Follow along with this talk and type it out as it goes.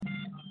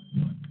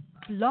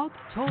Blog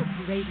Talk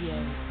Radio.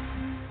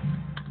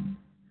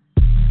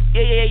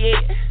 Yeah.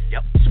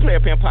 Yep. It's your player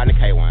pimp partner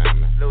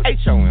K1, man.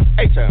 H-O-M.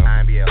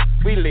 Imbl.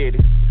 We lit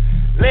it.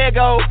 Let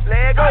go.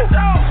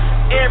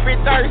 Every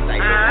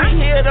Thursday, we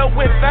hit up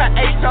with the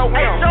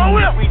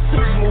H-O-M. We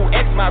too smooth,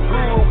 X my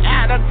groove.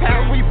 Out of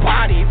town, we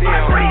body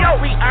them.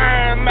 We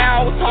iron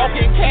mouth,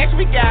 talking cash,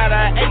 we got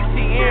a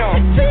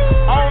ATM.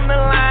 On the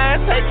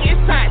line, taking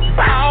shots,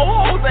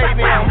 all hoes they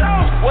them.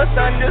 What's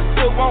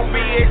understood won't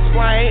be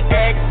explained.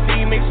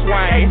 XD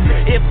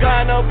McSwain. If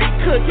gonna be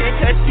cooking,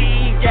 cause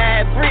she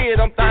got three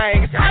of them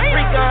things.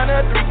 Three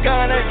gunner,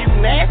 you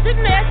nasty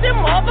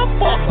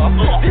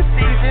motherfucker. This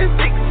season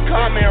 6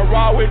 coming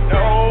raw with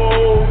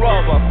no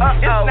rubber.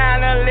 It's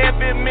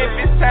 9/11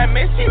 Memphis time,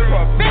 and she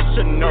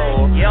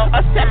professional,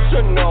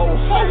 exceptional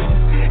host.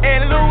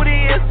 And Ludi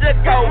is the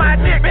GOAT.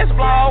 Best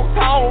blog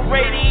talk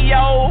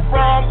radio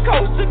from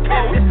coast to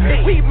coast.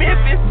 We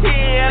Memphis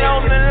 10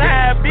 on the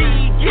line,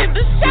 begin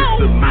the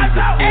show. It's the League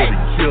of 40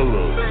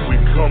 killers. We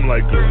come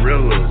like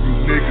gorillas. You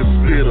niggas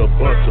spit a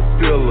bunch of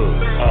fillers.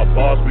 Our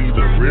boss be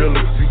the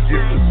realest. You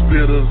get the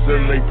spitters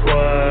and they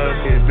prime.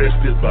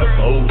 Invested by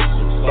boats.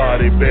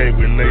 Body bag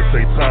when they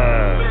say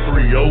time.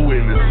 3-0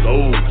 in this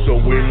old. So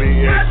when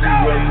they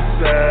actually run the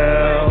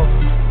south,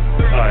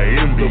 I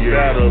am the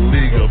battle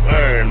league of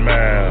Iron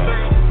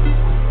Mile.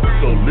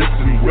 So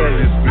listen well,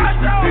 this bitch,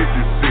 we did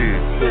this shit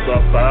for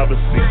about 5 or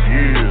 6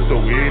 years. So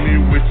any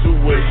which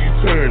way you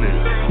turn it,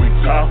 we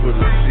top of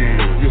the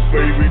shit. Your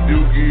favorite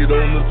dude get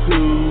on the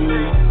tube.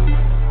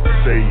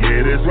 Say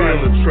yeah, that's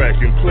on the track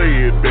and play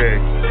it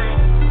back.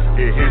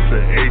 It hits the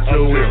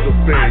H.O. It's the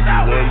fan,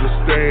 you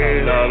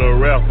understand? Not a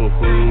rapper,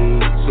 fool.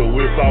 So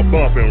if I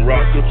bump and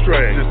rock the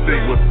track, just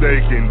think what they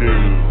can do.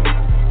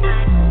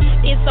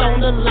 It's on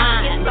the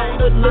line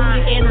with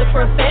Louie and the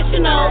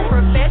professional.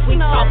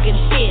 We talking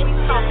shit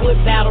with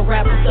battle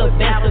rappers, the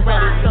best of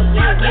us.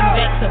 Getting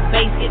back to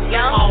basics,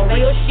 all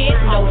real shit,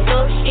 no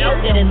sub shit,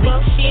 that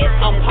elite shit.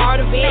 I'm part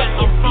of it.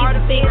 It's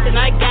season 6 and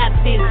I got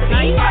this.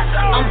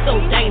 I'm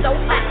so dangerous,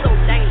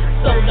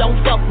 so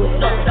don't fuck with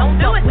us.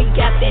 We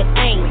got that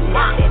aim,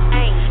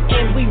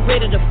 and we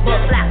ready to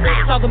bust.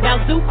 Talking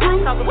about Zoo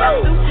Crew,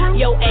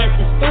 your ass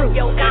is through.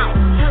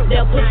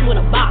 They'll put you in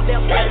a box.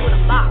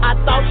 I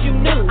thought you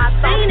knew.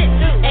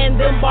 And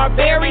them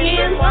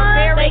barbarians,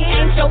 they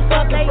ain't your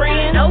fucking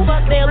friends.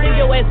 They'll leave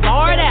your ass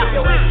barred out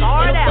in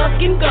a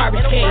fucking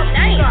garbage can.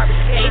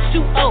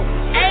 H2O,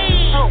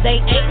 they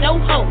ain't no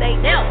hope.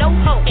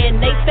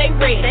 And they stay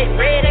ready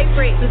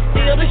to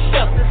steal the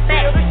show.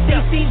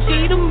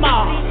 CCG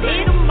tomorrow,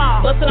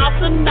 bustin' off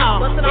the knob.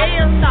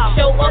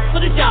 Show up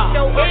for the job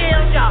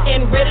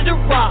and ready to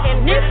rock.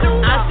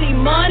 I see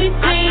money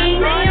team,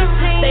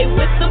 they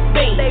with the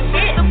beat,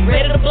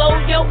 ready to blow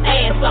your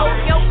ass off,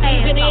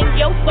 even in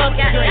your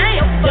fucking dream.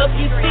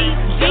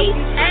 WCG,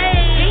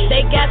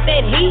 they got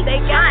that heat,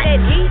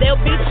 they'll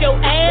beat your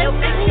ass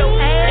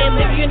and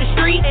leave you in the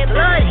street.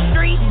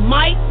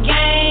 Mike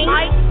gang,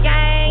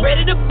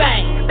 ready to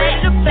bang,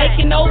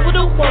 taking over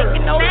the world.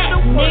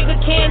 Nigga,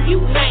 can you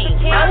hang?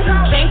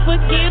 Can't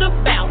forget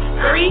about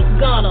 3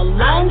 gunner,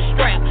 long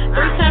strap,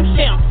 3-time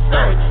champ, so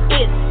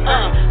it's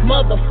a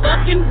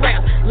motherfucking rap.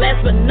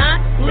 Last but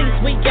not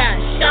least, we got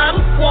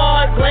Shadow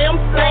Squad,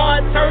 Glam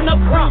Squad, Turn Up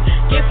Crew,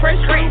 Get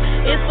Fresh Cream.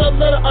 It's a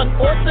little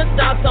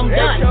unorthodox, I'm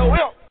done. Oh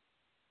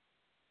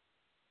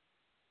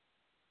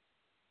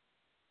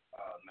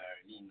man,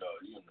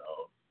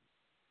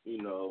 you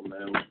know,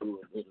 man, we do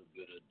a little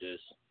bit of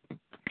this.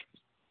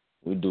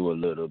 We do a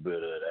little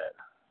bit of that.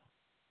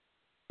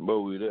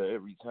 But we there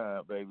every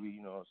time, baby,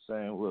 you know what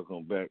I'm saying?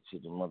 Welcome back to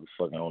the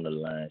motherfucking On The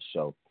Line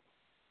show.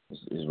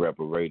 It's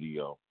Rapper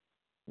Radio.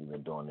 We've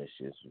been doing this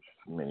shit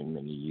for many,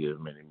 many years,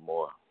 many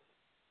more.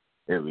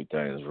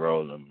 Everything's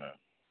rolling, man.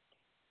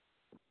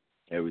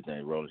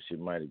 Everything's rolling. Shit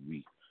might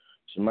be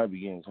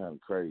getting kind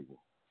of crazy.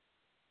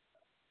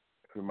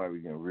 It might be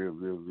getting real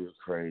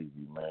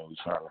crazy, man. We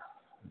trying to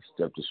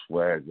step the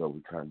swag up. We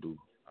trying to do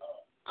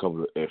a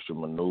couple of extra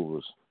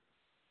maneuvers.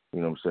 You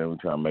know what I'm saying? We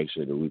trying to make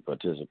sure that we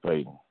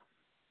participate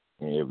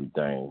in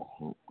everything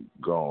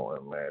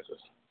going, man.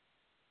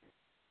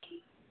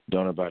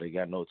 Don't nobody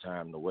got no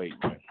time to wait,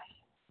 man.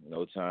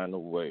 No time to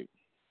wait.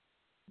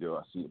 Yo,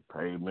 I see the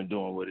pavement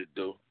doing what it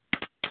do.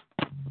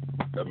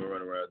 I've been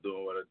running around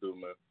doing what I do,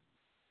 man.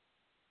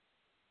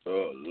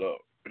 Oh,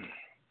 Lord.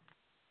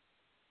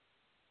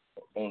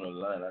 On the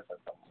line, I'm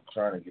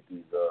trying to get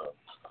these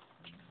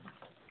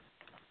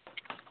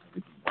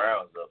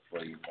rounds up for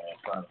you, man. I'm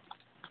trying to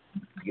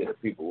get the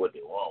people what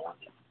they want.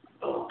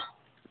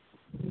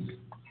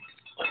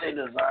 What they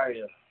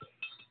desire.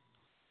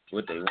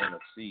 What they want to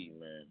see,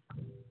 man.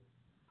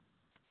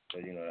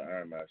 But, you know, the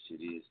Iron Mouth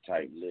shit is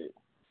tight lit.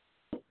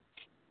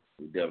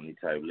 We definitely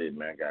tight lit,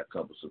 man. Got a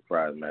couple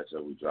surprise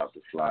matchups. We dropped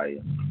the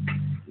flyer.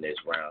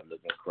 Next round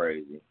looking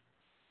crazy.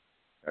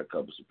 Got a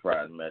couple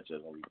surprise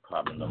matchups and we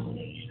popping up in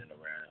and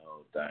around the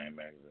whole thing,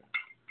 man.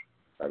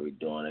 I be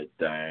doing that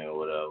thing or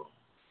whatever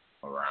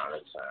around the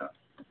time.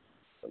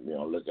 So be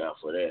on the lookout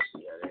for that.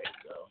 See how that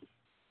go.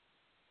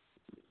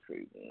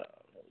 Creeping out.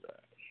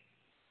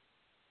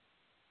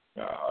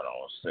 Hold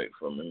on a sec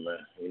for me,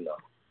 man. You know,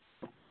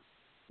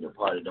 the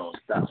party don't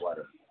stop while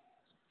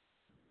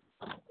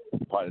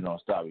the party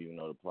don't stop, even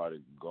though the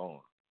party's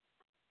going.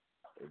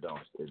 It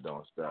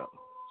don't stop.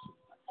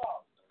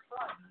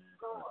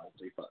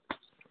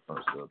 So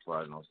the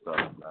party don't stop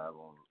live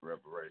on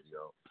Rebel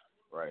Radio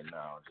right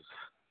now. Just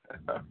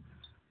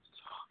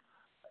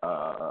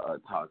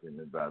talking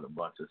about a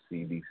bunch of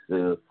CD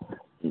stuff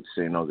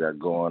Casino got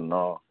going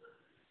on.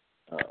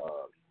 You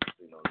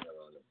know,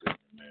 on the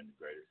business, man, the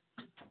greatest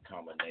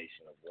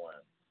combination of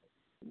one.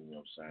 You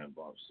know what I'm saying?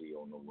 Bump C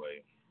on the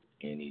way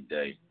any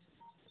day.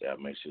 Y'all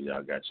make sure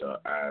y'all got your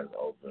eyes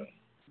open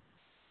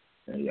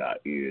and y'all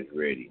ears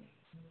ready.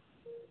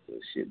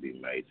 This shit be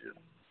major.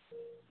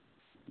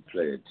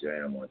 Play a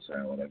jam one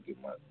time when I get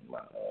my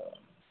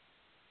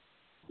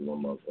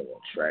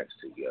motherfucking tracks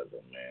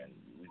together, man.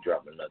 We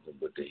dropping nothing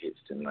but the hits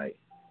tonight.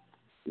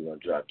 We gonna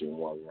drop them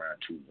 1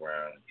 round, 2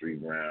 rounds, 3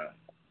 rounds.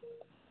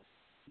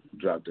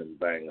 Drop them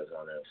bangers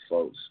on them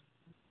folks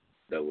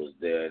that was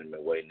there and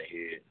been waiting to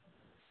hear it.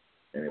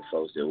 And the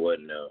folks that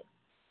wasn't there,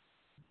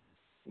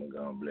 I'm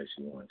gonna bless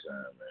you one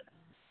time, man.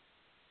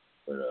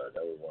 But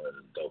that was one of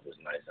the dopest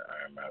nights in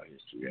Iron Mountain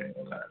history, I ain't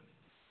gonna lie.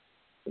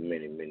 For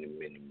many reasons.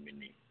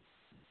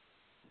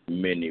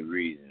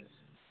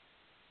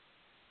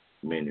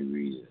 Many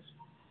reasons.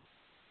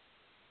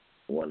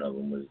 One of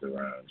them was the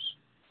rhymes.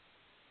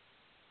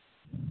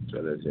 So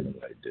let's hit them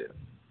like that.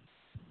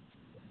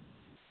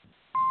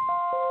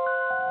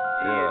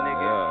 Yeah.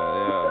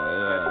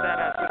 Shout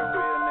out to the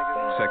real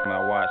niggas. Check my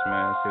watch,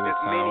 man. See what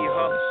time it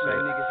was.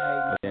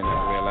 Then I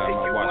realized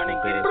my watch was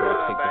dead, so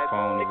I picked the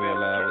phone to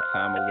realize what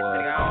time it was.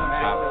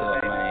 Popped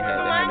up, man. Had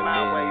to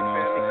handle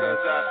business, you know what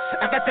I'm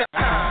saying? I got the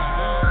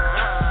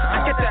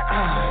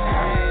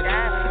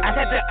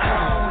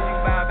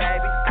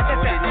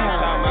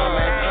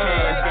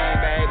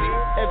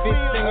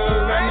everything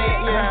around me,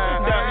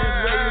 yeah. Darkness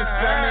where you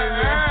from me,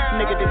 yeah.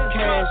 Nigga, the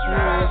cash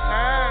rules.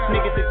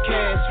 Nigga, the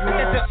cash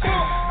rules.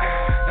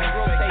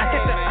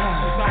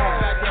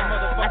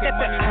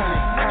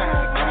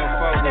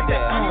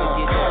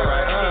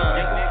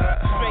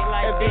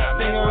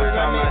 Everything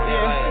around me,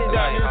 yeah.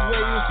 Darkness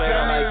where you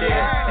from me,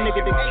 yeah.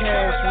 Nigga, the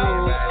cash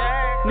rules.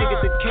 Nigga,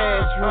 the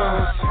cash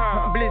rules.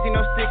 Blizzy,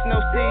 no sticks, no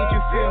seeds,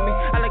 you feel me?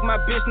 I like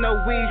my bitch, no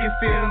weed, you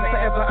feel me?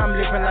 Forever I'm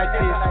living like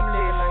this.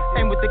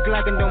 Aim with the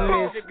Glock and don't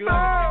miss.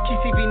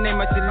 KCV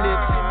name at your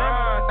lips.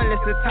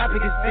 Unless the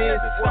topic is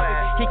this,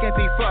 he can't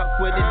be fucked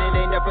with it.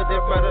 It ain't never the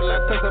brother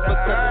like cause of a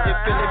cousin. You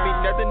feeling me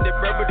nothing, the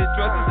brother, the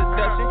drugs is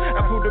seduction.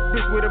 I pulled the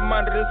bitch with a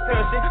mind of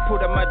discussion.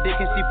 Pulled up my dick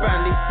and she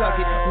finally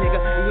suck it. Nigga,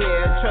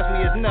 yeah, trust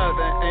me, it's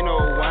nothing. Ain't no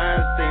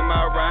Weinstein,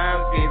 my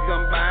rhymes get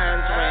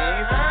combined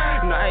trains.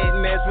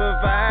 Nightmares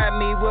provide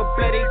me with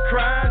bloody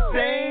crime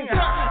scenes.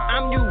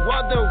 I'm you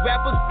other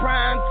rappers,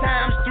 prime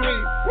time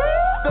street.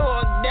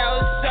 Thug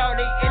down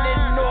shorty in the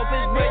north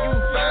is where you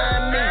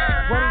find me.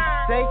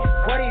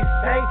 What he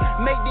say,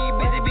 make these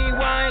bitches be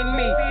whine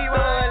me.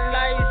 Thug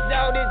light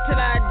shorty till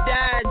I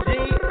die,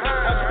 G.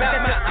 About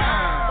my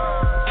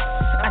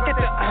I get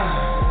the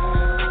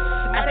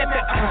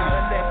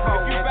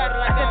you ride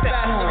like a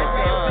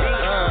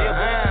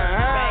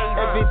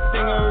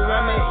everything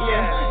around me,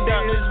 yeah.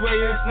 Darkness where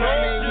you from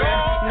me,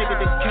 yeah. Nigga,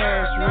 the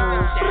cash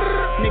rules.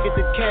 Nigga,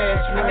 the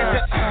cash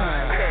rules.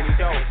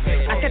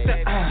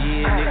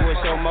 Yeah, nigga,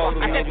 what's your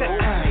motive, nigga?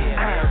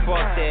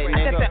 Fuck that,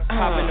 nigga.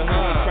 Hop in the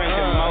hood, crank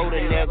the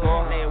motor,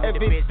 nigga.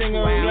 Everything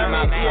around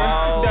me,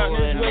 yeah.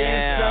 Darkness where you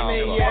from me,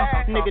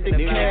 yeah. Nigga, the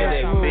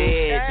cash rules.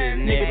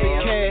 Nigga, the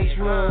cash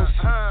rules.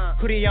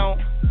 Hoodie on.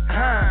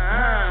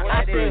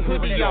 I said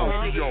hoodie on.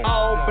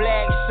 All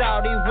black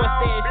shawty, what's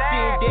that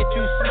shit that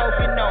you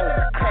smoking on?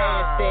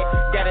 Pass that,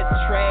 got a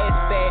trash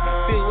bag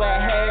filled with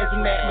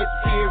hazmat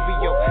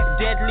material.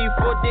 Deadly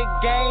for the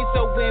game,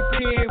 so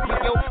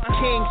imperial.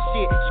 King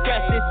shit,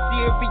 scratch the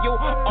cereal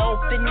off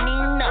the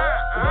Nina.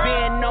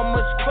 Venom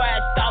was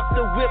scratched off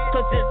the whip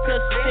cause it's a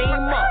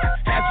steamer.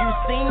 Have you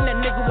seen a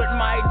nigga with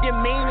my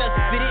demeanor?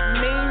 Spit it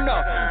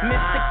meaner,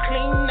 Mr.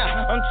 Cleaner.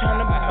 I'm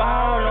tryna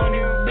ball on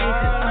you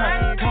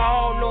bitches,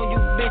 call on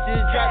you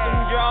bitches, drop them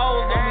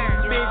draws on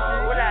these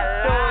bitches.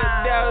 Throw it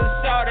down,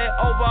 shot it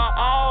over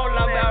all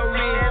of our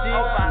riches.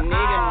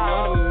 Nigga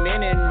know the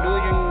minute, do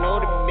you know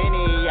the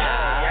minute,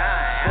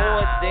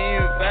 yeah.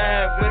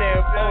 4-5 for that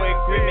 4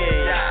 equipment,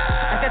 yeah.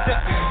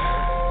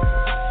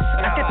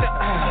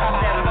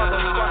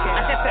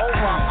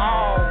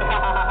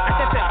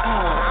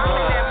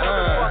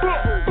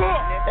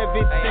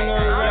 Everything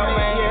around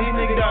me, yeah.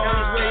 Nigga don't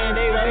win,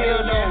 they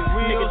real though.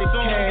 Nigga the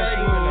cash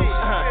rules.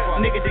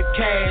 Nigga the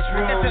cash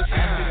rules.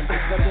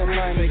 Got that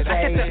money, baby.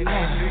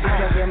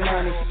 Got that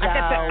money,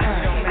 shout.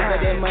 Got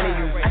that money,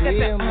 you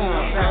feel me?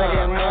 Got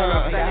that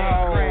money,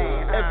 shout.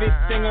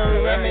 Everything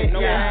around me,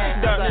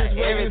 yeah. Darkness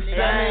where you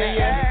from me,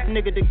 yeah.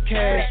 Nigga the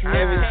cash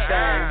rules.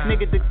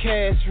 Nigga the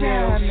cash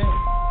rules.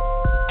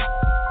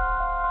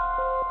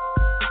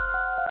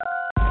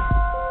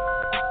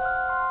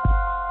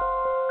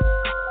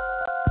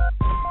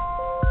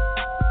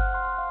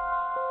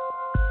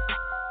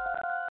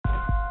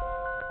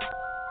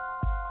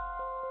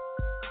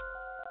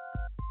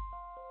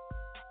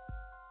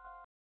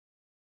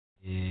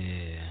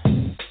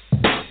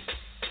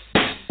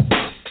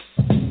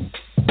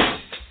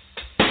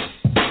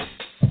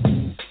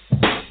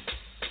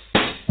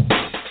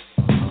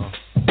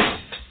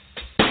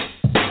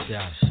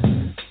 out of shit.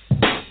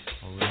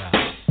 Hold up.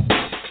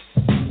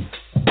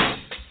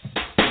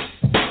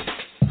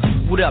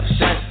 What up,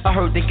 son? I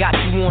heard they got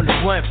you on the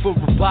run for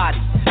a body.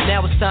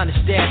 Now it's time to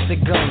stash the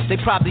guns. They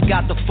probably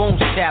got the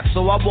phones tapped,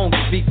 so I won't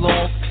speak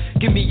long.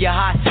 Give me a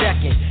hot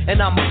second,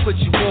 and I'ma put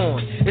you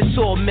on. It's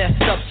all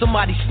messed up,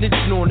 somebody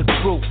snitching on the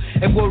crew.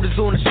 And word is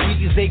on the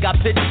street is they got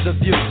pictures of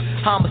you.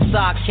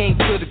 Homicide came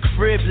to the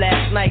crib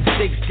last night,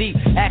 6 deep,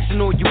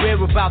 asking all your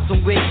whereabouts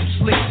and where you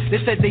sleep.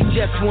 They said they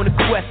just wanna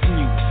question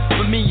you.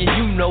 For me and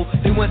you know,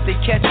 then once they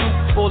catch you,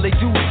 all they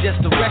do is just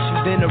arrest you,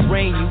 then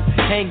arraign you,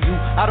 hang you.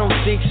 I don't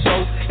think so.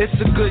 It's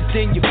a good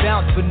thing you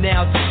bounce, but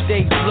now just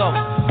stay low.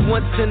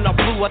 Once in our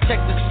blue, I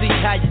check to see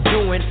how you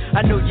doing.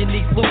 I know you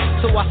need loot,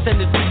 so I send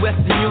it to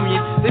Western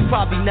Union. They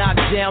probably knock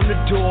down the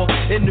door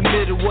in the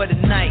middle of the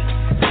night,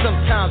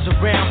 sometimes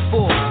around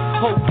 4,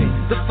 hoping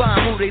to find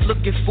who they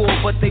looking for,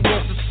 but they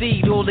won't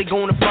succeed. All they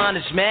gonna find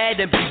is mad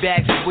empty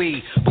bags of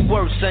weed. But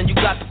worse, son, you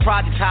got the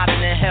projects hotter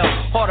than hell.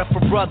 Harder for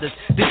brothers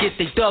to get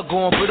they dug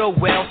on, but oh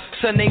well,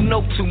 son, they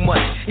know too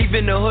much.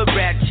 Even the hood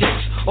rat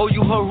chicks. Oh,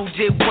 you heard who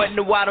did what?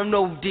 No, I don't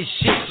know this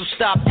shit, so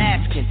stop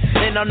asking.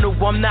 And I know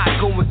I'm not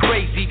going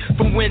crazy.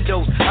 From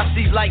windows, I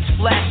see lights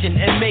flashing,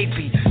 and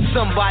maybe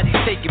somebody's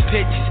taking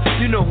pictures.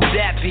 You know who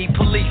that be?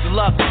 Police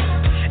love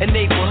it. And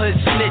neighborhood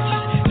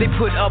snitches. They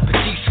put up a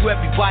G so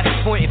everybody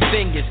pointing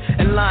fingers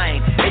and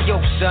lying. Hey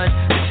yo, son,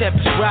 the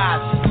temperature's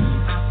rising.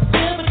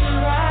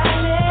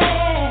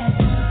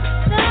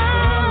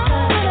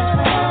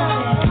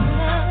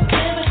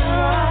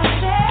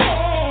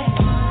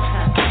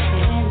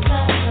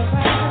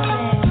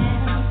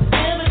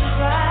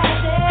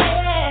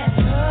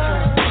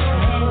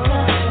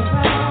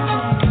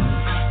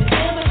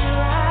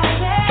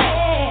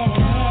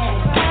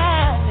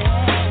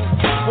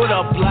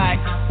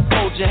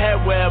 Your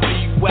head wherever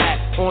you at.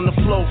 On the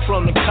floor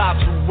from the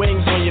cops with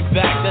wings on your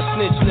back. That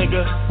snitch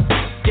nigga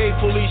gave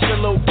police your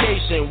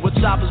location. Would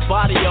chop his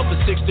body up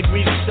at 6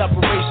 degrees of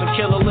separation.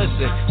 Killer,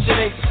 listen, shit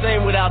ain't the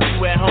same without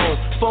you at home.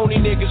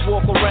 Phony niggas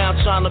walk around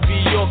trying to be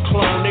your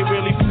clone. They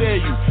really fear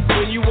you.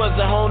 When you was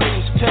at home, it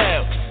was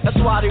pale. That's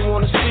why they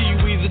wanna see you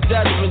either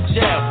dead or in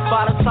jail.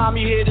 By the time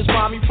you hear this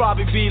mom, you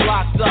probably be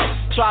locked up.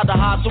 Tried to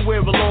hide somewhere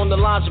along the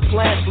lines, your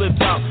plans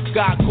slipped out.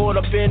 Got caught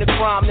up in a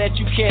crime that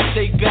you can't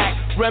take back.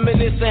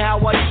 Reminiscing how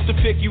I used to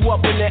pick you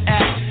up in the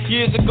act.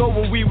 Years ago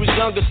when we was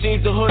younger,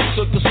 seems the hood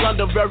took us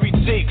under very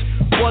deep.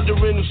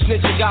 Wondering who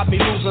snitching got me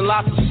losing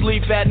lots of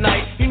sleep at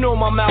night. You know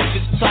my mouth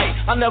is tight.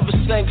 I never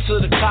sang to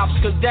the cops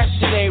cause that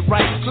shit ain't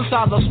right.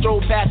 Sometimes I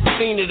stroll past the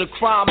scene of the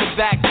crime and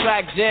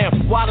backtrack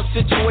down. Why the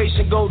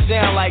situation go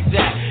down like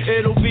that?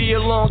 It'll be a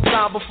long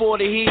time before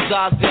the heat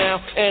dies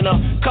down. And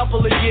a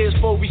couple of years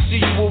before we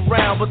see you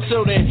around. But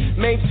till then,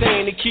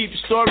 maintain and keep the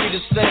story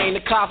the same.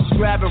 The cops is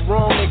grabbing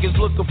wrong niggas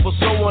looking for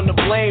someone to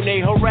blame.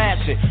 They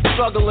harassing,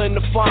 struggling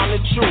to find the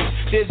truth.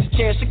 There's a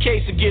chance the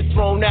case will get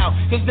thrown out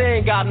cause they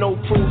ain't got no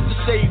proof to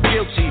say you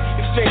guilty.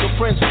 Your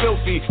fingerprints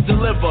filthy.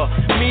 Deliver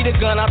me the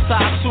gun I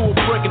tied to a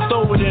brick and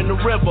throw it in the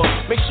river.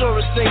 Make sure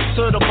it sinks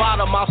to the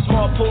bottom. My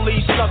smart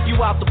police suck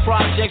you out the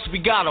projects. We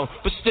got 'em,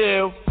 but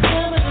still.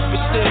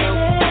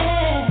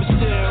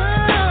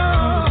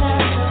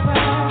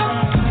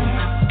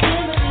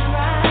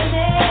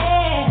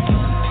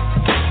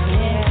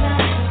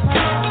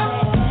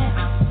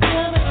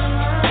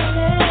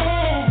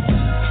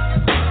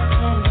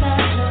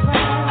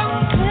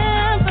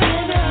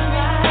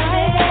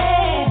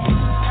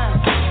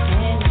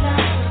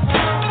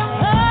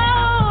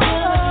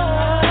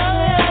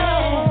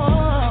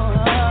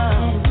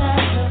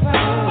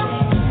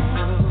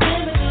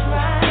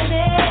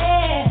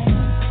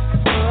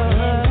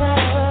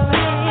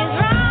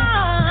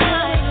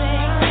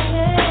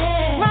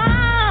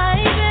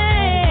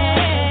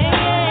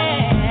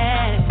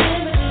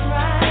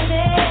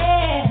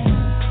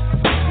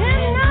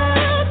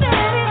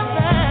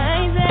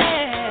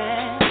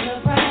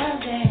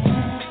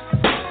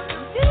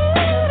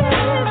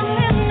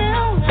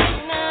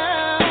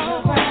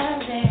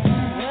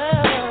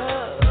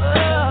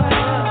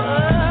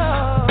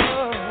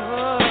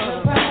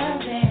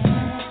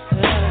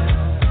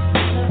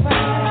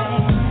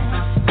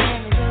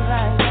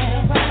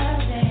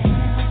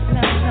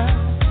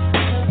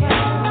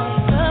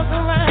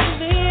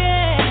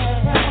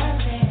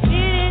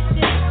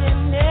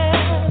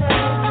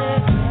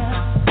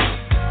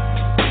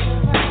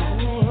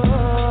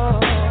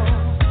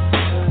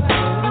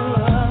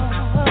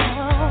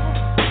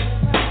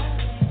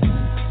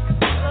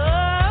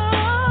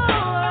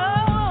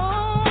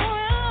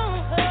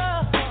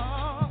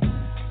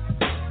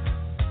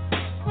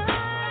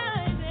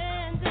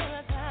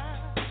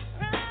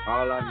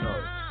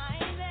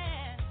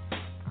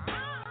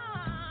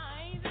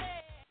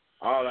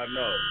 All I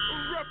know.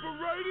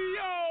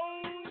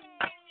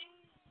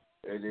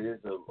 It is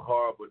a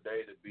horrible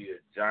day to be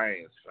a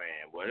Giants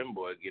fan. Boy, them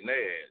boys getting their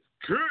ass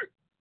kicked.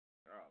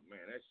 Oh, man,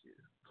 that shit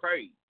is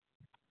crazy.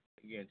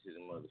 Get into the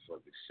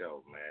motherfucking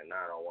show, man.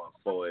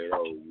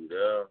 901-480, you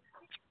there?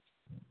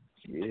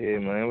 Yeah,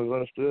 man, we're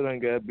gonna still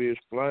ain't got to be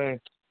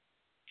explained.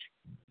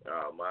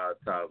 Oh, my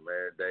top,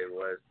 man. Day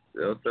one.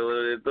 They'll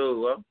throw it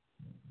through, huh?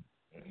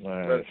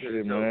 Man,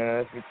 shit,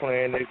 man. If you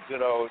playing this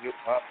good old hip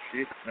hop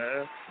shit,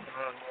 man.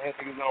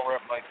 Niggas don't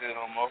rap like that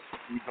no more.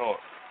 What you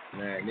doing?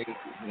 Man,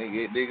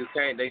 niggas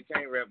can't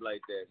rap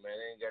like that, man.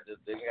 They ain't got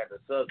the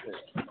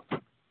substance.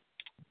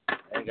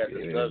 They ain't got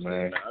the substance.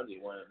 Man. I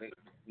just want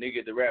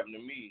nigga to rapping to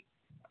me.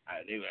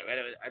 I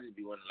just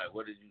be wondering, like,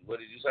 what did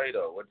you say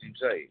though? What did you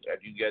say?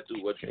 After you got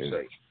through, what did you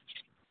say?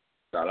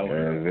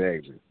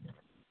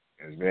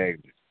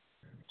 Exactly.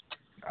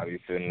 I be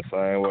feeling the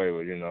same way,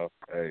 but you know,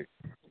 hey,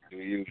 do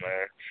you,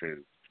 man?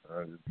 Shit.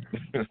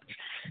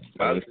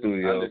 I listen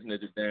to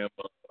the damn.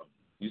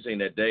 You seen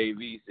that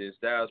Dave East and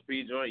Styles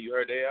P joint? You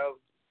heard that album?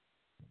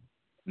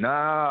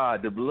 Nah,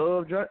 the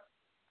Blood joint.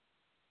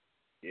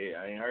 Yeah,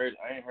 I ain't heard it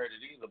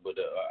either. But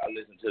I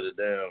listened to the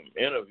damn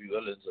interview. I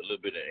listened to a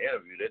little bit of the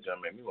interview. That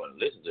joint made me want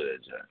to listen to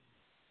that joint.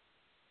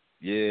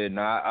 Yeah,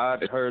 I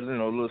heard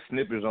little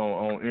snippets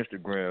on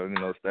Instagram.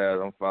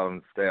 Styles. I'm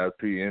following Styles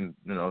P and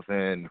what I'm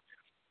saying,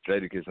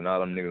 Jadakiss and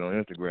all them niggas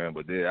on Instagram.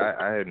 But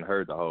I hadn't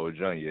heard the whole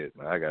joint yet.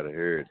 Man, I gotta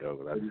hear it though.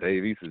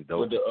 Dave East is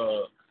dope.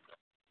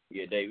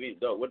 Yeah, Dave East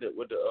dope. What the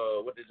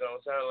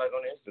joint sound like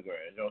on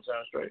Instagram? It don't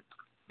sound straight.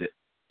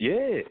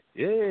 Yeah.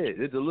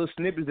 It's the little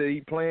snippets that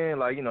he playing,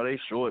 like, they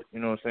short, you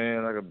know what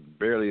I'm saying, like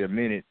barely a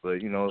minute, but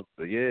the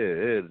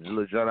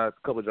little a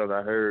couple jobs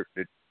I heard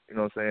that, you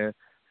know what I'm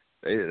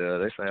saying,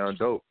 they sound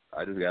dope.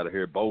 I just gotta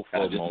hear both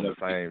of them on the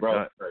same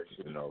joint,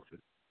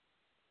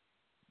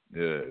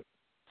 Yeah.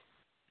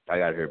 I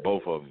gotta hear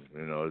both of them,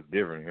 it's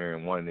different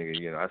hearing one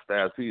nigga,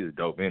 Styles P is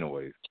dope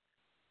anyways.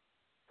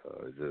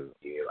 So it's just...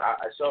 Yeah,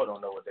 I sure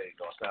don't know what they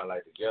gonna sound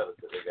like together,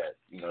 because they got,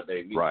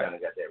 they kind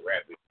of got that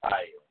rapid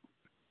fire.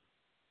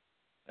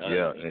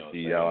 Yeah, and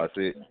see how I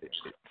said,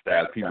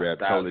 Styles P rap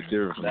totally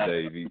different from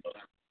Dave East.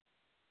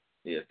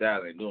 Yeah,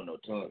 Styles ain't doing no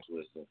tongue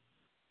twisting.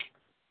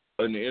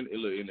 In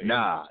the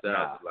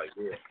Styles like,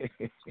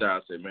 yeah.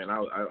 Styles said, man, I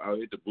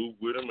hit the booth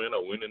with him, man.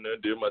 I went in there,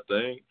 did my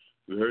thing.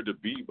 We heard the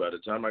beat. By the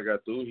time I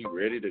got through, he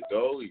ready to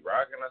go. He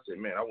rocking. I said,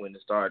 man, I went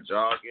and started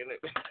jogging it.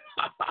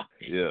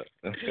 Yeah.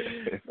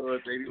 So I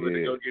said he went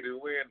to go get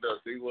his win, though.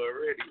 So he wasn't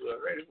ready. He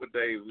wasn't ready for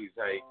Dave East.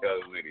 How he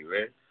come with him,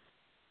 man.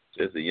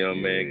 Just a young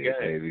man guy.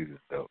 Dave East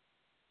is dope.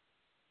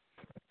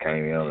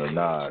 Came in on the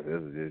nod.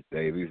 This is just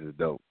Dave East is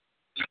dope.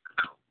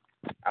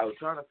 I was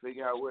trying to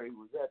figure out where he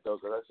was at, though,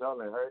 because I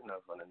sure ain't heard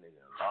nothing from the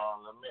nigga in a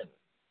long minute.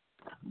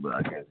 But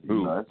I guess,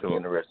 that's an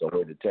interesting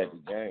way to take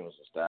the game with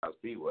some Styles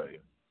P way.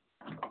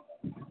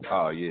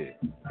 Oh, yeah.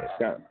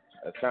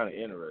 That's kind of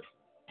interesting.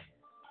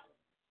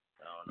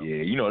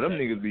 Yeah, them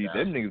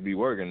niggas be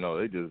working, though.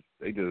 They just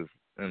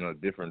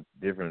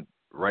different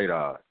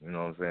radar, you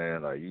know what I'm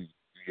saying? Like, you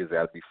just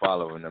have to be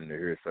following them to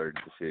hear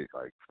certain shit.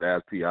 Like,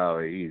 Styles P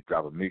always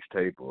drop a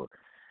mixtape or,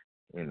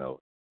 him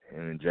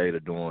and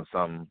Jada doing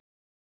something.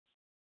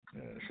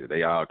 Shit,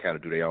 they all kind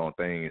of do their own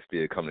thing and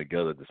still come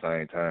together at the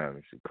same time.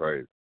 It's shit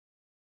crazy.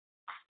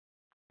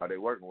 Are they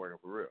working for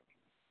real?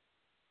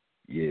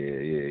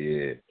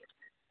 Yeah.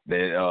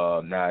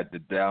 That now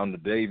the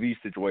Dave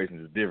East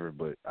situation is different,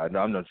 but I'm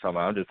just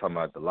talking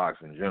about the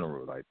locks in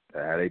general, like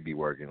how they be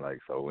working. Like,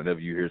 so whenever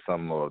you hear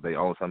something or they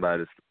own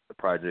somebody's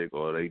project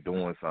or they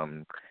doing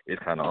something,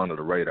 it's kind of under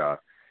the radar.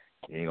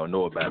 You ain't gonna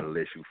know about it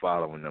unless you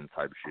following them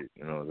type of shit.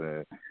 You know what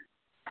I'm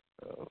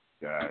saying?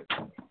 God.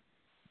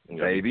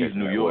 Dave East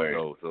New York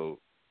though, so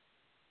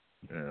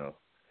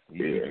he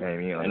came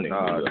in on the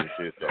nod and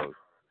shit. So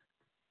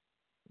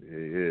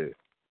yeah.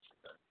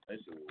 That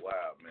shit was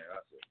wild, man. I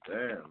said,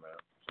 damn, man.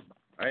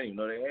 I didn't even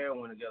know they had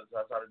one together, so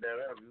I saw the damn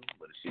interview.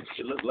 But the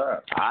shit looked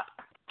live.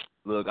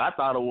 I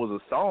thought it was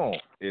a song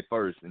at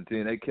first, and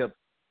then they kept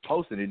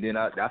posting it. Then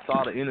I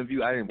saw the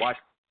interview. I didn't watch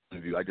the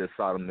interview. I just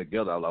saw them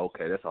together. I was like,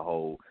 okay, that's a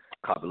whole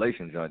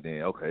compilation joint.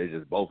 Then okay, it's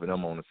just both of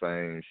them on the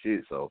same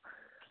shit. So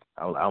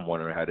I'm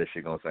wondering how that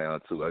shit gonna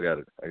sound too. I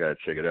gotta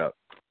check it out.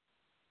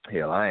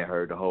 Hell, I ain't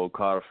heard the whole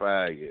Carter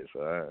 5 yet, so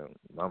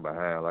I'm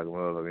behind like a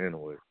motherfucker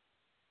anyway.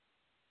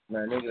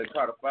 Man, nigga, the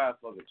Carter 5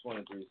 fucking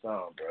 23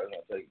 songs, bro. It's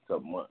gonna take a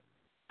couple months.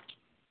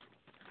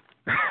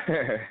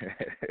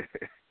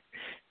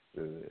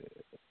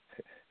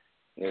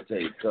 It'll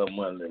take a couple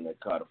months in that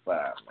Carter 5,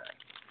 man.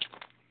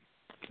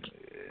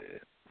 Yeah.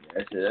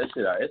 That shit,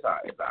 it's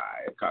alright.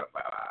 It's Carter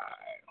 5.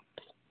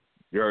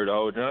 You heard the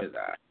whole joint? It's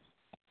alright.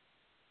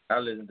 I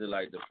listened to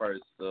like the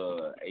first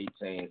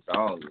 18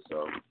 songs or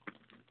so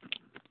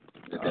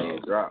that they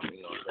dropped.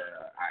 You know what I'm saying?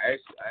 I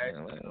actually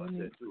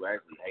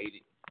hate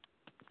it.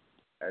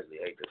 I actually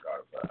hate the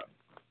Carter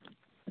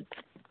 5.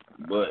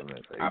 But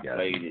I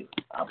played it.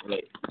 I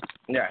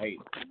hate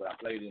it. But I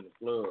played it in the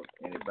club,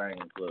 in the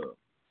banging club.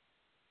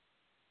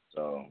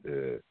 So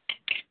yeah.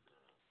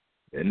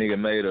 That nigga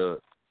made his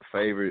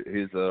favorite,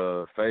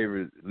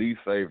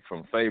 least favorite,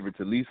 from favorite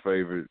to least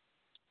favorite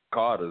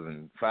Carters,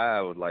 and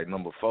 5 was like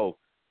number 4.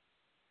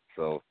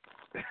 So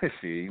shit,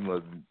 he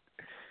must.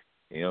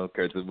 He don't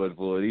care too much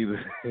for it either.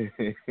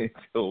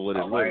 So what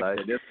it look like?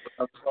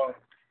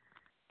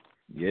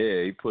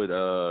 Yeah, he put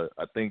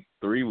I think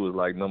 3 was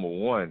like number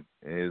 1,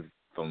 and his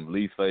from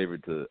least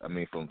favorite to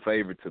from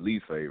favorite to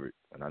least favorite,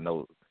 and I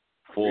know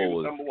 4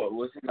 was number what?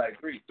 Was it like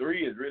 3?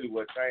 3 is really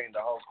what changed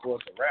the whole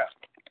course of rap.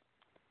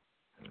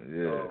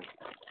 Yeah.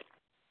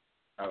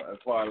 As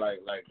far as like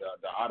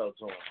the auto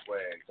tune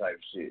swag type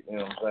shit, you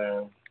know what I'm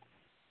saying?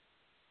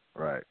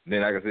 Right.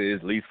 Then like I said,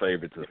 it's least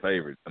favorite to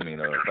favorite.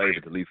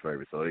 Favorite to least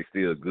favorite. So they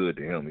still good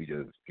to him. He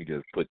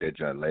just put that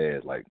junk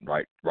last, like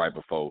right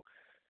before.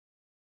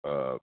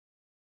 I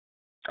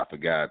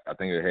forgot. I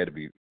think it had to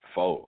be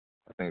 4.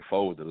 I think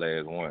 4 was the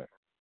last one.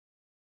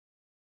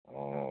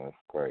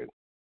 Crazy.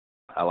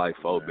 I like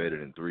 4 better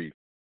than 3.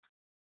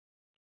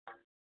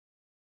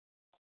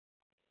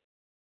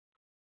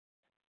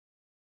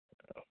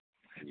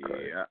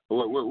 Yeah.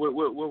 What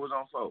was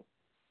on 4?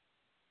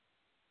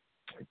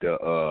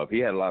 He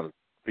had a lot of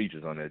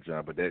features on that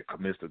jump, but that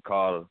Mr.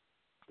 Carter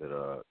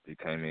that he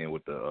came in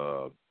with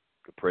the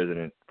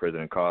President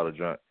Carter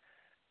jump,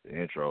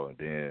 the intro, and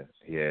then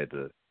he had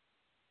the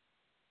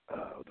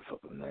what the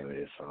fuck was the name of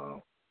this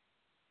song?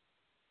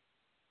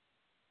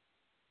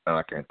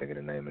 I can't think of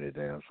the name of the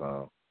damn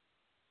song.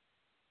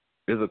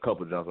 There's a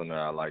couple jumps on there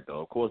I like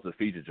though. Of course, the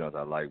feature jumps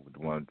I like with the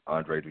one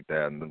Andre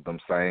 3000. The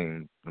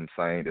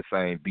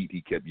same beat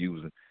he kept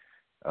using.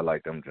 I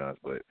like them jumps,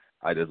 but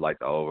I just like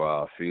the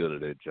overall feel of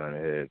that jump.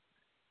 It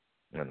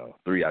had,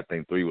 3. I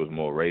think 3 was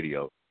more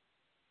radio.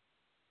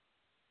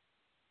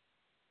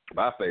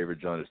 My favorite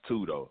jump is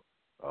 2 though,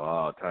 of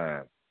all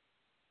time.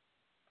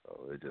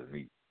 So it's just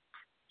me.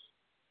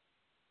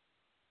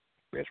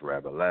 Best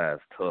rapper alive,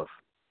 tough.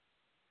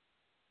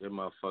 That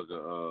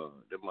motherfucker,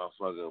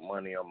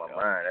 money on my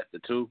mind. That's the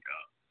 2.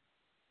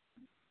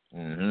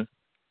 Mhm.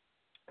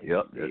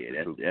 Yep.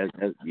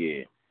 That's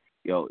yeah.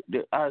 Yo,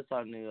 I was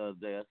talking the other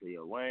day. I said,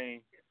 yo,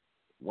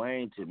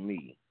 Wayne to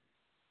me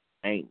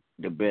ain't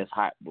the best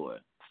hot boy,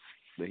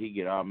 but he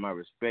get all my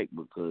respect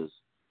because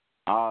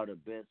all the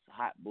best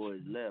hot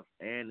boys left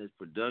and his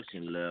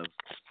production left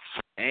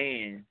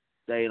and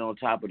stayed on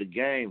top of the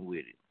game with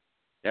it.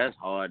 That's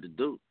hard to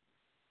do.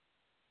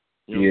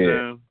 You know what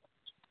I'm saying?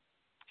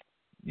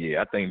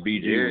 Yeah, I think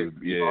BG was.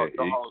 Yeah,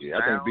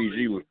 I think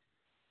BG was.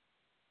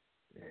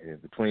 Yeah,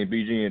 between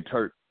BG and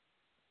Turk,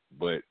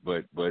 but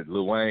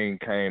Lil Wayne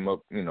came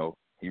up.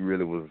 He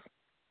really was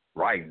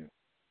writing.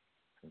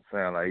 It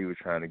sounded like he was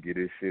trying to get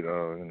his shit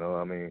on.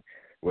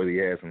 Whether he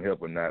had some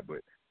help or not,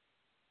 but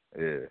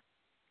yeah,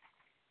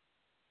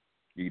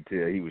 you could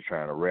tell he was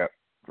trying to rap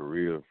for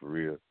real.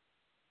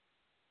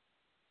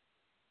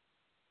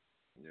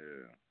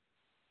 Yeah.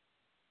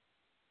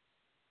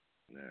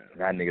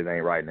 That niggas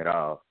ain't writing at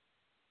all.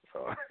 So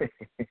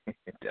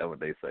that's what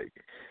they say.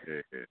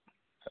 Yeah.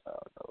 I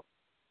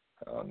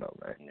don't know,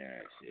 man.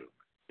 Yeah, shit.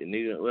 The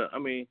nigga,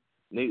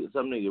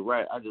 some nigga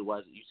right. I just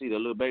watched it. You see the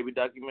Little Baby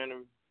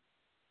documentary?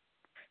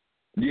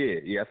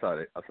 Yeah, I saw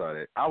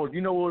that.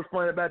 You know what was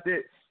funny about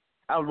that?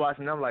 I was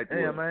watching. I'm like,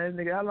 damn, man,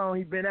 this nigga, how long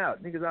he been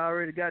out? Niggas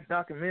already got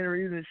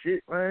documentaries and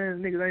shit,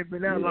 man. Niggas ain't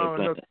been out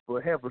long enough to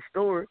have a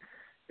story.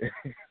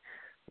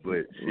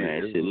 But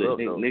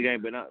nigga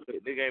ain't been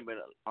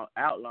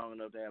out long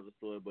enough to have a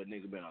story, but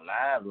nigga been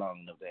alive long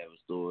enough to have a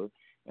story.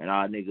 And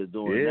all niggas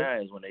doing now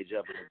is when they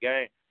jump in the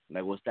game,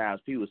 like what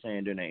Styles P was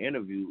saying during that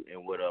interview,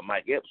 and what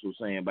Mike Epps was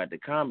saying about the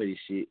comedy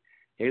shit.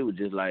 He was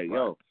just like,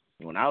 yo,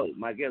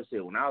 Mike Epps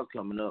said when I was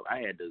coming up, I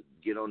had to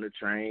get on the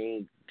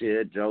train,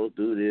 tell jokes,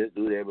 do this,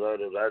 do that, blah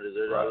blah blah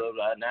blah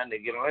blah. Now they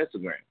get on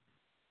Instagram.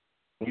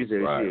 He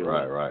said,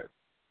 right.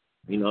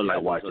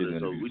 Like watch so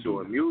we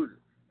doing music.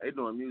 They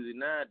doing music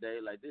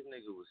nowadays. Like this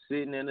nigga was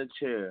sitting in a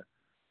chair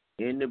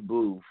in the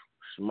booth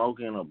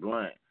smoking a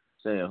blunt,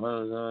 saying,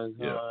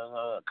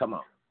 come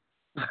on.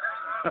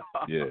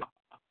 Yeah.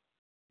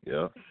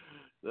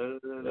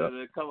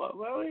 Come on.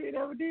 Well, we ain't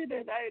never did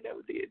that. I ain't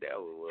never did that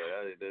one.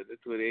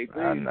 That's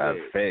 2018. Not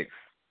facts.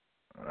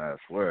 I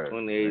swear.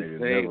 2018,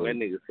 that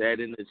nigga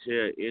sat in the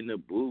chair in the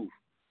booth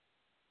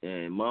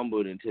and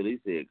mumbled until he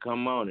said,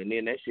 come on. And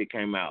then that shit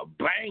came out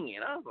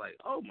banging. I was like,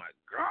 oh, my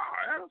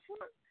God. How the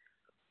fuck?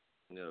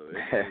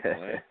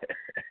 Man.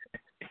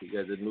 You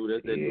guys knew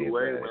that's that new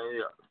way,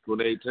 man.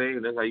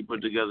 2018, that's how you put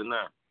it together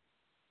now.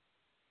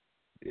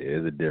 Yeah,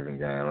 it's a different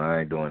game. I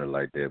ain't doing it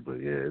like that,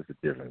 but yeah, it's a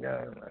different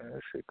game, man.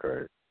 That shit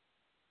crazy.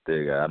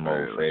 I'm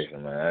old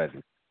fashioned,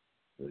 man.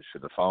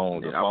 The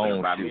phone shit is new. I'm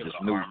gonna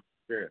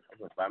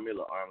buy me a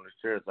little armless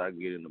chair so I can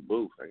get in the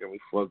booth. I got me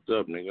fucked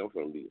up, nigga. I'm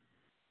finna be.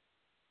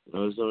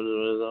 I'm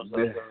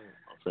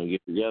finna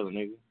get together,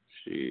 nigga.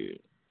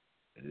 Shit.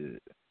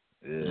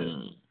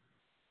 Yeah.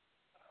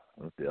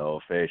 That's the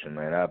old fashioned,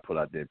 man. I pull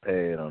out that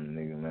pad on the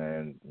nigga,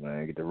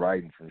 man, get the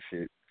writing some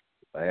shit.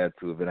 If I have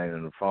to, if it ain't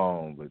on the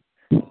phone. But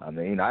I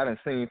done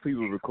seen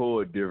people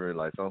record different,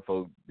 like some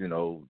folks,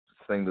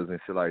 singers and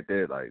shit like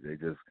that. Like they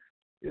just,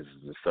 it's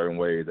a certain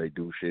way they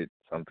do shit.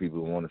 Some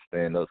people want to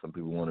stand up, some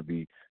people want to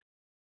be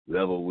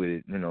level with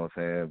it. You know what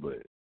I'm saying?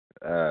 But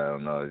I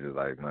don't know. It's just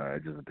like, man,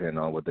 it just depends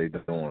on what they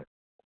doing.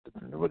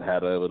 With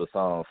however the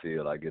song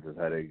feel, I guess is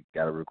how they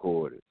gotta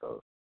record it.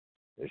 So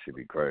it should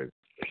be crazy.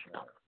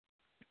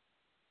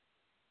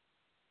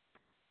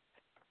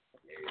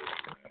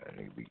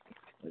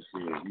 Let's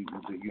see.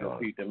 You don't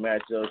peep the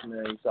matchups,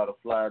 man. You saw the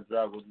fly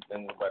drop. What you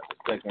think about the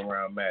second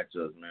round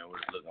matchups, man?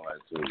 What's it looking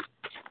like to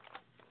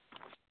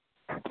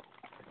you?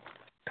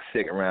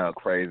 Second round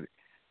crazy,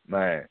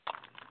 man.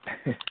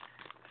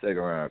 Second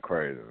round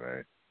crazy,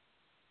 man.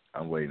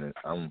 I'm waiting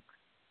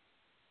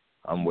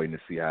to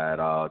see how it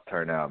all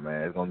turn out,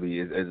 man. It's gonna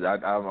be. I'm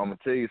gonna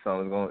tell you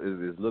something.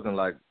 It's looking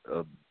like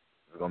it's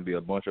gonna be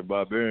a bunch of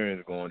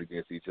barbarians going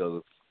against each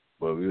other,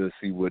 but we'll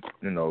see what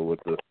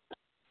the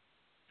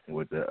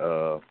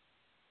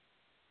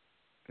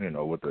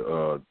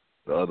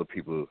other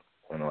people,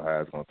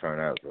 how it's gonna turn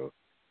out.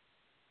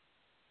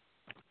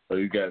 So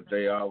you got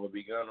JR with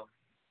be Gunner?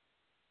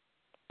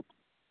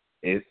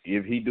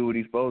 If he do what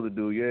he's supposed to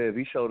do, yeah. If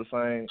he show the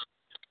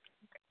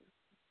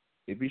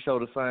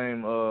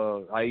same,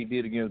 how he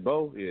did against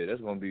Bo, yeah,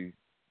 that's gonna be,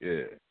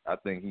 yeah. I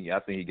think he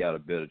got a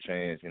better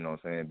chance. You know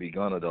what I'm saying? Be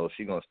Gunner though,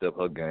 she gonna step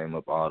her game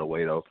up all the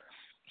way though.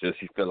 Just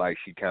she feel like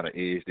she kind of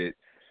edged it.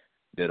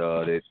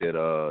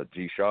 That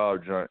G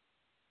Sharp joint,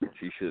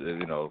 she should,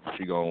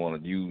 she gonna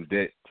want to use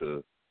that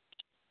to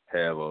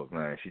have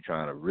man. She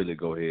trying to really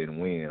go ahead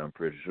and win. I'm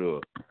pretty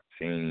sure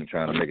she ain't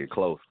trying to make it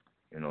close.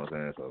 You know what I'm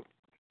saying? So,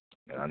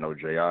 and I know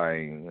Jr.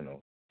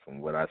 ain't, from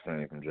what I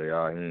seen from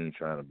Jr. He ain't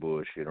trying to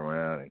bullshit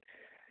around, and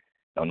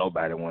don't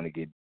nobody want to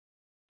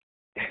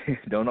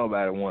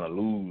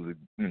lose.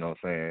 You know what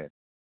I'm saying?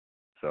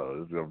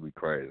 So it's gonna be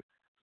crazy.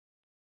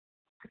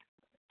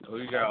 Who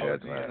you got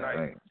OG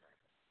tonight?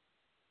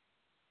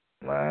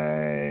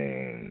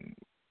 Man,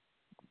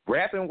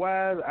 rapping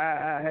wise,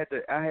 I had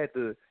to.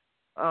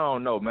 I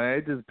don't know, man.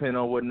 It just depends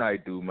on what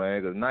Knight do,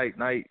 man. Cause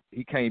Knight,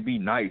 he can't be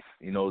nice.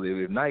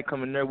 If Knight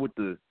come in there with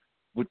the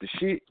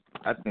shit,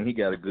 I think he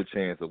got a good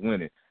chance of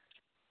winning.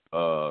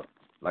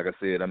 Like I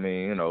said, I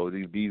mean,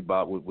 these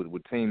bop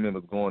with team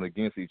members going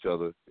against each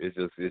other, it's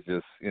just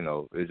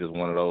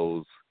one of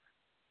those.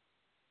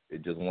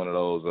 It's just one of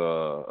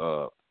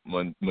those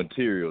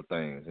material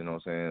things, you know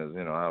what I'm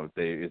saying? How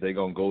if they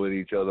gonna go at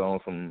each other on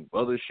some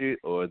other shit,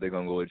 or if they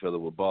gonna go at each other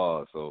with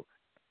bars. So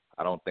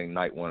I don't think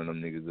Knight one of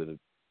them niggas that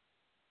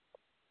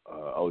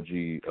OG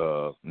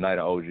Knight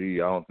or OG. I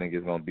don't think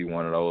it's gonna be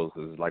one of those.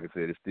 Cause like I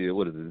said, it's still,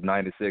 what is it? It's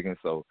 90 seconds,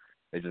 so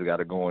they just got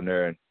to go in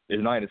there, and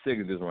it's 90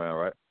 seconds this round,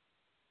 right?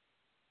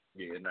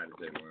 Yeah, 90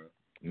 seconds round.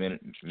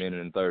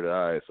 Minute and 30.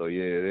 All right, so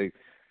yeah,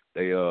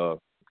 they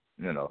still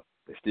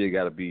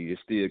got to be.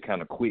 It's still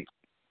kind of quick.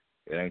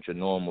 It ain't your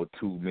normal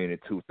 2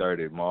 minute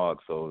 2:30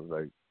 mark, so it's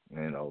like,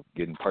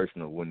 getting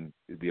personal wouldn't,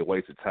 it'd be a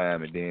waste of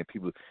time, and then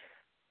people,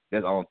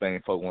 that's the only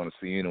thing folk want to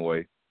see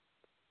anyway.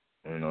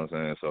 You know what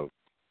I'm saying? So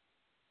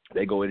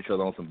they go at each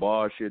other on some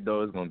bar shit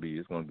though. It's gonna be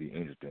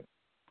interesting.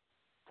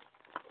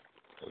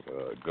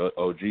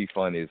 OG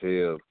funny as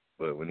hell,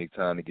 but when it's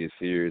time to get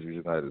serious, we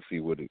just have to see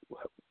what it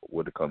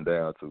come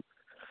down to.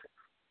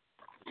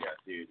 Yeah,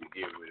 serious to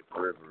get with it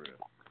for real.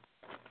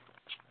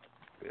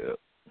 Yeah.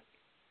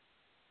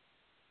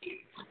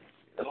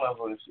 That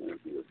motherfucker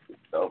should be a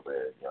dope ass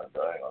young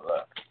dog, I ain't gonna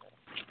lie.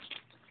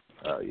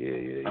 Oh,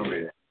 yeah. I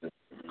mean, the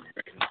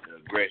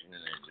aggression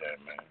in that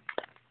joint, man.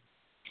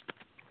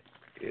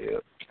 Yeah.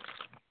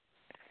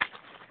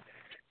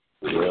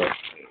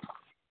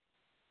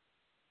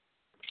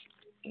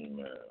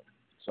 Man.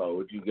 So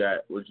what you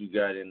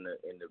got in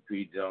the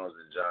P. Jones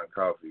and John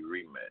Coffey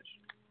rematch?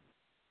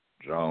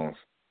 Jones.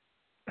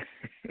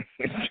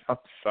 I'm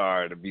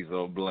sorry to be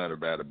so blunt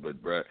about it,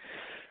 but bruh,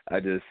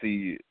 I just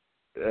see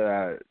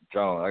Jones.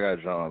 I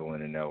got Jones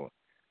winning that one.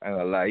 I ain't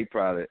gonna lie. He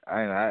probably.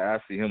 I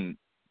see him.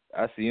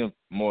 I see him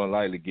more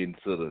likely getting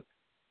to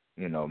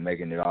the,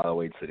 making it all the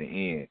way to the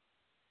end.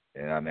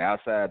 And I mean,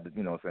 outside,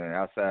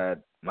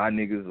 outside my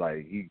niggas,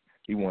 like he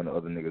one of the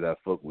other niggas I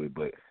fuck with,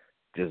 but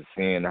just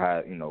seeing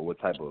how, what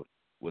type of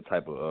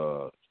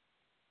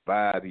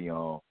vibe he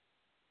on.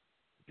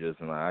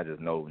 I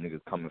just know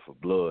niggas coming for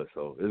blood,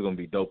 so it's gonna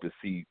be dope to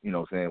see,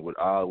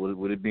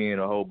 with it being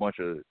a whole bunch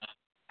of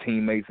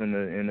teammates in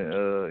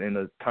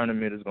the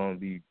tournament, it's gonna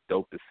be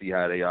dope to see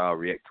how they all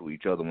react to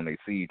each other when they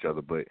see each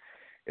other. But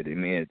at the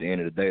end of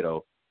the day,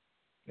 though,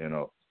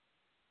 yeah,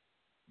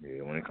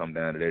 when it comes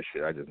down to that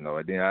shit, I just know.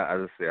 And then I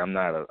just say I'm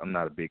not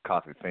a big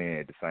Coffee fan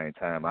at the same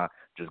time. I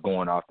just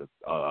going off the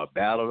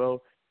battle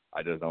though.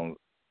 I just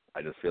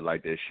feel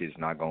like that shit's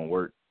not gonna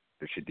work.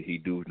 The shit that he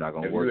do is not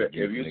gonna work.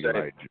 If you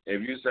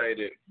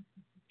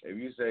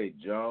say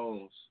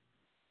Jones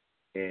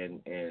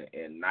and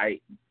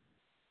Knight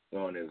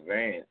gonna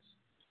advance,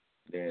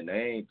 then they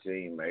ain't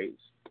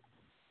teammates.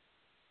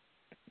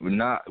 They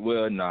not.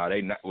 Well, I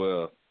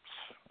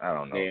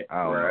don't know.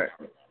 I don't know.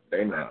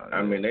 They not.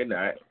 They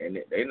not, and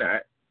they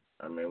not.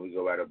 We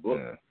go by the book,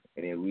 yeah.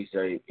 And then we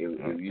say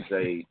if you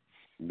say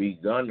be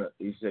Gunna,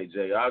 you say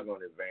JR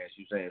gonna advance.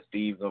 You saying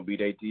Steve gonna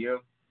beat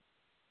ATM?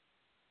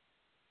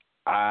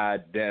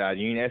 You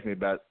ain't asked me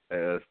about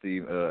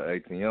Steve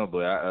ATM,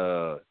 but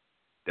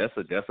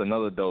that's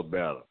another dope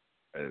battle.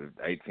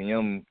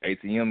 ATM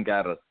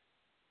got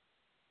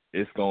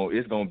it's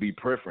gonna be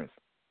preference.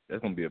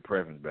 That's gonna be a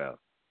preference battle.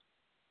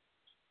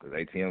 Cause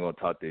ATM gonna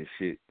talk that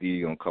shit.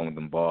 Steve gonna come with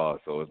them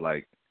bars. So it's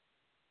like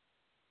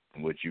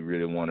what you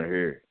really want to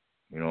hear.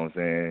 You know what I'm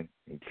saying?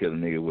 You kill a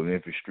nigga with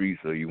Memphis Street,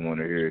 so you want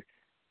to hear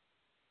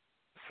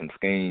some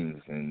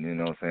schemes, and you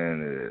know what I'm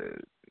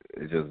saying?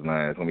 It's just,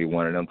 man, it's gonna be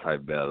one of them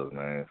type battles,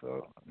 man.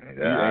 So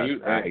I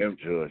hate to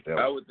judge that.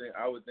 I would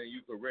think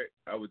you correct.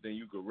 I would think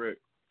you correct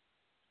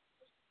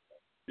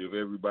if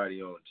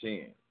everybody on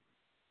 10.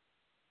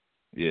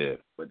 Yeah.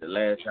 But the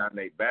last time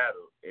they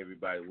battled,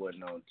 everybody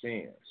wasn't on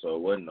 10, so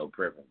it wasn't no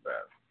preference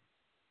battle.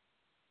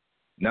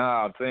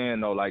 Nah, I'm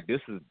saying though, like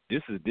this is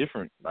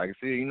different. Like I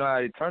said, you know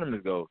how the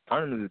tournaments go.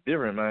 Tournaments is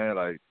different, man.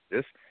 Like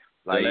this,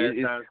 like the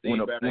last time Steve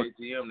when battled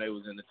ATM, they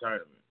was in the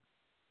tournament.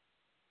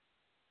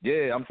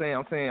 Yeah, I'm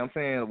saying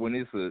when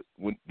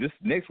this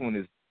next one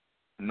is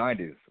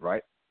 90s,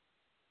 right?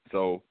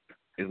 So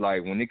it's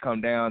like when it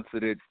come down to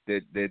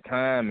that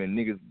time and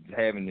niggas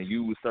having to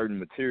use certain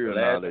material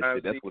and all that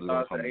shit, that's what it's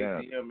gonna come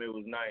down. ATM, it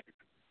was 90.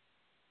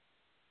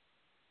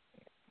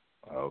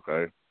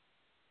 Okay,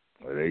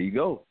 well there you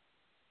go.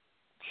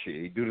 Shit,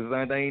 he do the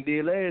same thing he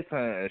did last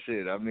time.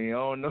 Shit, I mean, I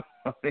don't know.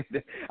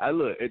 I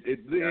look at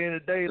the end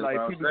of the day,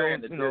 like people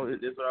don't, you know.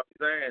 That's what I'm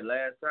saying.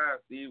 Last time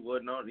Steve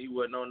wasn't on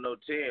no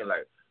 10.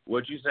 Like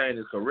what you saying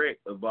is correct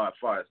about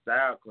far as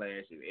style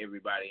clash if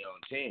everybody on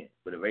 10.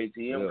 But if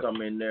ATM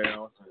come in there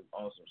on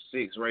some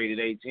 6 rated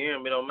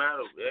ATM, it don't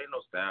matter. There ain't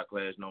no style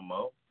clash no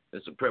more.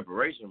 It's a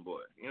preparation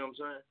boy. You know what I'm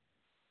saying?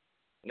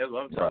 That's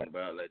what I'm talking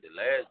about. Like the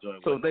last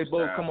joint. So if they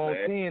both come on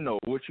 10 though,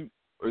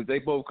 if they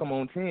both come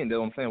on 10, that's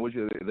what I'm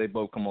saying. If they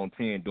both come on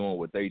 10 doing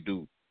what they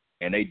do,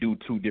 and they do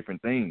two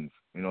different things,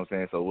 you know what I'm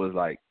saying? So it was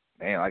like,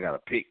 man, I got to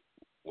pick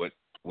what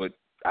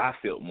I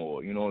felt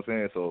more, you know what I'm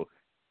saying? So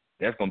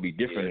that's going to be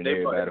different than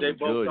everybody if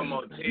they both come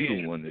on 10,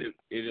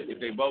 if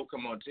they both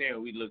come on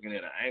 10, we looking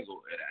at an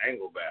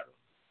angle battle.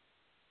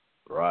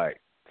 Right.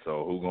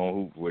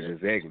 So which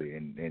exactly,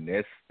 and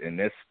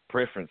that's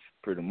preference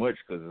pretty much,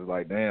 because it's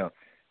like, damn,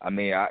 I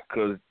mean,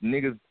 because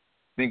niggas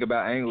think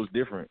about angles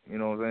different, you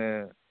know what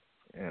I'm saying?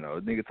 You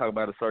know, niggas talk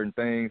about a certain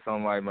thing, so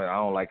I'm like, man, I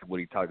don't like what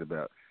he talked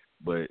about,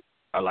 but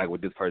I like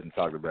what this person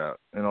talked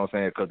about. You know what I'm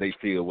saying? Because they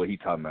feel what he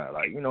talking about.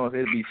 Like, you know,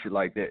 it'll be shit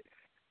like that.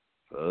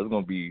 So that's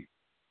gonna be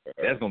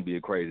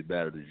a crazy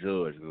battle to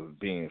judge,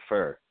 being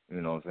fair.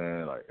 You know what I'm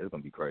saying? Like, it's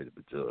gonna be crazy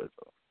to judge.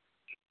 So.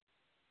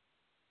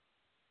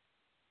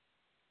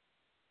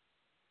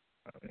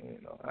 I mean,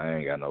 you know, I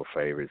ain't got no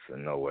favorites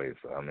in no way.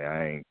 So I mean,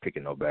 I ain't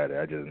picking nobody.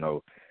 I just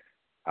know,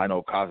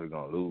 Costa's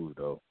gonna lose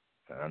though.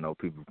 I know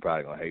people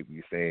probably gonna hate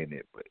me saying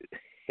it, but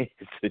it's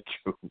the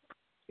truth.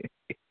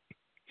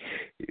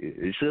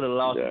 It should have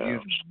lost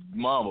against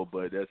Mama,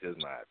 but that's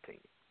just my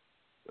opinion.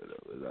 But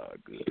it was all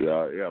good.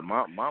 Yeah.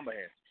 Mama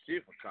had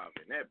shit for Costa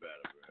in that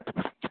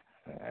battle,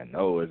 bro. I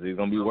know it's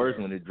gonna be worse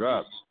when it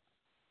drops.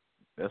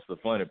 That's the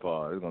funny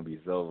part. It's gonna be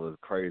so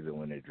crazy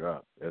when it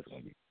drops. That's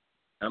gonna be.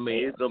 I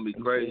mean, it's gonna be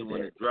crazy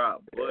when it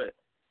drops, but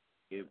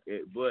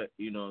but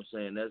you know what I'm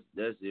saying?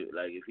 That's it.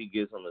 Like if he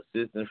gets some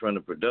assistance from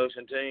the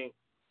production team,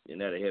 then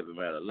that'll help him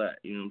out a lot.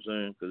 You know what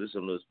I'm saying? Because there's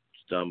some little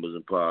stumbles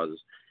and pauses,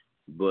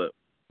 but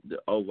the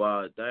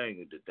overall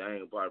thing, the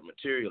thing about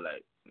material,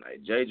 like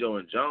J-Jo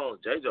and Jones,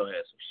 J-Jo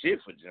had some shit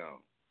for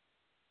Jones.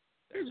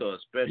 J-Jo a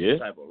special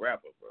type of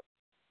rapper, bro.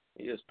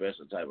 He a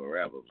special type of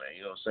rapper, man.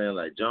 You know what I'm saying?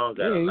 Like Jones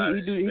got a lot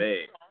of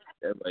bag.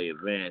 That's why he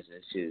advanced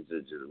and shit.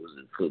 Was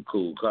a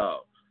cool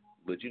call.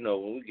 But you know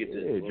when we get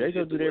to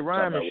J-Jo do that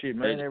rhyming shit,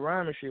 man. That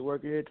rhyming shit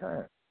work every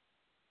time.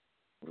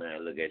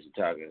 Man, look at you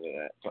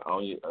talking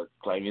on you,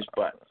 claim your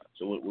spot.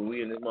 So when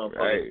we in this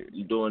motherfucker,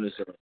 you doing this.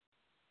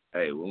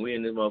 Hey, when we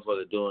in this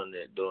motherfucker doing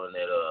that,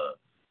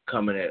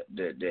 coming at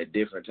that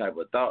different type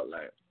of thought,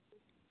 like,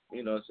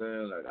 you know what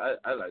I'm saying?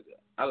 Like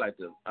I like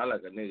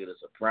a nigga to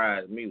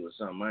surprise me with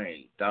something I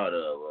ain't thought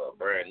of, a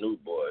brand new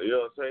boy. You know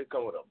what I'm saying?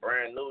 Come with a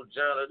brand new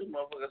genre. This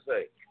motherfucker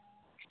say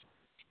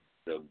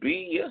the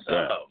B, yes,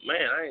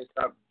 man, I ain't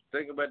stopped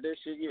thinking about that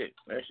shit yet.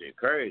 That shit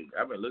crazy.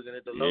 I've been looking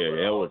at the logo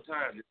the whole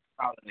time, just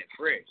calling it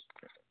fresh.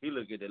 He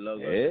look at the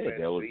logo. Yeah,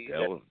 that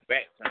was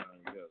back time.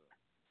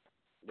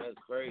 That's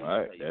crazy.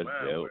 Right,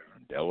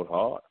 that was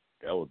hard.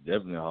 That was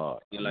definitely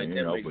hard. Like you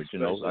that know, make but you you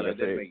know, special. like I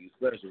said, that make you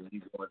special when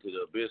you go into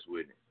the abyss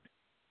with it.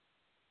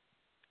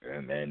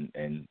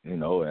 And you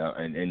know,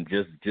 and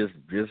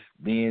just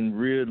being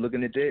real,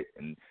 looking at that,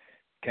 and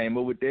came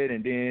up with that,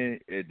 and then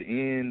at the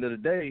end of the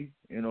day,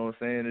 you know what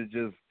I'm saying, it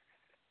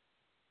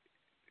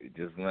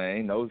just man,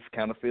 you know, it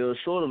kind of fell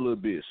short a little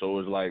bit. So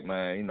it's like,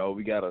 man, you know,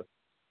 we gotta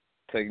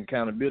take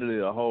accountability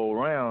the whole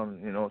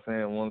round. You know what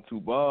I'm saying, 1 or 2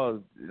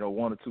 bars, you know,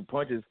 1 or 2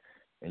 punches,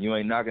 and you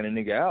ain't knocking a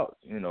nigga out.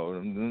 You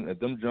know, if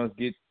them junks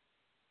get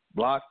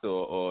blocked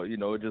or you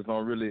know, it just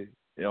don't really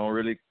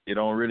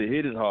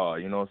hit as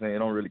hard. You know what I'm saying? It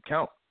don't really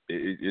count.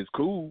 It's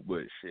cool,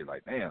 but shit,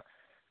 like, damn.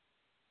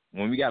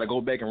 When we got to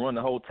go back and run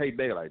the whole tape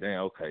back, like,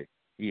 damn, okay,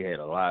 he had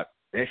a lot.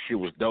 That shit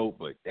was dope,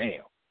 but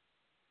damn.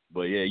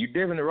 But, yeah, you're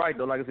definitely right,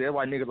 though. Like I said, that's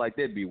why niggas like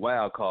that be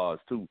wild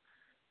cards, too.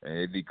 And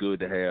it'd be good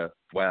to have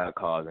wild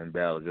cards in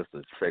battle just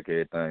to check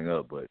everything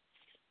up. But,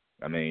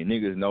 I mean,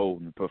 niggas know,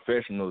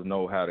 professionals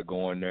know how to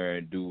go in there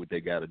and do what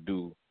they got to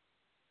do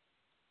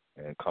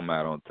and come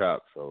out on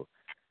top. So,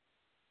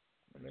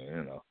 I mean,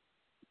 you know.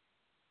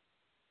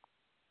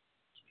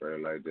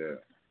 Straight like that.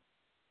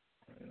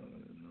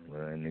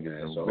 Well,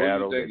 niggas in So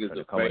battle, who you they think is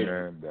the come in favorite?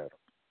 there and battle.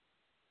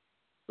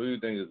 Who do you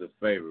think is the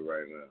favorite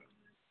right now?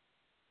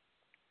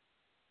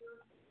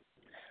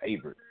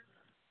 Favorite?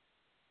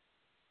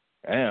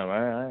 Damn,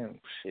 man,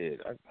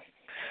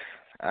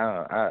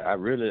 I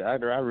really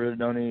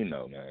don't even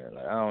know, man.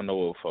 Like, I don't know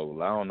what folks,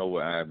 I don't know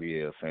what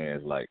IBL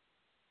fans like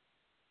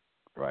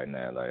right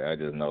now. Like, I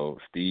just know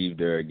Steve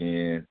there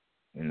again.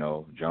 You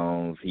know,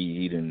 Jones,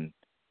 he done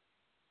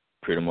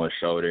pretty much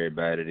showed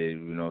everybody that, you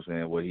know what I'm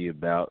saying, what he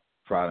about.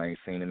 Probably ain't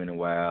seen him in a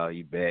while.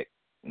 He back,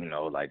 you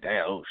know, like,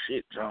 damn, oh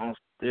shit, Jones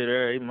still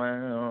there,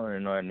 man. You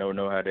know, I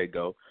know how they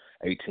go.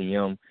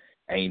 ATM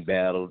ain't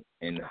battled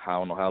in I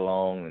don't know how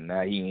long, and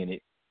now he in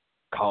it.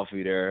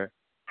 Coffee there,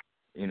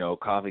 you know,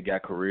 Coffee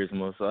got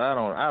charisma. So I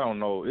don't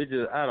know. It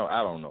just I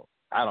don't know.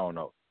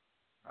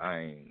 I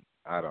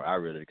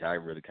really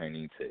can't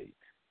even tell you.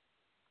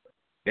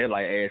 They're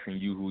like asking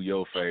you who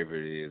your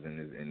favorite is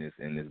in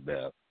this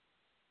battle.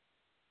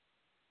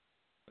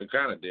 It's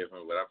kind of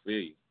different, but I feel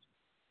you.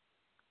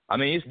 I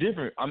mean, it's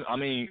different. I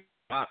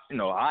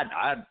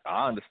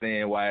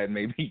understand why it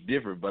may be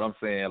different, but I'm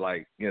saying,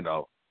 like, you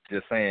know,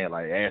 just saying,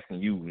 like,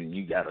 asking you, and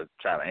you gotta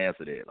try to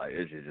answer that. Like,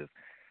 it's just,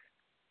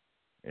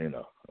 you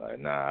know, like,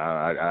 nah,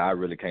 I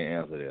really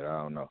can't answer that.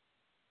 I don't know.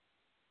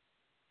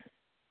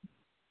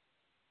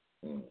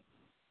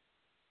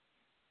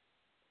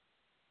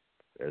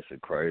 That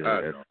shit crazy.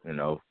 That's, you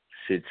know,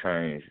 shit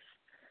changes.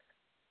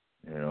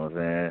 You know what I'm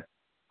saying?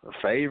 A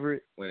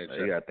favorite?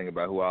 You gotta think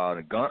about who all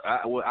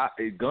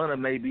the Gunna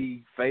may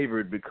be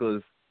favored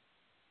because,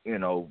 you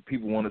know,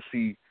 people want to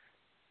see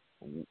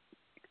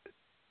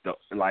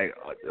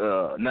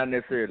not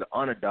necessarily the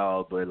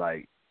underdog, but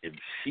like if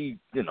she,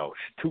 you know,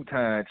 she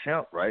 2-time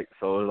champ, right?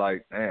 So it's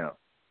like, damn,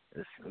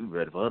 it's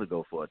ready for her to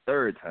go for a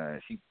 3rd time.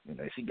 She, you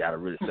know, she got to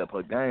really step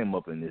her game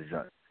up in this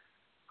joint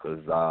because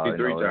you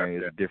know,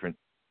 it's different.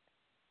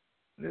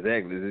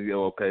 Exactly.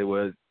 Okay.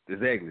 Well,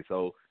 exactly.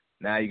 So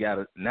now you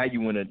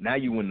in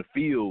the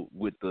field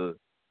with the,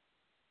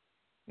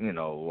 you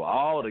know,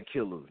 all the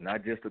killers,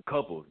 not just a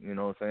couple. You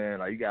know what I'm saying?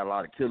 Like, you got a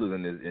lot of killers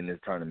in this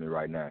tournament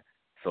right now.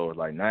 So it's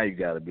like, now you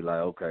got to be like,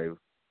 okay,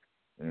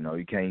 you know,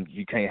 you can't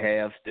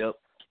half step.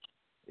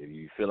 If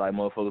you feel like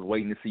motherfuckers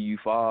waiting to see you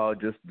fall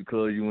just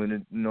because you in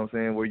the, you know what I'm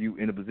saying, where you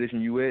in the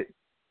position you at,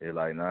 they're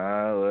like,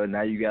 nah,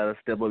 now you got to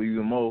step up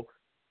even more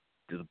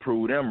just to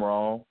prove them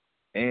wrong.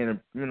 And,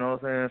 you know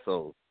what I'm saying?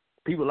 So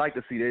people like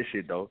to see that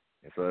shit, though.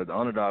 And so the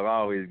underdog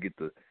always get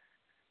the,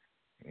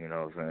 you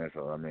know what I'm saying?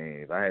 So, I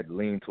mean, if I had to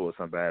lean towards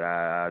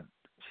somebody,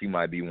 she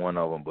might be one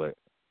of them. But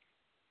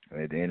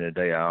at the end of the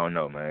day, I don't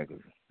know, man,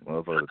 because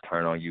motherfuckers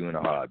turn on you in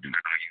a heartbeat.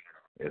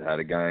 That's how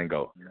the game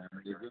go.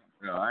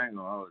 No, I ain't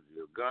gonna hold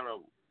you. If Gunna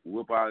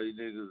whoop all these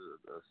niggas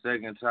a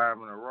 2nd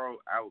time in a row,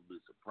 I would be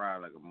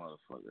surprised like a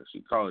motherfucker.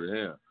 She called it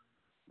hell.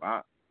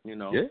 You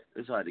know,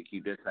 It's hard to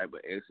keep that type of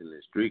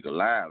excellent streak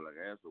alive, like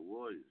after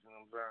Warriors. You know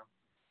what I'm saying?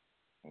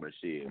 But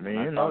shit, I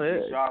mean, you know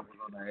that. Sharp was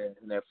on her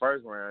in that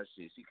 1st round,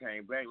 she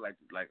came back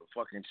like a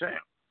fucking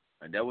champ.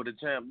 And that's what the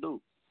champ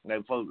do.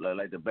 Like folks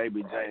like the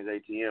Baby James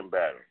ATM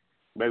battle.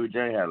 Baby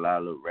James had a lot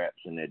of little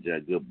raps in there,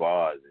 just good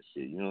bars and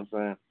shit. You know what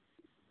I'm saying?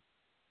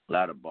 A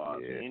lot of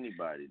bars. Yeah.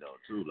 Anybody though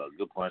too, like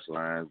good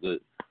punchlines,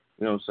 good.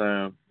 You know what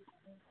I'm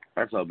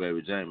saying? I told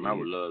Baby James, I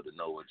would love to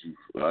know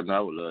I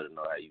would love to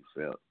know how you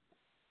felt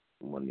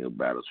in one of your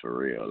battles for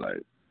real,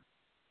 like.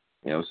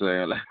 You know what I'm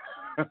saying? Like,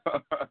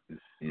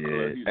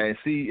 yeah. And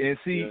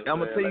see, I'm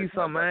gonna tell you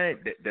something, man.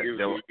 That's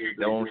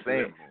what I'm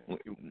saying.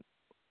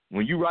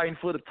 When you writing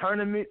for the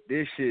tournament,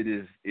 this shit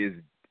is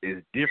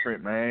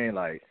different, man.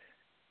 Like,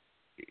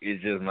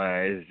 it's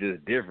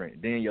just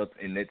different. Then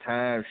and that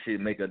time shit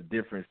make a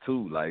difference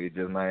too. Like, it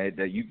just, man,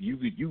 that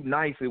you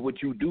nice at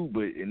what you do,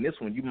 but in this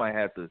one you might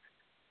have to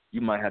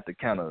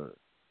kind of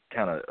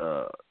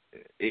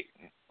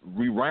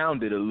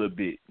reround it a little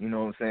bit. You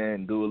know what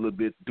I'm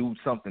saying? Do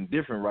something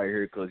different right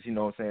here, because you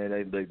know what I'm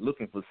saying, they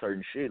looking for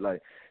certain shit.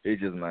 Like,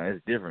 it's just, man,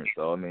 it's different.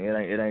 So I mean,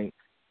 it ain't,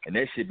 and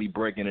that shit be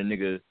breaking a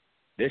nigga.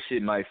 That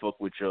shit might fuck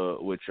with your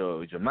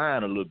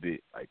mind a little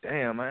bit. Like,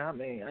 damn, man, I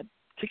mean, I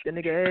kicked the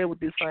nigga ass with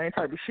this same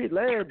type of shit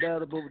last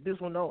battle, but with this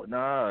one, no.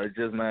 Nah, it's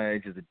just, man,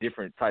 it's just a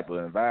different type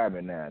of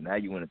environment now. Now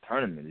you in a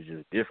tournament, it's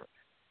just different.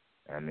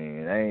 I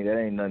mean, that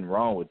ain't nothing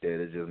wrong with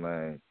that. It's just,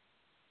 man.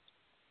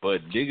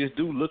 But niggas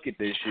do look at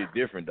this shit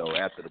different, though,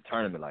 after the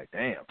tournament. Like,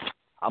 damn,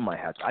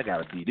 I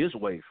gotta be this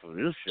way for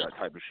this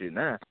type of shit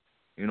now.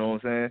 You know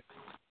what I'm saying?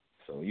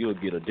 So you'll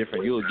get a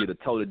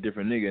totally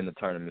different nigga in the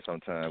tournament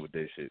sometime with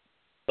that shit.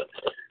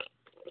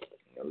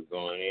 We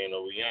going in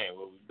or we ain't.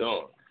 What we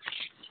doing?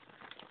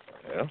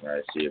 Yeah. All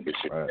right, shit, but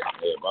shit. Right.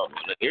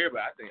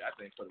 Everybody, I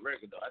think for the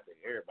record though, I think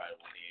everybody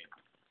went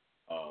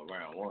in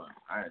round 1.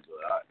 I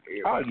enjoyed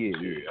it. Oh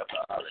yeah. I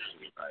thought all that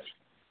shit like,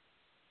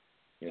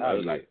 you know, it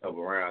was like a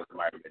couple rounds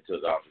might have been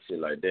took off and shit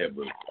like that,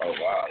 but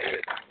wow,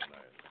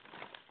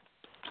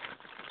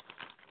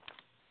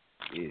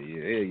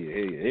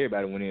 Yeah.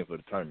 Everybody went in for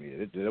the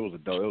tournament. It was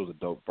a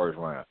dope first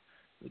round.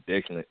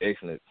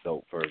 Excellent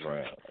dope first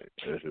round. Like,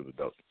 that shit was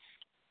dope.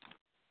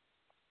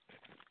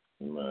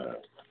 Man.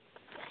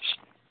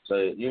 So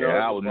you know,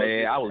 I was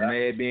mad. I was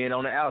mad being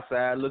on the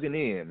outside looking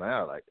in, man.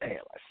 I was like, damn,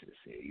 I should have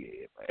said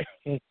yeah,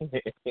 man.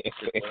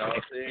 What I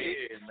was saying,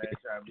 yeah, man,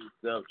 trying to do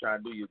stuff,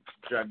 trying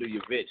to do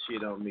your vet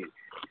shit on me.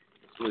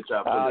 Switch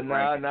out.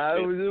 Nah.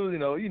 It was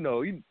you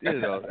know.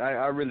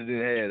 I really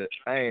didn't have it.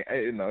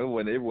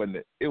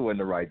 It wasn't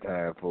the right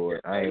time for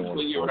it. I ain't want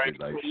to force it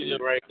like shit. You put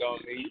your rank on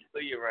me. You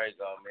put your rank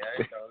on me. I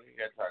ain't know. You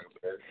got to talk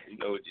about it. You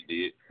know what you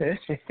did.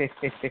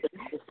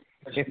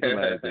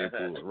 Like they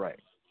pulled it right.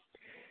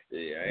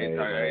 Yeah, I ain't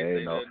talking. I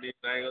ain't gonna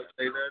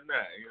say nothing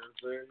now. You know what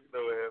I'm saying? You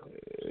know what happened.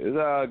 It's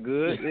all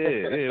good.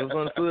 Yeah. It was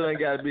understood. Ain't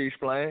got to be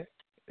explained.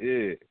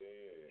 Yeah.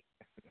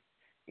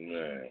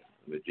 Man,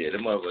 but yeah, the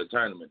motherfucker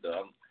tournament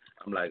though.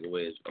 I'm like the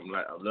way I'm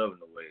loving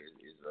the way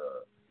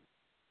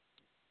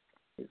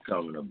it's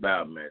coming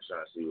about, man.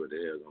 Trying to see what the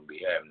hell's gonna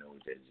be happening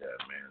with that job,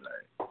 man.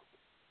 Like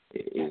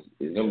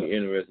it's gonna be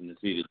interesting to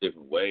see the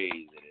different ways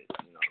that it,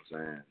 you know what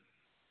I'm saying,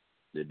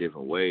 the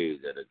different ways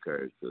that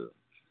occur. Cause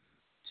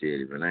shit,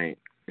 if it ain't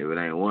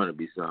want to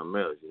be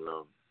something else, you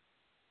know.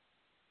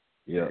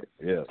 Yeah.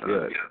 That's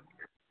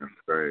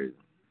crazy.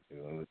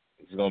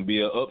 It's gonna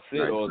be an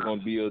upset, or it's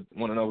gonna be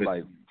one of those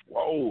like,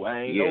 whoa,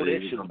 I ain't know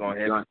that shit was gonna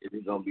happen.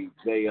 It's gonna be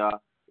JR.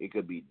 It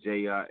could be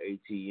JR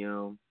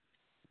ATM,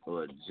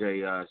 or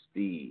JR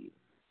Steve,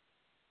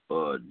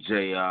 or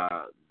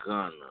JR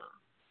Gunner.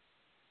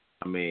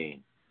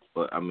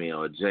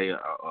 Or JR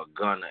or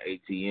Gunner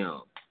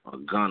ATM, or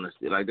Gunner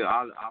Steve. Like that,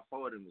 all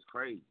four of them is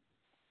crazy.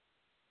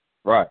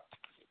 Right.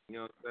 You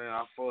know what I'm saying?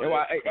 All four of them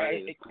is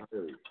crazy.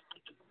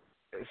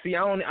 See, I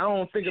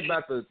don't think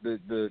about the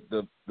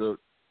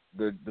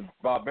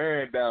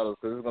barbarian battles,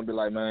 because it's gonna be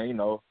like, man, you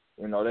know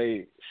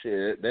they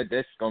shit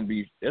that's gonna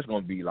be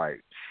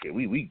like shit.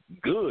 We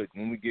good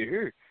when we get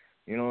here.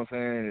 You know what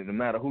I'm saying? No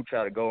matter who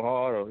try to go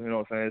hard, or you know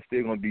what I'm saying, it's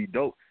still gonna be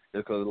dope.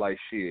 Because like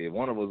shit,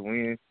 one of us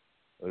win.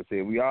 Let's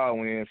say we all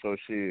win, so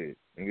shit,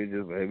 we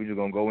just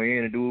gonna go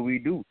in and do what we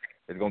do.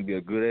 It's gonna be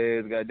a good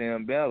ass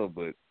goddamn battle,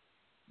 but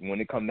when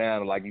it come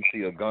down to, like, you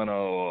see a Gunner,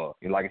 or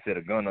like I said,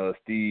 a Gunner or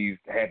Steve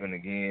happen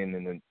again,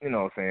 and then, you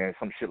know what I'm saying,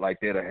 some shit like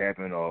that'll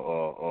happen,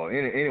 or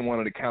any one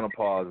of the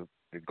counterparts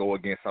that go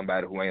against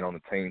somebody who ain't on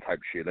the team type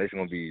of shit. Them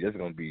gonna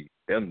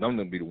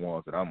be the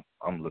ones that I'm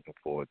looking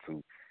forward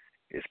to,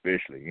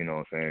 especially, you know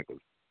what I'm saying,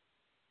 because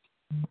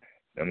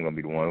them gonna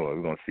be the ones who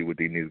we're gonna see what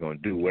these niggas gonna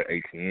do, what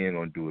ATN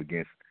gonna do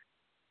against,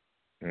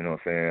 you know what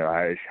I'm saying,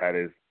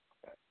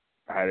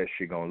 how that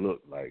shit gonna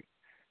look like.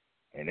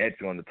 And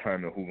that's going to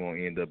determine who's going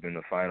to end up in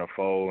the Final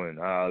Four and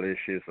all this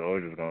shit. So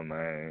it's just going to,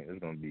 man, it's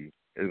going to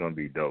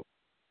be dope.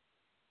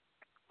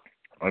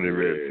 I'm just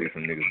ready to see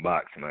some niggas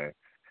box, man.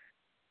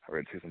 I'm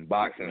ready to see some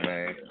boxing,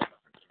 man.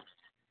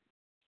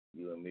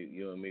 You and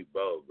me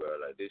both, bro.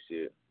 Like this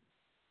shit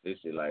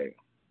like,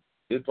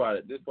 this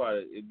part,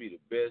 it'd be the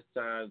best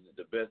times,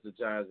 the best of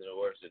times and the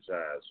worst of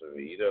times for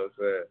me. You know what I'm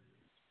saying?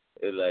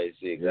 It's like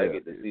shit, I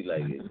get to see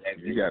like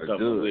exactly who's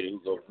coming with it, who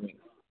go for me.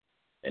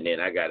 And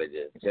then I gotta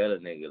just tell a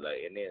nigga,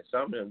 like, and then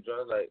some of them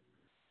drugs,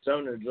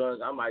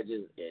 I might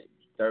just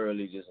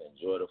thoroughly just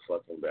enjoy the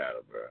fucking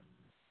battle, bro.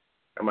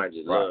 I might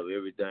just love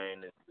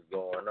everything that's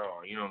going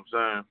on, you know what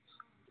I'm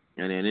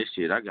saying? And then this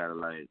shit, I gotta,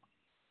 like,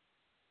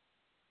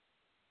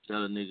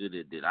 tell a nigga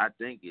that I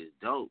think is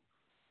dope,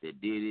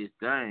 that did his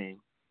thing,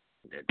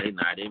 that they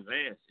not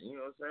advancing, you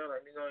know what I'm saying?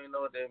 Like, nigga don't even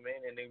know what that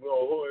mean, and they go,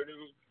 oh,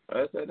 nigga.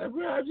 I said,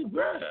 bro, I just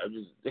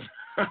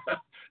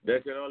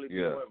that can only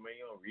be what, man,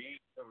 you don't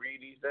read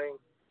these things?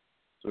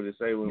 That's what it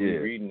say when we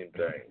reading them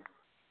things.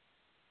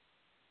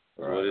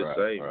 That's what it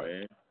say,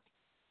 man.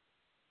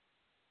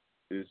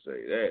 It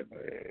say that,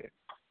 man.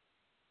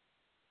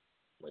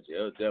 But yeah,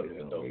 it was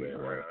definitely dope, man. I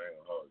ain't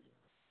gonna hold you.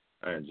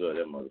 I enjoyed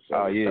that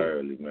motherfucker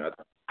thoroughly, man.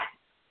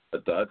 I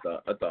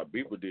thought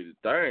people did his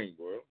thing,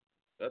 bro.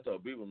 I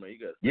thought people, man, you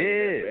got to stay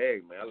in that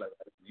bag, man. I like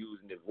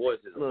using the voice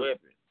as a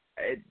weapon.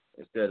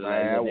 Instead of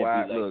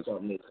like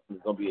something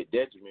that's gonna be a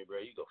detriment, bro.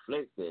 You go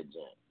flex that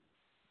junk.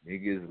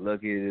 Niggas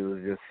lucky it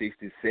was just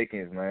 60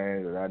 seconds,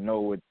 man. Cause I know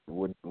what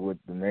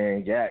the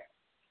man got.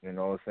 You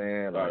know what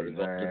I'm saying? Like,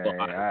 man,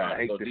 I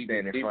hate to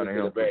stand in front of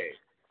him.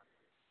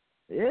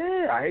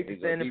 Yeah, I hate to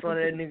stand in front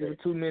of that nigga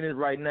for 2 minutes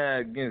right now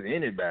against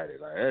anybody.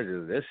 Like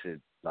that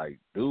shit. Like,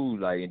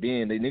 dude, like, and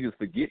then they niggas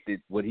forget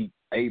that what he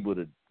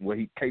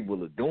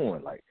capable of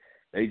doing. Like,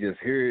 they just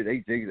hear,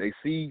 they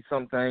see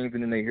some things,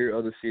 and then they hear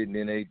other shit, and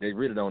then they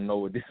really don't know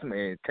what this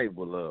man is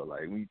capable of.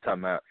 Like, when you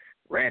talking about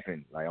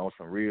rapping, like on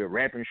some real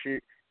rapping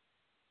shit,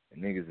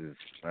 and niggas is,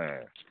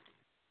 man,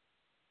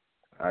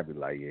 I'd be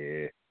like,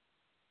 yeah,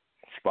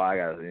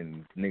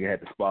 and nigga had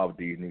to spar with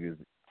these niggas,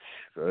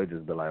 so it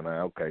just be like,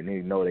 man, okay,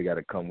 niggas know they got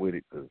to come with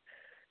it, because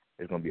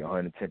it's going to be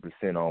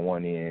 110% on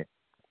one end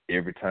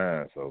every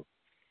time, so.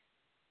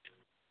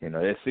 You know,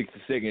 that 60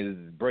 seconds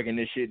is breaking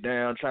this shit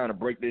down, trying to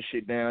break this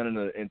shit down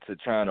into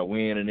trying to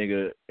win a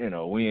nigga, you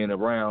know, win a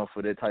round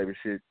for that type of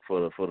shit for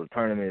the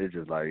tournament. It's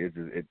just like, it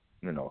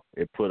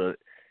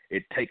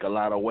take a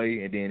lot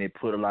away, and then it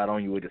put a lot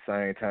on you at the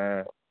same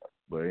time.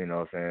 But, you know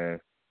what I'm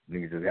saying?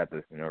 niggas just have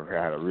to,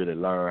 how to really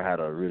learn how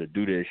to really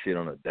do that shit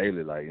on a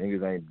daily. Like,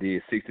 niggas ain't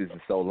did 60s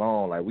in so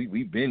long. Like,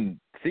 we been,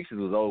 60s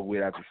was over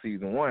with after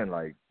season 1.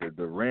 Like,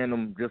 the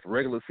random, just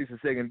regular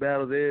 60-second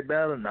battles, every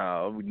battle,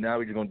 now we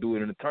just gonna do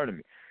it in the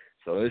tournament.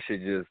 So this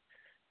shit just,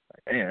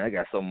 like, man, I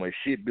got so much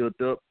shit built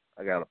up.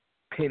 I gotta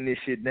pin this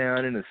shit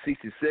down in the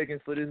 60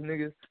 seconds for this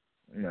nigga.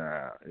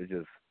 Nah, it's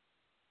just,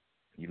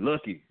 you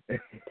lucky.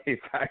 if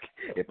I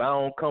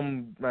don't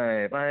come,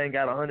 man, if I ain't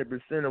got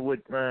 100% of what,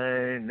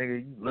 man,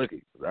 nigga, you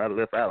lucky. I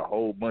left out a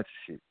whole bunch of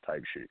shit,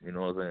 type shit. You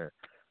know what I'm saying?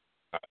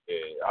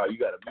 Yeah. You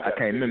gotta I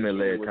can't remember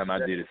the last time I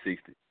did a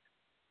 60.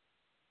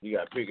 You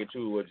gotta pick and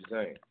choose what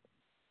you're saying.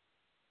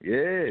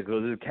 Yeah,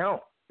 because it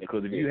count.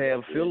 Because if you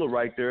have filler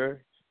right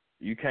there,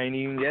 you can't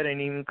even, that ain't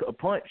even a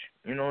punch.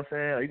 You know what I'm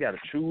saying? You got to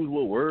choose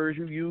what words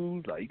you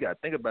use. Like, you got to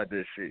think about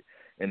this shit.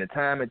 And the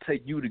time it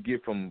take you to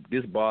get from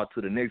this bar to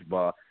the next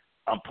bar,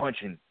 I'm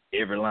punching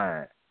every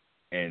line.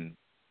 And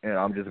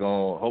I'm just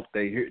going to hope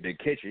they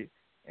catch it.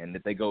 And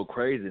if they go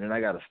crazy, then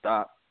I got to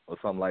stop or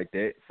something like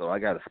that. So I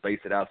got to space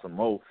it out some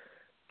more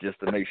just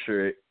to make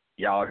sure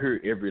y'all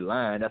hear every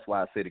line. That's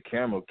why I say the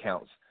camera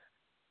counts.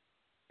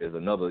 There's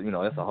another,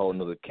 that's a whole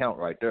nother count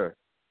right there.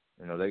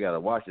 They got to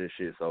watch this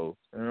shit. So,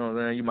 what I'm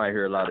saying? You might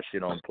hear a lot of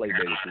shit on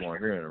playback that you won't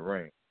hear in the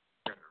ring.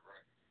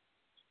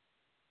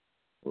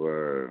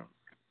 Word.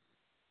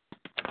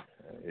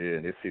 Yeah,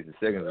 this 60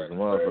 seconds is a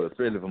motherfucker,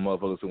 especially for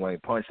motherfuckers who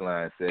ain't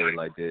punchline said it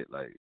like that.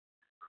 Like,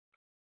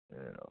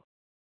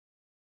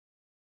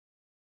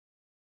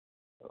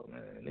 Oh,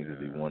 man, niggas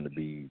be wanting to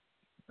be,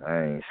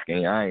 I ain't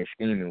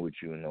scheming with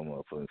you in no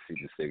motherfucking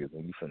 60 seconds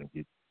when you finna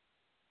get,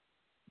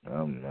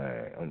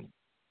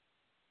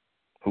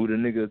 who the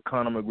nigga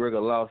Conor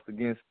McGregor lost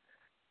against?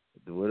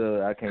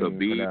 Whatever, I can't even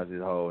pronounce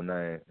his whole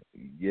name.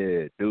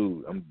 Yeah,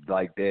 dude, I'm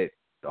like that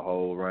the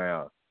whole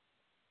round.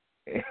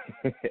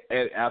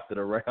 After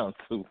the round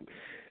 2,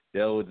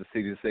 that was the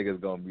 60 seconds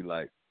gonna be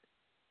like,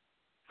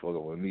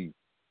 fucking with me.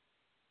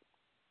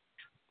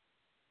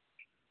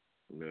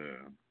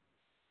 Yeah.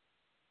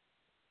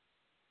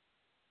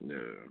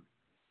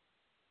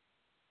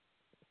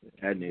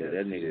 That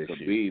nigga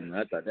Khabib, man,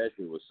 I thought that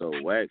shit was so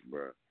whack,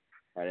 bro.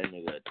 How that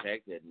nigga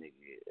attacked that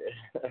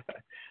nigga.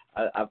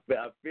 I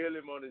feel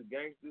him on his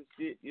gangster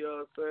shit, you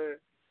know what I'm saying?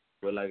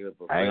 But like the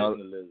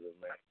professionalism,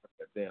 man,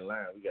 that thin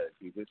line, we gotta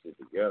keep this shit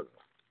together.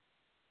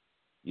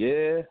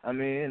 Yeah, I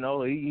mean,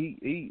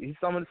 he's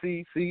something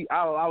to see.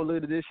 I was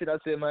looking at this shit. I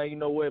said, man, you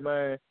know what,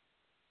 man?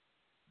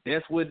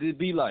 That's what it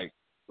be like.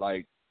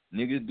 Like,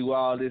 niggas do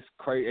all this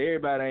crazy.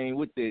 Everybody ain't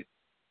with that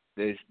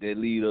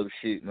lead up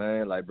shit,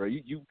 man. Like, bro,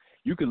 you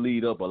could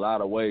lead up a lot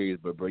of ways,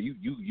 but bro, you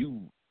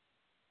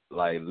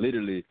like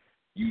literally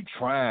you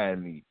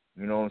trying me.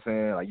 You know what I'm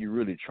saying? Like, you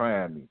really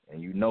trying me,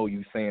 and you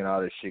saying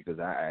all this shit because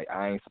I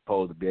ain't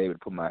supposed to be able to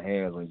put my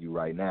hands on you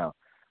right now.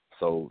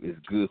 So it's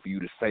good for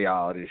you to say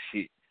all this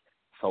shit.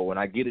 So when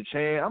I get a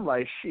chance, I'm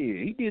like,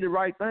 shit, he did the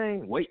right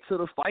thing. Wait till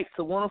the fight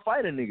to want to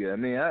fight a nigga. I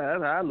mean,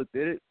 that's how I looked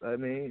at it. I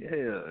mean,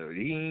 hell,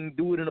 he ain't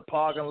do it in the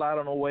parking lot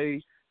on the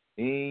way.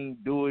 He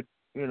ain't do it,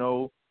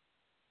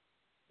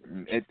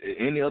 at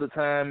any other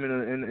time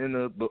in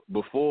the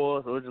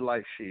before. So it's just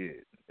like,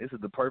 shit, this is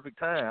the perfect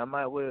time. I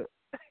might well.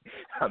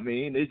 I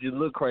mean, it just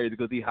look crazy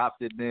because he hopped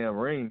that damn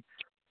ring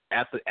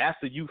after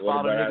you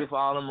fought a nigga for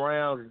all them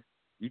rounds.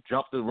 You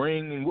jump the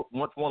ring and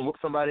whoop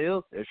somebody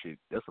else.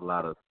 That's a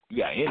lot of, you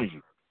got energy.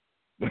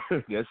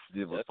 That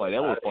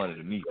was funny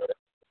to me.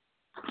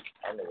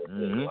 That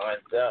nigga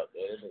lined up.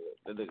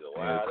 That nigga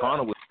wild.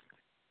 Conor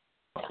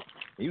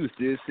he was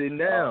still sitting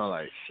down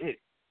like, shit,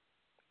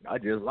 I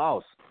just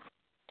lost.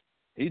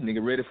 He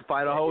nigga ready to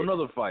fight a whole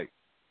nother fight.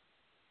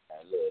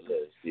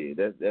 Look, shit.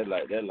 That's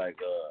like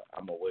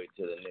I'm gonna wait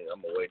till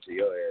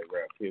your ass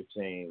grab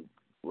 15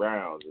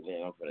 rounds and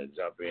then I'm gonna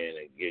jump in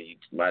and give you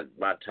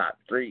my top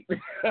 3. It's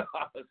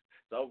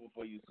over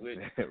before you switch.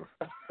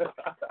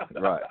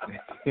 Right.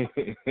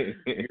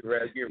 Get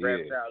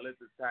wrapped out. Let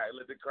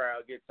the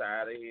crowd get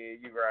tired of hearing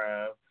you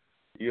rhyme.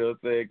 You know what I'm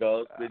saying?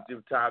 Go spit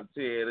your top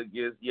 10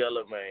 against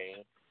Yellow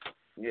Man.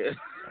 Yeah.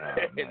 Oh,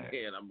 and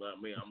then I'm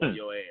on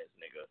your ass,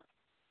 nigga.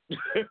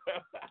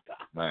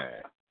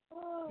 Man.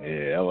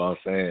 Yeah, that's what I'm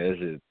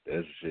saying.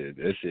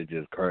 That shit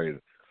just crazy.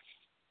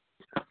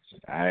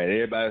 All right,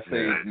 everybody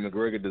say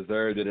McGregor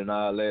deserved it and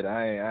all that.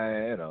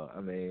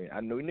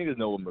 I know niggas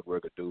know what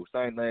McGregor do.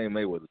 Same thing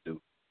Mayweather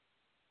do.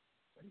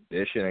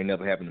 That shit ain't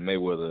never happened to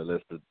Mayweather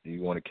unless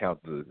you want to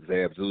count the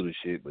Zab Zuda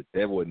shit, but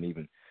that wasn't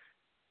even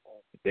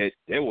that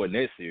wasn't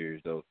that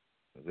serious though.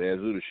 Zab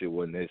Zuda shit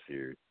wasn't that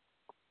serious.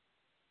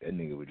 That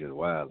nigga was just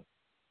wild.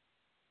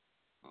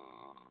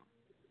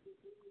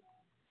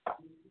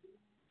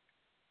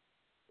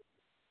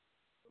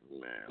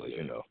 Man, but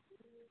you know.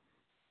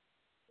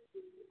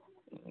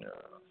 Yeah.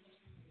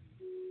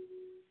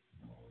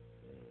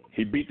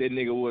 He beat that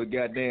nigga with a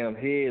goddamn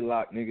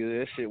headlock, nigga.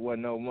 That shit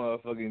wasn't no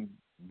motherfucking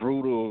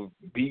brutal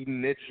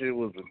beating. That shit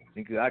was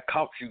nigga, I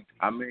caught you.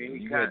 I mean,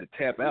 you had to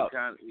tap out.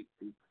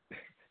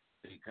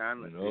 He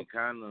kind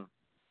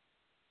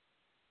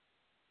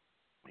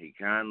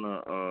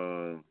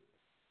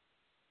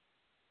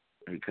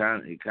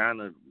He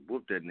kind of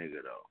whooped that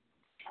nigga though.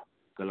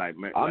 Cause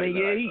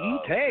he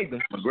tagged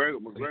him. McGregor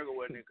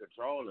wasn't in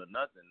control or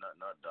nothing.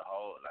 Not the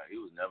whole. Like he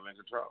was never in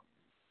control.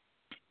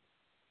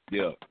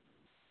 Yeah.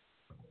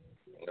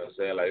 You know what I'm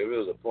saying? Like if it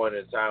was a point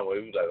in time where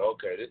he was like,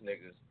 okay, this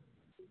nigga's,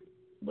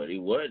 but he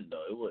wasn't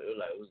though. It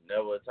was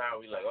never a time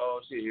where he like,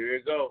 oh shit, here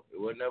it go. It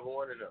was never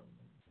one of them.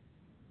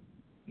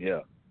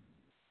 Yeah.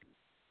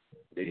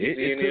 Did you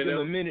see any took of them?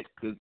 him a minute,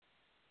 cause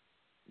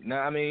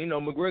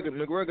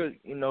McGregor,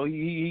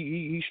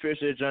 he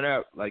stretched that joint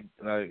out like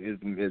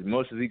as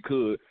much as he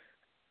could.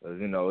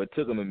 It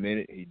took him a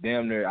minute. He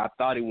damn near. I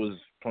thought he was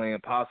playing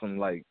possum,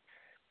 like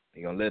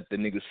he gonna let the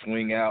nigga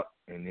swing out,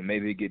 and then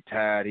maybe he get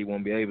tired. He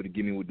won't be able to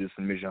get me with this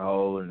submission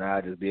hold, and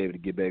I'll just be able to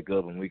get back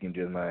up, and we can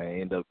just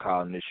end up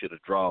calling this shit a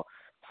draw,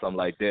 something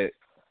like that.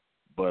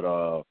 But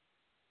I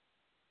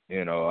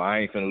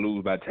ain't finna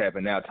lose by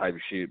tapping out type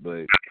of shit.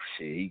 But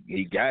shit,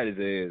 he got his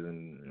ass,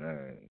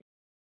 and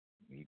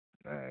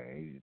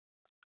he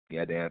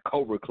goddamn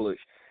Cobra clutch.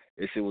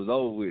 That shit was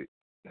over with.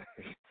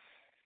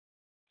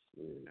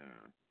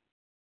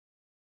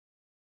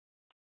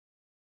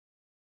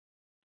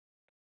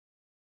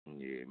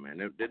 Yeah, man.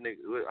 That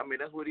nigga. I mean,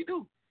 that's what he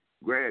do.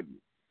 Grab you.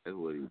 That's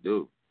what he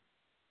do.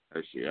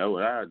 That shit. That's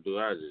what I do.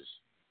 I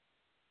just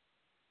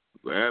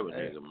grab a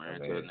nigga, man.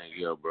 Tell a nigga,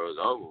 yo, bro, it's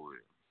over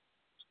with.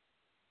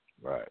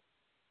 Right.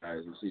 All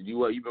right. So, see, you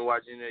been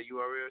watching that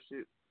URL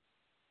shit?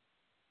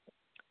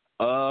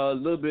 A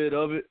little bit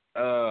of it.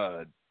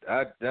 I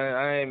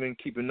ain't been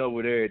keeping up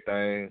with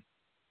everything.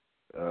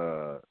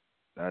 I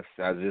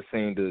just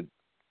seen the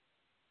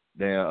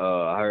damn.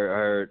 I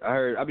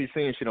heard. I be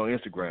seeing shit on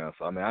Instagram.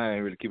 So I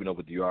ain't really keeping up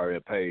with the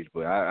URL page,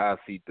 but I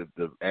see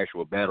the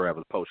actual battle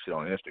rappers post shit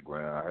on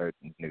Instagram. I heard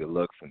nigga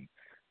Lux and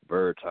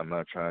Bird talking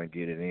about trying to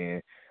get it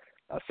in.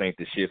 I seen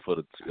the shit for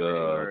the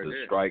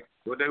strike.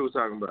 What they was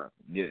talking about?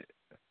 Yeah.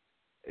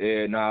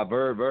 Nah,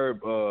 Verb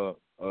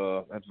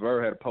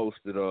had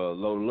posted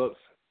Low Lux.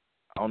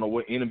 I don't know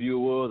what interview it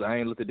was. I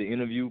ain't looked at the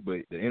interview, but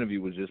the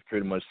interview was just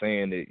pretty much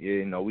saying that,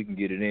 we can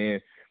get it in.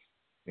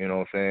 You know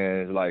what I'm saying?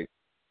 It's like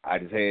I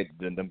just had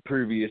the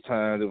previous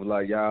times it was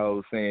like y'all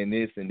was saying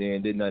this and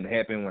then did nothing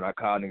happen when I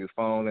called niggas'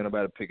 phone, ain't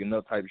nobody picking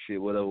up type of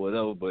shit,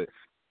 whatever. But,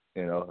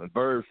 and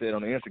Verb said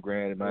on the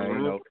Instagram,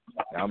 man,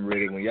 I'm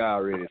ready when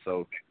y'all ready.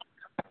 So,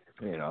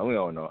 we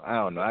don't know. I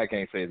don't know. I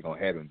can't say it's going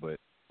to happen, but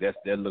that's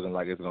looking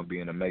like it's going to be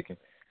in the making.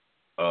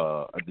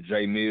 The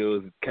J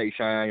Mills, K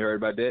Shine, you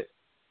heard about that?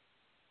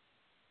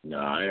 No,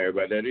 I ain't heard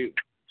about that either.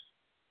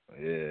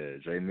 Yeah,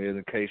 J Mills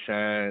and K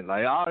Shine,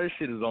 like all this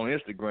shit is on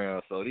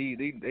Instagram, so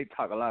they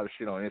talk a lot of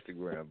shit on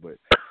Instagram, but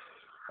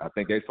I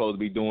think they supposed to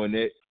be doing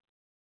that.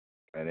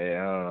 And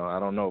I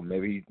don't know,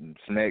 maybe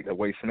the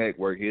way Smack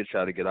work, he'll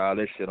try to get all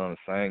that shit on the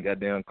same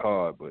goddamn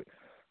card, but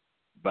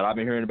I've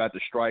been hearing about the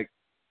strike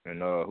and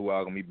who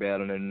all gonna be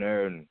battling in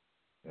there, and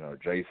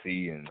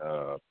JC and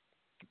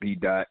B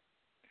Dot,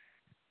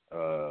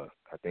 I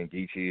think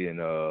Geechee and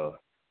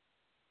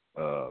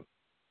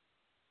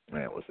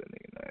man, what's that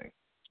nigga name?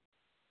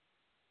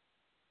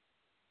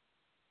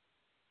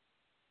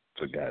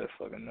 Forgot his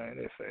fucking name.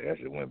 That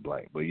shit went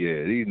blank. But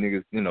yeah, these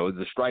niggas,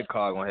 the strike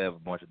card gonna have a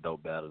bunch of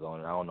dope battles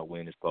on it. I don't know what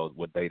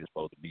date it's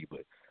supposed to be,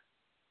 but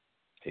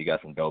he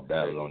got some dope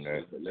battles on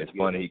there. It's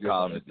funny he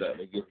called me.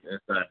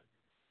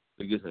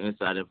 Let's get some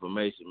inside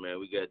information, man.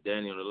 We got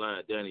Danny on the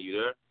line. Danny, you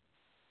there?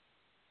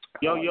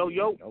 Yo.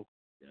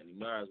 Danny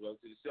Myers,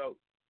 welcome to the show.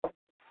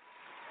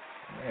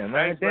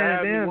 Man,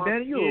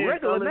 Danny, you a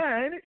regular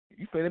now, ain't it?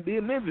 You finna be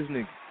a Memphis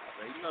nigga.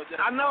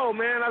 I know,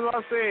 man. That's what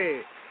I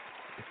said.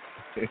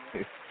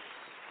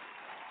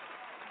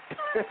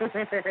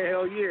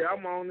 Hell yeah,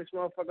 I'm on this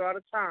motherfucker all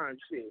the time.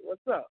 Shit,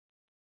 what's up?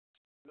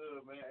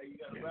 Good, man. Hey, you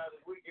got a battle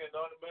this weekend,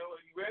 don't it, man? What,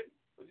 you ready?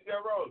 What you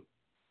got rolling?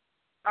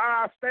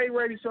 Stay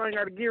ready so I ain't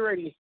got to get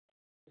ready.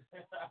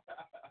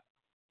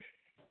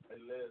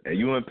 Hey,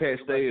 you and Pat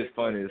Stay is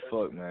funny as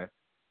fuck, man.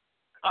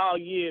 Oh,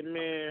 yeah,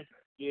 man.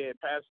 Yeah,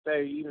 Pat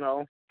Stay, he's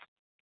an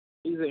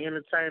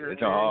entertainer.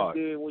 It's hard.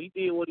 He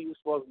did what he was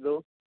supposed to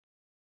do.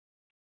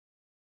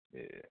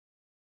 Yeah.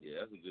 Yeah,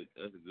 that's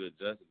a good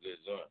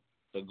joint.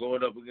 So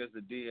going up against the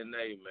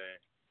DNA,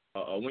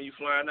 man. When you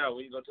flying out,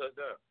 when you gonna touch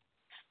down?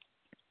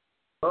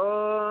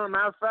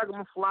 Matter of fact, I'm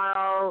gonna fly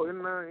out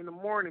in the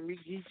morning. Me,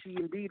 Geechee,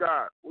 and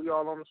B-Dot. We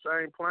all on the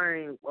same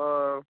plane.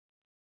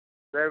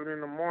 7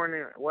 in the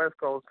morning, West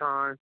Coast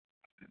time.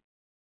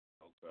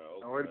 Okay.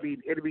 So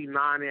it'll be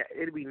 9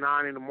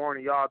 in the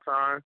morning, y'all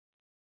time.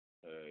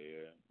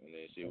 Yeah. And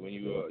then shit, when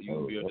you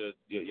gonna be up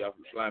there, y'all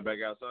flying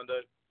back out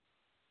Sunday?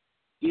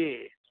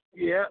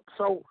 Yeah.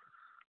 So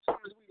as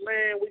soon as we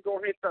land, we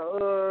gonna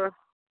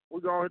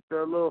hit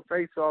the little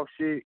face off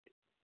shit.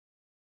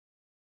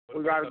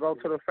 We gotta go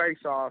to the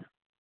face off.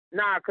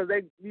 Nah, 'cause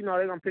they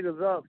gonna pick us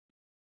up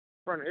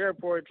from the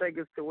airport, take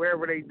us to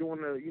wherever they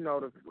doing the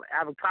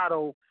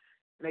avocado,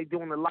 and they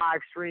doing the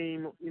live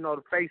stream,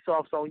 the face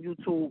offs on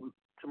YouTube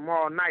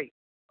tomorrow night.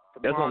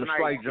 That's on the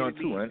strike joint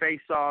too, man.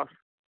 Face off.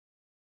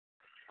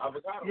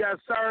 Avocado.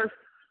 Yes, sir.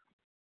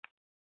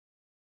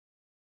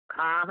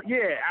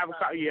 Yeah,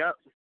 avocado. Yep.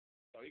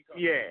 So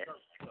Yeah.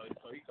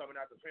 So he coming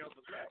out to film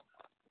for Slack?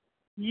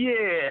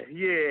 Yeah.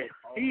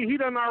 He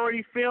done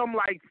already filmed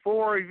like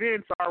 4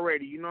 events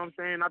already, you know what I'm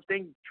saying? I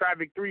think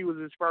Traffic 3 was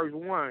his first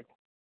one.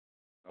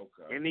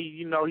 Okay. And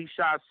he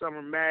shot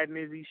Summer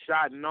Madness, he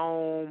shot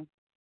Gnome.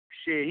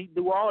 Shit, he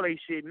do all that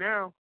shit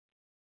now.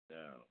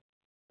 Yeah.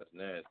 That's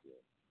nasty.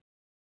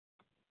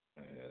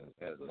 Yeah,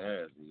 that's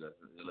nasty.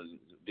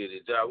 Did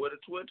it job? Where the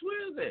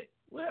twins at?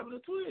 What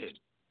happened to twins?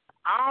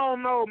 I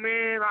don't know,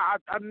 man.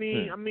 I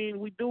mean,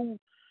 we do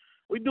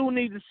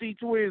need to see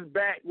Twins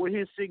back with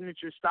his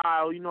signature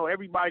style. You know,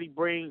 everybody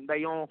bring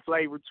their own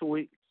flavor to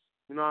it.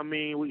 You know what I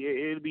mean?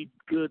 It'll be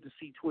good to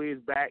see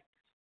Twins back,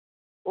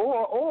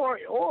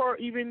 or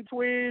even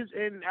Twins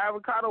and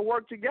Avocado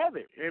work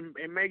together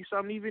and make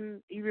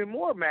something even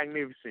more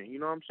magnificent. You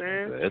know what I'm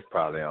saying? It's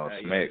probably on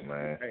Smack,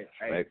 man.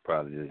 Smack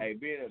probably just. Hey,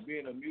 being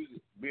a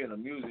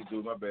music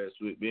dude, my bad,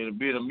 sweet. Being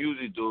a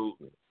music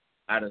dude,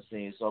 I done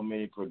seen so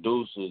many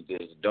producers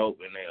that's dope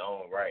in their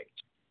own right.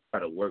 Try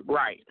to work with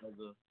each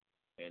other,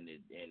 and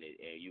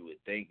you would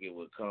think it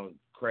would come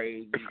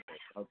crazy.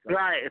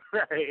 Right.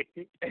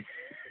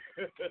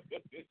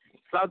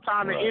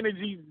 Sometimes the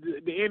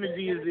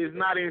energy is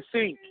not in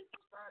sync.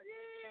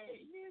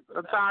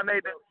 Sometimes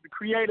the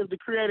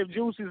creative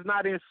juice is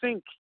not in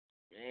sync.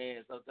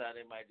 Man, sometimes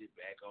they might just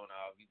back on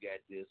off. You got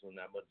this one.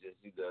 I'm gonna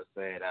just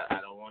saying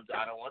I don't want the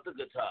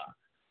guitar.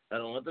 I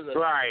don't want the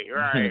guitar. Right.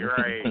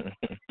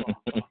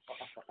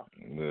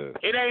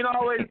 It ain't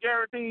always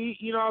guaranteed,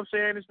 you know what I'm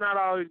saying? It's not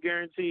always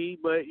guaranteed,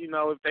 but, you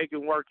know, if they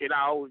can work it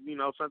out, you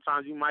know,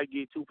 sometimes you might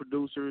get 2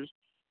 producers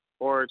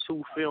or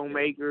 2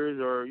 filmmakers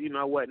or, you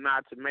know,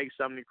 whatnot to make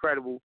something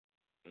incredible.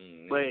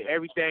 Mm-hmm. But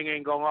everything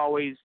ain't going to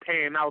always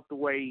pan out the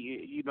way,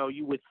 you know,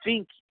 you would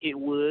think it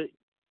would.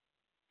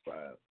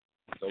 Right.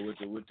 So with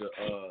the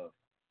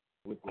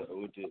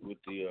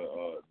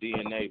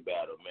DNA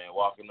battle, man,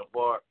 walking the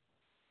park.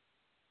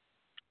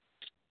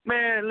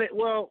 Man,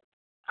 well,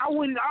 I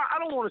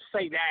don't want to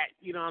say that,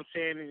 you know what I'm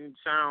saying, and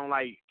sound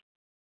like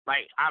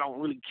I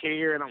don't really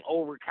care and I'm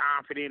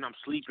overconfident, I'm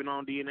sleeping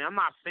on DNA. I'm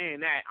not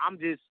saying that. I'm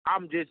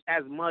just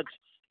as much,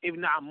 if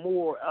not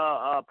more,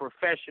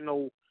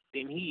 professional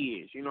than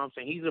he is. You know what I'm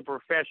saying? He's a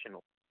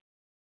professional.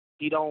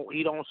 He don't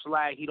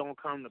slack. He don't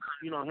come to,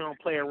 you know, he don't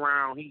play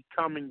around. He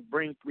come and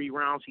bring 3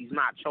 rounds. He's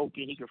not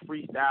choking. He can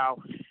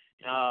freestyle.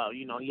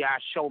 You know, he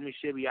has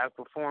showmanship. He has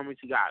performance.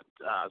 He got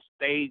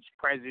stage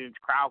presence,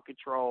 crowd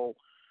control.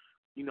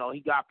 You know, he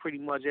got pretty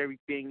much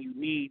everything you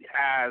need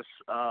as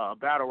a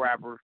battle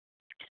rapper,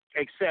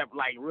 except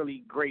like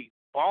really great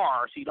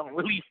bars. He don't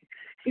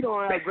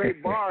have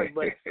great bars,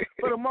 but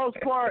for the most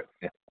part,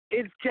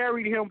 it's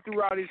carried him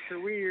throughout his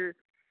career.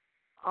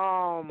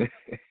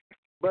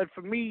 But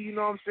for me, you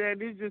know what I'm saying,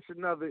 it's just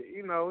another day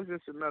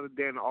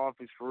in the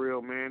office for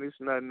real, man. It's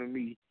nothing to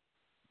me.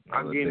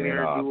 I'm getting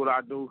there and do what I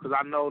do because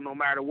I know no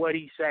matter what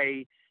he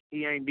say,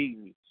 he ain't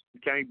beating me.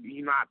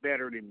 He's not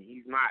better than me.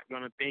 He's not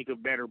gonna think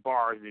of better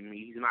bars than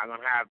me. He's not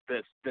gonna have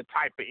the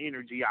type of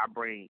energy I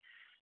bring,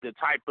 the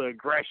type of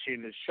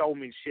aggression, the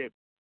showmanship.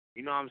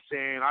 You know what I'm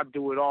saying? I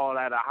do it all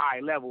at a high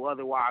level.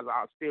 Otherwise,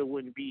 I still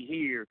wouldn't be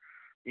here.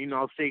 You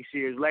know, 6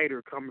 years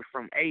later, coming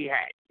from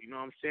A-Hat. You know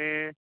what I'm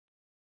saying?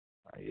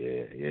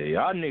 Yeah.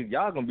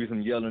 Y'all gonna be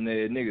some yelling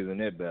ass niggas in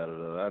that battle,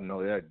 though. I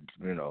know that.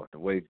 You know the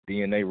way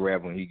DNA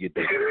rap when he get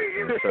to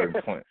a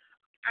certain point.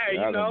 Hey,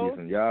 y'all you know,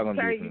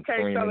 you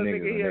can't tell a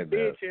nigga he a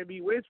bitch and be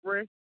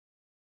whispering.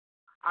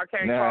 I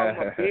can't call him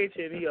a bitch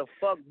and he a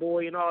fuck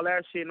boy and all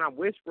that shit, and I'm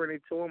whispering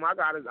it to him. I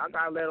gotta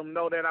let him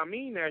know that I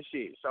mean that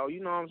shit. So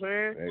you know what I'm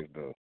saying?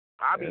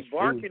 I be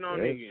barking on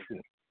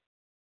niggas.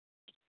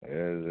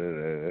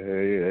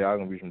 Yeah, y'all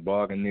gonna be some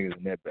barking niggas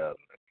in that battle.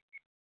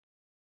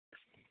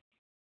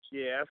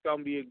 Yeah, that's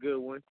gonna be a good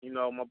one. You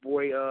know, my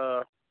boy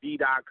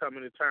D-Dot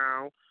coming to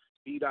town.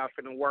 D-Dot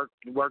finna work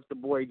the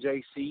boy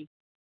JC.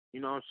 You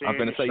know what I'm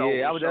saying? I'm finna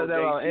say, I was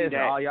asking,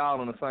 all y'all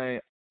on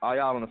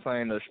the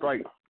same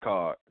strike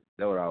card.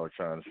 That's what I was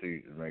trying to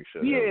see to make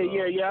sure.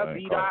 Yeah.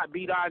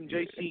 B-Dot and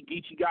JC,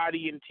 Geechee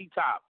Gotti and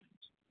T-Top.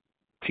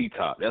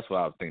 T-Top, that's what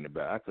I was thinking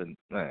about.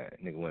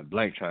 Nigga went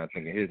blank trying to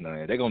think of his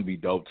name. They're gonna be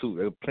dope too.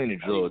 There's plenty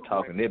of drugs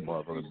talking that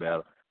motherfucking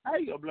battle. How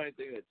you gonna blank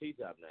thinking of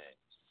T-Top name?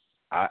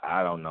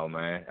 I don't know,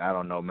 man. I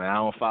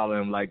don't follow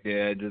him like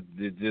that.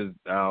 Just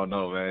I don't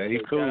know, man. He's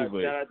cool,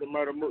 but shout out to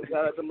Murder Moose.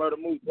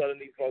 Telling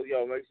these folks,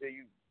 yo, make sure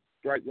you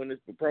strike when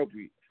it's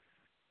appropriate.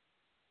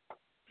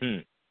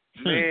 Man,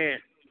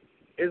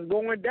 it's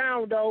going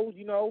down though.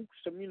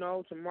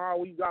 Tomorrow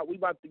we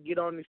about to get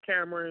on this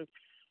camera and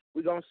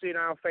we gonna sit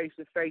down face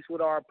to face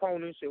with our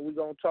opponents and we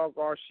gonna talk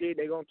our shit.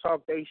 They gonna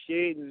talk their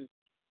shit and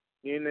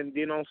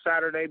then on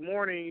Saturday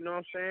morning, you know what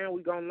I'm saying,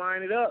 we gonna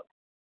line it up.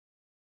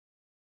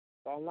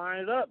 And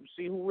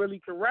see who really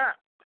can rap.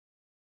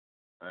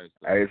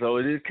 Hey, so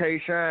is this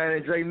K Shine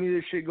and J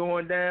Music shit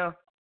going down?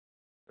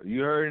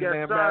 You heard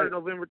anything about it?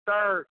 November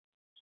 3rd.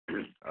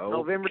 Okay.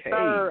 November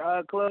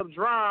 3rd, Club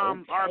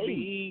Drum,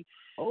 RBE.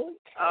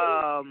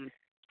 Okay.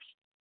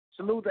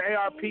 salute the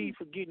ARP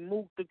for getting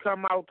Mook to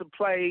come out to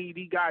play.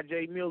 He got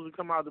Jay Mills to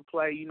come out to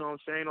play. You know what I'm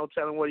saying? No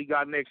telling what he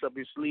got next up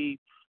his sleeve,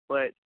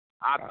 but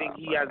I think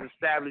he has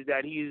established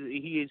that he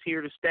is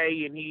here to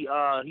stay, and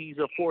he's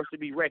a force to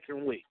be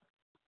reckoned with.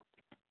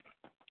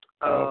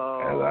 That's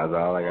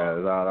all I got.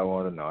 That's all I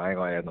want to know. I ain't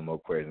gonna ask no more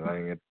questions. I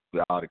ain't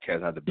gonna all the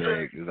cats out the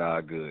bag. It's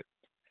all good.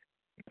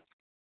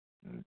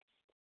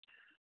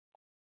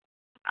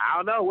 I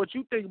don't know. What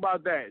you think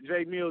about that,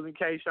 Jay Mills and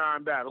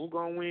K-Shine battle? Who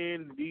gonna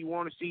win? Do you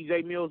want to see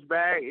Jay Mills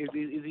back? Is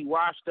he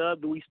washed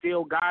up? Do we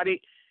still got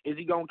it? Is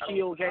he gonna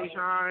kill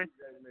K-Shine?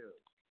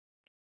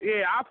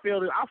 Yeah, I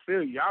feel it. I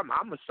feel you.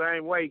 I'm the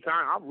same way.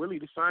 I'm really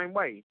the same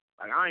way.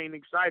 Like, I ain't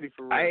excited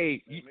for real.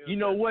 Hey, you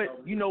know what?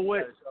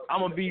 I'm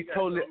gonna be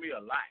totally.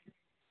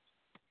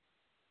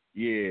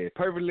 Yeah,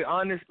 perfectly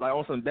honest. Like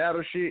on some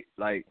battle shit.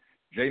 Like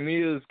Jay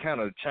Mills kind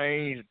of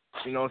changed.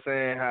 You know what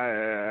I'm saying?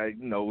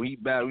 How we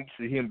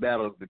see him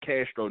battle the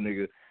Castro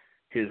nigga,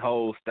 his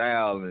whole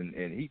style, and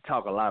he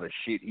talk a lot of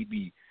shit. He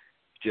be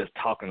just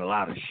talking a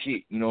lot of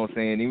shit. You know what I'm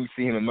saying? Then we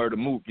see him in Murder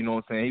Mook. You know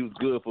what I'm saying? He was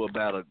good for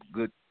about a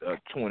good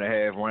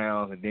 2.5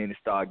 rounds, and then it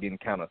started getting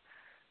kind of,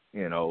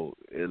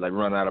 like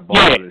run out of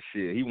balls and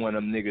shit. He one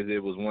of them niggas. It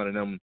was one of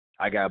them.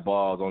 I got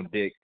balls on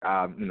deck.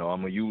 I'm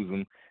gonna use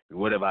them.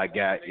 Whatever I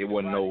got, it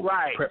wasn't no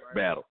prep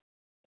battle.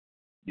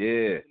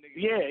 Yeah.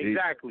 Yeah,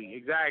 exactly.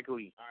 All right,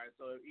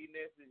 so if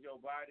Enes is your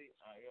body,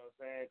 you know what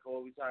I'm saying?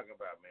 What we talking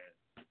about,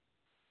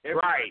 man?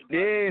 Right.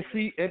 Yeah.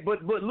 See,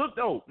 but look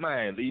though,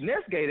 man.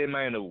 Enes gave that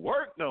man the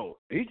work though.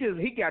 He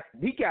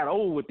got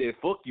over with that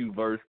 "fuck you"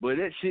 verse, but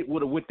that shit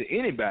would have went to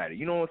anybody.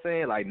 You know what I'm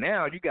saying? Like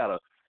now you gotta.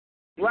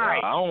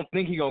 Right. I don't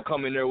think he gonna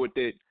come in there with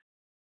that.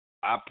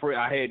 I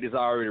had this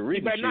already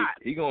written. He better not.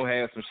 He gonna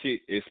have some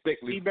shit,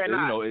 especially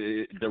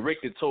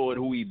directed toward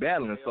who he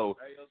battling. So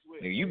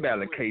you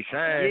battling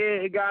K-Shine.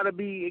 Yeah, it gotta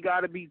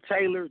be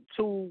tailored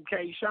to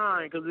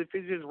K-Shine, because if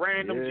it's just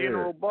random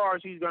general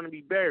bars, he's gonna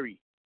be buried.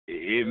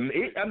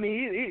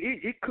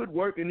 It could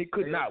work and it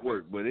could not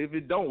work, but if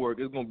it don't work,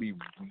 it's gonna be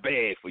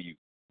bad for you.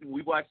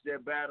 We watched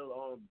that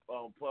battle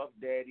on Puff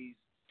Daddy's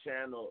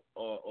channel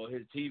or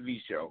his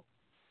TV show.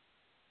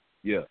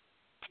 Yeah.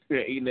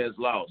 Yeah, Enes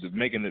lost.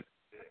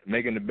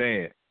 Making the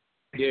band.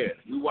 Yeah,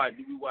 we watched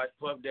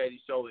Puff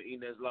Daddy's show and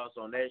Enes lost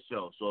on that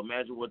show. So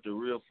imagine what the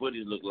real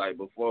footage looked like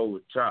before it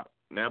was chopped.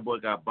 Man, that boy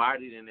got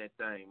bodied in that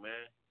thing,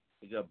 man.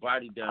 He got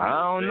bodied down.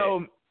 I don't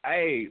know.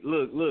 Hey,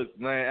 look,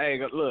 man. Hey,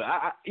 look.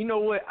 I you know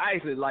what? I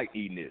actually like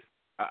Enes.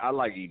 I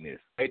like Enes.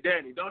 Hey,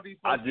 Danny, don't these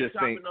folks be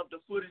chopping up the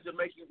footage to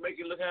make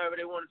it look however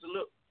they want it to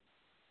look?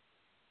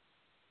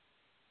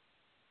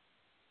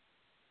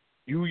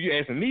 You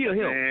asking me or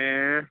him?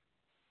 Man.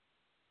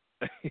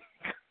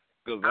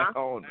 Cause I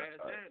don't know.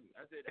 I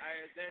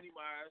asked Danny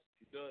Myers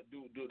do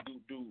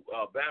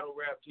battle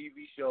rap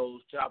TV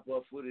shows, chop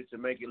up footage to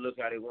make it look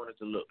how they want it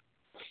to look.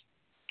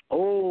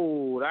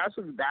 Oh, that's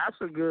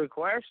a good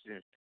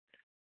question.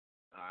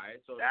 All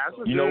right, so that's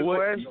a you good know what?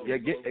 question.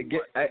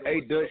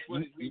 Hey, Dutch.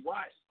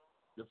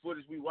 The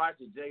footage we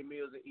watched of Jay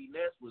Mills and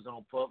Enes was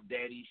on Puff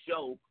Daddy's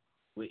show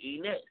with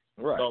Enes.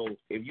 Right. So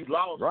if you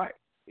lost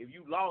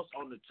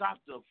on the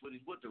chopped up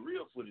footage, what the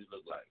real footage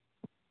look like?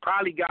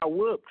 Probably got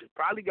whooped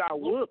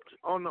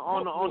on the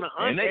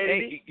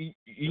unedited.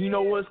 You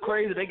know what's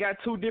crazy? They got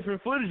two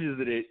different footages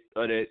of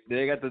that.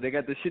 They got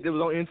the shit that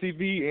was on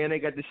MTV, and they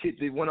got the shit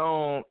that went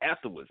on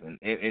afterwards. And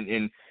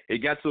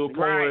it got to a point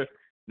where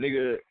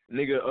nigga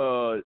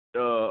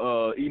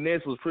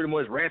Enes was pretty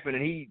much rapping,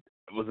 and he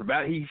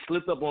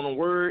slipped up on a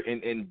word,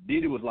 and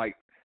Diddy was like,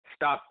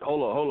 stop,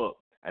 hold up.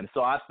 And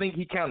so I think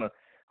he kind of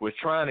was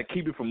trying to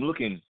keep it from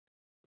looking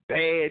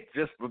bad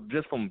just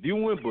from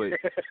viewing, but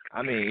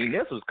I mean,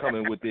 Enes was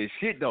coming with this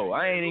shit though.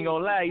 I ain't even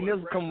gonna lie, Enes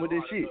was coming with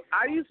this shit.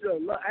 I used to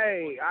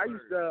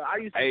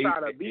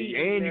try to be.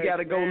 And you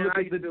gotta go look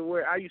at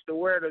I used to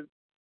wear the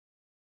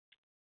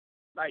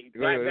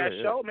that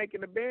show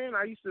Making the Band.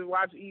 I used to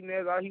watch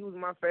Enes. He was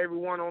my favorite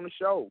one on the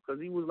show because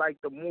he was like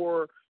the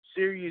more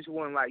serious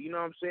one. Like, you know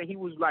what I'm saying? He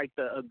was like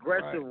the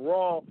aggressive,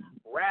 raw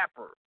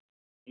rapper.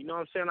 You know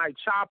what I'm saying? Like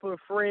Chopper,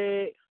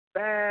 Fred,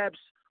 Babs.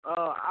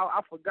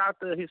 I forgot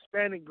the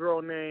Hispanic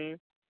girl name,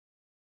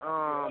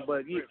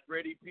 but yeah,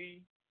 Freddie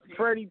P,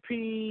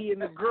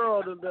 and the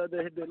girl,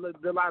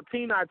 the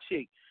Latina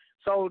chick.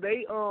 So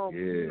they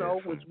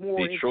was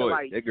more Detroit. into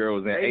like that girl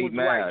was in 8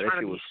 Mile. That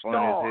shit was funny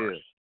as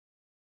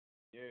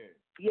hell.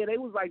 Yeah, they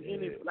was like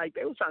in it, like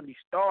they was trying to be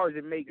stars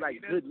and make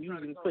like good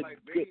music and put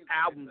good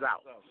albums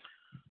out.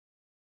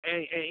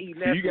 And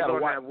Enes was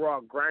on that raw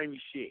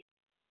grimy shit.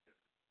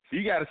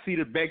 You got to see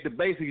the Back to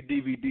Basics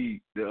DVD.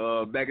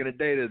 Back in the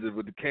day,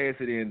 with the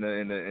Cassidy and the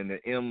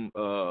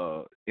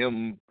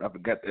I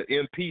forgot the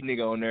MP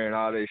nigga on there and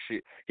all that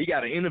shit. He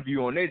got an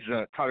interview on that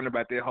junk talking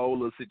about that whole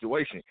little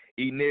situation.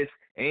 Enes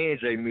and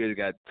Jay Mills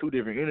got 2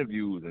 different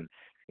interviews, and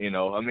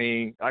I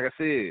mean, like I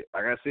said,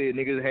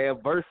 niggas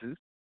have verses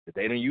that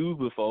they didn't use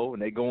before,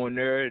 and they go in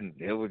there and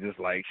it was just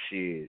like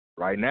shit.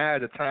 Right now,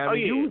 the time to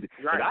use it.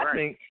 I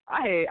think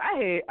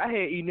I had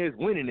Enes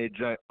winning that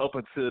junk up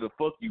until the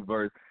 "fuck you"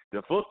 verse.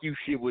 the fuck you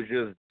shit was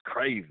just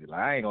crazy. Like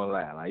I ain't gonna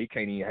lie, like you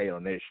can't even hate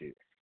on that shit.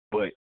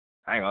 But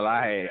I ain't gonna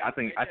lie, I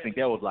think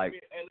that was like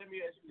let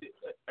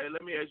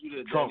me ask you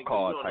this. Trump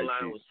card type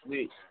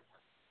shit.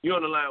 You're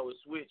on the line with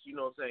Switch, you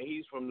know what I'm saying?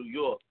 He's from New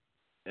York,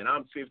 and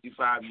I'm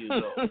 55 years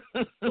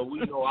old. So we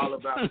know all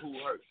about who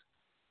hurts.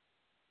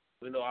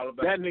 We know all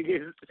about that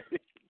nigga.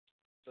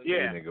 So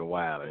yeah. That nigga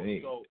wild.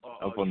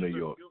 I'm from New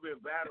York. You've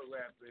been battle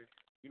rapping,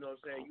 you know what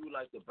I'm saying? You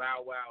like the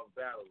Bow Wow of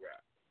battle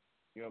rap.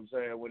 You know what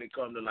I'm saying? When it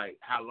comes to, like,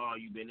 how long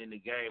you been in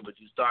the game, but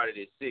you started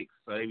at 6,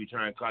 so they be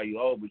trying to call you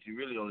old, but you're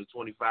really only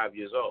 25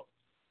 years old.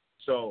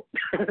 So,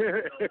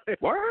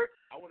 word?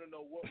 I want to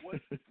know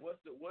what's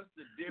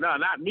the difference? No,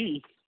 not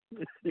me.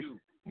 You.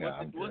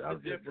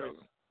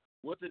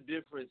 What's the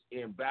difference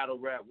in battle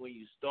rap when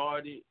you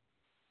started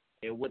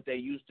and what they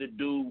used to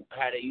do,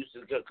 how they used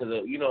to,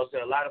 because, you know what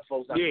I'm saying, a lot of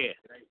folks that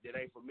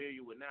ain't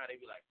familiar with now,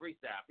 they be like,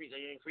 freestyle, you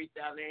ain't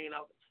freestyle, they ain't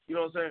out. You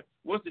know what I'm saying?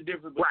 What's the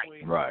difference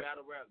between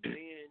battle rap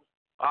then?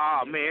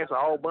 Oh, man, it's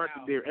a whole bunch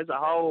of differences. It's a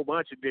whole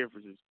bunch of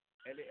differences.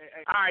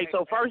 All right,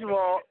 so first of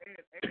all.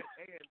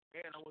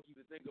 And I want you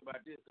to think about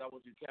this. I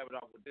want you to cap it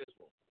off with this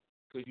one.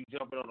 Because you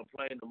jumping on a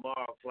plane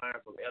tomorrow flying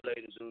from L.A.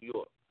 to New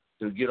York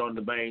to get on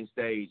the main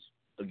stage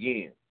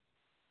again.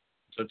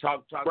 So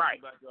talk to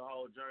me about your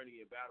whole journey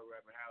in battle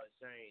rap and how it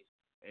changed,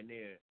 and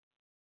then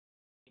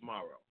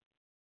tomorrow.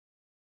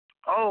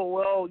 Oh,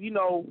 well, you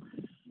know,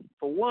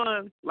 for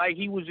one, like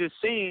he was just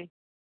saying,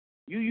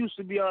 you used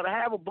to be able to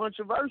have a bunch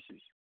of verses.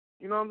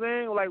 You know what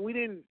I'm saying? Like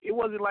it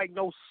wasn't like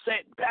no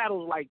set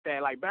battles like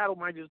that. Like battle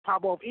might just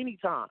pop off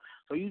anytime.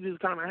 So you just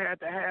kind of had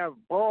to have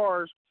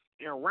bars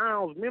and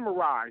rounds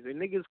memorized, and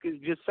niggas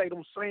could just say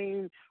them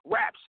same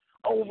raps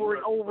over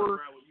and over.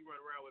 You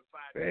run around with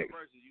 5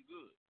 verses, you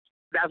good.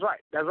 That's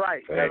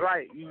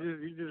right.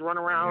 You just run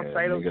around,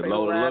 say them,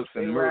 raps,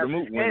 and murder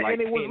moot went like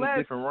 10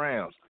 different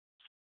rounds.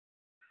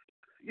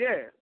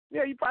 Yeah,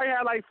 you probably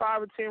had like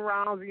 5 or 10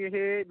 rounds in your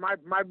head.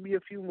 Might be a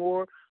few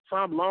more.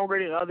 Some longer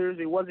than others.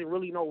 It wasn't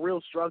really no real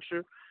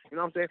structure. You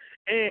know what I'm saying?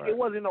 And it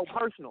wasn't no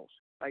personals.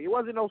 Like it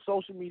wasn't no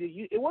social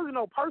media. It wasn't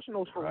no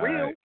personals for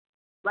real.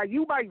 Like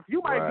you might be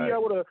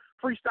able to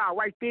freestyle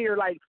right there.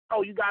 Like,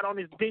 oh, you got on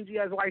this dingy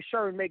ass white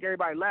shirt and make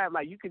everybody laugh.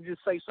 Like you can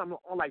just say something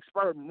on like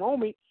spur of the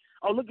moment.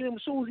 Oh, look at them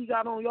shoes he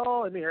got on,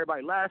 y'all, and then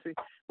everybody laughing.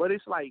 But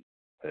it's like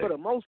for the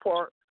most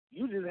part,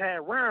 you just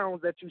had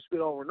rounds that you spit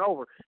over and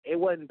over. It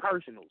wasn't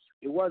personals.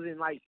 It wasn't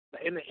like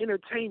in the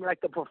entertainment,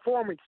 like the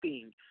performance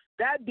thing.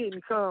 That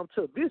didn't come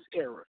to this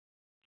era.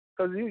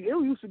 Because it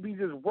used to be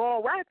just raw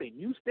rapping.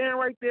 You stand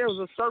right there, it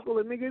was a circle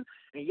of niggas,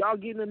 and y'all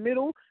get in the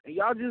middle, and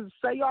y'all just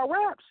say y'all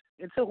raps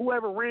until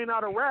whoever ran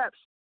out of raps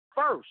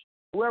first.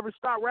 Whoever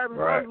stopped rapping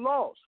first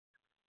lost.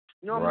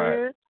 You know what I'm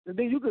saying? And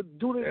then you could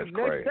do this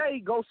the next day,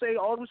 go say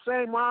all the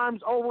same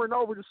rhymes over and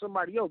over to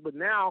somebody else. But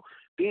now,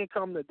 then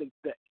come the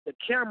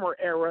camera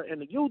era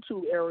and the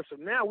YouTube era, so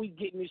now we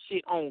getting this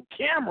shit on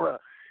camera.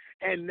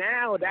 And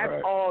now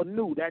that's all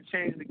new. That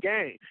changed the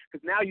game.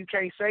 Because now you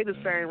can't say the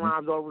same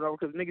rhymes over and over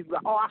because niggas be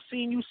like, oh, I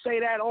seen you say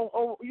that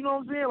on, you know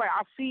what I'm saying? Like,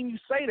 I seen you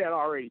say that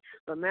already.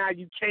 So now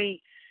you can't.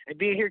 And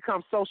then here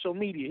comes social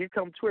media. Here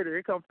comes Twitter.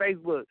 Here comes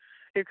Facebook.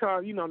 Here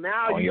comes,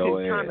 now you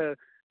can kind of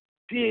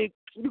dig.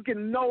 You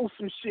can know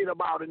some shit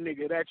about a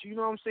nigga that, you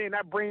know what I'm saying?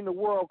 That bring the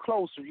world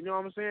closer. You know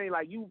what I'm saying?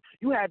 Like, you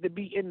had to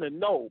be in the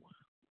know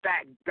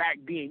back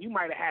then. You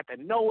might have had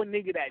to know a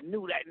nigga that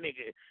knew that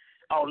nigga.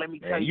 Oh, let me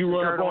tell you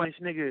run up on this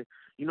nigga.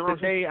 You know what I'm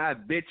saying? I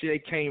bet you they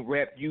can't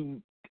rap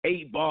you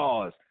 8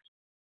 bars.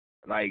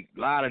 Like a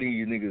lot of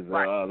these niggas,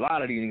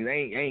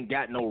 ain't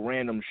got no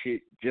random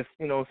shit. Just,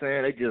 you know what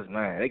I'm saying? They just,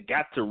 they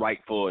got to write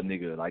for a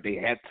nigga. Like they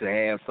have to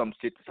have some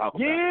shit to talk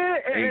about. Yeah,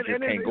 they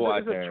just can't go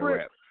out there and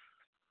rap.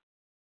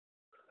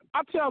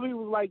 I tell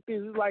people like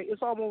this. It's like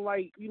it's almost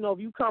like, if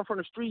you come from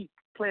the street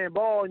playing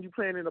ball and you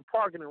playing in the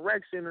park in a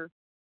rec center,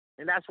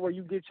 and that's where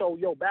you get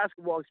your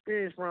basketball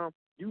experience from.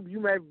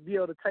 You may be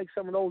able to take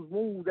some of those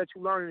moves that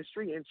you learn in the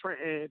street and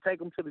take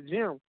them to the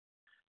gym.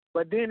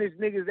 But then there's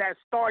niggas that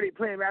started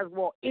playing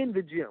basketball in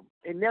the gym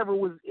and never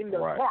was in the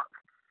park,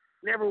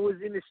 never was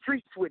in the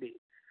streets with it.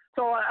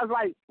 So I was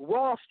like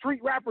raw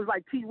street rappers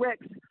like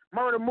T-Rex,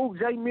 Murder Mook,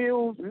 J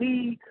Mills,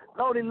 me,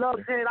 Loaded Love,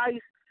 Head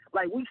Ice.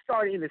 Like we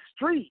started in the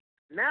street.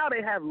 Now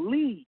they have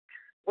leagues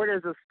where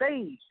there's a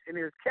stage and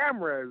there's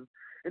cameras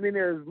and then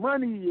there's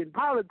money and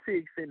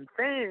politics and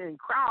fan and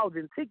crowds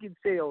and ticket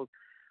sales.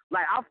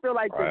 Like, I feel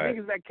like the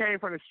niggas that came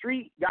from the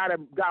street got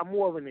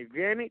more of an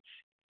advantage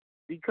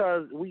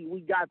because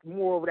we got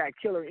more of that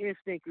killer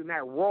instinct and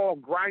that raw,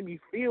 grimy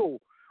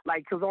feel.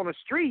 Like, because on the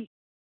street,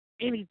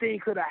 anything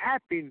could have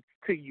happened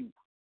to you.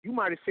 You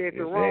might have said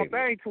the wrong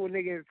thing to a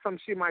nigga and some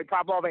shit might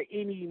pop off at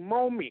any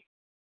moment.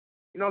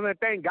 You know what I'm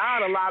saying? Thank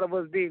God a lot of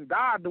us didn't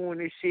die doing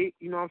this shit.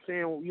 You know what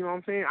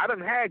I'm saying? I done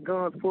had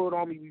guns pulled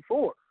on me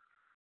before.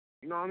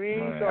 You know what I mean?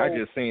 Man, so I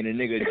just seen a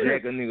nigga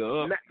jack a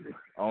nigga up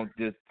on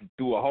just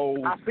through a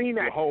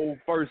whole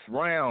first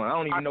round. I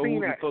don't even know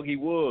who the fuck he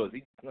was.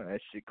 That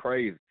shit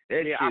crazy.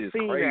 That shit is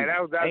crazy.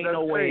 Ain't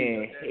no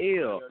way in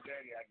hell.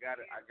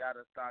 Daddy, I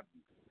gotta stop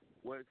you.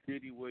 What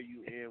city were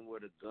you in where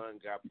the gun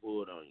got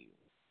pulled on you?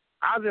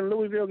 I was in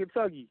Louisville,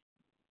 Kentucky.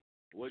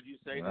 What'd you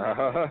say? You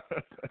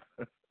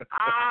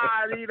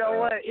know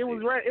what? It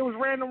was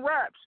random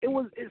raps.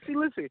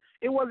 Listen,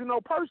 it wasn't no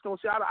personal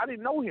shit. I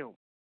didn't know him.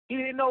 He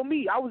didn't know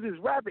me. I was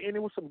just rapping, and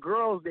it was some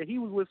girls that he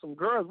was with. Some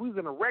girls. We was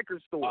in a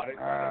record store. They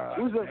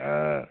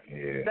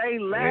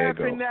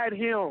laughing at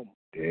him.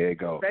 There you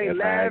go. They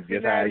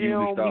laughing at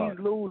him. He's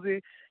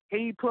losing.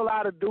 He pull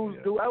out a deuce.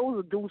 It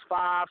was a deuce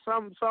 5,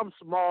 something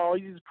small.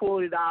 He just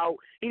pulled it out.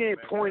 He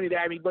didn't point it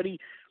at me, but he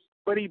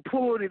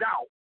pulled it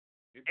out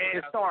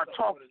and started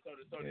talking.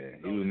 Yeah,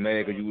 he was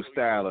mad because you was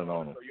styling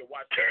on him.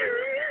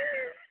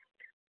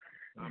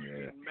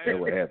 Yeah, that's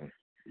what happened.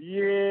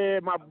 Yeah,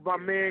 my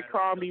man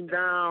calmed him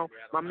down.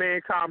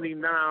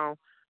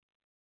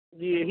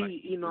 Yeah,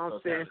 he, you know what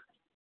I'm saying.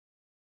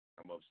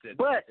 I'm upset.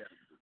 But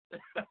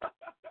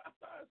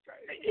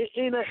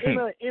in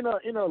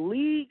a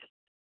league,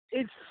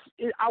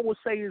 I would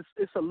say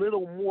it's a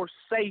little more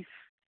safe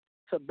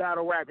to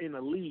battle rap in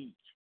a league,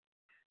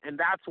 and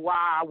that's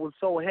why I was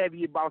so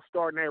heavy about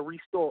starting that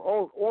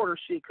restore order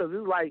shit. Cause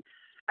it's like,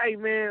 hey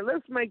man,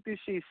 let's make this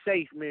shit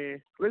safe,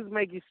 man. Let's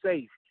make it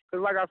safe.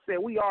 Cause like I said,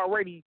 we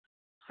already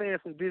saying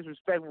some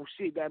disrespectful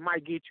shit that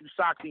might get you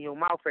socked in your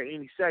mouth at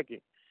any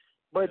second.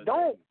 But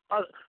don't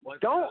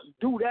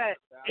do that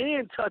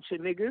and touch a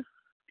nigga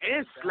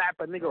and slap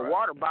a nigga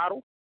water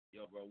bottle.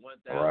 Yo, bro,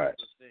 1,000%.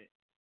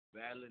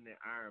 Battling in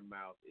Iron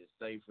Mouth is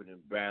safer than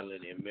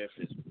battling in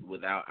Memphis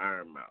without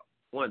Iron Mouth.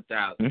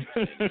 1,000%.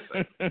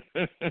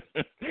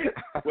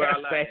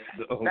 Well, like,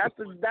 that's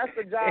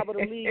the job of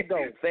the league,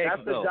 though.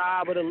 That's the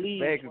job of the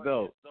league.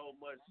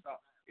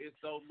 It's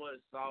so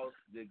much sauce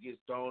that gets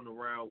thrown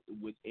around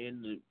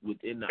within the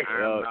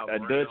Iron Mouth.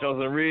 Dutch on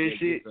some real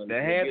shit. The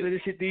half of the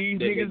shit these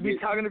niggas be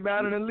talking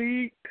about in the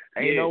league,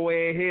 ain't no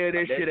way in hell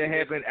that shit have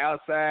happened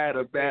outside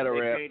of battle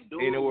rap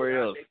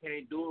anywhere else. They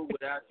can't do it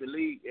without the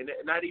league, and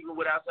not even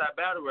with outside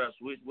battle raps,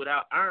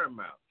 without Iron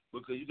Mouth,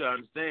 because you gotta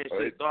understand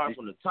shit starts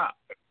from the top.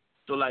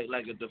 So like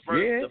if the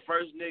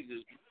first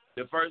nigga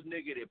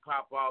that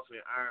pop off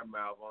in Iron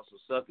Mouth on some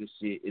sucker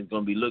shit is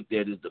gonna be looked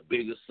at as the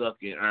biggest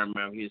sucker in Iron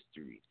Mouth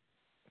history.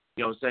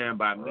 You know what I'm saying?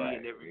 By me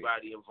and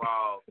everybody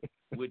involved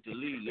with the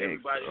league.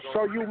 Everybody.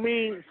 So you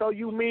mean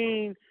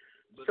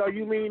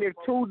if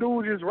two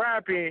dudes is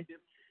rapping?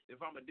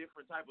 If I'm a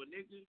different type of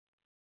nigga,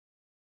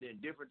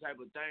 then different type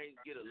of things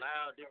get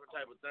allowed, different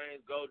type of things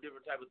go,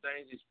 different type of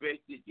things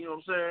expected. You know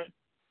what I'm saying?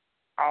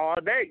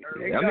 All day.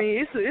 I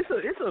mean, it's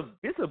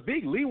a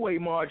big leeway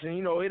margin.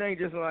 You know, it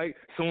ain't just like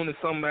soon as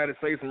somebody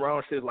say some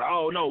wrong shit, like,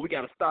 oh no, we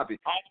gotta stop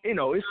it. You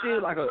know, it's still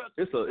like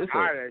it's a. I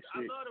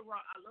love the raw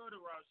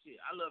shit.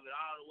 I love it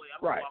all the way. I'm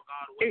gonna walk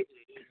all the way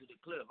to the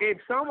cliff. If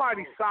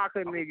somebody sock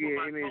a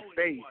nigga in his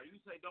face, you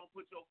say don't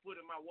put your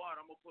foot in my water.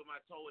 I'm gonna put my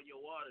toe in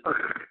your water.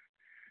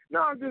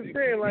 No, I'm just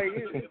saying, like,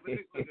 if a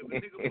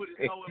nigga put his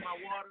toe in my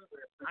water,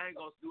 I ain't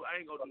gonna do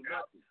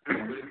nothing.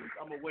 But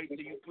I'm gonna wait till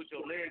you put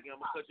your leg in.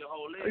 I'm gonna cut your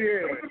whole leg.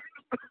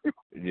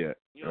 Yeah.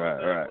 You know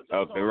right.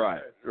 Okay.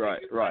 Right. Your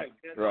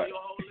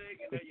whole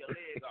leg and then your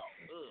leg off.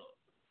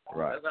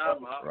 Right. That's how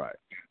I'm out. Right.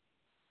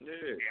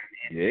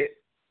 Yeah.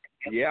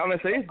 Yeah, I'm gonna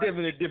say it's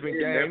definitely a different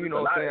game. You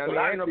know what I'm saying? I mean,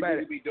 ain't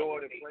nobody be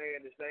doing and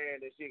playing and saying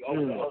and shit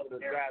over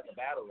the drive the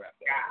battle rap.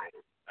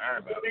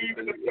 I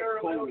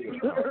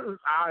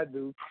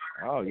do.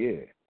 Oh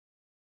yeah.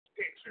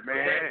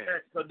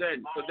 Man. So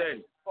then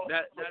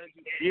that is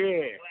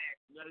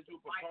you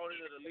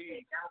proponent of the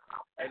league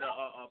and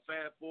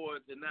fast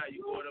forward to now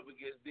you going up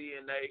against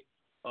DNA.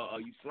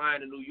 You flying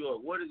to New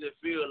York. What does it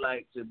feel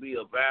like to be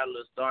a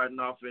battler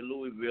starting off in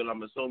Louisville?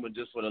 I'm assuming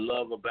just for the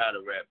love of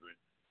battle rapping.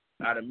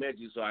 I done met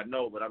you, so I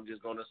know, but I'm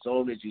just gonna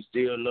assume that you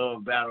still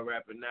love battle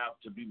rapping now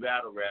to be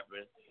battle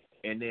rapping,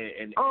 and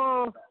then the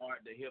art,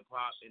 the hip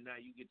hop, and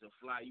now you get to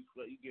fly. You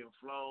getting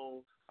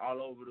flown all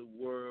over the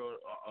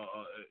world,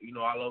 you know,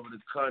 all over the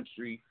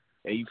country,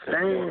 and you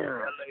from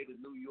LA to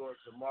New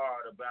York tomorrow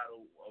to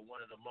battle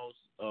one of the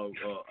most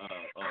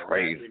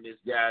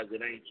rappingest guys that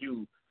ain't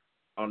you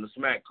on the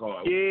smack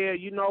card. Yeah,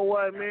 you know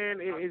what,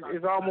 man?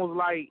 It's almost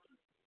like.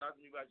 Talk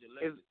to me about your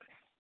legend.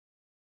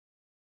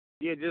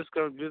 Yeah, just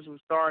from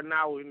starting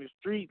out in the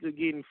streets to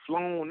getting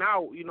flown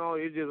out, you know,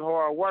 it's just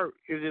hard work.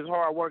 It's just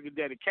hard work and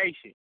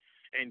dedication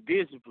and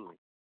discipline.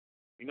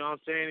 You know what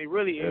I'm saying? It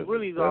really is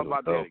all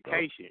about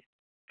dedication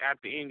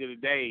at the end of the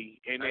day.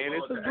 And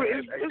it's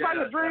like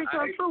a dream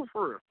come true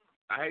for real.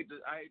 I hate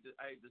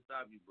to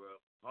stop you, bro.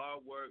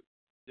 Hard work,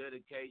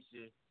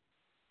 dedication,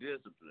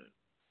 discipline.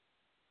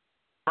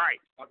 Right.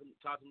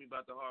 Talk to me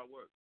about the hard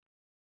work.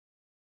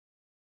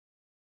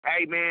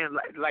 Hey man,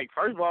 like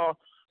first of all,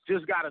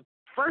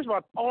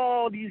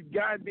 all these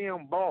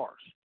goddamn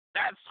bars.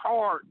 That's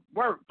hard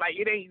work. Like,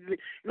 it ain't, you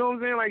know what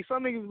I'm saying? Like,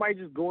 some niggas might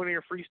just go in there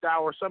and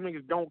freestyle, or some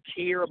niggas don't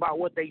care about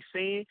what they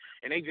saying,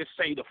 and they just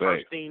say the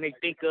first thing they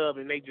think of,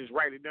 and they just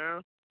write it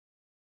down.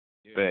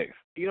 Thanks.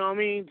 You know what I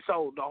mean?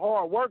 So the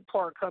hard work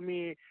part come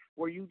in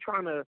where you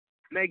trying to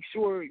make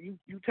sure you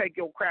take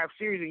your craft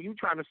serious, and you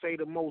trying to say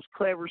the most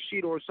clever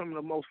shit or some of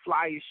the most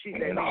flyest shit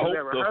that niggas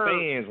ever heard. And hope the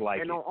fans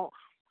like it.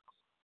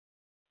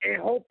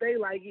 and hope they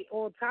like it.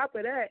 On top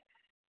of that,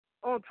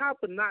 on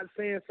top of not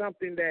saying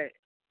something that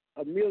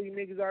a million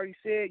niggas already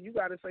said, you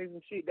got to say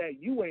some shit that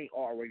you ain't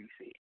already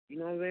said. You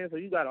know what I'm saying? So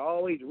you got to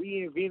always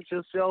reinvent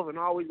yourself and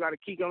always got to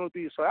keep going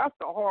through it. So that's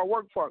the hard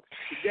work part.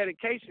 The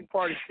dedication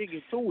part is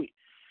sticking to it.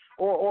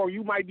 Or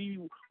you might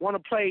want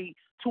to play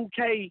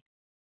 2K,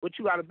 but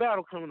you got a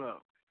battle coming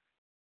up.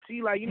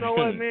 See, like, you know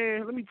what,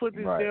 man? Let me put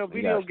this damn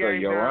video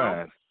game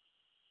down.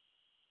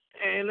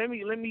 And let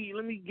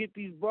me get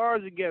these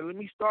bars together. Let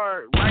me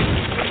start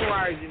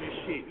memorizing this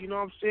shit. You know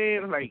what I'm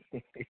saying? Like,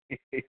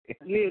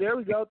 yeah, there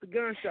we go, the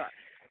gunshot.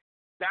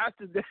 That's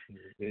the,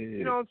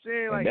 you know what I'm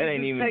saying? Like, that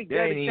ain't even, take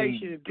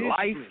dedication and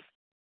life,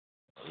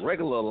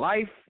 regular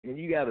life, and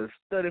you gotta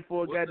study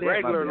for a goddamn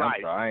regular life.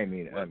 I'm sorry, I ain't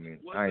mean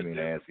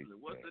to ask you.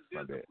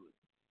 My bad.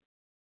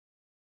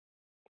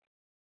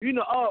 You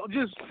know,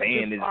 just all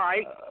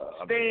right.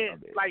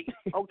 Stand like,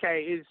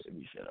 okay, it's let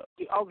me shut up.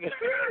 Okay.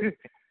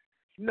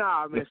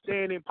 Nah, man,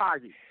 stand in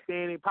pocket.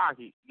 Stand in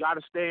pocket. You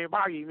gotta stay in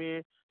pocket,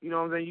 man. You know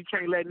what I'm saying? You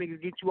can't let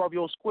niggas get you off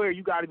your square.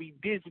 You gotta be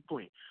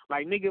disciplined.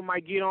 Like, nigga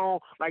might get on,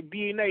 like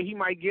DNA, he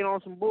might get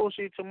on some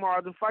bullshit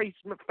tomorrow to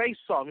face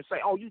off and say,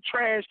 oh, you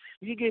trash.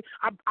 You get,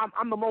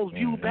 I'm the most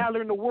viewed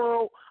battler in the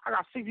world. I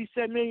got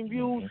 67 million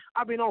views.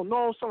 I've been on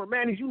No Summer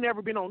Madness. You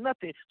never been on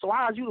nothing. So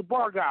how's you the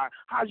bar guy?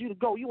 How's you the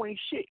go? You ain't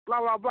shit. Blah,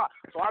 blah, blah.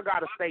 So I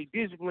gotta stay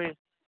disciplined.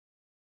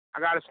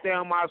 I gotta stay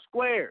on my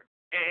square.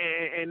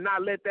 And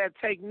not let that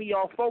take me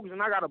off focus,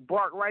 and I got to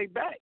bark right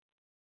back.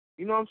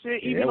 You know what I'm saying?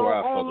 Even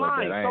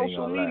online,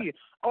 social media.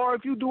 Or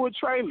if you do a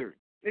trailer.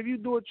 If a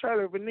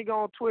nigga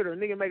on Twitter, a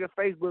nigga make a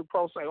Facebook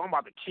post say, I'm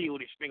about to kill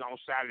this nigga on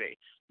Saturday.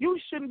 You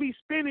shouldn't be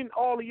spending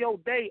all of your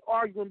day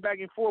arguing back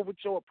and forth with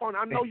your opponent.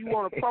 I know you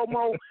want a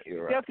promo.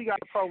 You definitely got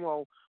a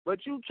promo.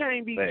 But you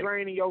can't be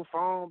draining your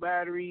phone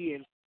battery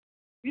and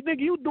you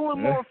think you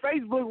doing more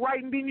Facebook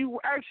writing than you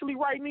actually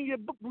writing in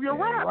your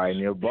raps.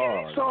 Writing your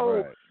bars.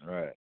 So,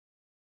 right.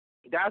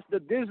 That's the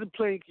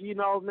discipline, you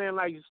know, man.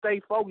 Like, stay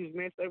focused,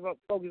 man. Stay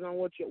focused on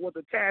what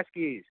the task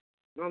is.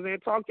 You know what I'm saying?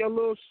 Talk your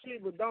little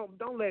shit, but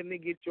don't let a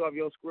nigga get you off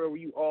your square where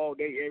you all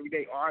day, every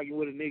day arguing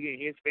with a nigga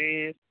and his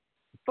fans.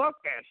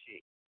 Fuck that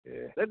shit.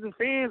 Yeah. Let the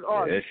fans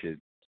argue. That shit.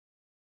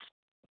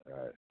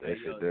 Right. That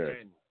shit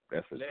there.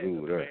 That's a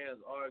dude there. Let the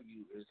fans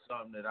argue is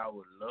something that I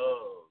would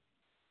love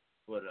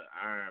for the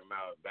Iron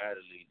Mouth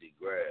Battle League to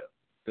grab.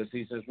 Because,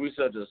 see, since we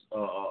such a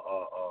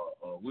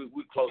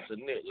we close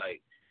knit, like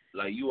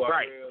you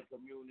are real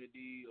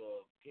community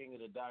or King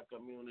of the Dot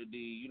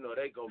community, you know,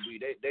 they gonna be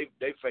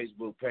they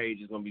Facebook page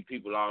is gonna be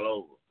people all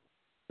over.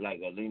 Like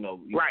you know,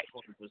 20%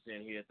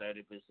 here,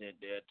 30%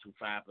 there,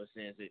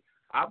 5%.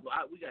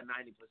 We got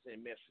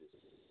 90% Memphis,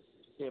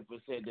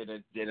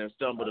 10% that have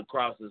stumbled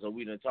across us or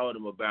we done told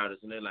them about us,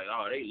 and they're like,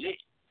 oh, they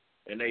lit,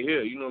 and they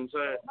here. You know what I'm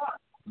saying?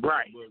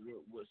 Right.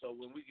 So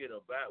when we get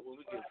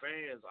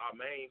fans, our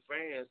main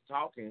fans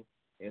talking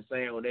and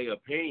saying their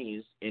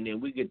opinions, and then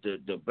we get the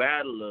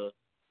battler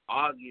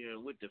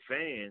arguing with the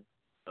fans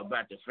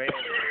about the fans.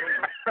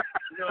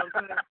 You know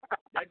what I'm saying?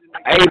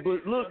 Hey,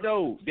 but look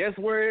though, that's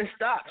where it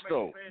stops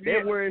though.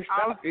 That's where it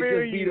stops. It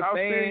just be the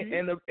fan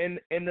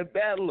and the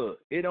battler.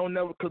 It don't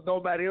never because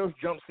nobody else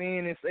jumps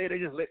in and say they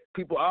just let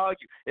people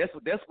argue. That's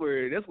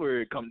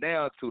where it come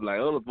down to. Like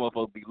other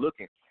motherfuckers be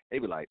looking, they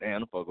be like,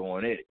 damn, the fuck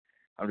going at it.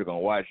 I'm just gonna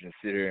watch and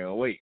sit here and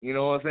wait. You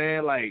know what I'm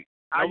saying? Like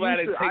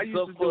nobody takes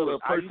up for the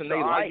person they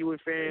like. I argue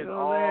with fans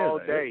all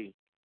day.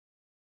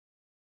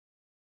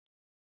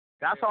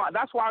 That's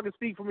why I can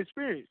speak from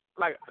experience.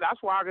 Like,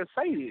 that's why I can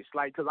say this.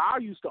 Like, because I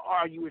used to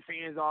argue with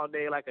fans all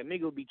day. Like, a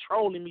nigga would be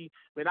trolling me,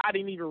 but I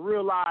didn't even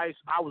realize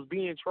I was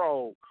being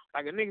trolled.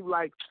 Like, a nigga be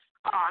like,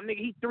 nigga,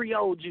 he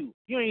 3-0'd you.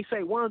 You ain't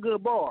say one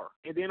good bar.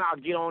 And then I'll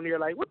get on there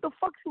like, what the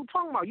fuck you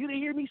talking about? You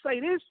didn't hear me say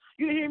this?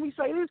 You didn't hear me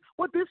say this?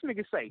 What this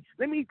nigga say?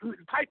 Let me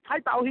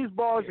type out his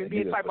bars and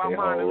then type out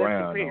mine and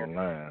let's compare.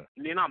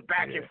 And then I'm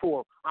back and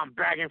forth. I'm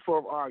back and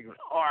forth arguing.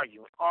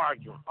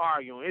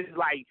 It's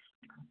like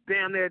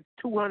damn near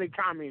 200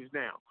 comments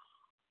now.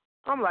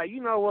 I'm like,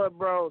 you know what,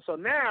 bro? So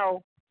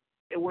now,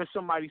 when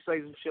somebody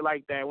says some shit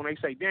like that, when they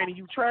say, Danny,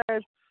 you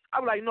trash,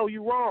 I'm like, no,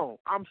 you wrong.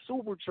 I'm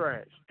super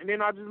trash. And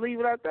then I just leave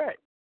it at that.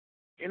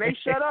 And they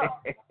shut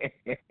up.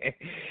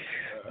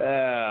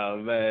 Oh,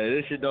 man,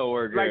 this shit don't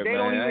work like, good,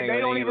 man. They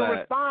don't even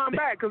respond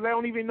back because they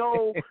don't even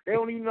know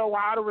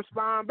how to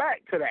respond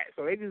back to that.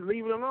 So they just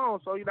leave it alone.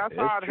 So that's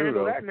how I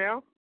handle that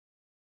now.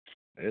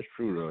 That's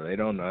true though. They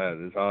don't know how.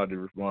 It's hard to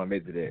respond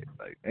back to that.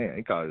 Like, damn,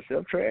 they call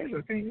themselves trash.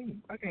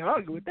 I can't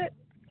argue with that.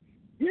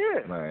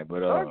 Yeah. Man,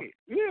 but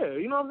yeah,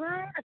 you know what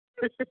I'm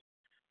saying?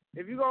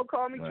 If you gonna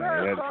call me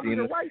trash, call me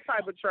the white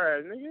type of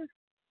trash, nigga.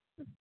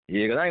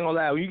 Yeah, because I ain't gonna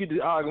lie. When you get to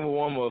arguing with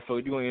one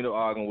motherfucker, you gonna end up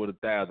arguing with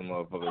 1,000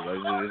 motherfuckers. Like,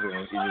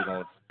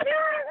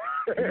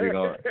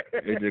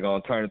 it's just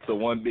gonna turn into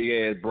one big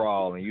ass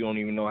brawl, and you don't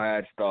even know how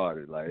it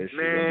started. Like, this shit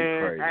gonna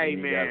be crazy. Hey,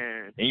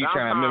 man. And you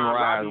trying to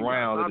memorize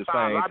rounds at the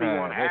same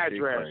time. That shit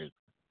crazy.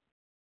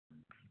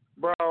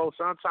 Bro,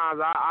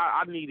 sometimes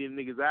I needed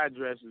niggas'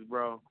 addresses,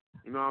 bro.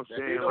 You know what I'm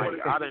saying? Like,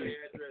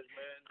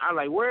 I'm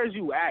like, where's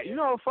you at? You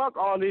know, fuck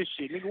all this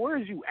shit, nigga.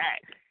 Where's you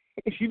at?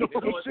 You know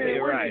what I'm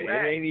saying? Right.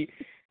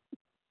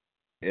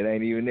 It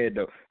ain't even that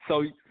though.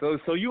 So you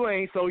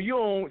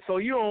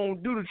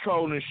don't do the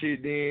trolling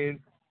shit then.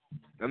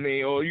 I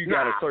mean, or you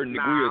got a certain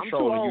degree of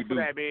trolling you do. I'm too old for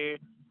that, man.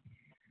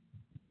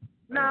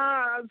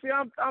 Nah, see,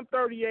 I'm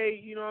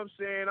 38. You know what I'm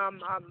saying?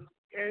 I'm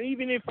and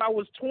even if I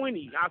was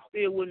 20, I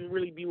still wouldn't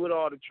really be with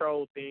all the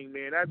troll thing,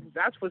 man.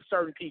 That's for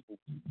certain people.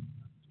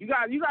 You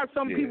got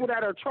some people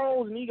that are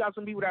trolls, and you got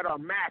some people that are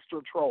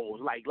master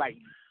trolls, like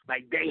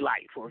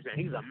Daylight, for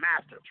example. He's a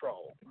master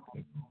troll.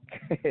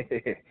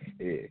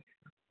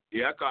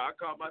 Yeah, I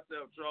call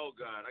myself troll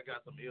god. I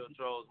got some ill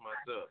trolls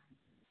myself.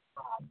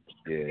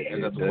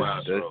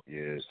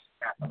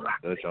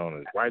 That's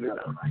on it. Right now.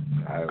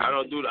 I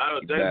don't do.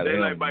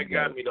 Daylight might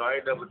got me though. I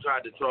ain't never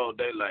tried to troll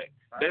Daylight.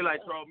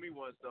 Daylight trolled me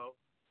once though.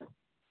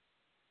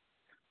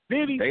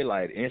 Did he?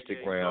 Daylight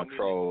Instagram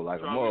troll like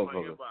a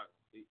motherfucker.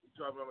 He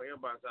trolled me on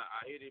my inbox.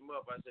 I hit him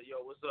up. I said,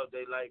 "Yo, what's up,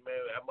 Daylight, man?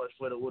 How much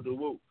for the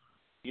woo?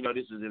 You know,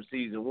 this is in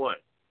season 1."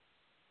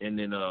 And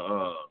then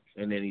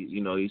he,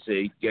 he said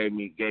he gave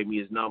me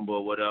his number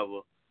or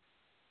whatever.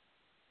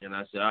 And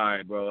I said, all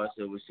right, bro. I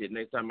said, well, shit,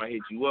 next time I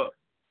hit you up,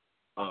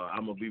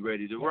 I'm going to be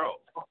ready to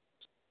roll.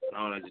 I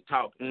don't like to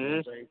talk. You know what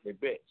I'm saying? He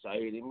said, bet. So I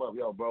hit him up.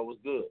 Yo, bro,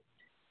 what's good?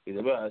 He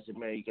said, well, I said,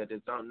 man, you got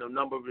this number.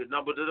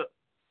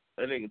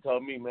 That nigga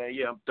told me, man,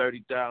 yeah, I'm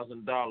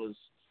 $30,000.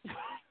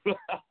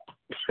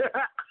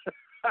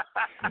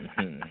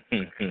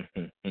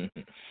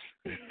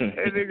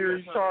 That nigga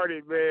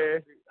retarded,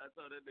 man. I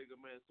told that nigga,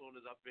 man, as soon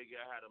as I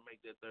figure out how to make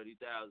that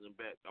 30,000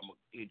 back, I'm going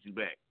to hit you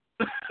back.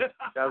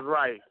 That's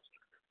right.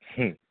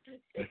 Then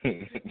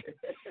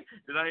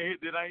I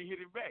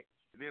hit him back.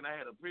 And then I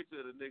had a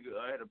picture of the nigga.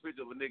 I had a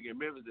picture of a nigga in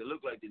Memphis that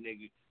looked like the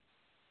nigga.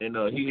 And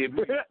he hit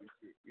me.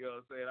 You know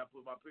what I'm saying? I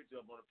put my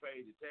picture up on the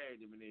page and tagged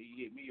him, and then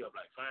he hit me up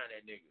like, find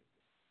that nigga.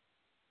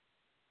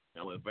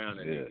 I went and found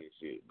that nigga and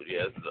shit. But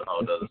yeah, that's a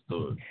whole other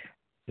story.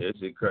 That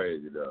shit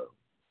crazy, though.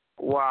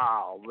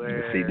 Wow,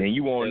 man. See, then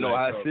you won't know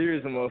how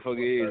serious a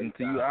motherfucker is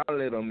until you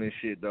outlet them and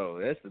shit, though.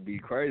 That's the be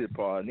crazy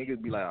part.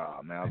 Niggas be like,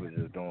 oh, man, I was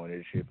just doing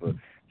this shit for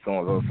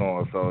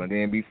so-and-so, and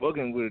then be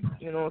fucking with,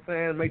 you know what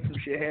I'm saying, make some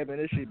shit happen.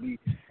 That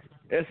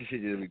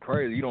shit just be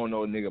crazy. You don't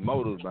know nigga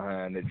motives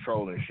behind that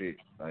trolling shit.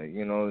 Like,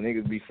 you know,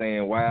 niggas be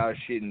saying wild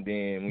shit, and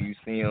then when you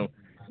see them,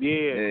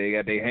 they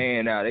got their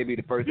hand out. They be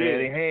the first to have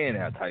their hand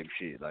out type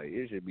shit. Like,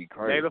 it should be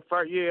crazy. They the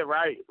first,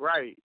 right.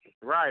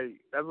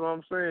 That's what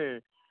I'm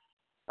saying.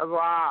 That's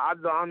why I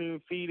don't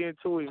even feed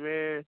into it,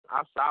 man.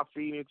 I stopped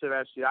feeding into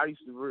that shit. I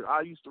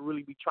used to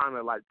really be trying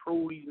to like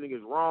prove these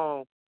niggas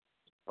wrong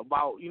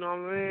about, you know what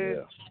I mean?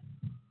 Yeah.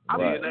 I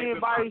be saying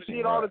buy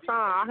shit all the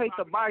time. I hate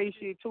to buy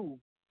shit too.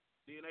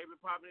 Then they been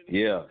popping in the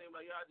seem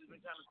like y'all just been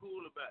kind of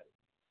cool about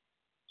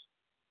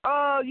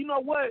it. You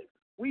know what?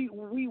 We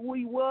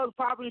was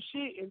popping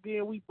shit, and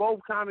then we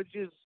both kind of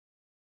just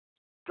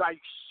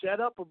like shut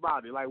up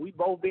about it. Like we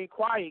both been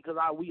quiet because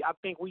I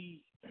think we,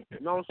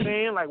 you know what I'm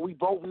saying? Like we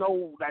both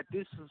know that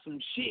this is some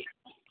shit.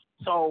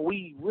 So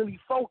we really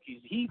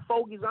focus. He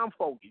focused, I'm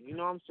focused. You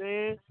know what I'm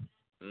saying?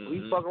 Mm-hmm.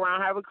 We fuck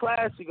around, have a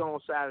classic on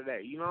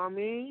Saturday. You know what I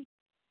mean?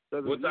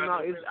 What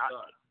time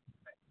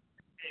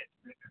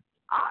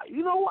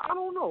you know what? I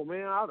don't know,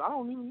 man. I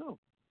don't even know.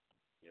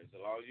 Yeah, so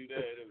long as you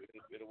there,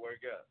 it'll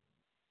work out.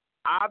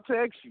 I'll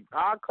text you.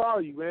 I'll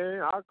call you,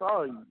 man. I'll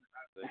call you.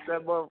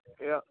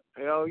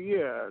 Hell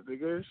yeah, the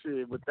good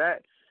shit. But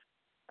that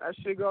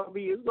shit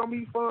it's gonna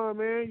be fun,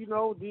 man. You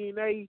know,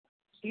 DNA,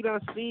 he done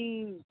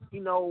seen,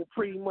 you know,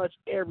 pretty much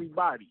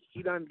everybody.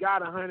 He done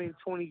got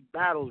 120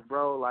 battles,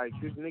 bro. Like,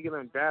 this nigga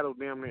done battled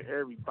damn near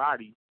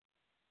everybody.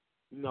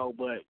 You know,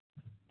 but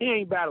he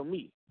ain't battled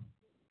me.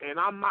 And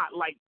I'm not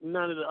like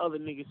none of the other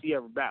niggas he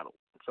ever battled.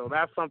 So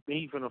that's something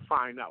he's gonna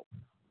find out.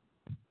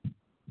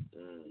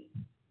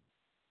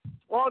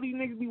 All these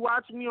niggas be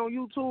watching me on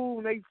YouTube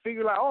and they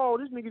figure like, oh,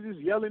 this nigga just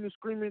yelling and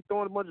screaming,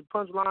 throwing a bunch of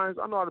punchlines.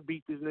 I know how to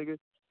beat this nigga.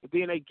 And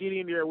then they get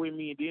in there with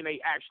me and then they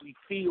actually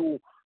feel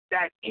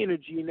that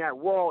energy and that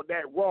raw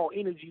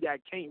energy that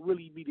can't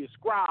really be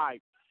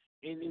described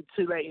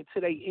until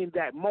they in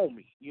that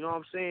moment. You know what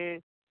I'm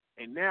saying?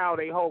 And now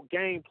they whole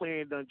game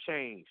plan done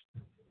changed.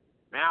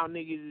 Now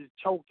niggas is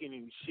choking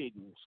and shit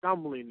and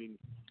stumbling and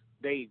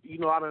they, you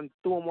know, I done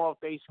threw them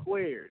off they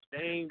squares.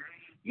 They ain't,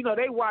 you know,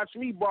 they watch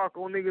me bark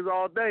on niggas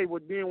all day,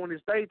 but then when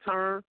it's their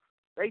turn,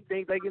 they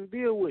think they can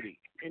deal with it,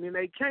 and then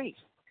they can't.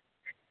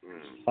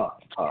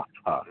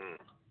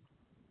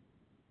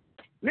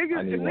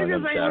 Niggas ain't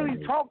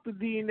really talk to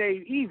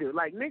DNA either.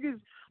 Like niggas,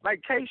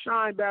 like K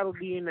Shine battled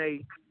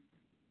DNA.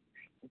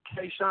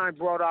 K Shine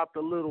brought out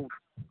the little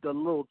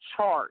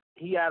chart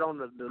he had on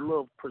the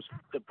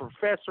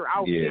professor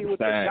outfit with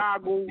the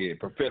goggles. Yeah,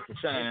 Professor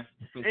Shine.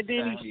 And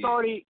then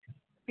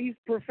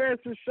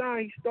Professor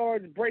Shine, he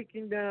started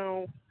breaking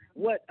down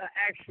what an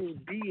actual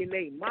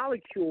DNA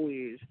molecule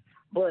is.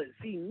 But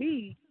see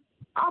me,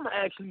 I'm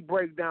actually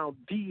break down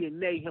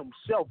DNA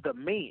himself, the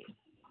man.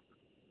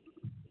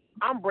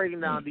 I'm breaking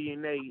down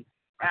DNA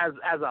as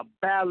a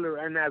battler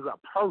and as a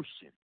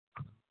person,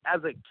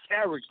 as a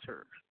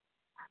character.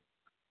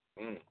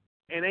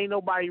 and ain't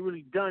nobody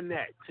really done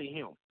that to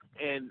him.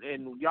 And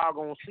y'all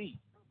gonna see.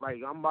 Like,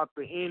 I'm about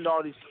to end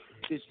all this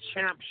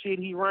champ shit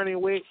he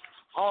running with.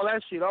 All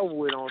that shit over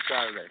with on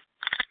Saturday.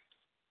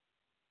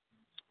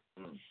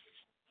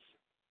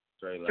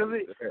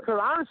 Because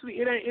honestly,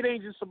 it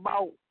ain't just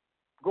about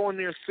going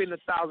there and spitting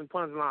 1,000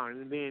 punchlines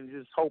and then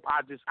just hope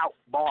I just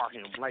outbar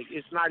him. Like,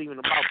 it's not even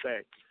about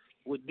that.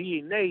 With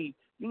DNA,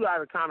 you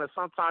gotta kind of,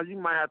 sometimes you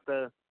might have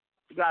to,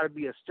 you gotta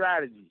be a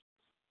strategy.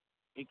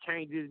 It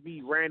can't just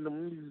be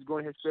random. You just go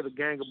ahead and spit a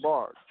gang of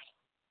bars.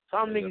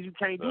 Some niggas you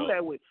can't do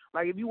that with.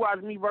 Like, if you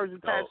watch me versus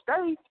Pat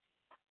Stay,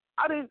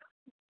 I didn't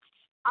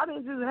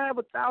just have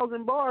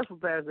 1,000 bars for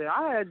Pat Stay.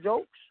 I had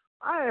jokes.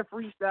 I had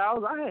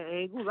freestyles. I had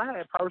angles. I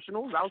had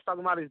personals. I was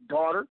talking about his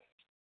daughter.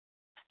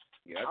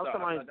 Yeah, I was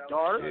talking about his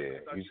daughter.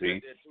 Yeah, you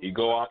see, he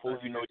go off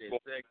of, you know.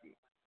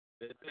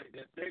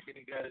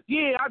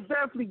 Yeah, I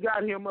definitely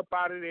got him up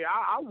out of there.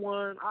 I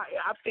won.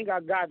 I think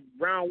I got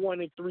round 1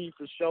 and 3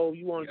 for sure.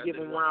 You want to give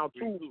him round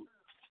 2?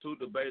 Too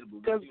debatable.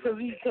 Because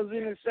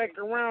in the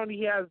second round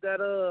he has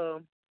that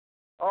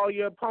all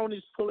your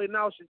opponents pulling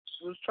out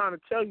was trying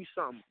to tell you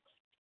something.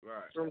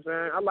 Right. You know what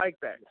I'm saying? I like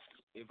that.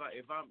 If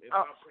I'm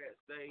Pat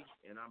Stay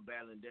and I'm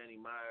battling Danny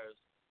Myers,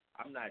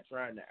 I'm not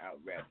trying to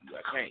out rap you.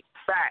 I can't.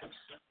 Facts.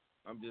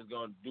 I'm just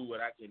gonna do what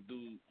I can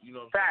do. You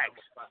know.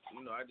 Facts.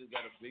 You know, I just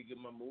gotta figure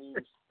my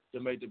moves to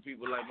make the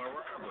people like my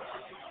rhyme.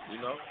 You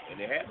know,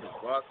 and it happens.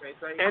 Boss can't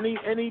say. And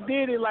he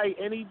did it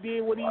and he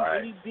did what he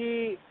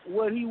did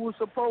what he was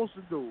supposed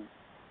to do.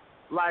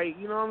 Like,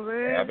 you know what I'm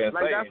saying? Yeah,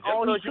 like, that's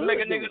all he you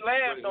make a nigga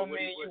laugh, don't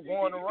mean you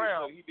going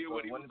around. He did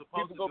what he was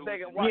supposed to go do.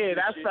 back and watch. Yeah,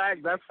 that's fact.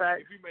 That's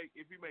fact. If he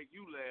make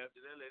you laugh,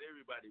 then let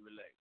everybody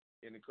relax.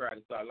 In the crowd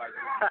and start liking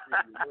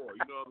more.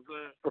 You know what I'm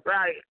saying?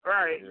 Right.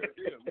 Real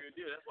deal.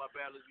 That's why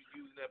battlers be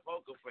using that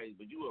poker face.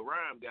 But you a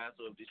rhyme guy,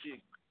 so if the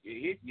shit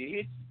you hit.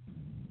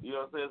 You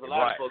know what I'm saying? There's a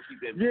lot of folks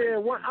keep that.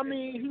 Yeah, I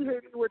mean, he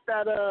hit me with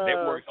that.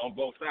 That works on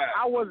both sides.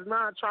 I was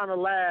not trying to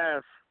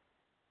laugh.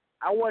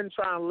 I wasn't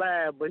trying to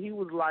laugh, but he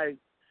was like,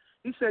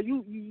 he said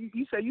you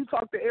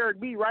talked to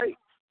Eric B, right?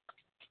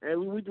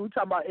 And we talking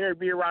about Eric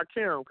B and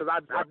Rakim, because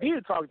I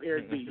did talk to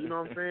Eric B. You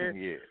know what I'm saying?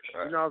 Yeah.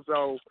 Right. You know,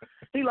 so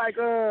he like,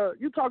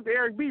 you talked to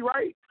Eric B,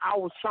 right? I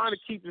was trying to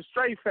keep a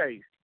straight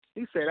face.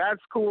 He said,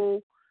 that's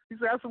cool. He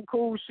said, that's some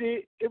cool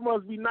shit. It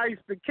must be nice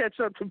to catch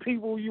up to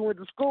people you went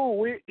to school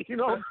with. You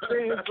know what I'm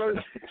saying? So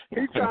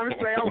he trying to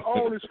say I'm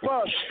old as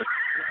fuck.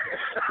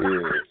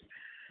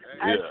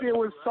 That shit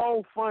was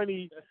so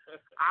funny.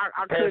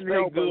 I couldn't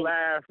help but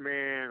laugh,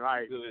 man.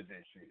 Like, good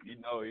and shit.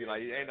 You know,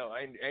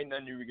 ain't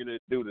nothing you gonna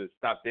do to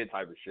stop that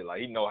type of shit.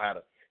 Like, he know how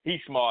to. He's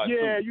smart.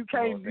 Yeah, too, you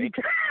can't. You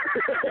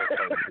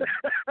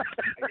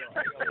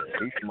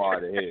he's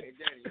smart as hell. Hey,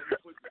 Danny, let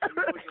me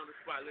put you on the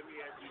spot. Let me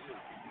ask you this: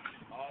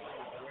 all of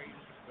the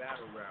greatest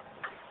battle rappers.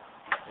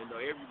 You know,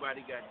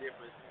 everybody got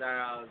different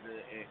styles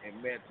and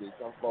methods.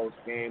 Some folks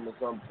scheming,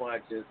 some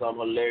punching, some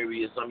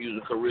hilarious, some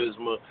using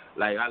charisma.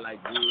 Like, I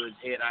like Goods,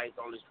 Head Ice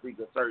only speak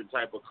a certain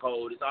type of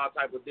code. It's all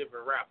type of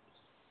different rappers.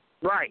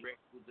 Right.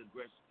 With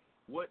aggression.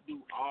 What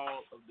do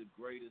all of the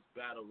greatest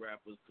battle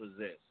rappers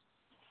possess?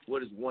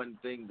 What is one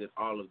thing that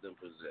all of them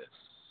possess,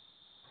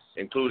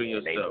 including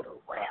yourself?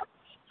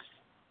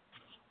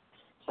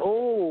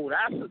 Oh,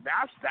 that's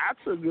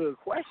a good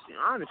question.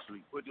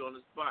 Honestly, put you on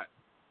the spot.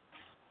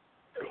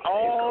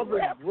 All the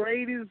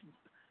greatest.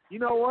 You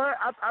know what?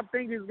 I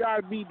think it's got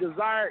to be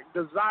desire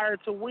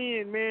to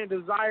win, man.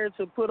 Desire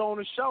to put on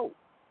a show.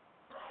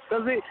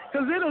 Cause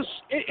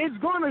it's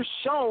gonna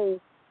show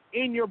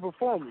in your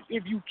performance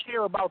if you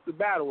care about the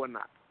battle or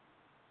not.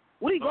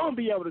 We gonna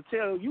be able to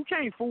tell. You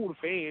can't fool the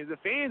fans. The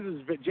fans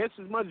is just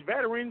as much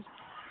veterans.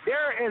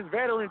 They're as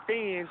veteran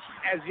fans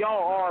as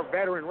y'all are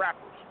veteran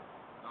rappers.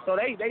 So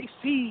they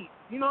see.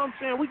 You know what I'm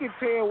saying? We can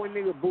tell when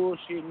nigga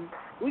bullshitting.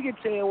 We can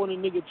tell when a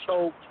nigga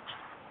choked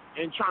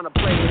and trying to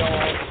play it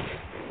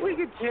off. We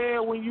can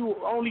tell when you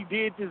only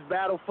did this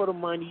battle for the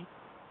money.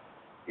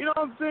 You know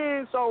what I'm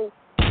saying? So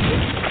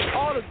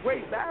all the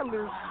great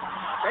battlers,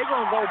 they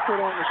gonna go put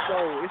on the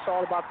show. It's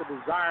all about the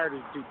desire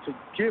to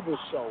give a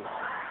show.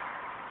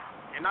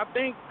 And I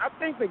think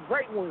the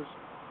great ones,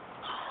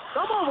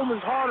 some of them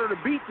is harder to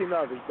beat than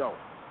others though.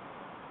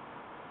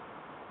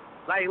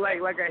 Like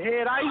a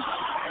Head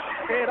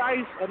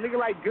Ice, a nigga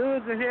like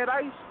Goods and Head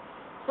Ice.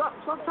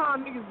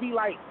 Sometimes niggas be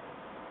like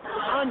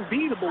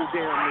unbeatable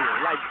damn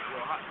near. Like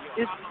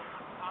it's. In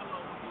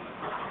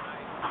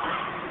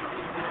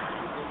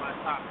my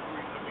top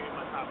 3, in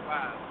my top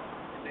 5,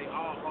 and they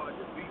all hard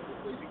to beat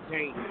because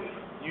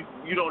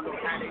you don't know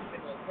how they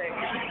finna attack.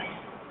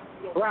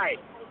 Right.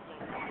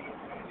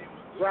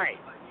 Right.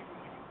 Like, even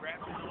when you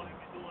rapping on him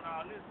and doing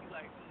all this, he's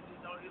like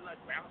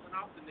bouncing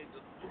off the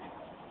niggas.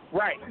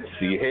 Right.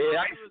 See, Head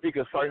Ice speak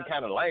a certain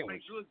kind of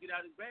language. Get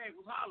out his bag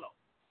was hollow.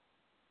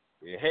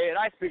 Yeah, Head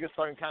Ice speak a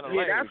certain kind of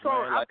language. Yeah, that's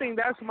all. Man. I think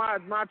that's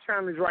my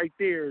challenge right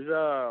there. Is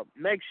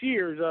next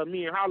year's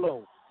me and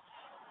Hollow.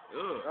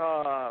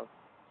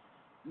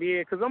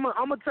 Yeah, cause I'm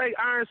gonna take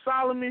Iron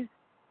Solomon,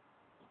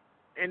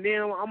 and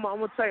then I'm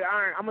gonna take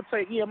Iron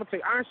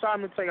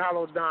Solomon and take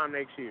Hollow Don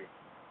next year.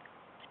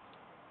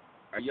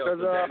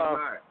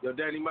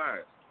 Danny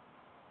Myers.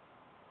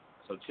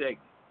 So check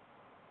it.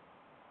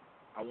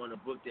 I want to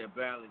book that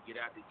battle and get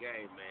out the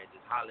game, man.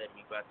 Just holler at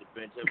me about the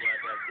bench. Tell me what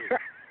I got to do.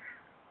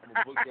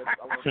 I want to book that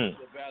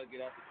battle and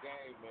get out the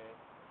game, man.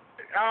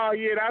 Oh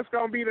yeah, that's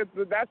gonna be the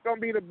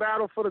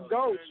battle for the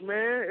goats,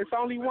 man. It's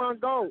only one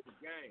goat.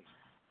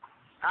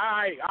 All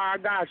right, I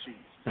got you.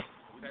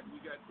 We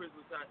got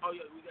Christmas time. Oh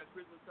yeah, we got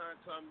Christmas time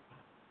coming.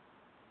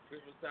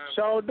 Christmas time.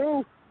 So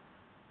do.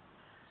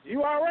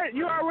 You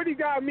already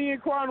got me in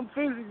quantum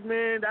physics,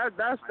 man.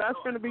 That's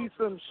gonna be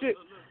some shit.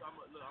 Look, I'm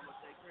gonna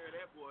take care of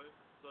that boy,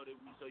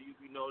 so you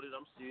know that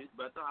I'm serious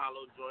about the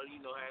hollow joint.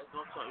 You know how it's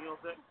gonna come. You know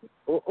what I'm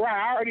saying? Right,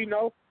 I already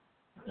know.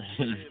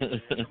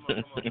 Come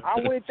on.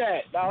 I'm with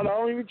that. I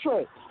don't even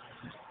trust.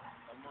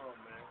 Come on,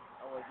 man.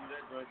 I want to do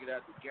that joint, get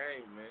out the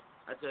game, man.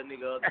 I tell a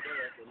nigga the other day,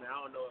 I said, man, I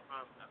don't know if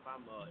I'm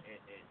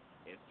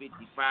at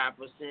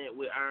 55%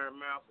 with Iron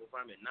Mouth or if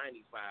I'm at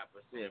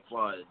 95% as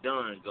far as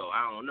done go.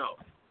 I don't know.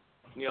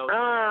 You know.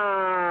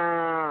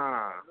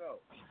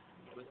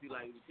 But see,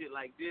 like shit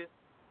like this,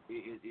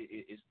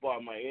 it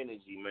sparked my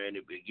energy, man.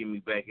 It get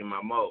me back in my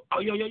mode. Oh,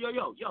 yo,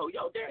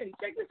 Danny,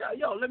 check this out.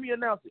 Yo, let me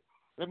announce it.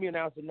 Let me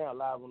announce it now,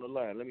 live on the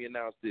line. Let me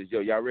announce this. Yo,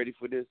 y'all ready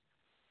for this?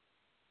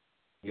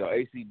 Yo,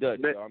 AC Dutch,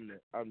 yo,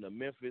 I'm the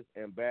Memphis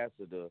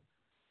ambassador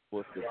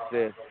for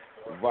Success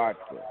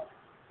Vodka.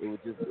 It was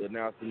just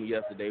announced to me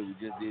yesterday. We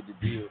just did the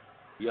deal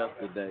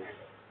yesterday.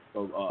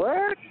 So,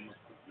 what?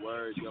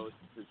 Word, yo, it's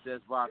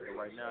Success Vodka.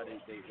 Right now, they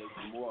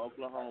from Moore,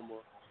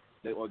 Oklahoma.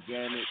 They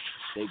organic.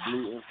 They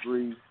gluten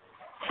free.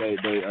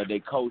 They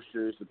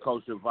kosher. It's a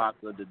kosher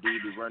vodka. The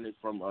dude that run it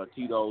from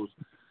Tito's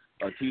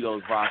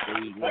Vodka.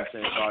 He's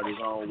started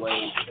his own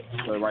way.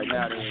 So right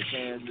now they're in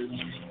Kansas,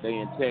 they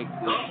in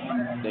Texas,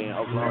 they in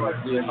Oklahoma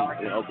City,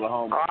 in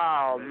Oklahoma.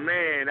 Oh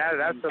man,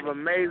 that's some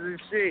amazing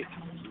shit.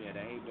 Yeah,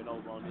 they ain't been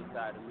over on this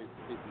side of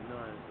Mississippi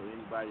none. So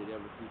anybody that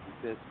ever sees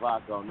Success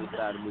Vodka on this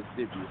side of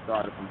Mississippi, it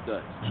started from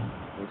Dutch. You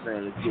know what I'm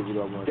saying? Let's give it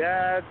up one.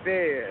 God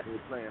damn. They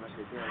were playing. I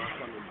said, damn, I'm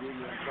coming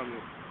Jimmy, I'm coming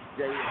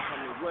Jay, I'm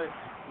coming what?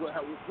 What?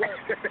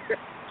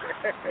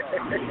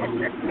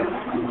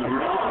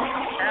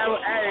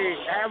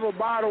 have a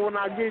bottle when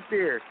I get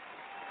there.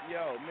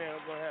 Yo, man,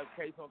 I'm gonna have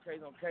case on case.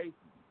 We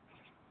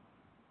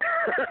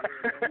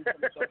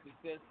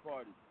Success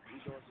party.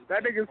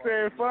 That nigga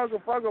said, fuck a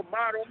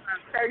bottle,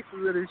 have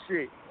cases of this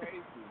shit.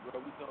 Cases,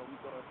 bro. We going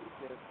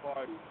Success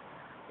party.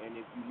 And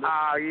if you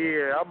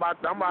yeah, I'm about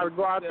to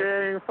go out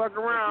there and fuck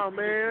around,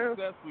 man. If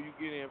you're successful, you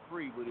get in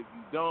free, but if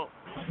you don't,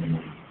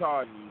 it's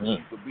hard. You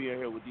could be in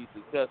here with these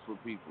successful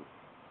people.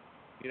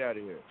 Get out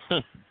of here.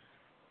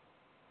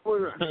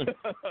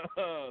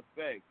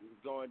 Facts,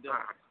 it's going down.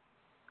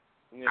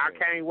 Yeah. I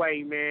can't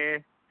wait,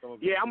 man.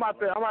 Yeah, I'm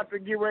about to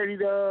get ready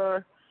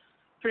to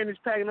finish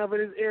packing up at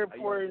this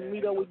airport and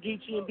meet up with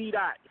Geechee and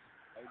D-Dot.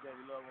 Hey,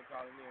 Danny, love when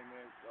calling in,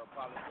 man.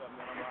 Polish up,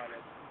 man. I'm out at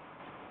you.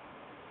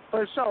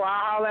 For sure,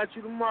 I'll holler at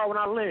you tomorrow when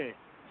I land.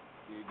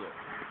 Here you go.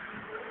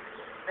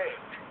 Hey.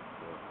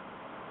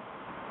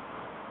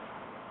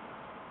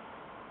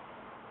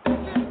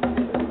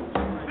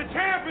 The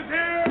champ is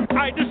here.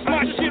 Alright, this is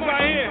my shit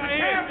right here. The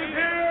champ is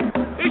here.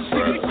 This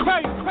shit is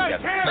crazy.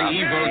 The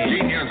evil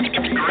genius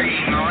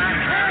green. The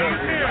champ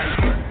is here.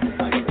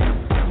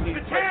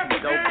 The champ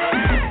is here.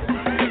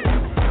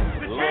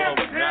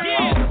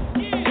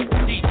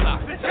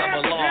 D-Block,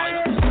 double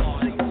R.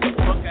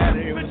 Fuck out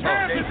of here. The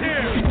champ is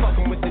here.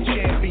 Fucking with the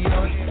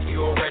champion. You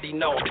already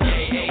know.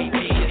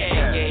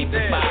 K-A-D-A gave the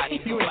body.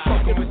 You ain't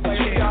fucking with the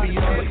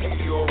champion.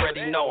 You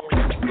already know.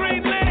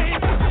 Green lane.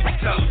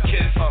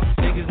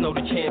 Niggas know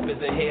the champ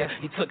isn't here.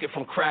 He took it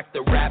from crack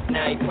to rap.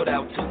 Now he put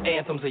out 2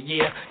 anthems a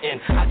year.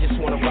 And I just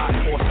wanna rock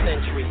for a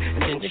century.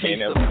 And then chase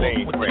the book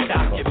with the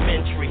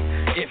documentary.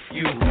 If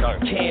you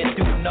can't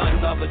do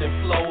nothing other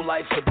than flow,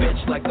 life's a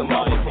bitch like the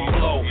mother from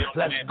Blow.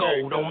 Let's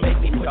go, don't make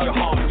me put your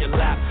heart on your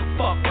lap.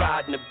 Fuck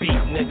riding the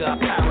beat, nigga.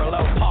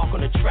 Parallel park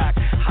on the track.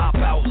 Hop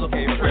out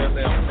looking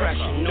fresh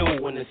and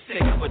new. And it's 6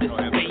 for this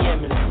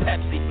BM and this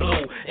Pepsi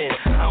Blue. And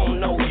I don't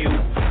know you,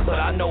 but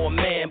I know a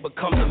man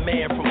becomes a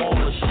man from all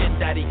the shit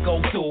that he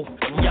go through.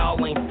 Y'all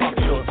ain't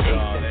fucking or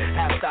chasing.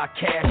 After I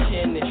cash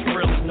in, it's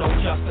really no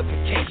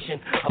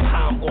justification of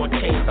how I'm gonna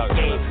change the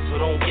game. So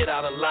don't get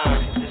out of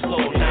line. This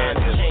little 9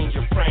 to change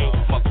your frame.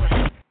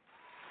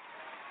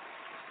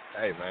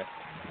 Hey, man.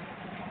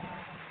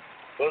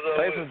 What's up?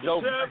 Play some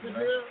Joe Budden,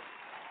 man.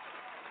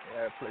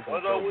 Yeah, play some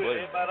What's Joe up with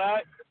Budden. everybody all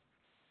right?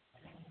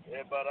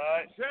 Everybody all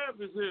right? Champ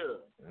is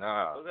here.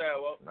 Nah, What's that,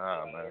 Walt?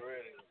 nah, man.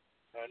 Really?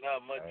 Not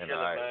much Man, chilling,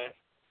 all right. man.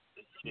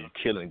 You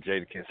killing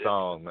Jadakiss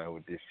songs, man,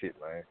 with this shit,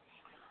 man.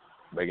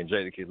 Making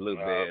Jadakiss look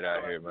bad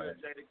out here, man.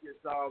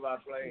 Jadakiss song I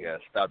played. You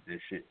gotta stop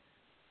this shit.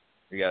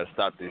 You gotta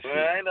stop this Man,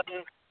 shit. ain't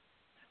nothing.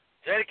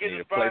 Jadakiss You need to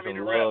inspired play me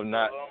some to Love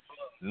rap.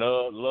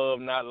 Love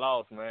Not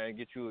Lost, man.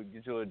 Get you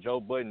a Joe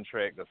Budden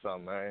track or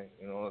something, man.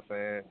 You know what I'm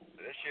saying?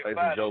 That shit Play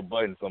some fire. Joe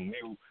Budden, some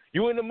mood.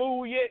 You in the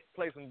mood yet?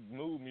 Play some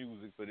mood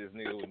music for this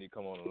nigga when he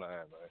come on the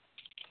line, man.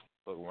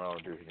 Fuck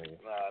around with this nigga.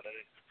 Nah,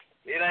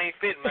 it ain't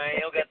fit, man.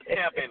 He don't got the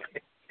champ in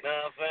it. You know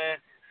what I'm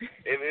saying?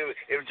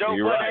 If Joe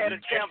You Budden right. had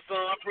a champ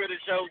song,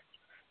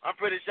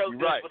 pretty sure You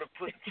this right. would have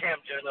put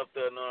Champ Joint up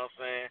there. Know what I'm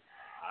saying?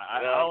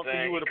 I don't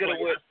think you would have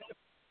put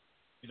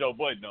Joe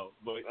Budden though,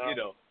 but I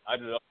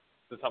just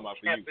talking about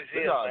for you.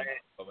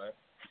 Man.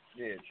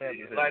 Yeah,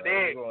 Champions. Like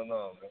what's going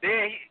on, man?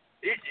 Then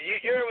you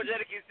heard what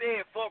Jessica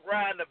said? Fuck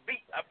riding the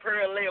beat. I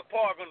parallel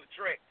park on the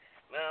track.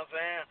 Know what I'm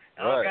saying?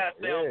 I don't got to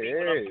stay on beat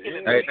when I'm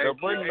killing Hey, the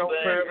Budden don't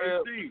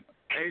parallel.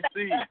 Hey,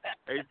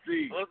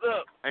 Steve. What's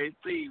up? Hey,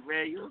 Steve,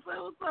 man. You say,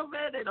 what's up,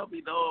 man? They don't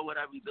be doing what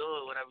I be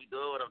doing, what I'm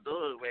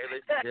doing, man.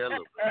 Let's tell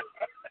them.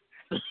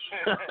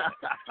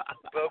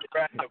 Fuck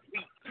riding the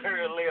beat.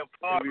 Parallel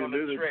park on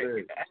the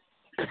track.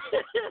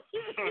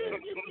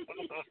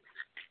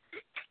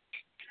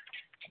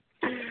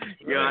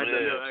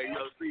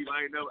 Steve,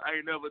 I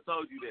ain't never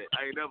told you that.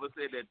 I ain't never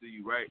said that to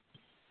you, right?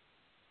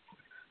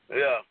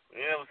 Yeah, you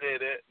never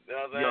said that. You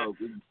know what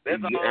I'm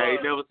saying? I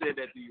ain't never said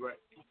that to you,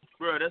 right?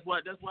 Bro, that's why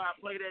I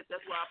play that.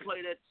 That's why I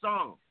play that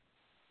song.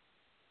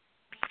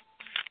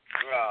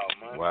 Oh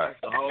man,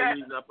 that's the whole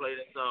reason I play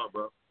that song,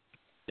 bro.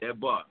 That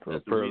bar.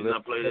 That's the reason I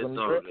play that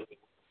song.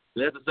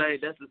 That's the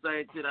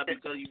same shit I be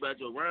telling you about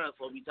your rhymes.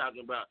 So we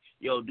talking about,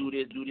 yo, do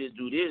this.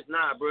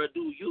 Nah, bro,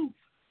 do you?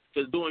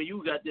 Cause doing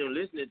you got them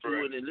listening to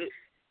it and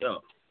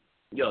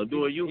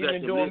doing you got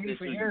them listening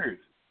to years.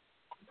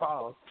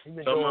 Paul, he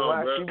been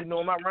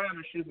doing my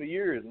rhyming shit for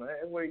years, man.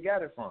 That's where he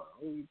got it from.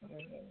 What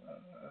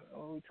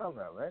are we talking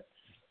about, man?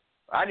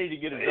 I need to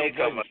get a Joe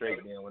Budden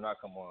straight then when I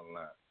come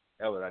online.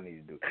 That's what I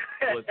need to do.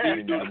 Well,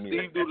 Steve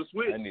do the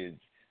switch.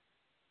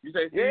 You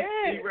say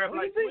Steve rap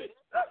like Switch?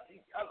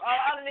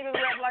 All the niggas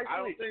rap like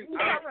Switch.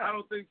 I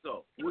don't think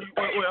so. Wait,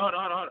 hold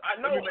on. I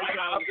know. Let me make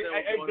sure I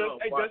understand what's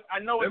going on.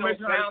 I know it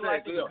don't sound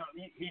like it.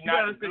 He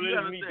not as good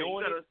as me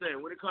doing it. You gotta understand.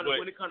 When it comes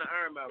to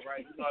Iron Mouth,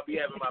 right? You know, I be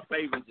having my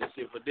favorites and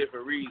shit for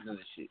different reasons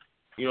and shit.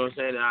 You know what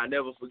I'm saying? And I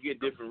never forget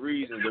different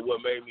reasons of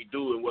what made me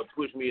do and what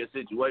pushed me in a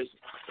situation.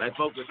 Like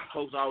folks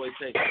always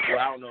say,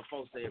 well, I don't know if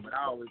folks say it, but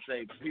I always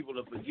say people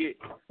will forget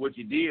what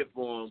you did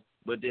for them,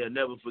 but they'll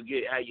never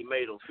forget how you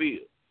made them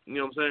feel. You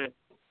know what I'm saying?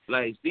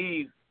 Like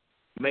Steve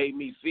made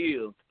me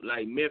feel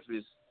like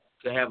Memphis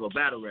could have a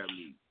battle rap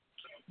league.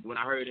 When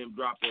I heard him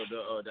drop the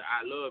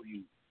I Love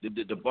You,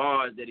 the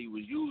bars that he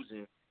was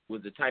using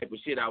was the type of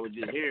shit I was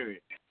just hearing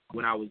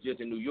when I was just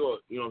in New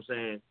York. You know what I'm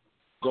saying?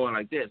 Going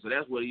like that. So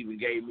that's what even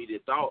gave me the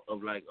thought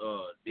of like,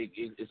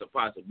 it's a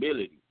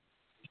possibility.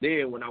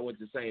 Then when I went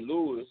to St.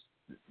 Louis,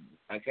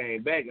 I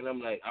came back and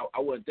I'm like, I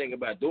wasn't thinking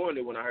about doing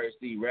it when I heard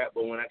Steve rap,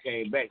 but when I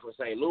came back from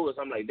St. Louis,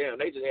 I'm like, damn,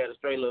 they just had a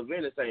straight little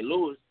event in St.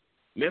 Louis.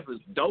 Memphis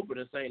doper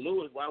than St.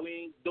 Louis. Why we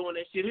ain't doing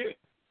that shit here?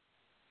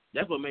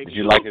 That's what made me. Did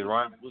you like his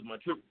rhyme? Was my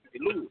trip to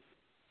St. Louis.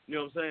 You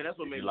know what I'm saying? That's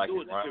what made me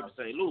do it. The trip to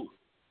St. Louis.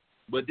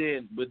 But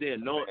then,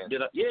 no,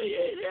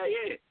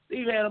 yeah.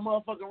 Steve had a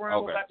motherfucking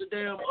rhyme about the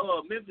damn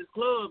Memphis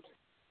clubs.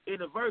 In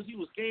the verse, he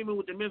was scheming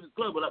with the Memphis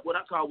club, but like what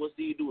I call what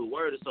Steve do with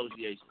word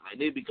association. Like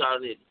they be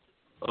calling it,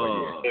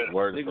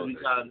 word niggas be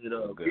calling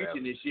it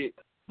preaching and shit.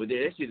 But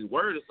then that shit is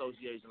word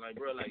association. Like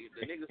bro, like if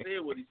the nigga said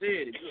what he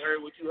said, if you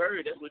heard what you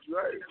heard, that's what you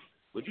heard.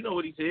 But you know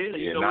what he said,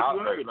 and you know what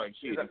you heard. Like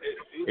shit.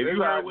 If you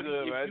heard what if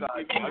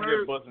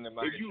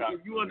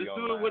you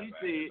understood what he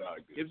said,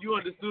 if you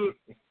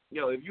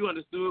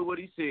understood what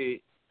he said,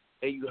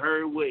 and you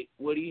heard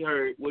what he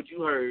heard, what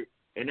you heard,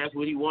 and that's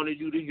what he wanted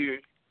you to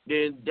hear,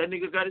 then that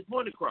nigga got his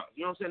point across.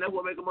 You know what I'm saying? That's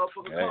what make a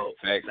motherfucker go.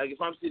 Like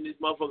if I'm sitting this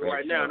motherfucker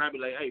right now, and I be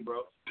like, hey,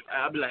 bro,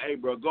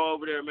 go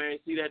over there, man.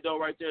 See that door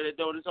right there? That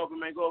door that's open,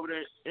 man. Go over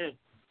there. Yeah.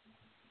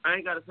 I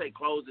ain't gotta say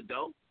close the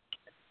door.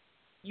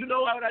 You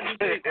know what I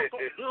just said?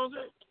 You know what I'm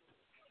saying?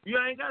 You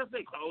ain't gotta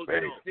say close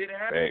the door. Sit and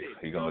have it.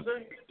 You know what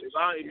I'm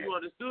saying? If you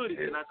understood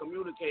it, then I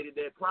communicated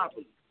that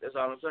properly. That's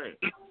all I'm saying.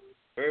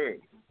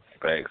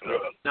 Thanks, bro.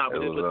 Nah,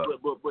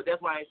 but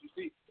that's why I asked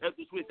you. That's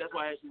the switch. That's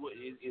why I asked you what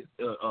is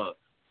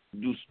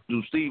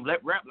do Steve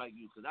rap like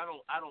you? Because I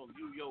don't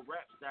view your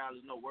rap style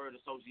as no word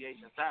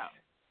association style.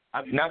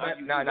 I view you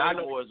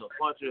more as a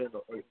puncher.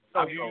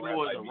 I view you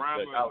more as a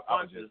rhymer and a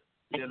puncher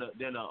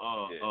than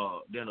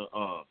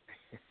a.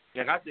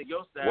 Like I think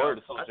your style.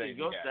 I think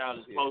your style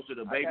is closer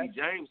to Baby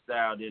James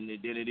style than it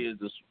is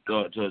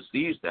to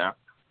Steve style.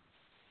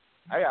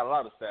 I got a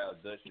lot of styles,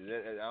 Dusty.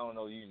 I don't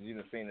know,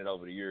 you've seen it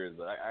over the years,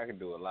 but I can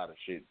do a lot of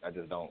shit. I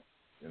just don't,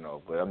 you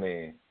know. But I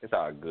mean, it's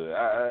all good.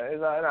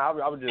 I'm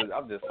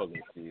just fucking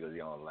with Steve because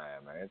he's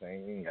online, man.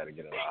 You ain't got to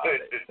get a lot of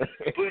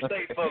that. Push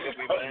they fuck with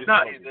me, man.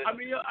 I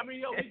mean,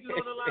 yo, we just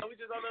on the line. We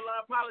just on the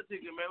line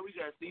politicking, man. We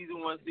got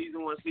season one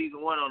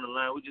on the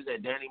line. We just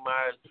had Danny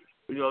Myers.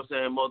 You know what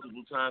I'm saying?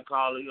 Multiple time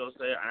caller. You know what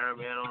I'm saying? Iron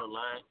Man on the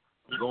line.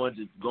 Going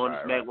to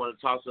Smack. Want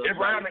to talk to us. This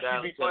rhyming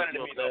should be funny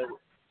to me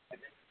though.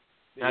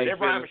 That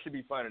rhyming should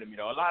be funny to me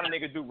though. A lot of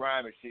niggas do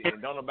rhyming shit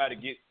and don't nobody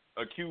get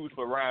accused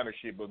for rhyming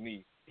shit but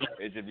me.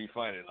 It should be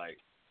funny. Like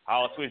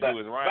all Switch do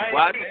is rhyme.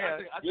 Well, I think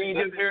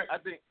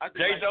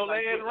J.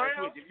 Jolene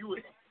rhyme.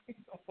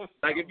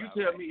 Like if you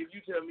tell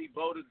me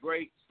Bo the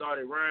Great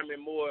started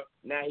rhyming more,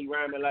 now he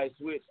rhyming like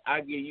Switch,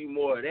 I give you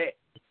more of that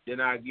than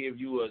I give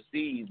you a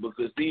Steve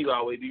because Steve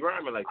always be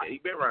rhyming like that. He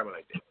been rhyming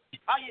like that.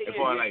 As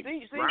far like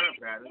rhyme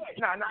pattern.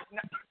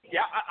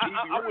 Yeah,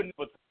 I wouldn't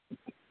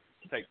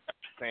take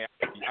saying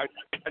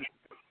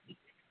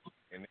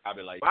and I'll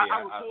be like,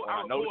 yeah,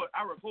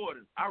 I record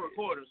him,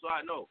 so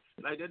I know.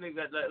 Like that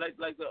nigga,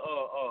 like the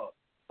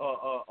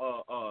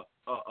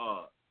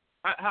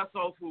how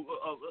soul food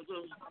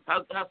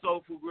how soul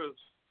food grills.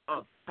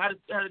 How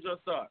did y'all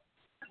start?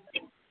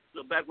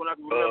 So back when I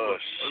can remember,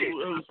 it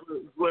was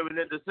women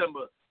in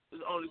December.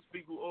 It's only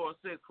speak with oral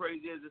sex,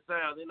 crazy as it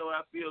sounds. They know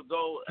I feel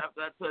gold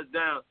after I touch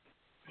down.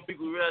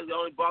 Speaking with the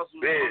only boss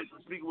who's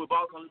speaking with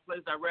boss on the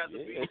place I'd rather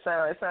be. It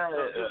sounds a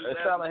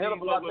hell of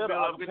a lot better.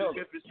 I'm getting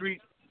the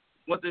street.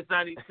 Once they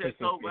sign these checks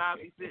over, I'll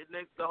be sitting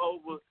next to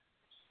Hova.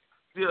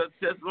 Till I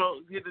test the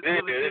rover,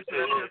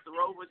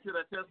 till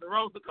I test the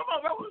rover. Come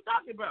on, bro, what are you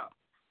talking about?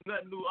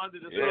 Nothing new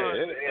under the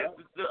sun.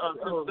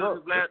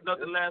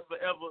 Nothing lasts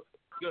forever.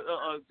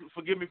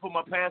 Forgive me for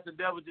my past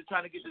endeavors, just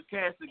trying to get this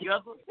cash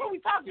together. What are we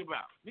talking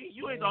about?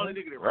 You ain't the only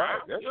nigga that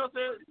rhyme. You know what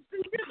I'm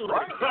saying?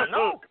 Right. I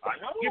know.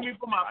 Forgive me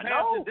for my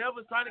past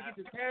endeavors, trying to get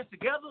this cash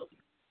together.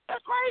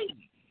 That's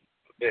crazy.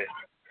 Yeah.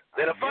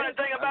 Then the funny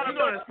thing about it,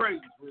 that's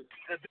crazy.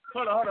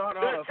 Hold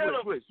on.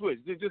 Switch.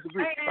 Just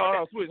agree. Hold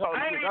on, switch. I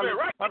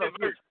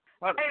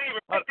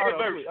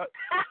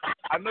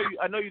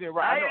know you didn't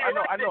write. I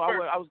know.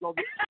 I was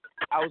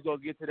gonna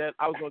get to that.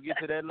 I was gonna get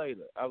to that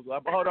later. Hold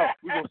on.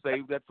 We're gonna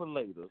save that for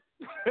later.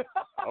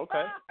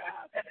 Okay.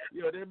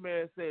 That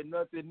man said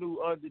nothing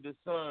new under the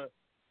sun.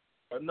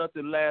 Or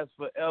nothing lasts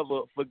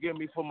forever. Forgive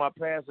me for my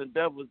past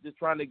endeavors. Just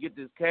trying to get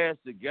this cash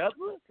together.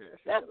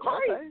 That's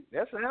crazy.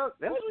 That's dope.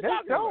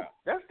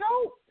 That's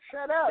dope.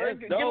 Shut up.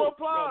 Give him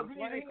applause.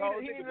 He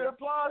needed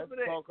applause for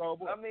that.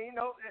 I mean,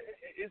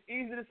 it's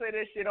easy to say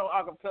that shit on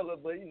acapella,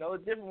 but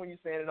it's different when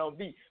you're saying it on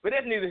beat. But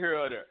that's neither here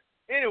or there.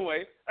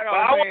 Anyway, like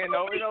I was saying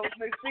though,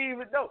 Steve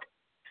is dope.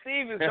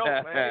 Steve is dope,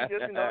 man. It's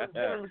just it's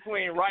different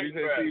between writing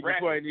and Steve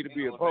McQueen need to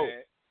be a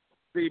poet.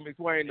 Steve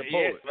McQueen the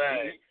poet.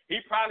 Yes,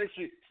 he probably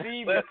should.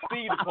 Steve the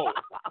poet.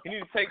 He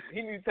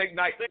need to take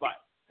Night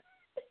spot.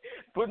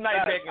 Put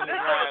Night back in the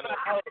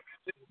lineup.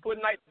 Put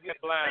Night in the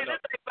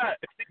lineup.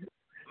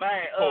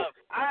 Man,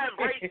 I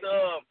embrace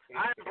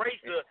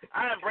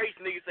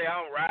niggas say I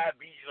don't ride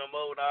beats no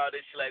more and all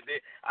this shit like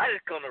that. I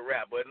just come to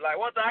rap, but like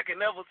one thing I can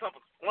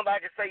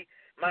say,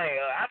 man,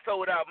 I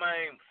sold out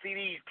my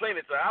CDs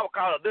plenty, so I would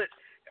call it Dutch.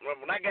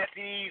 When I got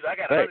CDs, I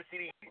got 100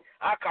 CDs.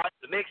 I call it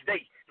the next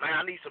day. Man,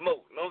 I need some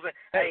more. You know what I'm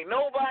saying? Ain't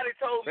nobody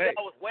told me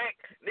I was whack.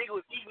 Nigga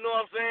was eating, you know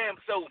what I'm saying?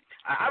 So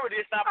I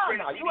really stopped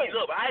printing CDs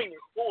up. I ain't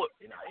record.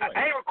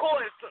 I ain't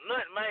recorded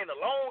nothing, man, a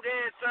long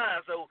ass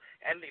time. So,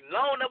 and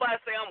long nobody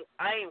say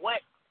I ain't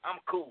whack.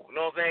 I'm cool. You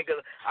know what I'm saying?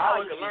 Because I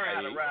always can learn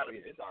how to ride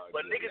it.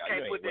 But niggas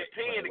can't put that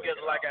pen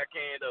together like I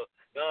can, though.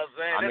 You know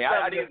what I'm saying?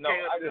 I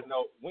just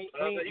know. We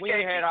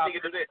had our...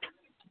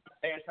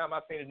 Last time I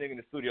seen this nigga in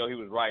the studio, he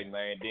was writing,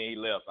 man. Then he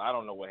left. I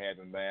don't know what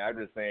happened, man. I'm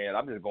just saying,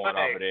 I'm just going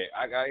off of that.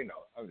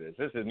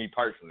 This is me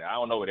personally. I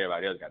don't know what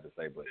everybody else got to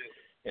say, but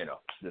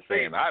just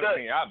saying. I've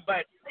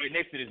been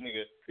next to this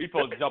nigga. He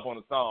supposed to jump on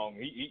the song.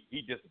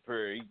 He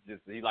disappeared.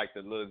 He like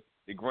the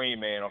green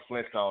man on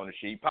Flintstone and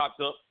shit. He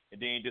popped up and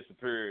then he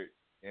disappeared.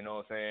 You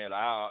know what I'm saying?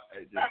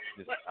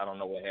 I don't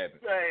know what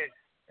happened.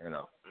 I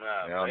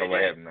don't know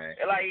what happened, man.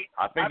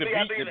 I think the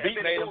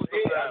beat made him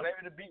scared.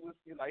 Maybe the beat was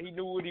like he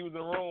knew what he was in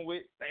the room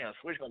with. Damn,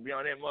 Switch gonna be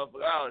on that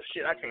motherfucker. Oh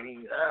shit, I can't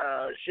even.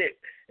 Oh shit.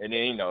 And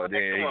then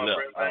then he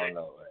left. I don't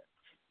know.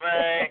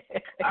 Man,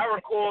 I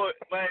record.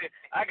 Man,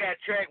 I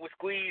got track with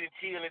Squeeze and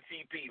Chill and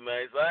TP,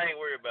 man. So I ain't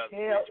worried about it.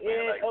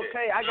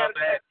 Okay.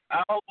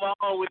 I hold my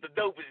own with the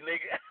dopest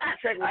nigga. I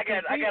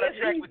got a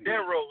track with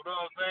Darrow. You know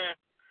what I'm saying?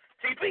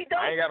 TP dope.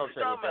 I ain't got no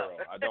track with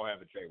Darrow. I don't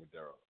have a track with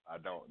Darrow. I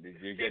don't.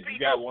 You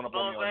got one up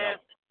on me on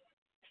that.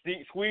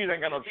 Squeeze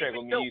ain't got no track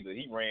with me either.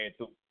 He ran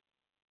too.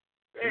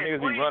 Niggas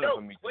be running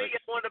for me. Squeeze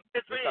is one of the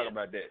best Let's talk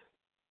about that.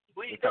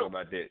 Let's talk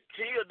about that.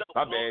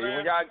 My bad.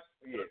 When y'all,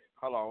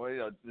 hold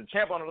on. The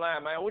champ on the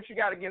line, man. What you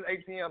got against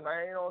ATM,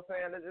 man? You know what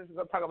I'm saying?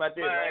 Let's talk about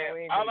this, man.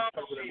 We ain't talking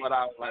about what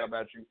I like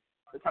about you.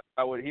 Let's talk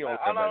about what he don't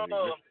say about me.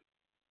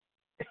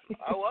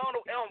 I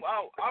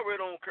really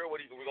don't care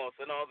what we're going to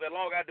say. No, as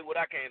long as I do what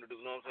I can to do,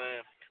 you know what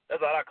I'm saying?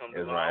 That's all I come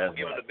to do. I'm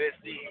giving the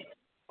best Steve.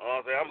 You know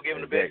what I'm saying? I'm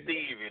giving the best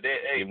Steve.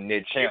 Give him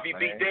that champ, if he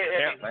beat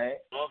that, man.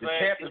 The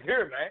champ is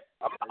here, man.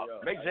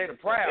 Make Jada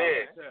proud.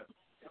 Yeah.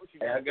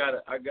 Hey, I got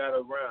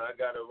a round.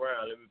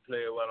 Let me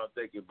play it while I'm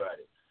thinking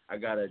about it. I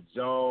got a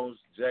Jones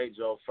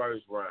J-Jo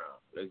first round.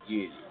 Let's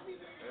get it.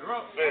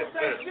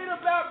 Say shit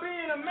about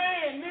being a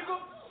man, nigga.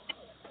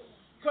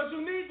 Because you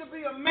need to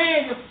be a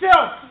man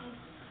yourself.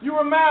 You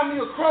remind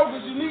me of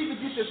Kroger's. You need to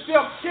get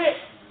yourself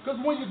checked.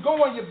 Because when you go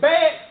on your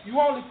bag, you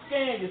only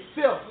scan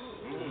yourself.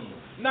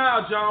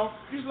 Nah, John.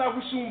 It's like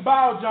we shooting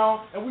ball,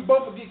 John, and we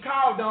both will get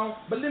called on.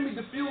 But let me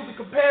diffuse the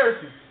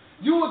comparison.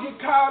 You will get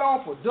called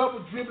on for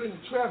double dribbling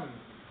and traveling.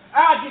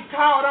 I'll get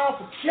called on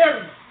for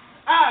carrying.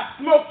 I'll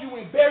smoke you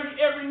and bury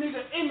every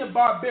nigga in the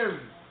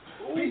barbarian.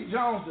 Pete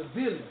Jones the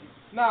villain.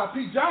 Nah,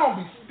 Pete Jones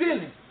be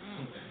stealing.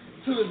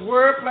 To his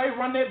wordplay,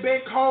 run that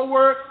back cold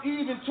word,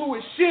 even to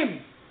his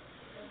shimmy.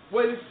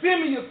 Well, his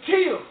shimmy will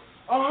kill.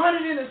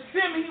 100 in a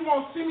semi, he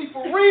won't see me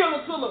for real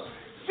until the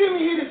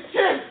shimmy hit his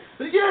chest.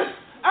 Yes,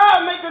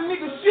 I'll make a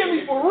nigga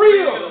shimmy for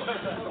real.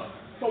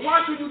 So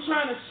watch who you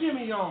trying to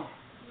shimmy on.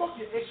 Fuck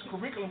your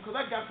extracurriculum, because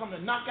I got something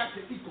to knock out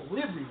your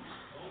equilibrium.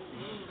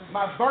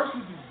 My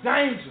verses is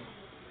danger.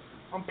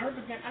 I'm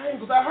perfect in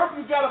angles. I hope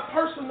you got a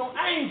personal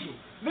angel.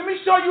 Let me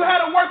show you how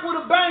to work with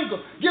a banger.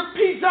 Give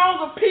P.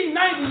 Jones a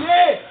P90,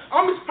 yeah.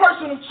 I'm his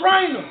personal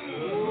trainer.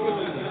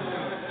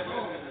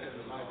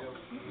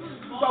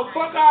 So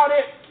fuck all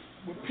that.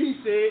 What P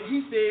said,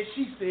 he said,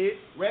 she said,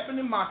 rapping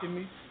and mocking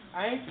me.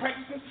 I ain't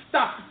practicing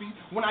cystoscopy.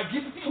 When I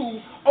get the tool,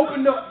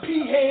 open up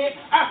P head,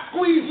 I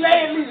squeeze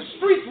lead, leave the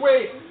streets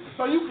red.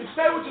 So you can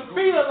say what you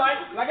feel like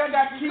I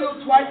got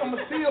killed twice,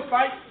 I'ma still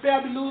fight.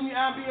 Fair be losing me,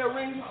 I'll be a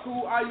ring in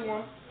school, all you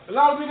want. A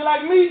lot of niggas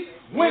like me,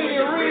 winning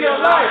in real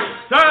life.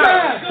 Sir,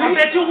 I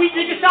bet you weak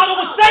niggas thought it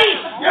was safe.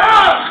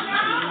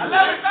 Yeah! I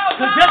let it go.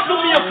 Cause just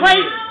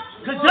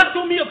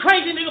do me a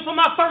crazy nigga for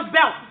my first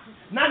bout.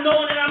 Not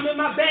knowing that I'm in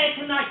my bag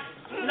tonight.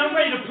 And I'm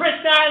ready to press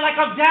down like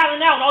I'm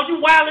dialing out. Are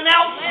you wilding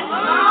out?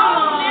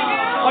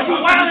 Are you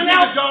wilding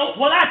out?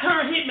 Well, I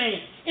turn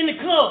hitman. In the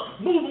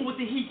club, moving with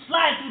the heat,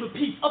 sliding through the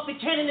peak, up the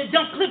cannon and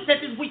dump clips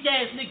at this weak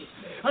ass nigga.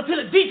 Until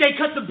the DJ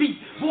cuts the beat.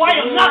 Boy,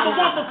 I am not the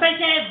one for fake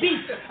ass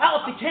beats. I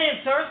up the can,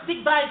 sir.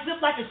 Stick by his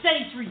zip like a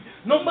shade tree.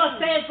 No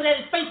mustache for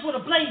that his face with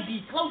a blade be.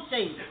 Close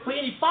shade. For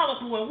any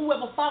follow through and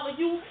whoever follow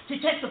you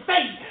can catch the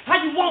fade. How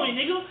you want it,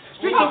 nigga?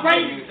 Streets of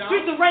rage,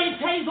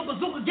 tase or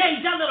bazooka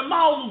gauge. I let them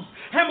all loose.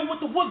 Hammer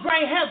with the wood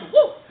grain handle.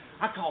 Woo!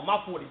 I call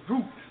my 40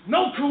 group.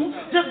 No crew.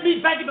 Just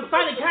me back in the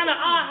fight and kinda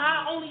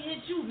I only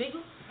hit you,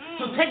 nigga.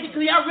 So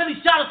technically, I really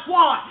shot a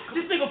squad.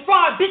 This nigga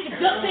fraud, bitch, if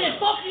just saying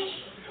fuck you,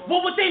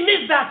 what would they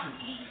miss about you?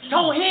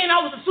 Told Hen I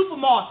was a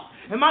supermarket,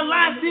 and my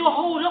line still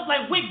hold up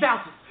like wig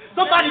vouchers.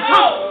 Somebody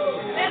talk.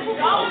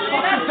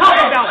 Talk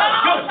about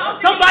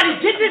it. Somebody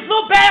get this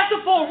little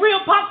bastard for a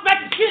real pop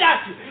smack the shit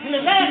out you. And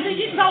the last thing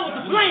he saw was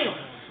the blame.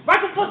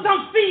 Right before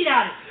some speed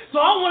out it. So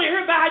I don't want to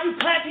hear about how you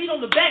clap heat on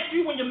the back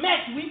street when your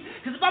match weak.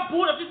 Because if I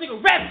pulled up this nigga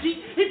rap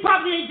sheet, he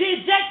probably ain't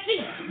did jack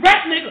shit.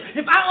 Rap nigga,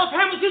 if I up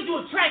hammer gives you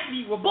a track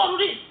meet,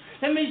 rebuttal this.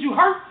 That means you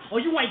hurt or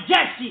you ain't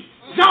jack shit.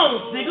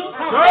 Jones, nigga.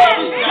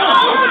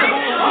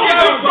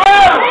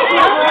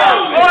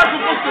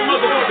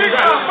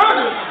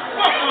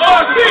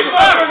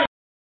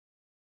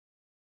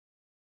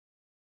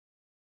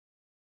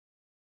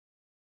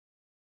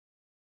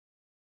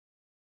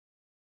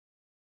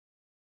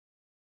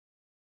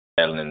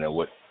 Battling and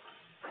what?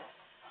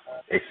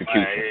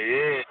 Execution.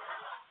 Yeah.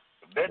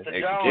 That's the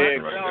Jones I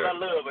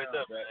love right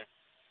there, man.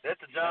 That's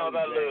the Jones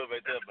I love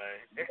right there, man.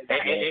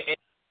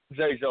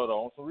 J. Joe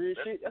though, on some real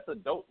shit, that's a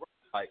dope.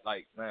 Like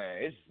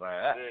man, it's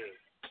man.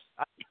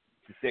 I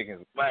 2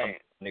 seconds, man.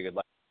 Niggas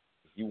like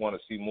you want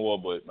to see more,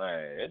 but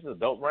man, it's a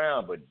dope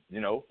round. But you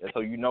know, that's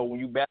so you know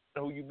when you battling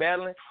who you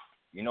battling,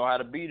 you know how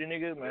to beat a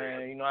nigga,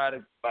 man. You know how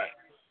to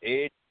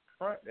edge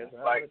front. That's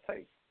how it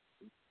takes.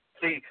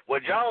 See,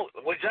 when John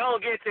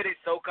gets to this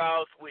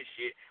so-called switch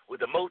shit with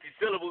the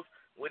multi-syllables,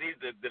 with his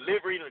the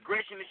delivery and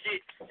aggression and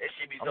shit, that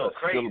shit be so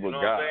crazy. You know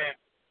what I'm saying?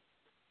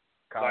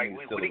 Like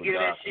when he get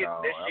that shit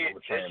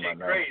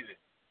crazy.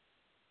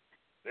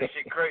 That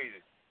shit crazy.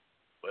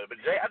 But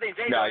Jay, I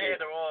think J-Lo had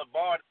the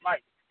bar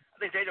tonight.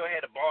 I think J-Lo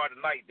had the bar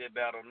tonight that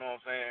battle. You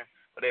know what I'm saying?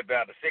 But that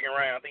battle, the second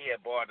round, I think he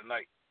had bar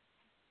tonight.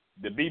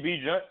 The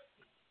BB jump.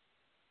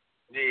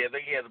 Yeah, I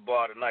think he has a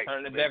bar tonight.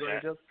 Turning it back on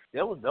each other.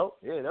 That was dope.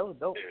 Yeah, that was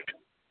dope. Yeah.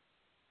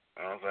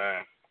 You know what I'm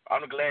saying?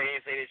 I'm glad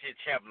he didn't say that shit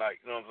champ night.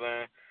 You know what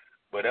I'm saying?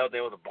 But that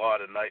was a bar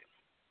tonight.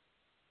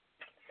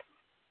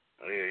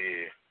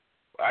 Yeah.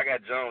 I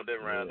got Jones that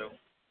round though.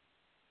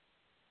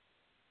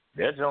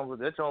 That was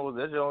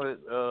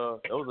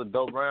a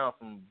dope round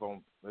from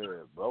both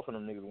of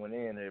them niggas went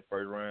in that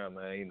first round,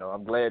 man. You know,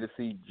 I'm glad to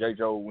see J.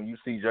 Joe. When you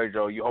see J.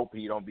 Joe, you hope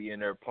he don't be in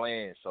there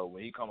playing. So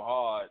when he come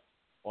hard,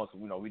 once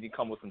we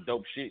come with some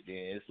dope shit,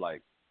 then it's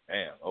like,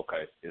 damn,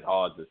 okay, it's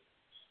hard to.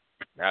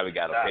 Now we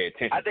gotta pay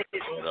attention. I think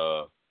his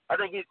third. I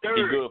think his third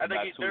was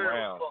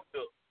fucked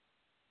up.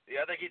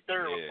 Yeah, I think his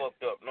third was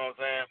fucked up. You know what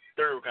I'm saying?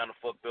 Third was kind of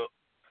fucked up.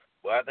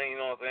 But I think, you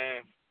know what I'm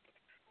saying?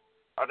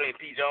 I think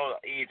P. Jones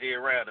edged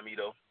around to me,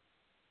 though.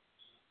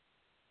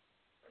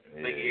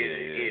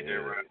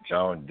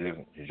 John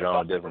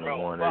definitely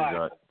won that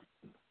joint.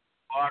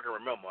 Oh, I can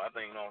remember. I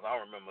think, you know, I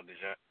remember the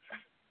joint.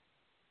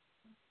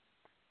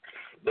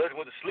 Dutch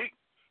went to sleep.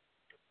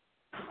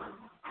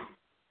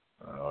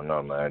 I don't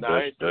know, man.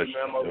 I'm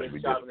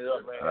chopping it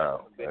up, man.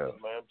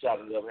 I'm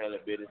chopping it up,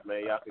 handling business,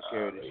 man. Y'all can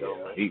carry this show,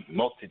 man. He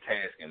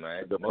multitasking,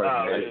 man.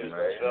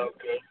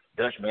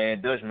 Dutch man.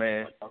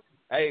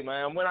 Hey,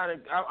 man, I'm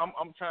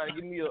trying to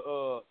give me a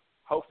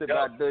hosted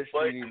by Dutch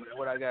Street.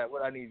 What I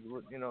need,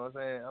 you know what I'm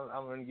saying?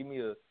 I'm gonna give me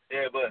a.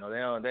 Yeah, but you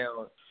know, they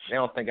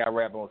don't think I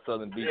rap on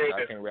Southern beats.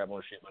 I can't rap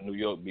on shit on New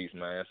York beats,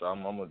 man. So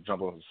I'm gonna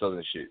jump on some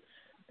Southern shit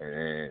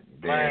and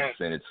then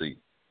send it to you.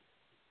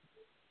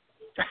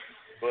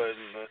 But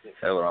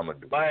that's what I'm gonna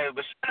do.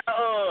 But shout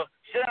out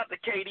to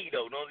KD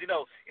though. You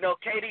know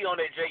KD on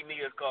that J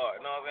Mills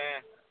card. You know what I'm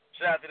saying?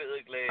 Shout out to the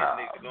ugly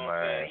ass nigga. You know what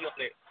I'm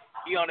saying?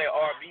 He on that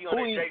RB, he on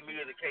that J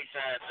Mills and K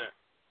Shine thing.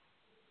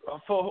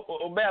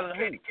 For battling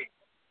who?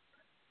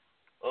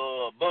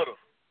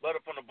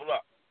 Butter from the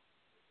block.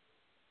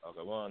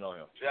 Okay, we don't know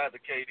him. Shout out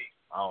to KD.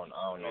 I don't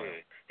know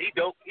him. He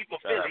dope. He from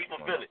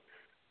Philly.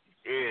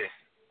 Yeah.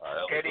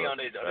 Right, KD on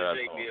that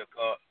J Mill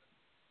card.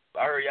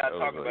 I heard y'all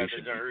talking about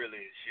that earlier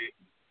and shit.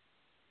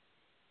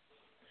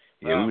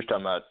 Yeah, we was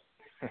talking about.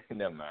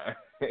 Never mind.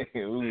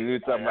 we were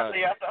talking about.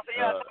 I see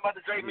y'all talking about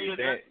the J Mill.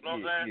 You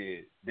know what I'm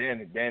saying?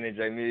 Yeah, Dan and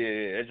J Mill.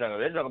 Yeah,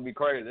 that's gonna be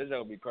crazy. That's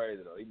gonna be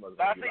crazy though. He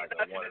must be like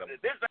one of them.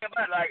 This thing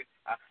about like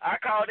I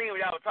called in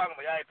when y'all were talking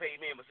about y'all ain't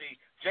paid me, but see,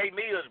 J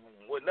Mills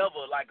was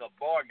never like a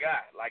bar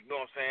guy. Like, you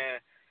know what I'm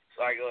saying?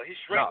 Like his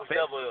strength was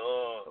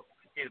never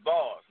his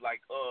bars.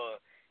 Like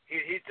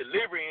his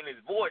delivery and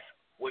his voice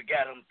what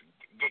got him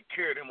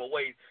carried him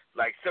away,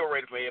 like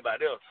separated from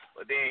everybody else.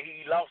 But then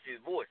he lost his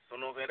voice. So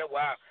you know what I'm saying? That's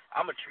why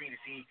I'm intrigued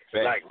to see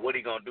like what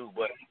he gonna do.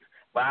 But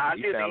I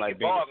he still sound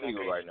think like bar Benny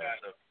Siegel right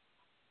now.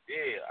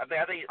 Yeah, I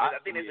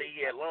think they say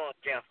he had lung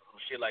cancer and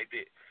shit like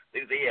that.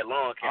 They say he had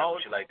lung cancer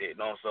and shit like that.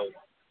 You know,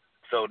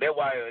 so that's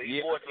why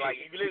his voice like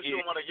if you listen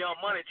to him on a Young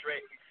Money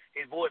track,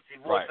 his voice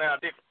sound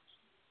different.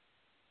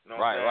 You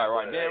know right.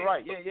 Damn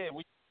right. Yeah.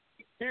 We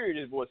period.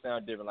 His voice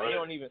sound different. Like he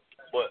don't even.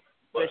 But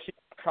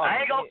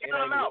I ain't gonna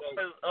kill him out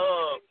because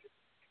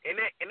in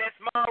that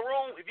small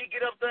room, if he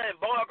get up there and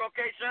bark on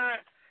K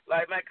Shine,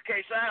 like man,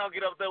 K Shine don't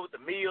get up there with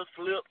the Mills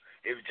flip.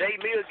 If J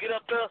Mills get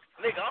up there,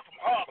 nigga, I'm from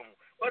Harlem.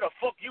 Where the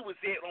fuck you was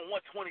at on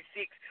 126?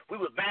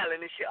 We was battling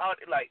this shit out.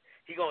 Like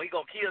he gonna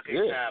kill K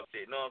Shine with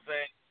it. You know what I'm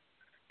saying?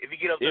 If he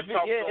get up there and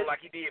talk to him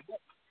like he did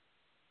Mook.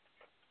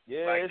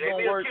 Yeah, like it's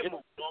gonna work. You know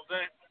what I'm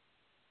saying?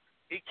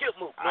 He killed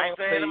Mook. You know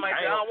what I'm saying?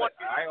 I don't want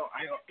to say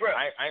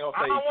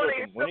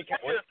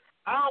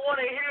I don't want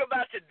to hear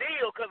about your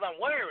deal because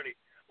I'm wearing it.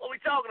 What we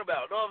talking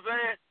about? You know what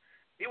I'm saying?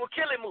 He was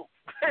killing Mook.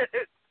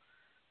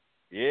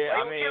 Yeah,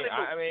 I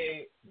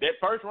mean, that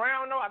first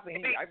round though, I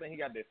think he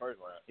got that first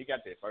round. He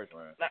got that first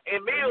round. Now, and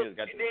Mills,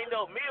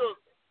 Mills,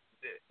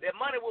 that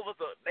money was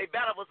they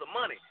battled with some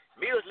money.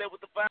 Mills left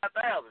with the 5,000.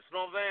 You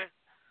know what I'm saying?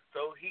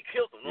 So he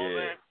killed him. You know what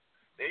I'm saying?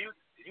 Then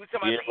you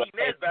talking about the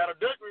Enes battle,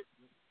 Douglas?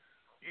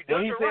 You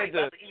done right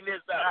about the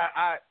Enes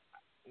battle.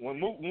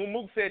 When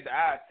Mook said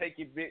I take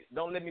your bitch,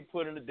 don't let me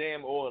put in the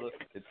damn order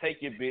to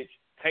take your bitch,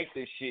 take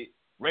this shit,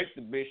 rape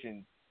the bitch,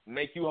 and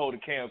make you hold the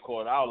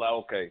camcorder. I was like,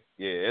 okay,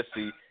 yeah, let's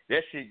see.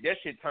 That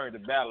shit turned the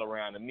battle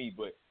around to me,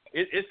 but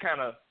it's kind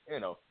of, you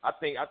know, I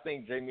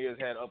think J Mills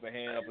had upper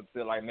hand up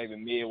until like maybe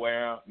mid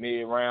round.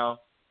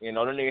 You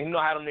know, you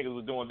know how them niggas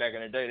was doing back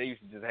in the day. They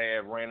used to just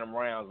have random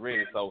rounds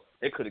ready, so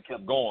they could have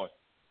kept going.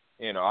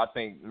 You know, I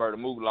think Murder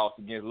Mook lost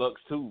against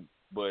Lux too,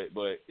 but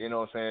you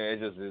know what I'm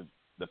saying? It's just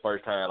the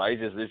first time, like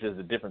it's just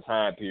a different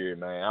time period,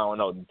 man. I don't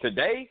know.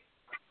 Today,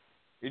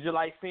 it's just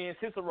like seeing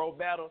Cicero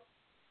battle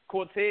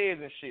Cortez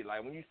and shit.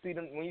 Like when you see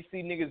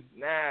niggas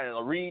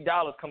Reed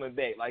Dollars coming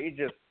back, like it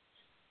just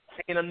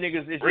seeing them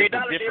niggas. It's Reed just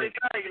Dollars different.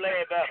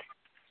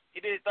 He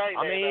did his thing.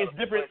 I mean, it's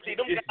different.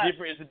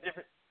 It's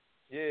different.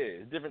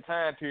 Yeah, it's a different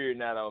time period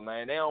now, though,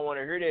 man. They don't want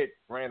to hear that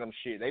random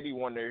shit. They be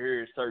wanting to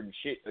hear certain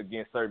shit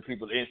against certain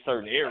people in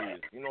certain areas.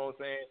 You know what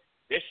I'm saying?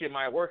 That shit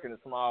might work in a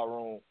small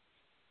room.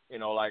 You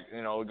know, like,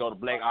 you know, we go to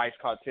Black Ice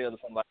Cartel or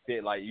something like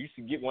that. Like, you used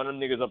to get one of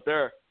them niggas up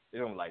there,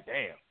 they're going to be like,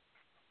 damn.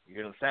 You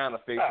hear them sound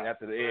effects, and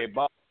after the air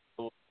ball,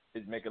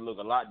 it make it look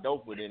a lot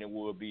doper than it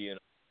would be in a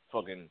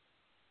fucking,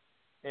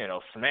 you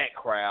know, smack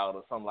crowd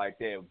or something like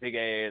that.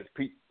 Big-ass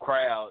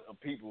crowd of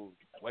people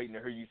waiting to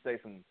hear you say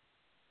some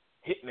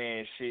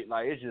hitman shit.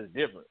 Like, it's just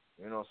different.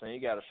 You know what I'm saying?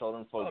 You got to show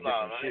them folks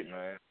different shit,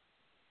 man.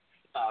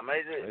 Nah,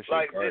 man, this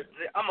I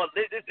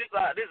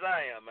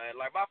am, man.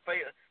 Like, my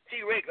favorite,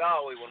 T-Rex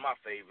always one of my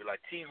favorites.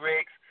 Like,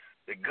 T-Rex,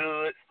 the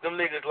Goods, them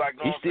niggas, like,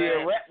 know what I'm saying? He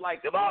still rap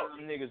like them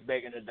niggas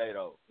back in the day,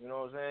 though. You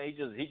know what I'm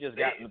saying? He just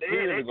got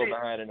material to go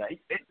behind it now.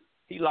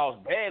 He lost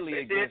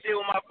badly against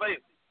still my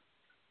favorite.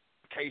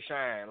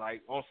 K-Shine,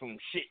 like, on some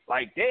shit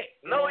like that.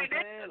 No, he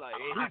didn't. Like,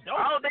 I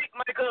don't think,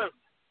 man, because,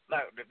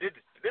 like, this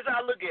is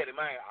how I look at it,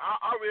 man.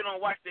 I really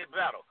don't watch that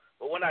battle.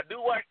 But when I do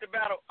watch the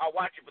battle, I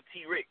watch it for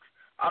T-Rex.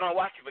 I don't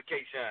watch it for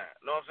K-Shine.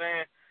 You know what I'm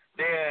saying?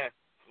 Then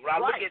when I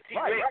look at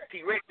T-Rex,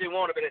 T-Rex didn't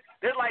want to be.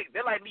 They're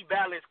like me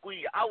battling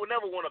Squeeze. I would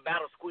never want to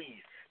battle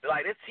Squeeze. They're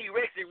like, this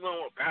T-Rex didn't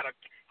want to battle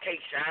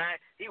K-Shine.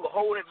 He was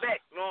holding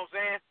back. You know what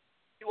I'm saying?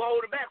 He was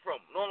holding back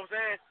from him. You know what I'm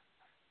saying?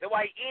 That's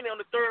why he ended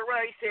on the third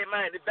round. He said,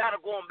 man, the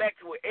battle going back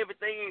to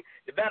everything.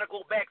 The battle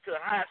go back to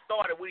how it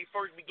started when he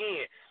first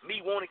began.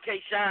 Me wanting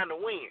K-Shine to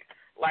win.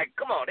 Like,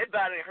 come on, that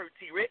battle didn't hurt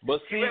T-Rex.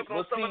 But see, you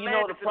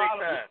know the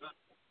problem.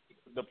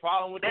 The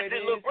problem with that is, that's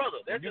his little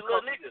brother. That's his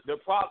little nigga.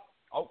 The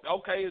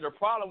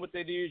problem with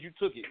that is you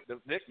took it. The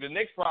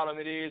next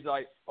problem it is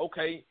like,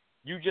 okay,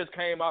 you just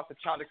came off the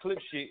chocolate clip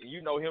shit, and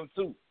you know him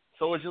too.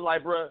 So it's just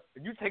like, bro,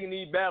 if you taking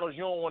these battles,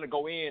 you don't want to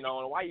go in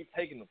on. Why you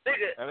taking them?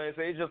 Nigga, I mean,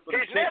 it's just for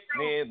the shit,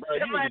 man, bro.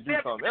 You need to do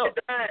something else.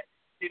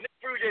 His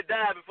nephew just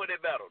died before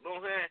that battle. You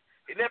know what I'm saying?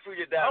 His nephew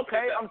just died.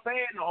 Okay, I'm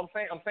saying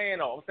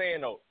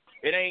though.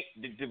 It ain't.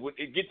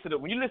 It gets to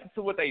when you listen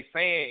to what they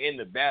saying in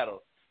the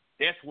battle.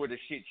 that's where the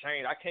shit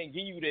changed. I can't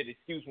give you that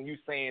excuse when you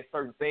saying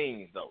certain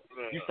things though.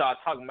 You start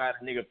talking about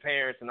nigga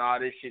parents and all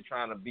this shit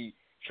trying to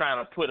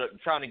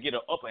get an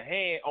upper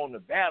hand on the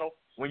battle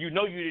when you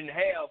know you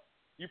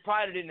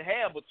probably didn't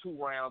have but 2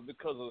 rounds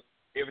because of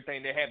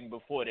everything that happened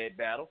before that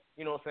battle.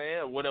 You know what I'm saying?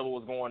 Or whatever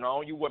was going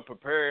on. You weren't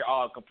prepared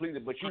completely,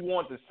 but you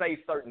wanted to say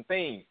certain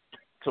things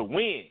to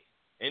win.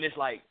 And it's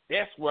like,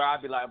 that's where I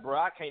be like, bro,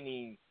 I can't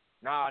even,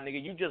 nah,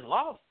 nigga, you just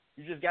lost.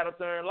 You just got up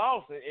there and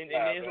lost. And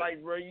it's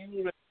like, bro,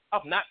 you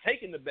off not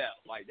taking the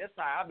battle. Like, that's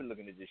how I been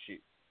looking at this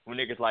shit. When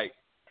niggas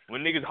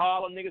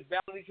holler, niggas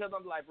battle each other,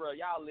 I'm like, bro,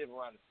 y'all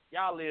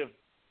live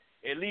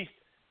at least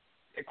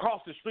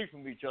across the street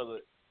from each other.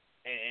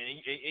 And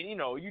you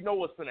know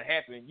what's gonna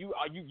happen. You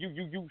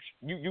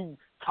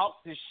talk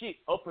this shit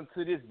up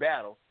into this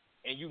battle,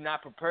 and you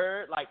not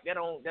prepared. Like that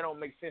don't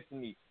make sense to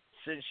me.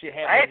 Shit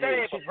happen. I ain't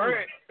saying they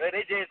prepared.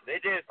 They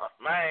just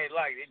man,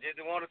 like they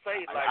just want to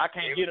say like I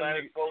can't get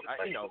them.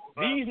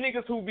 These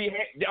niggas who be.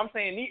 I'm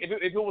saying if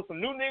it was some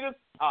new niggas,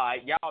 all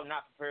right, y'all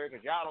not prepared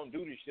because y'all don't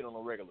do this shit on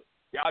a regular.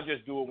 Y'all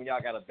just do it when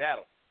y'all got a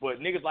battle. But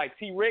niggas like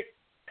T-Rex,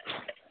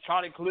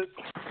 Charlie Clips,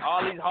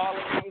 all these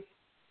Harlem niggas.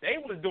 They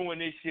was doing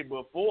this shit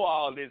before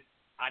all this.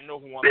 I know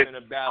who I'm in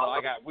a battle. I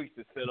got weeks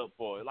to set up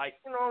for it. Like,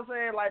 you know what I'm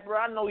saying? Like, bro,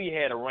 I know he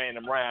had a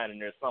random round in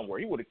there somewhere.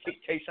 He would have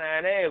kicked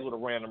K-Shine ass with a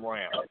random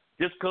round.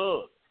 Just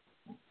cuz.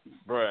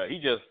 Bro, he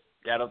just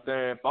got up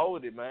there and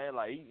folded, man.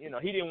 Like, he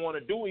didn't want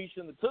to do it. He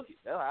shouldn't have took it.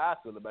 That's how I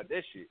feel about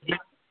that shit.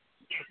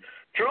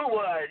 True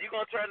was. You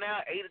going to turn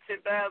down 8,000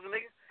 to 10,000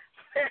 niggas?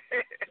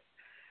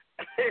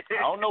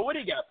 I don't know what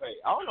he got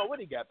paid.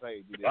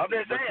 I'm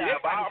just saying.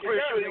 I'm pretty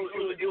sure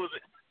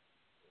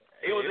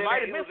it might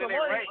have been some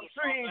money. I'm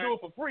sure he ain't do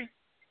it for free.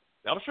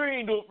 I'm sure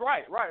he ain't do it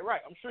right.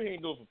 I'm sure he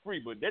ain't do it for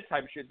free, but that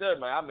type of shit does,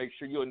 man. I make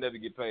sure you'll never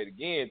get paid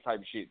again type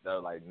of shit though.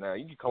 Like, nah,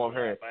 you can come up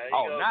here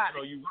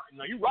and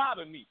you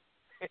robbing me.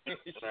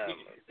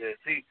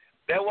 See,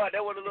 that was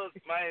a little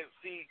man.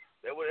 See,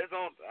 it's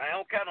on. I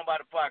don't count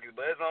nobody's pockets,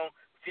 but it's on.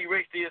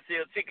 T-Rex still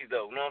sell tickets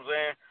though. You know what I'm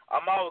saying?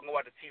 I'm always gonna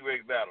watch the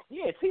T-Rex battle.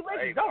 Yeah,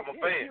 T-Rex is dope. I'm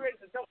a fan. T-Rex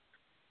is dope.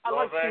 I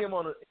like seeing him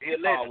on the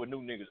call with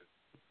new niggas.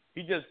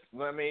 He just, you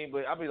know what I mean?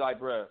 But I be like,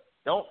 bro,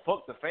 don't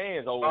fuck the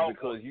fans over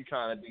because you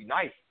trying to be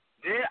nice.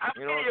 Yeah, I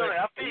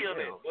feel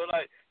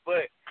that.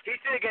 But he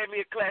still gave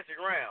me a classic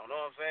round. You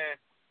know what I'm saying?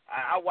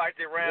 I watched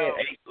it round.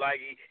 Yeah.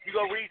 Like you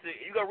go read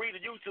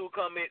the YouTube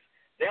comments.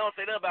 They don't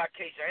say nothing about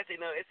K-Shine. They say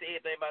nothing. They say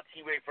anything about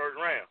T-Rex first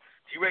round.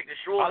 T-Rex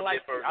destroyed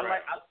his first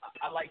round.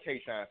 I like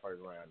K-Shine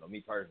first round. Though.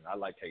 Me personally, I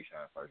like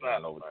K-Shine first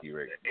round over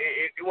T-Rex.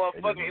 He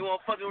wasn't fucking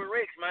with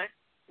Rex, man.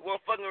 He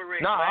wasn't fucking with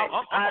Rex. Nah,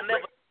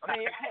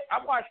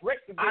 I watched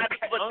Rex to be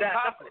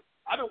unpopular.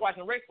 I've been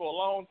watching Rex for a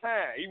long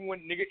time, even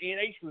when nigga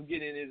NH was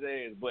getting in his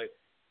ass. But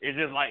it's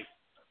just like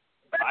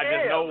I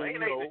just know,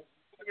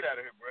 get out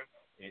of here, bro.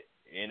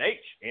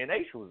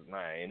 NH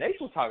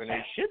was talking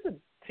that shit to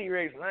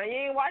T-Rex. Man,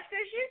 you ain't watch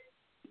that shit?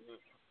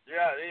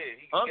 Yeah,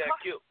 he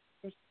got killed.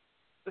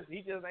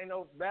 He just ain't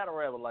no battle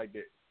rapper like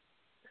that.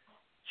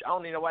 I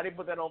don't even know why they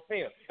put that on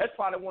film. That's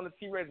probably one of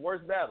T-Rex's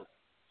worst battles.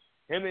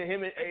 Him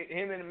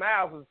and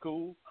Miles was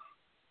cool.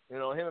 You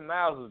know, him and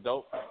Miles was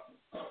dope.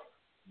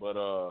 But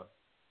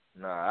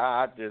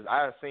nah,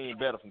 I seen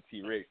better from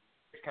T-Rex.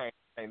 Came to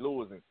St.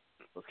 Louis and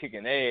was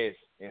kicking ass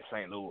in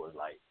St. Louis.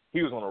 Like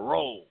he was on a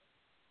roll.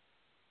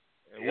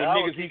 And yeah, what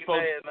niggas he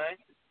supposed man,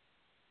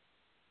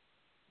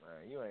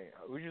 you ain't.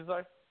 What'd you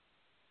say?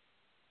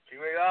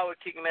 T-Rex always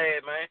kicking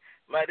ass, man.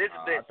 Man, this is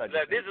the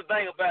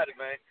thing about it,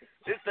 man.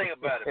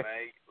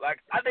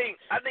 Like I think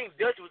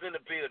Dutch was in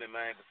the building,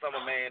 man. The Summer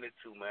Man is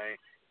too, man.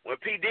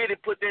 When P Diddy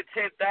put that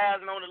 10,000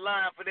 on the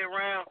line for that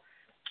round,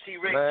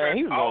 T-Rex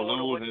he was all gonna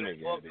lose in the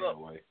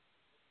game.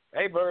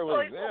 Hey, Bird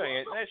was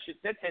that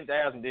shit. That 10,000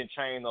 didn't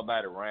change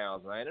nobody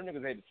rounds, man. Them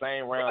niggas had the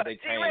same rounds they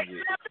changed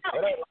it.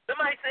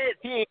 Somebody said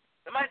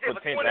for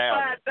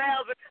 25,000.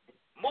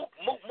 Mook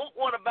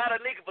won about a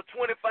nigga for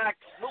 25.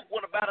 Mook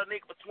won about a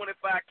nigga for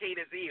 25K.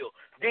 That's ill.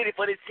 Did it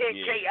for this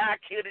 10K. I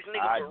killed this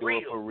nigga for real.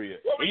 I do it for real.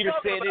 He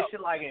just said this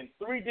shit like in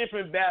 3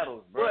 different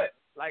battles, bro.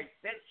 Like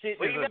that shit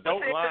is a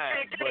dope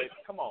line, but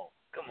come on,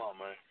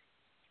 man.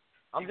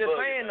 I'm just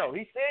saying though.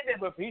 He said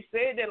that, but he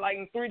said that like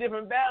in 3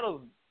 different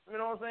battles. You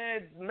know what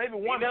I'm saying? Maybe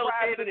one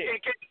prior to that.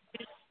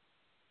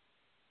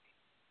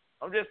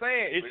 I'm just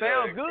saying it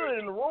sounds good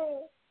in the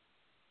room.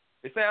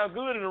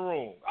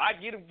 I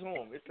get it to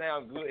him. It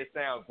sounds good. It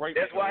sounds great.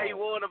 That's why he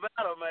won the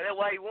battle, man. That's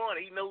why he won.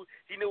 He knew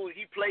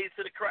he plays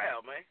to the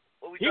crowd, man.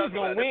 He was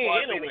gonna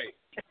win anyway.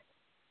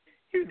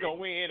 He was gonna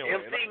win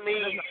anyway.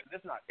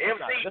 That's not.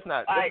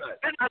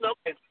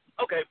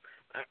 Okay.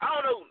 I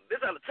don't know. This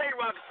is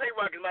Tay-Rock.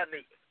 Tay-Rock is my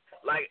nigga.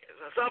 Like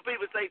some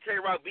people say,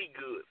 Tay-Rock be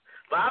good,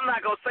 but I'm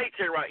not gonna say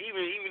Tay-Rock.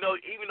 Even though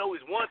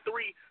he's 1-3,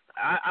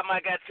 I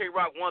might got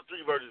Tay-Rock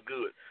 1-3 versus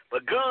Good.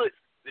 But Good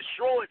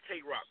destroyed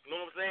Tay-Rock. You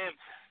know what I'm saying?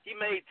 He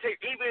made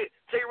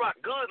Tay-Rock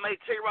Good made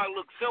Tay-Rock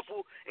look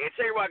simple, and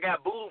Tay-Rock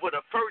got booed for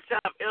the first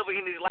time ever never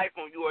end his life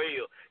on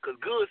URL.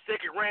 Because good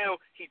second round,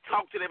 he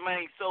talked to that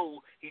man's soul.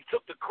 He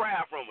took the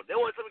crowd from him.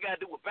 That was something got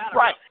to do with battle.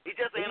 Right. He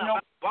just ain't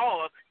about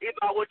bars. It's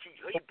about what you.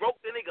 He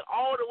broke the nigga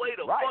all the way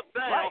the fuck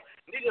down.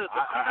 Nigga,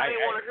 I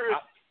didn't want to hear.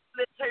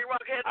 Let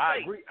Tay-Rock had to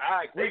say.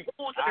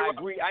 I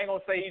agree. I ain't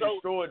gonna say he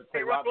destroyed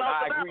Tay-Rock, but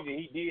I agree that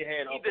he did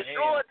have an upper hand.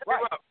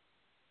 Right.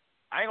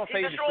 I ain't gonna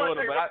say he destroyed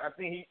him, but I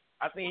think he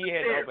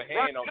had the upper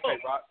hand on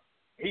Tay-Rock.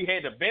 He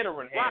had the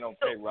veteran hand on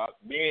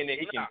Tay-Rock, being that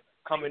he can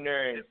come in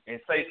there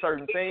and say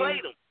certain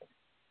things.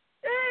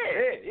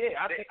 Yeah.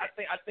 I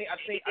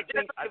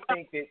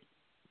think that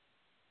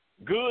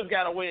Goods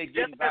got a way of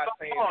getting by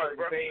saying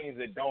certain things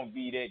that don't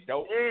be that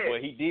dope,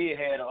 but he did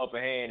have an upper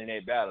hand in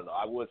that battle, though.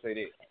 I would say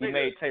that. He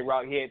had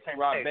Tay-Rock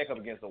back up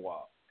against the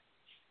wall.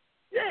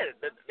 Yeah,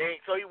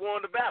 so he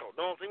won the battle.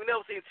 Know what I'm saying? We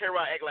never seen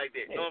Tay-Rock act like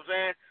that. You know what I'm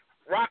saying?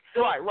 Rock.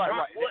 Right. What?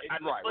 I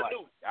do. You know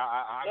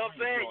what I'm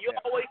saying? You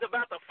always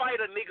about to fight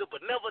a nigga,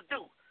 but never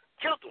do.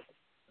 Killed him.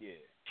 Yeah.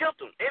 Killed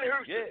him in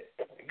Houston.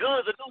 Yeah.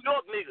 Guns a New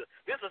York nigga.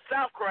 This a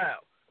South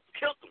crowd.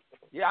 Killed him.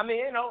 Yeah,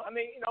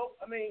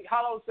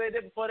 Hollow said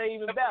that before they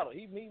even battled.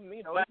 He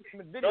video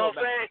about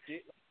that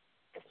shit.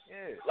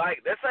 Yeah.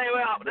 Like that same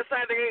thing I'm gonna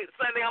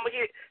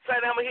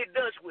hit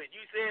Dutch with.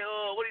 You said,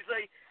 what do you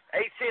say?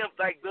 ATM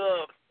like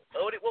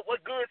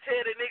what good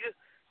said that nigga?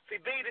 See,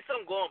 B, there's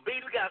something going on.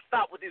 B, we gotta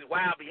stop with this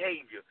wild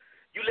behavior.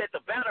 You let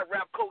the battle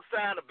rap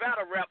co-sign the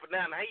battle rapper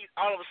now, and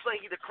all of a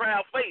sudden he's the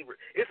crowd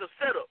favorite. It's a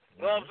setup.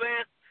 You know what I'm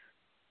saying?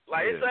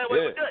 Like it's the same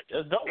way with Dutch.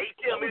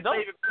 ATM is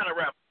favorite battle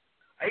rapper.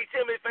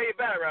 ATM is favorite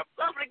battle rapper.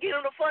 I'm gonna get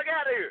him the fuck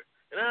out of here.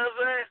 You know what I'm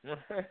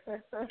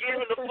saying? Get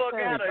him the fuck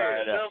out of here.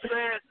 You know what I'm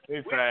saying? We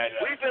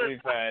finna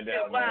stop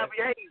this wild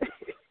behavior.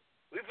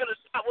 We finna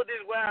stop with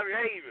this wild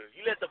behavior.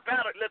 You let the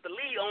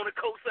lead owner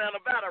co-sign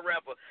a battle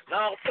rapper.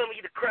 Now all of a sudden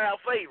he's the crowd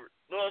favorite.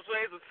 You know what I'm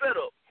saying? It's a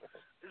setup.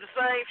 It's the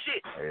same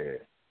shit. Yeah.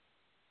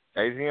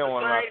 ATM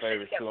one of my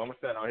favorites too. I'm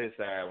gonna stand on his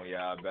side when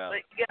y'all battle.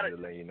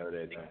 Just let you know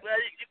that. It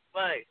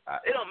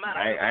don't matter.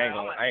 I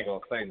ain't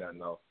gonna say nothing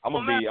though. I'm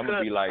gonna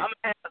be like,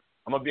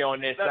 I'm gonna be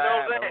on that side.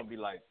 I'm gonna be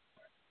like,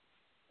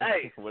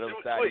 hey, whatever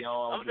side you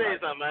on. I'm saying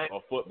something, man.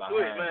 Or foot behind.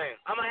 Man.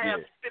 I'm gonna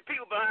have 50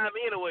 people behind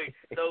me anyway.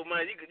 So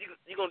man, I'm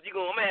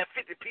gonna have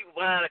 50 people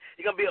behind it.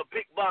 You're gonna be a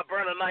big bar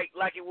burner night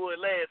like it was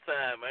last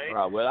time, man.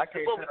 Right. Well, I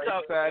can't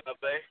talk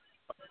about, man.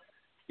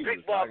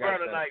 Big bar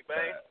burner night,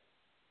 man.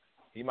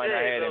 He might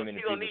not have that many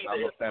people. I'm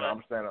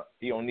gonna stand up.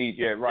 He don't need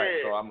right.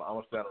 Yeah. So I'm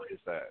gonna stand on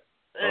his side.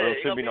 So there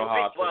should be no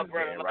hard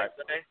feelings, right?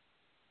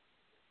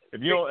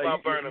 If you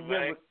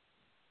don't,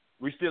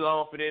 we still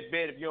on for that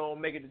bet. If you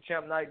don't make it to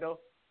champ night though.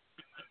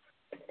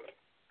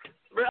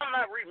 Bro, I'm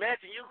not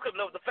rematching you because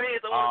the fans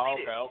don't want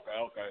to see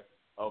it.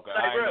 Okay. Like,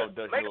 I ain't no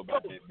Dutch know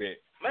about this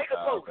bet. Make a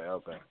post.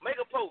 Okay. Make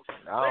a post.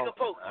 Make a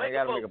post.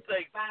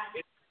 Say,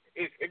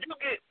 if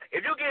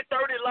you get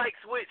 30 likes,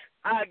 Switch,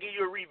 I'll give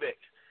you a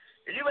rematch.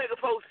 If you make a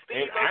post,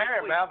 Steve,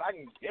 Ironmouth, I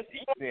can. It's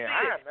easy in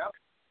Ironmouth.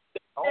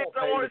 I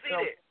don't want to see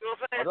that. You know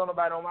what I'm saying? Don't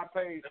nobody on my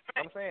page.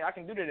 I'm saying I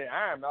can do that in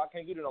Ironmouth. I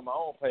can't do that on my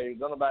own page.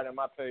 Don't nobody on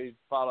my page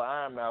follow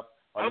Ironmouth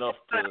enough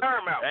to.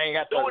 I ain't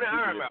got 30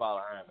 people to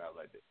follow Ironmouth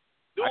like that.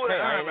 Do it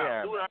in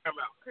Ironmouth.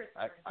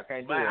 I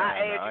can't do it.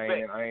 I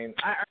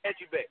add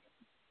you back.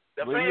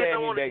 The fans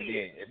don't want to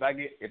see it.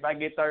 If I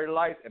get 30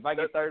 likes, the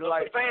fans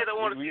don't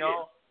want to see it.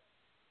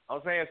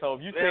 I'm saying, so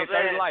if you say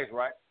 30 likes,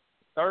 right?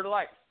 30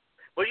 likes.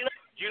 But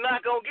you're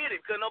not gonna get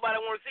it because nobody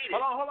want to see this.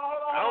 Hold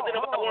on. I don't think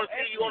nobody want to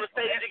see you on the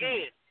stage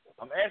again.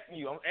 I'm asking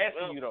you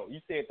though. You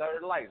said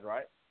 30 likes,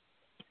 right?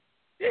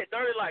 Yeah,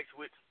 30 likes,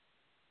 Which.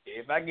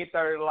 If I get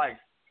 30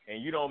 likes.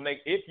 And you don't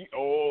make if you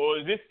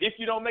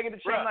don't make it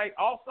to champ night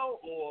also,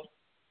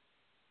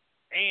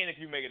 and if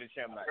you make it to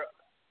champ night,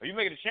 if you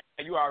make it to champ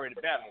night, you already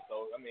battling.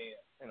 So I mean,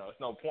 it's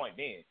no point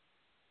then.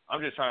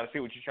 I'm just trying to see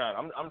what you're trying.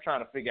 I'm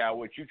trying to figure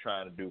out what you're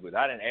trying to do, because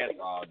I didn't ask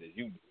for all this.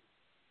 You do.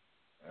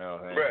 You know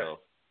what I'm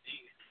saying?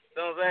 You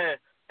know what I'm saying?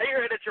 Have you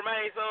heard that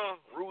Tremaine song,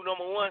 Rule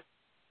Number 1?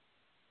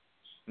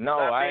 No,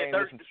 I ain't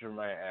listened to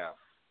Tremaine album.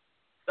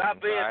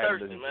 Stop being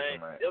thirsty, man.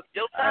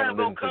 Your time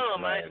gonna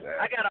come, man.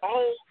 I got a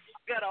whole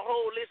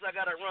list I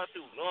gotta run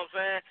through. You know what I'm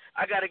saying?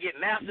 I gotta get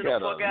nasty the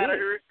fuck out of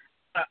here.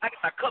 I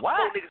got a couple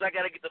more niggas I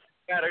gotta get the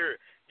fuck out of here.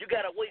 You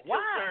gotta wait your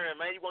turn,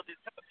 man. You want this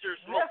temperature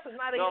smoke. You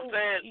know what I'm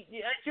saying?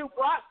 Ain't you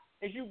blocked?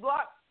 Is you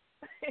blocked?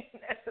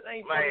 That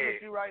ain't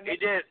man, you right now. It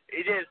just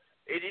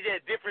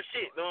different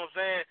shit. You know what I'm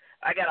saying?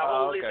 I got a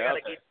whole list I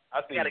gotta get.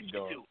 I see what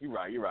you're doing.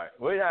 You're right.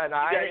 Well,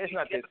 it's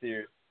not that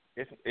serious.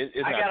 It's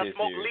I not gotta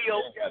smoke serious.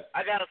 Leo.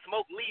 I gotta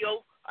smoke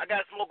Leo. I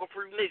gotta smoke a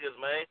few niggas,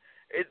 man.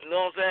 You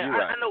know what I'm saying?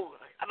 Right.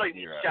 I know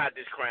you shot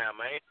this crime,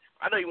 man.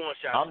 I know you want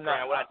to shot this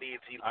crime. What I did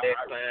to you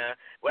last time.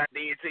 What I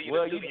did to you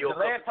in the studio.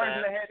 The last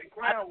person that had the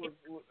crown was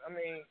I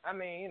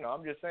mean,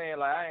 I'm just saying,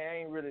 like,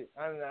 I ain't really,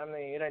 I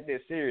mean, it ain't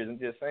that serious. I'm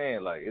just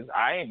saying, like,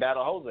 I ain't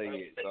battle Jose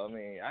yet. So, I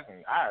mean,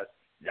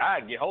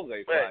 I get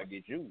Jose before I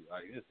get you.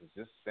 Like, this is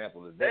just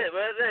simple as that. Hey,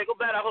 man, go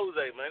battle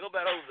Jose, man. Go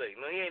battle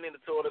Jose. No, he ain't in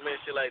the tournament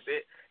and shit like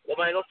that.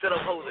 Nobody go set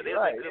up Jose. That's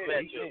a good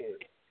matchup.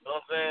 You know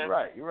what I'm saying?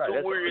 You're right.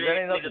 That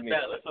ain't nothing to me.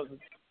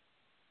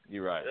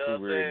 You're right. You know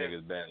Two weird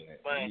niggas battling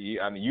it.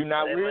 I mean, you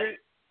not hey, weird?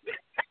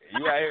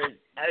 You out here.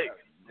 Hey,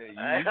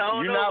 I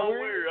don't you know not about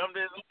weird? I'm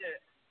just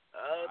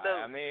I don't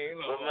know. I mean,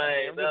 look, but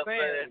man, I'm just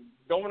saying,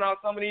 going on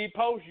some of these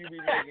posts you be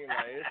making,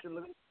 like, it should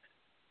look.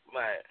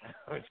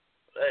 Man.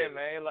 Hey,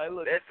 man, like,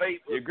 look, that's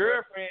Facebook, your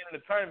girlfriend in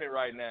the tournament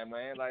right now,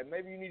 man. Like,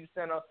 maybe you need to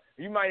stand up.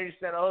 You might need to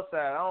stand on her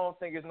side. I don't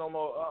think it's no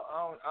more.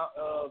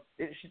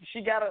 She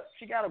got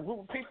a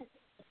group of people.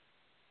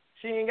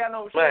 She ain't got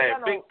no. She ain't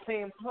got no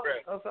team.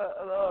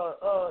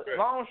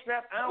 Long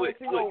strap. I don't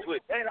see no.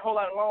 There ain't a whole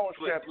lot of long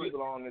strap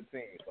people on the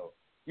team. So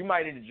you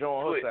might need to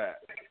join her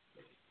side.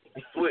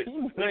 Switch.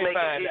 They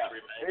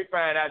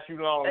find out you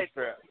long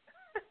strap.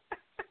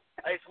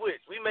 Hey, Switch,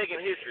 we making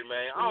history,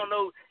 man. I don't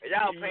know if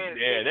y'all paying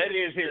attention. Yeah, that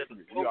is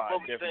history. You are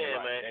right. definitely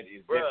right. That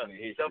is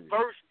definitely history. The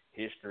first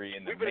history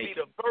in the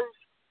making.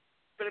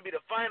 Gonna be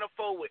the final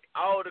four with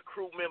all the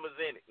crew members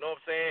in it. You know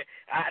what I'm saying?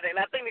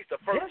 I think it's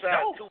the first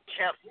time two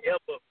champs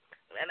ever,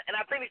 and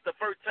I think it's the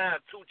first time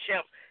two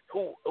champs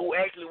who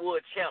actually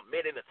was champ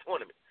met in a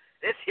tournament.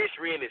 That's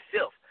history in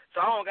itself. So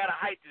I don't gotta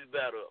hype this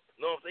battle up.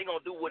 You know what I'm saying? He's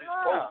gonna do what he's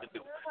supposed to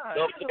do. You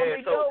know what I'm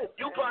saying? So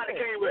you probably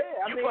can't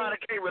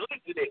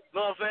relate to that. You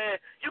know what I'm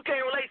saying? You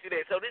can't relate to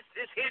that. So this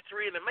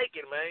history in the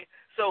making, man.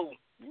 So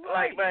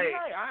man,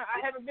 I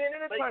haven't been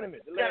in a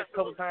tournament the last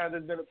couple times.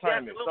 There's been a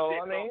tournament. So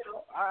I mean,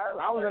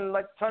 I was in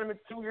like a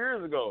tournament 2 years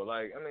ago.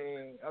 Like I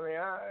mean, you're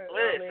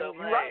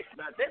right.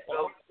 Not that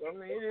fault. I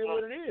mean, it is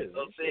what it is.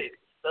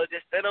 So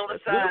just stand on the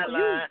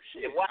sideline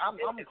and watch. I'm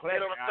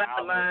stand on the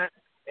sideline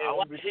and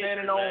watch be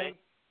standing on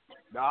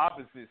the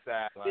opposite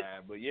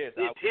sideline, but yes,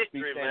 it's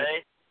history,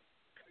 man.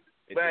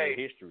 It's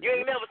history. You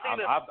ain't never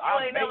seen you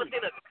ain't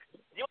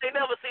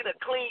never seen a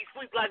clean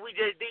sweep like we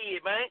just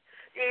did, man.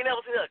 You ain't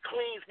never seen a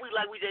clean sweep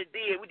like we just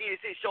did. We did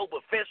this show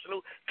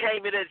professional.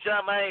 Came in that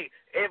jump, man.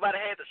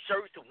 Everybody had the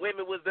shirts. The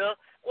women was there.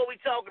 What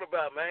we talking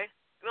about, man?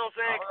 You know what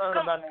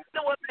I'm saying?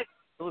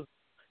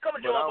 Come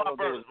and join our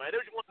brothers, man.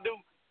 That's what you want to do.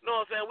 You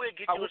know what I'm saying? We'll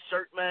get you a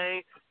shirt,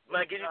 man.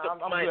 Man, get you some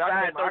I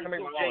can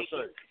make my own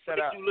shirt.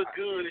 You look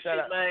good and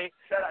shit, man.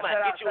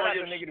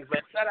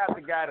 Shout out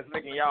the guy that's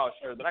making y'all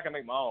shirts, but I can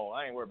make my own.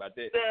 I ain't worried about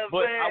that.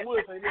 But I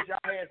would say this, y'all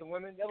had some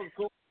women. That was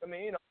cool. I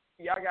mean, you know,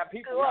 y'all got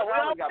people.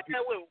 Y'all got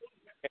people.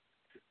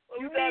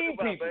 You need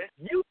people.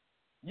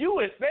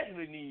 You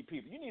especially need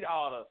people. You need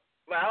all the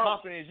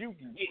confidence you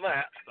can get.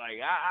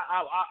 Like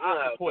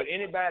I support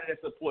anybody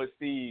that supports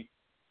Steve.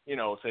 You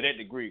know, to that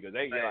degree, because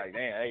they like,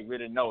 damn, they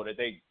really know that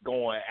they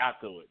going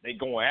after it. They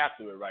going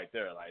after it right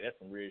there. Like that's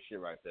some real shit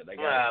right there. They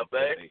got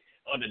the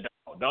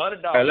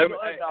underdog. Hey, let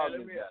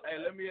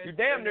me. You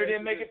damn near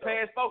didn't make it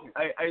past focus.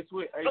 Hey,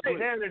 Switch.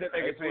 Damn near didn't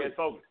make it past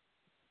focus.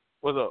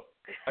 What's up?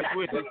 Hey,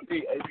 Switch and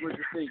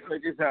Steve.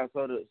 Check this out.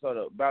 So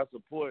the about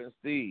supporting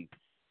Steve,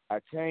 I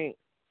can't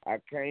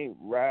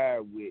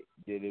ride with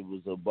that it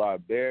was a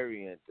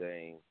barbarian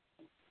thing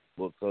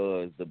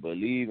because the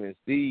Believe in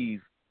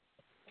Steve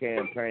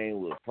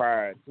campaign was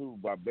prior to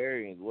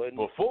Barbarians, wasn't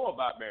it? Before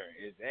Barbarian,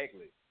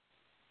 exactly.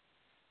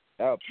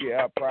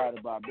 Prior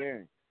to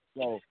Barbarian.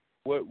 So,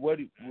 what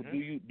do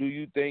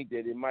you think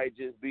that it might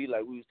just be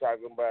like we was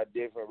talking about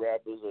different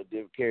rappers or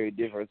carry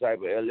different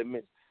type of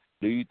elements?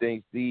 Do you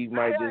think Steve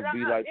might just be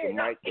like the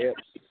Mike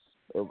Epps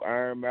of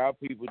Iron Mouth?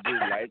 People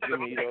just like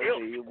him, you know,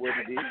 say what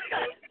it is.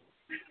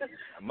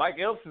 Mike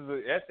Epps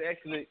that's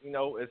actually, you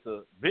know, it's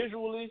a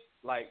visually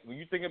like when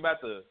you think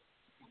about the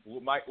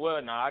Mike,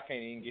 I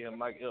can't even get him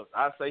Mike Epps.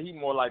 I say he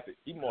more like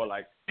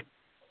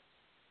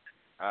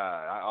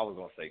I was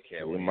gonna say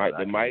Cat. Mike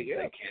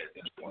Epps.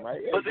 He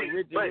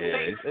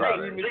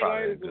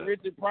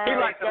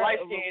like the light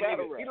skinned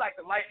nigga. He like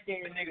the light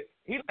skinned nigga.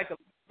 He like the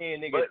light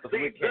skinned nigga.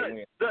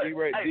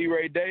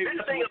 D-Ray Davis.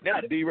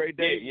 D-Ray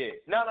Davis. Yeah.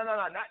 No,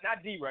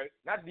 not D-Ray.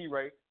 Not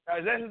D-Ray. Is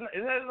that his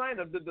name?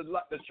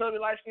 The chubby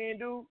light skinned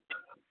dude?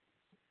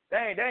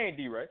 They ain't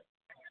D-Ray.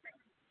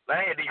 I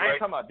ain't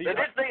talking about D-Ray.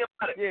 This thing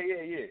about it.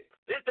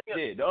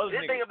 Yeah. The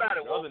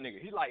other nigga.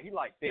 He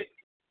like that.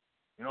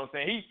 You know what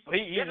I'm saying? He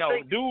you know,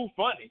 dude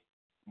funny,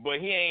 but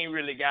he ain't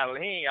got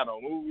no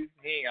movies.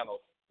 He ain't got no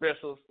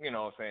specials. You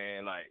know what I'm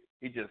saying? Like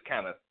he just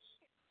kind of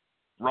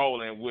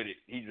rolling with it.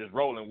 He's just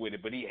rolling with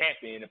it, but he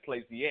happy in the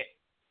place he at.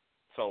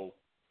 So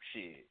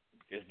shit,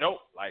 it's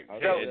dope. Like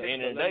at the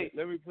end of the day,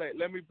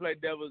 let me play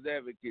devil's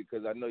advocate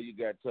because I know you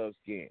got tough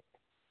skin.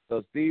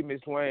 So Steve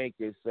McSwain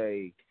can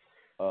say,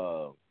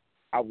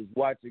 I was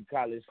watching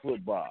college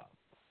football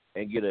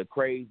and get a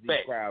crazy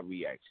crowd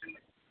reaction.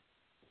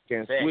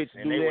 Can Switch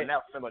do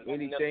that?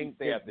 Anything?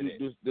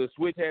 Does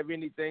Switch have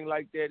anything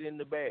like that in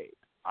the bag?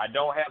 I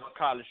don't have a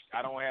college.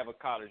 I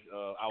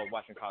was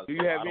watching college. Do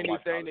you have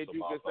anything that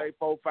you can say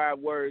 4-5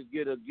 words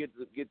get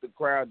the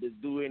crowd to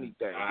do anything?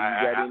 You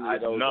got any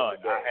of those? None.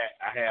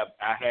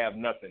 I have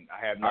nothing.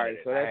 I have nothing. All right,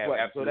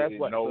 so that's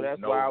why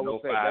I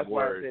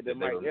said that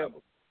Mike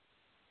Epps.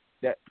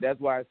 That's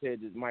why I said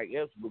this Mike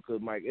Epps,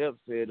 because Mike Epps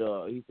said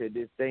he said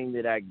this thing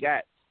that I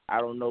got, I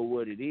don't know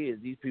what it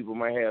is. These people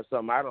might have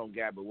something I don't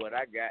got, but what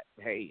I got,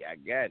 hey, I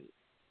got it.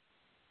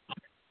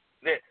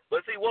 Yeah,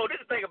 but see, whoa, this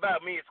is the thing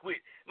about me and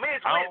Switch. Me and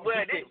Switch,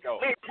 well, me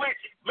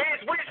and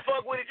Switch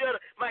fuck with each other.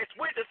 My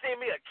Switch will send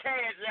me a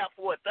cash out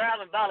for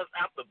 $1,000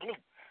 out the blue.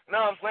 You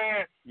know what I'm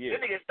saying? Yeah.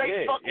 This nigga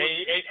stay fucking with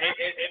me.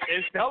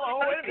 It's hell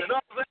on, isn't it? You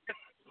know what I'm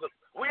saying?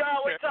 We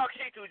always talk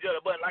shit to each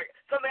other, but like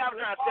something I'm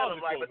trying to tell him,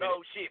 like, but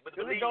no shit. But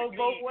it goes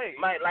both ways.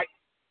 Like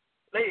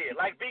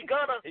B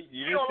Gunner,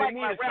 you don't like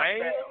my rap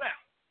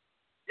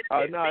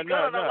style. No.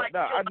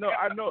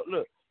 I know.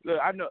 Look,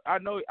 I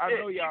know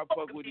y'all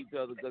fuck with each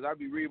other because I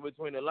be reading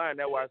between the lines.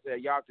 That's why I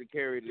said y'all can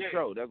carry the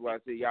show. That's why I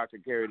said y'all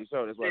can carry the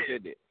show. That's why I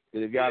said that.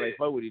 Because if y'all ain't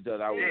fuck with each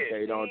other, I would have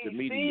carried on to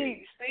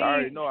media. I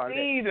already know all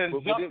that.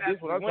 But this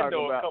is what I'm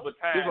talking about.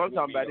 This is what I'm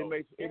talking about.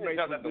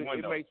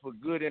 It makes for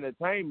good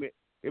entertainment.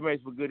 It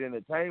makes for good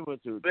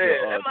entertainment to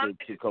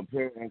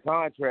compare and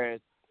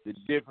contrast the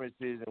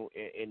differences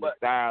in the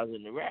styles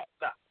in the rap.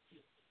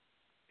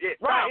 Yeah,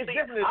 right. It's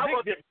definitely I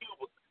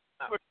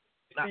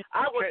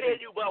will tell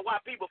you about why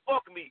people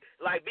fuck with me.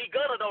 Like B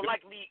Gunner don't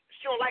like me.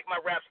 She don't like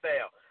my rap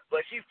style,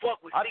 but she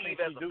fuck with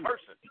Steve as a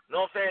person. You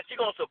know what I'm saying? She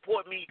gonna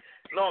support me.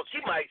 No, she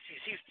might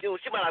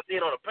not see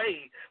it on the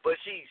page, but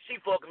she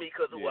fuck with me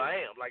because of who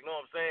I am. Like, you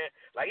know what I'm saying?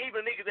 Like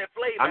even niggas that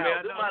play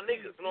now, they're my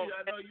niggas. You know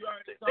what I'm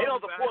saying? They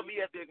don't support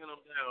me as taking them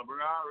down, bro.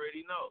 I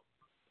already know.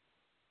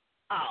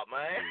 Oh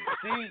man.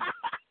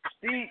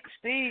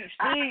 Steve.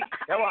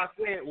 That's why I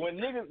said when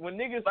niggas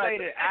say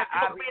that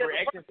I be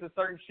reacting to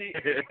certain shit,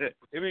 it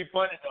be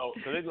funny though,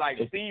 because it's like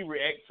Steve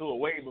reacts to it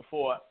way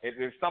before.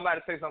 If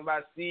somebody say something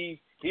about Steve,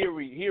 he'll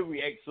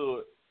react to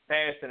it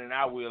faster than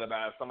I will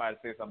about if somebody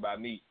say something about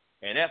me.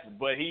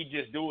 But he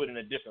just do it in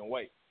a different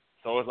way.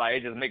 So it's like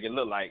it just make it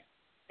look like,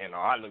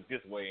 I look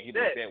this way and he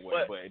look that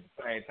way. But at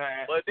the same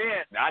time,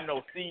 I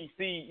know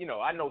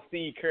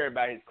Steve care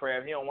about his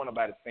craft. He don't want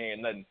nobody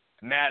saying nothing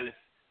malice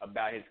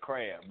about his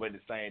craft, but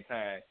at the same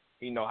time,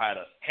 he know how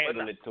to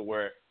handle it to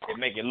where it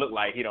make it look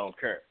like he don't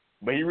care.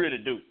 But he really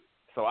do.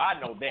 So I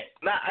know that.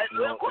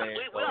 Of course,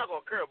 we're not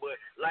gonna care, but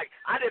like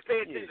I just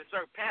pay attention to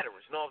certain patterns,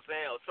 you know what I'm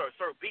saying, or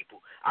certain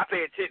people. I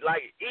pay attention,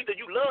 like either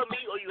you love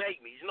me or you hate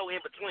me. There's no in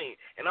between,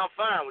 and I'm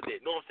fine with it.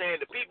 You know what I'm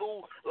saying? The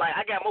people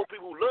I got more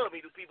people who love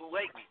me than people who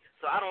hate me.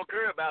 So I don't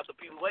care about the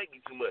people who hate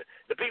me too much.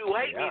 The people who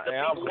hate me, the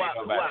people who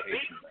I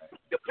beat.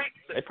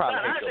 They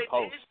probably hate your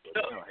post.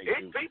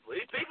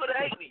 It's people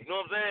that hate me. You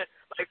know what I'm saying?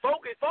 Like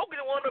Focus is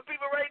one of the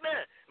people right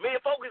now. Me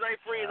and Focus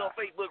ain't friends on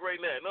Facebook right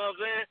now. You know what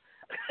I'm saying?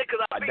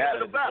 Because I beat him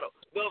in the battle.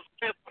 You know what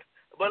I'm saying?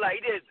 But like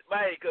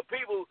because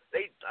people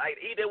they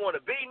either want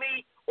to beat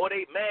me or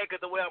they mad because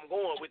the way I'm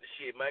going with the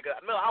shit, man. Cause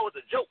I was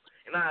a joke,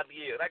 and I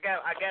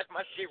got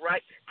my shit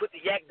right, put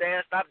the yak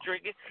down, stop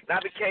drinking, and I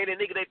became the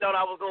nigga they thought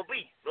I was gonna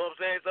be. You know what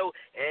I'm saying? So,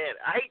 and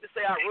I hate to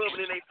say I rub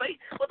it in their face.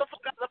 What the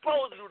fuck I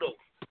supposed to do though?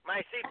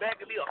 Might sit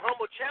back and be a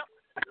humble champ?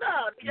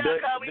 No,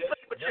 y'all call me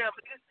paper champ.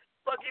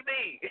 Fuck you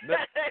mean?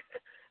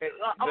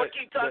 I'm gonna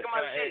keep talking my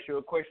shit. Can I ask you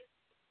a question?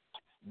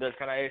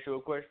 Can I ask you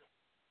a question?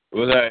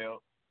 What's that,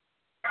 yo?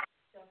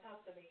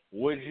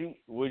 Would you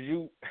would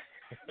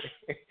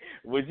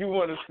you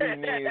want to see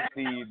me and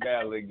Steve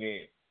battle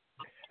again?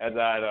 I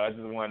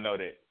just want to know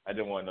that.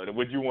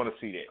 Would you want to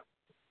see that?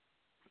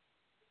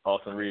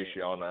 Awesome real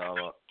shit on that. I'm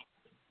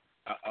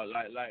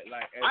gonna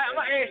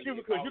ask you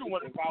because you the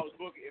one. If I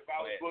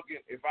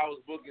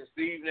was booking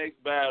Steve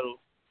next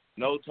battle,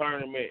 no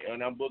tournament,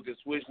 and I'm booking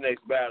Switch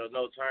next battle,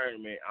 no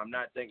tournament. I'm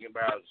not thinking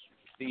about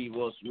Steve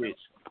or Switch.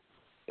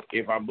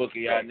 If I'm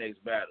booking y'all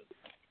next battle,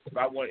 if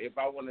I want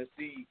to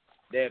see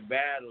that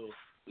battle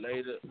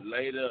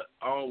later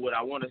on, would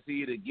I want to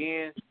see it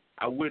again?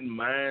 I wouldn't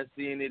mind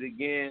seeing it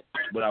again,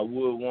 but I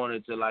would want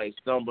it to like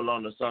stumble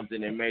onto something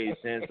that made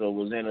sense or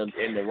was in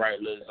the right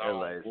little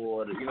zone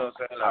for it. You know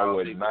what I'm saying? Like, I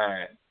wouldn't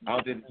mind. I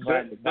don't think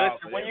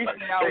when you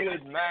say I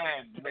wouldn't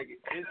mind,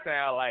 it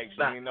sounds like,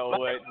 you know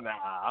what?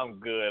 Nah, I'm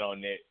good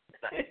on that.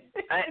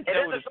 And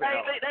it's the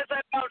same thing. That's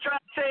what I'm trying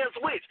to tell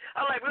Switch.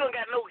 I'm like, we don't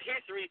got no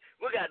history.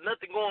 We got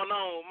nothing going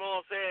on, you know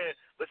what I'm saying,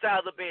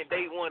 besides us being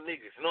day one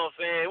niggas, you know what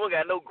I'm saying? We don't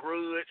got no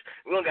grudge.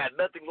 We don't got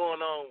nothing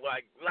going on.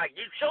 Like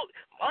you showed.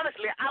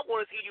 Honestly, I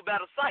want to see you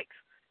battle Sykes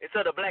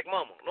instead of Black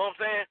Mama, you know what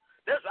I'm saying?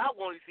 That's what I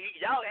want to see.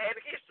 Y'all had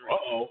a history.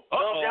 Uh-oh.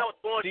 Y'all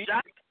was throwing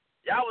shots.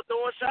 Y'all was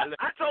throwing shots.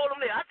 I told him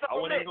that. I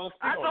told him that. You know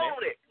what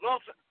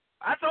I'm saying?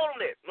 I told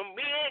him that.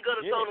 Me ain't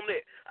gonna told him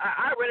that.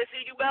 I'd rather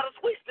see you battle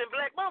Switch than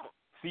Black Mama.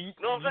 See, you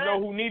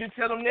know who need to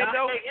tell them that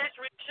though?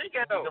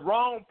 The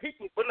wrong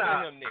people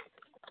tell him that.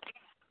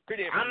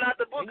 I'm not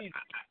the book.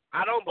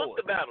 I don't book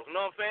the battles. You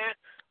know what I'm saying?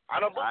 I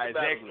don't book the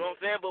battles. You know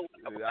what I'm saying?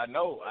 But I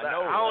know. I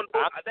don't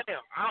know.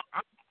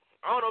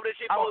 I don't know if this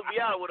shit supposed to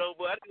be out with us,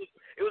 but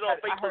it was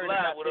on Facebook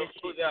Live with us.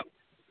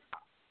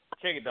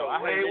 Check it though. I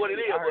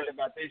heard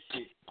about this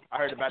shit. I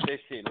heard about this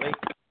shit late.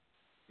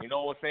 You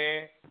know what I'm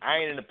saying?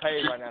 I ain't in the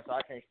page right now, so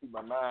I can't speak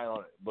my mind on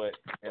it. But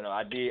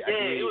I did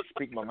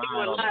speak my mind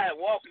on it.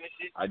 Walking and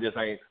shit. I just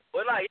ain't.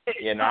 But like, I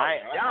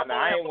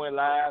ain't went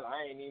live.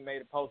 I ain't even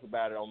made a post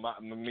about it on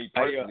me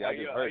personally. I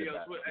just heard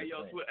about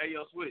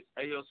it.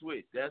 Hey,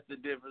 Switch. That's the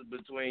difference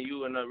between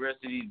you and the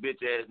rest of these bitch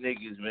ass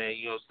niggas, man.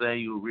 You know what I'm saying?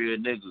 You a real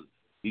nigga.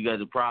 You got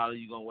the problem,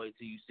 you gonna wait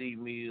till you see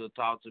me or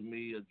talk to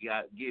me or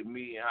get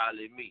me and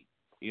holler at me.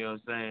 You know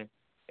what I'm saying?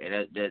 And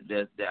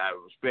that I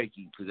respect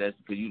you because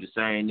you the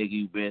same nigga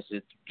you been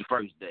since the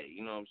first day.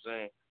 You know what I'm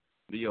saying?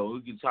 But yo,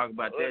 we can talk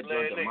about that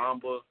joint,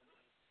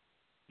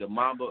 the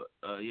Mamba.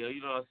 Yeah,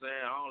 you know what I'm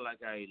saying? I don't like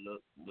how he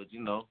look, but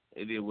you know,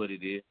 it is what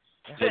it is.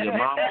 So the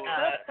Mamba.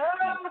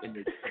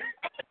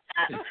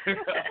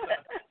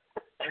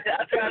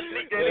 That's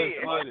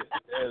funny.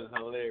 That's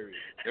hilarious.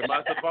 Am I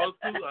supposed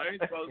to? I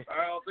ain't supposed to.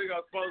 I don't think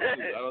I'm supposed to.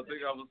 I don't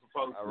think I was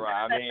supposed to. All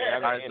right. I mean,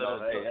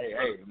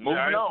 hey,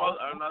 moving on.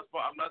 I'm not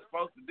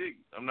supposed to dig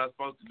it. I'm not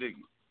supposed to dig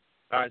it.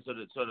 All right. So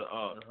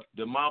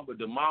the Mamba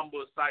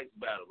Sykes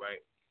battle,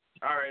 right?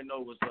 I already know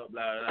what's up,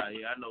 blah blah.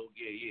 Yeah, I know.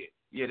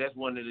 Yeah. That's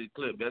one of the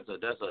clips. That's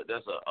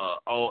a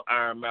old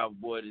Iron Mouth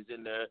boy that's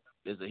in there.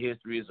 There's a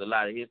history. There's a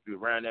lot of history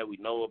around that. We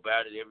know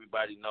about it.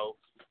 Everybody know.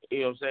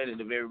 You know what I'm saying?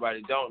 And if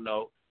everybody don't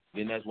know,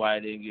 then that's why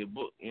it didn't get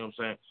booked. You know what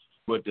I'm saying?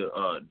 But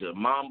the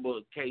Mamba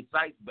K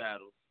Sykes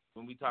battle,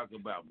 when we talk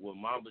about what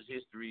Mamba's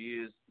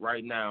history is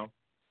right now,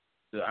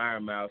 the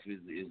Iron Mouth is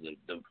the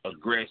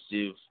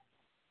aggressive,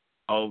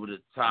 over the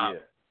top,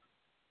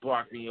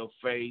 bark in your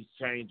face,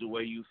 change the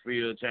way you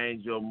feel,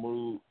 change your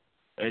mood.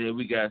 And then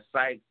we got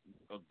Sykes,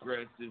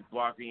 aggressive,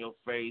 bark in your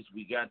face.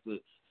 We got the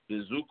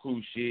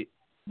Zuku shit,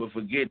 but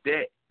forget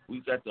that.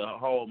 We got the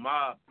whole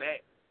mob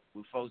back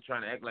with folks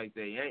trying to act like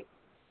they ain't.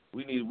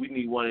 We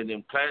need one of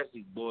them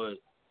classic boys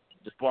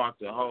to spark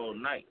the whole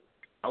night.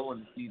 I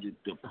want to see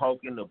the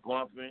poking, the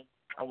bumping.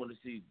 I want to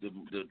see the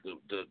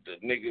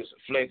niggas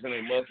flexing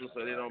their muscles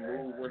so they don't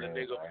move when the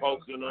nigga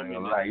poking them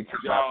and the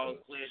jaws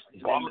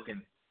clenching.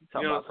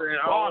 You know what I'm saying?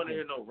 I don't want to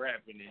hear no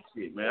rapping and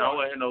shit, man. I don't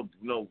want to hear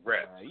no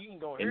rap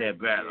in that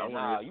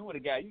battle. You would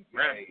have got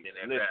rapping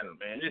in that battle,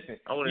 man. Listen,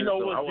 you know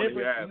what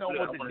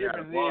the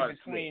difference is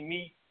between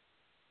me.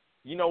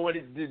 You know what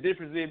the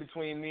difference is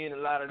between me and a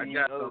lot of these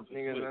other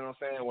niggas, you know what I'm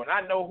saying? When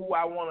I know who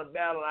I want to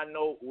battle, I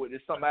know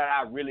it's somebody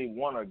I really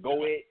want to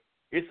go at,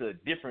 it's a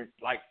different,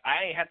 like,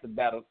 I ain't have to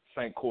battle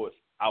St. Courts.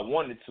 I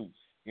wanted to,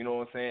 you know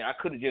what I'm saying? I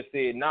could have just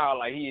said, nah,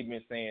 like he had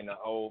been saying the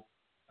whole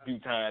few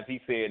times. He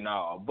said,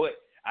 nah. But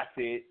I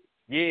said,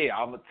 yeah,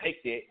 I'm going to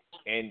take that.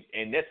 And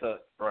that's I'm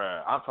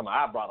talking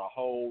about, I brought a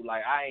whole,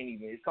 like,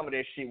 some of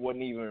that shit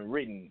wasn't even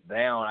written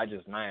down. I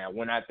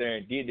went out there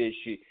and did this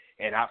shit.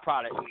 And I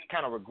probably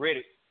kind of regret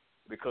it.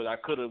 Because I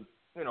could have,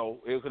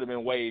 it could have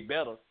been way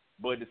better.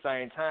 But at the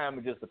same time,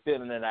 it's just the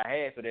feeling that I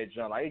had for that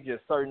jump. Like, it's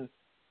just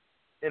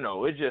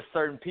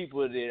certain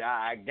people that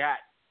I got.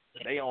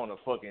 They on a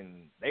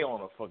fucking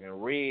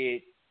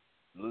red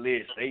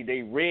list.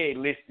 They red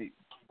listed.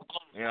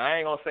 I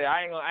ain't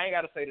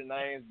gotta say the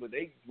names, but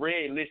they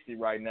red listed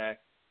right now,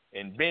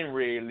 and been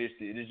red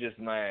listed. It's just,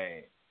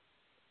 man.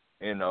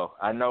 I know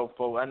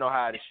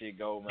how this shit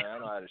go, man.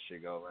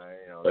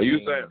 You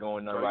saying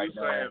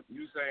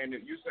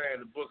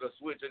the book a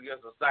switch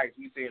against a Sykes?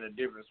 We seeing a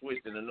different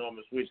switch than the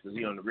normal switch because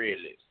he on the red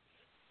list.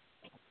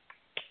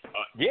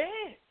 Yeah,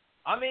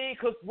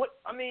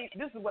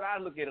 this is what I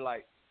look at it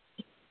like.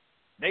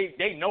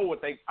 They know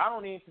what they. I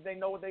don't even think they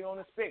know what they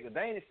gonna expect. Cause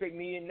they ain't expect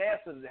me and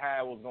NASA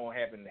how it was gonna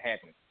happen.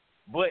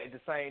 But at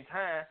the same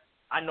time,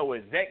 I know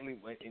exactly.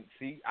 And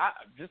see,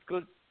 just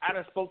cause I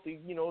done spoke to,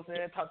 you know what I'm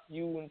saying, talk to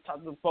you and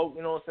talk to folks,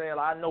 you know what I'm saying?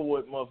 Like, I know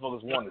what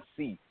motherfuckers want to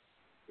see.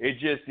 It's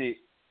just that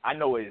I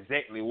know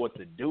exactly what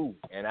to do,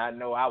 and I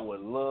know I would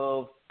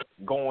love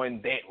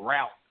going that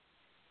route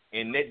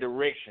in that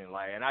direction.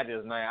 Like, and I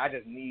just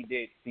need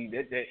that. See,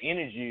 that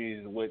energy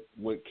is what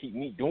keep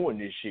me doing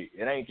this shit.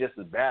 It ain't just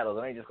the battles.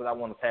 It ain't just because I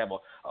want to have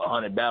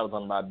 100 battles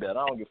on my belt.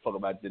 I don't give a fuck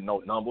about the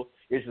number.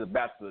 It's just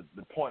about the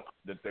point,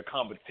 the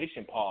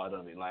competition part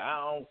of it. Like,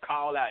 I don't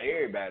call out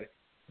everybody.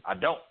 I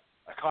don't.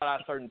 I call out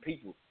certain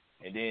people,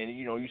 and then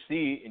you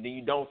see it, and then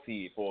you don't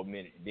see it for a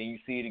minute, and then you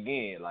see it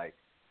again. Like,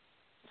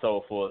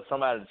 so for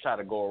somebody to try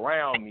to go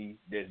around me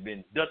that's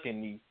been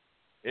ducking me,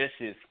 that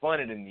shit's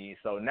funny to me.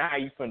 So now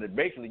you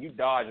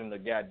dodging the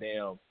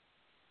goddamn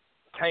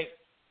tank.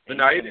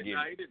 No, he didn't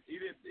dodge you.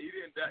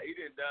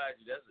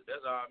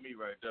 That's all me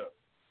right there.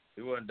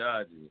 He wasn't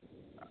dodging you.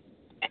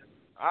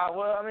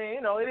 Well,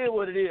 it is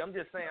what it is. I'm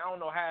just saying, I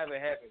don't know how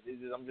it happens.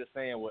 I'm just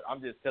saying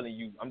I'm just telling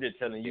you.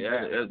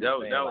 Yeah, that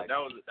was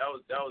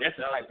a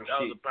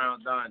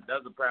Proud Don. That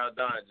was a Proud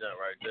Don jump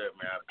right there,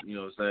 man. You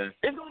know what I'm saying?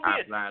 It's gonna be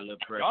I apply a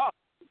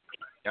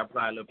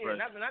little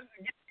pressure.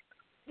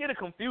 Get it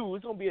confused.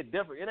 It's gonna be a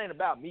different. It ain't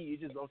about me.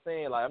 It's just I'm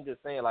saying like as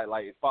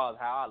far as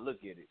how I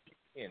look at it.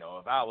 If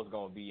I was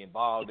gonna be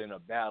involved in a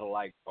battle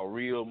like a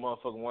real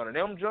motherfucking one of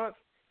them junks,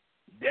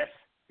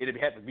 it'd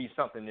have to be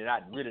something that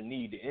I really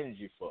need the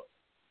energy for.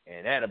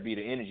 And that'll be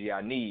the energy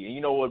I need. And you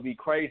know what'd be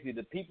crazy?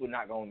 The people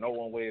not going to know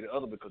one way or the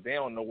other because they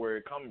don't know where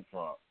it's coming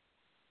from.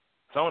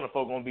 Some of the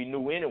folk going to be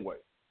new anyway.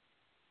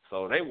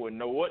 So they wouldn't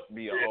know what to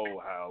be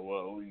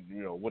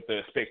what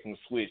they're expecting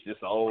to switch.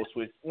 This an old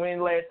switch. When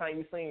the last time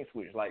you seen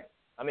switch? Like,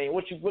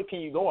 what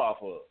can you go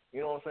off of? You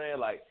know what I'm saying?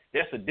 Like,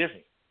 that's the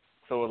difference.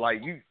 So,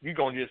 like, you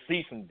going to just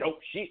see some dope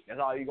shit. That's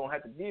all you're going to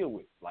have to deal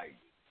with. Like,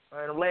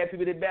 the last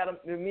people that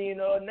battled me and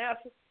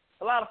NASA,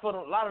 a lot of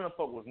them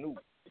folk was new.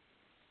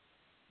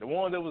 The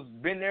ones that was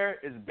been there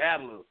is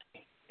battlers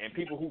and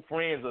people who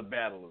friends of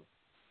battlers.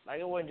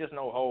 Like, it wasn't just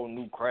no whole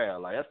new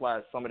crowd. Like, that's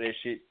why some of that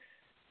shit,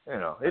 you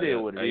know, it is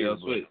what it is.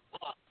 Switch.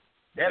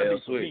 That'll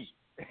be Switch.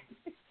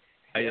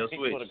 Hey, yo,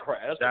 Switch.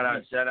 Shout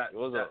out.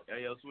 What's up?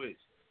 Hey, yo, Switch.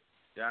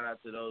 Shout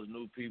out to those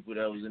new people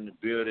that was in the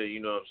building. You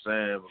know what I'm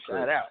saying? Because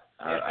shout out.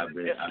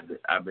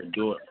 I've been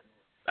doing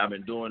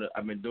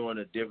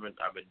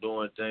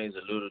things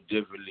a little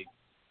differently.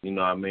 You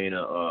know what I mean?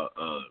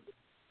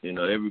 You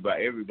know,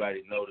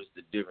 everybody noticed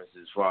the difference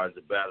as far as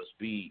the battle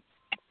speed.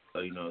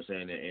 You know what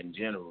I'm saying, in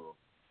general.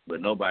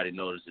 But nobody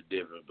noticed the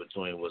difference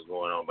between what's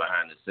going on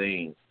behind the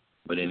scenes.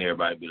 But then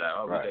everybody be like,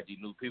 oh, right. We got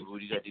these new people.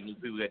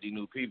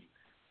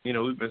 You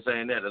know, we've been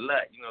saying that a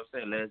lot. You know what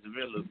I'm saying? Last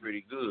event looked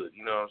pretty good.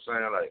 You know what I'm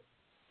saying? Like,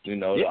 you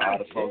know, all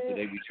the folks that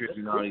they be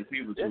tripping all these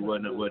people to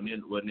wasn't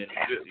in the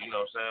good. You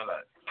know what I'm saying?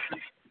 Like,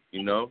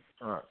 you know?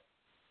 All right.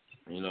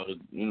 You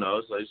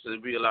know, so it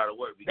should be a lot of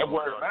work. That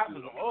word of mouth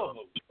is on.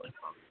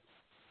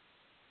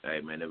 Hey,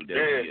 man, that was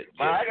definitely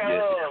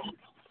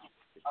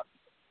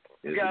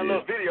I got a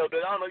little video,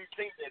 but I don't know if you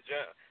think that,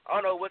 John. I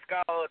don't know what's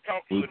called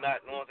Talk To or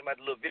not. You know what I'm talking about,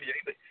 the little video.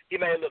 He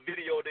made a little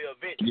video of the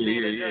event.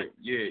 Yeah.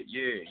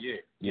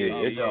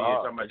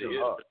 Talking about the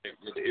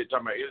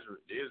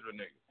Israel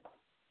nigga.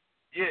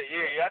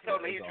 Yeah. I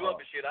told him he drew up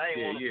and shit. I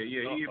ain't want to. He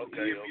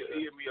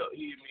hit me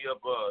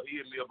up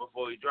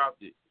before he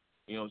dropped it.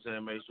 You know what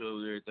I'm saying? Make sure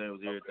everything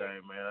was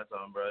everything, man. I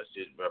told him, bro, that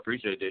shit, I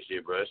appreciate that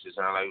shit, bro. That shit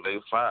sound like they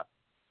was fire.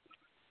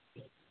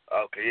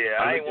 Okay, yeah.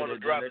 I ain't want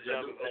to drop it.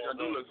 That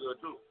do look good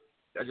too.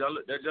 That y'all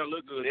look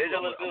good. Yeah,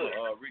 y'all look good.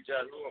 I'm gonna reach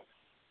out to him.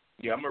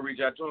 Yeah, I'm gonna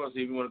reach out to him and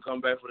see if he want to come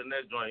back for the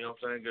next joint. You know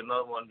what I'm saying? Get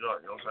another one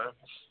joint. You know what I'm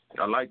saying?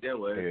 I like that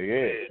way.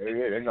 Yeah.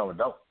 They're going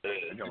dope.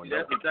 That's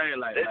the thing.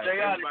 Like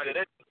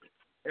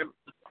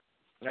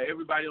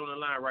everybody on the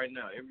line right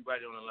now.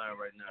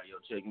 Yo,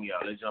 check me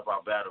out. Let's jump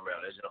out battle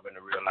round. Let's jump into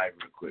real life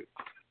real quick.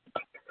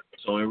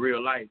 So in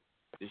real life,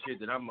 the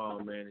shit that I'm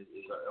on, man, is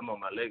I'm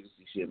on my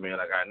legacy shit, man.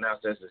 Like I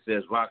announced that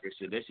Success Rocket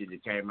shit. That shit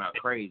just came out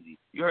crazy.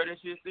 You heard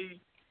that shit, Steve?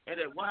 And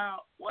that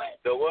wild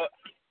what? The what?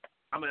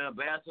 I'm an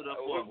ambassador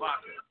for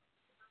vodka.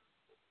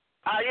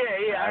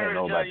 Yeah. I heard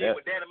about you that.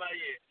 with that in my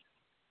ear.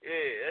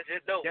 Yeah, that's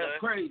just dope, That's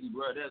man. crazy,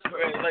 bro. That's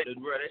crazy,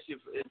 bro. That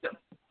shit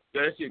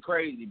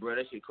crazy, bro.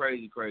 That shit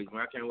crazy,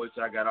 man. I can't wait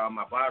till I got all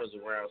my bottles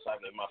around so I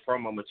can my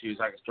promo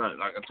materials. I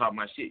can talk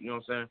my shit. You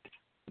know what I'm saying?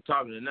 I'm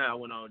talking to now. I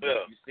went on.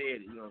 You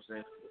said it. You know what I'm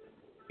saying?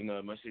 You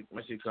know my shit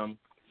coming.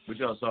 But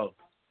yo, so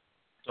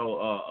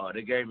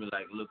they gave me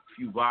like a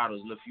few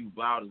bottles.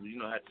 You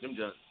know, had them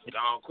just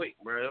gone quick,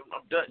 bro.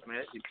 I'm Dutch,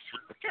 man. That shit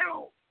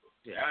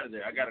out of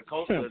there. I got a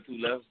coaster or two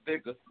left,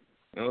 sticker.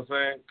 You know what I'm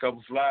saying?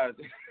 Couple flies.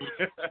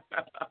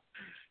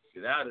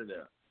 Get out of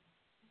there.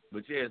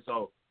 But yeah,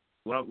 so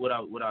what I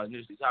was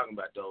initially talking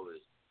about though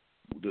is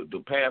the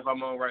path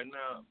I'm on right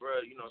now,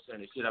 bro. You know what I'm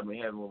saying? The shit I've been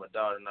having with my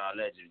daughter and all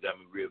that just got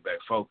me real back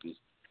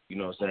focused. You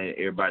know what I'm saying?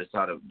 Everybody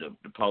saw the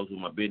post with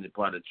my business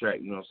part of the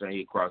track. You know what I'm saying?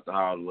 He across the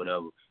hall or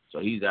whatever. So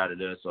he's out of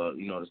there. So,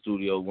 you know, the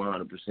studio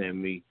 100%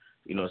 me.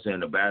 You know what I'm saying?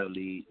 The battle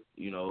lead,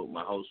 you know,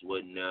 my host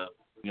wasn't there.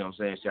 You know what I'm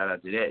saying? Shout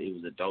out to that. It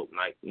was a dope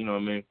night. You know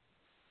what I mean?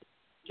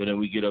 So then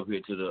we get up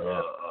here to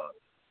the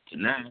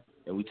tonight,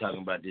 and we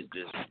talking about this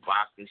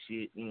vodka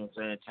shit. You know what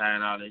I'm saying?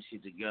 Tying all that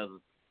shit together.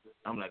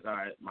 I'm like, all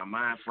right, my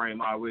mind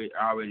frame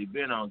already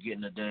been on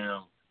getting a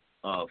damn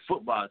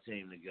football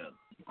team together.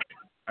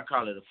 I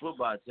call it a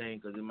football team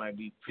because it might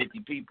be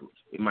 50 people.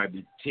 It might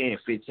be 10,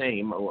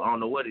 15. I don't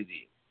know what it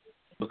is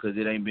because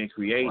it ain't been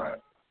created.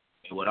 Right.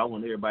 And what I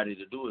want everybody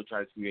to do is try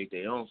to create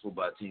their own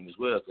football team as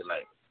well. Cause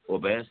or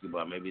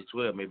basketball, maybe it's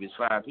 12, maybe it's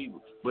 5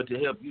 people. But to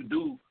help you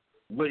do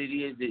what it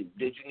is that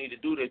you need to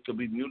do that could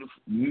be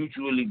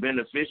mutually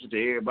beneficial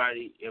to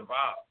everybody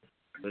involved.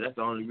 So that's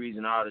the only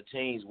reason all the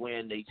teams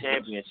win their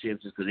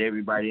championships is because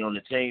everybody on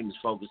the team is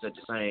focused at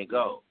the same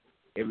goal.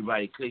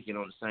 Everybody clicking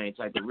on the same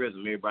type of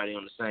rhythm. Everybody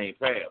on the same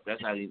path. That's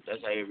how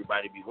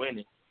everybody be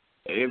winning.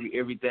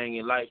 Everything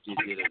in life that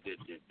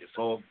the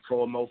four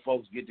more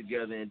folks get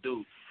together and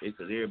do is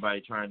because everybody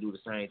trying to do the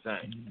same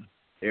thing.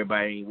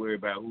 Everybody ain't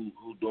worried about who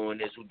doing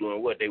this, who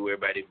doing what. They worry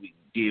about if we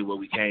did what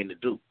we came to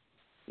do.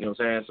 You know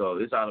what I'm saying? So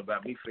it's all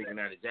about me figuring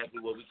out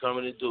exactly what we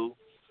coming to do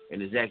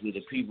and exactly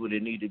the people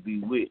that need to be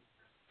with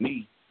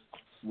me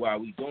while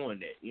we doing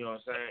that. You know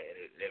what I'm saying?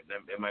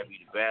 That might be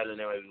the battle,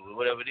 that might be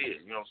whatever it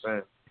is. You know what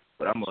I'm saying?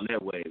 But I'm on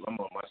that wave. I'm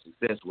on my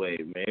success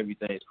wave, man.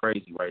 Everything's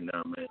crazy right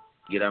now, man.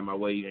 Get out of my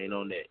way. You ain't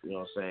on that. You know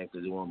what I'm saying?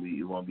 Because it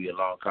won't be a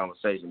long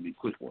conversation. It'll be a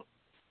quick one.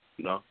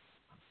 You know?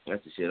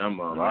 That's the shit I'm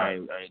on. Right.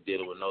 I ain't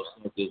dealing with no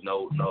snippets.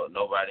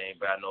 Nobody ain't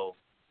about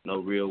no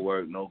real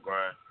work, no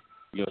grind.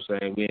 You know what I'm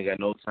saying? We ain't got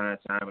no time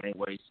ain't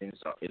wasting.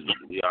 So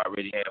we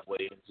already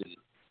halfway into it.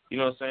 You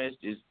know what I'm saying?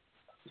 It's just,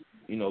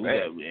 you know,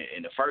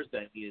 and the first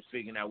thing is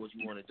figuring out what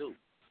you want to do.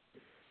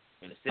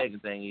 And the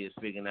second thing is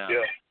figuring out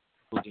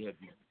who can help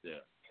you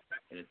there.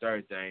 And the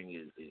third thing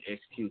is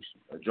execution.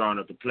 Drawing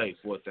up the play.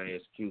 Fourth thing,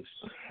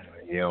 execution.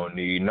 You don't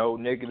need no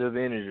negative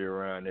energy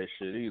around that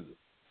shit either.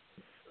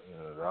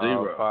 All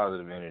Zero.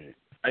 Positive energy.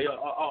 Hey, yo,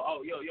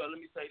 let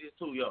me say this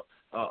too, yo.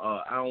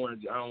 I don't want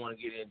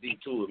to get in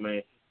deep to it,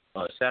 man.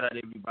 Shout out to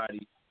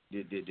everybody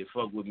that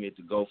fuck with me at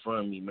the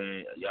GoFundMe,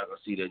 man. Y'all gonna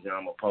see that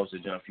I'm gonna post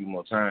it a few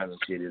more times and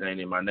shit. It ain't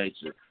in my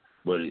nature,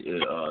 but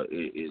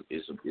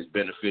it's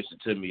beneficial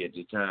to me at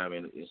this time,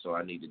 and so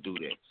I need to do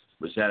that.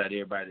 But shout out to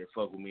everybody that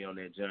fuck with me on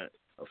that junk.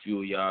 A few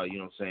of y'all, you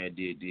know what I'm saying,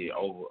 did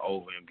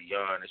over and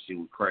beyond. That shit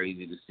was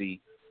crazy to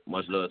see.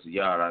 Much love to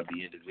y'all. I'll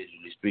be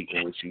individually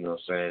speaking with you, you know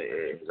what I'm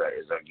saying,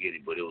 as I get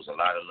it. But it was a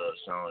lot of love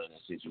shown in the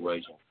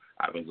situation.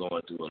 I've been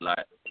going through a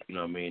lot, you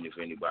know what I mean? If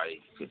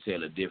anybody could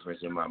tell a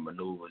difference in my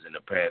maneuvers in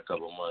the past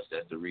couple of months,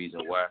 that's the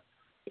reason why,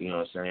 you know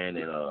what I'm saying?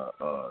 And,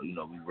 you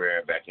know, we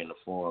ran back in the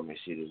form and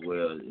shit as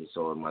well, and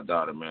so is my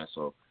daughter, man.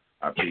 So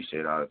I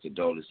appreciate all the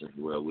condolences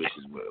and well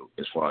wishes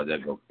as far as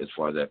that's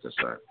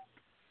concerned.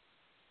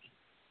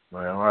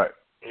 Man, all right.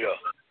 Yeah.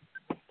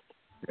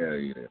 Yeah,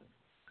 yeah.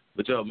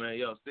 But yo, man,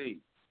 Steve.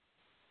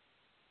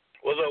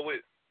 What's up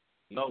with?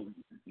 You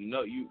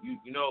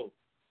know,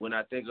 when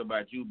I think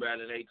about you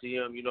battling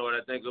ATM, you know what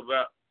I think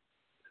about?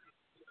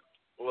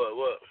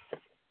 What?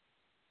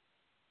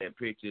 That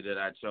picture that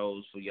I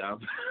chose for y'all.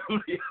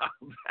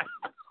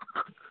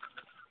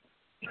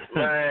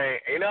 Man,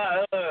 you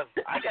know,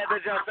 I got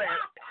this jump saying.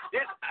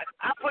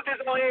 I put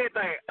this on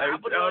everything.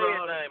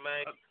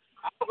 Man.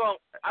 I'm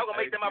gonna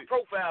make that my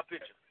profile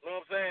picture. You know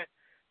what I'm saying?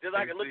 Just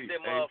I can look at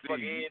that motherfucker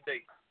every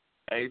day.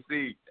 Hey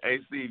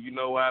Steve, you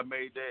know why I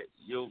made that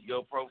your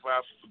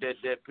profile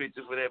that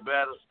picture for that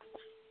battle?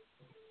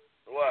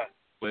 Why?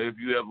 For if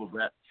you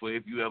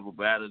ever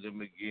battle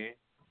them again.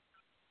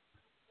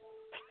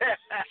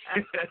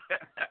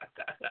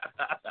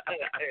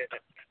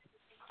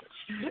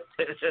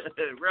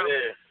 Bro,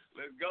 yeah.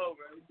 Let's go,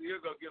 man. You're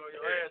gonna get on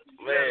your ass.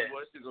 Man,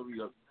 boy, it's gonna be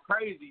a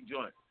crazy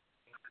joint.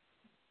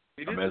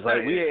 See, I mean, it's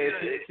like we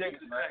had 6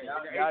 seconds, man.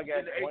 Y'all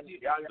got one.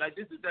 Like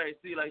this is the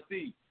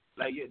thing.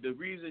 Like the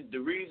reason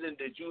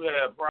that you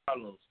have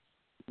problems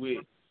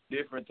with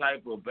different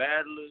type of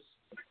battlers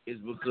is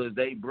because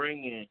they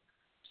bring in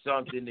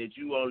something that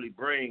you only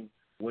bring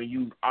when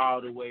you all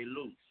the way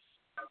loose.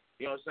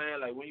 You know what I'm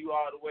saying? Like when you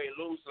all the way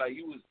loose, like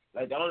you was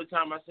like the only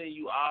time I seen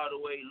you all the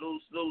way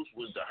loose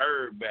was the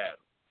Herb battle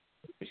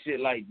and shit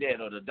like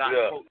that, or the Doc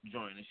Coke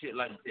joint and shit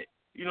like that.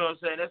 You know what I'm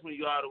saying? That's when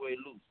you all the way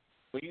loose.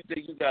 When you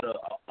think you got a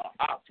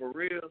op for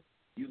real,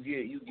 you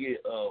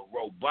get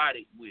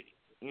robotic with it.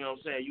 You know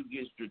what I'm saying? You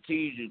get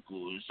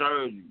strategical and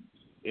surgical,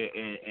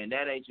 and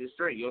that ain't your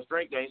strength. Your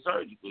strength ain't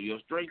surgical. Your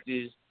strength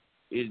is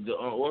the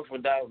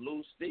unorthodox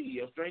loose steel.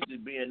 Your strength is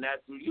being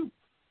natural you.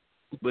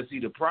 But see,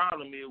 the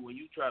problem is when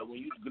you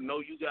know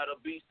you got a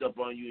beast up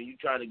on you and you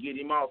trying to get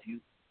him off you,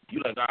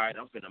 you like, all right,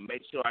 I'm finna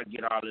make sure I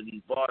get all of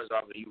these bars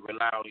off, and you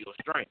rely on your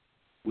strength,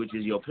 which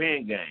is your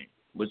pen game.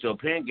 But your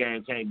pen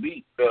game can't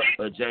beat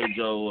a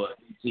J-Joe or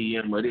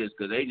ATM or this,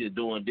 because they just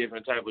doing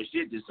different type of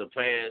shit that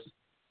surpass.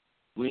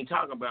 We ain't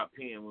talking about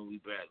pen when we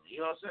battle.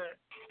 You know what I'm saying?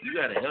 You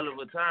got a hell of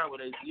a time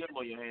with ATM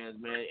on your hands,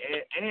 man.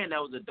 And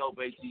that was a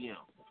dope ATM.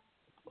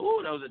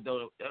 Ooh, that was a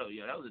dope. Oh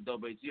yeah, that was a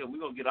dope ATM.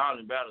 We gonna get all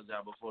the battles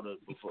out before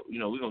we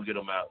gonna get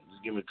them out.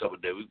 Just give me a couple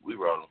of days. We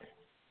roll them.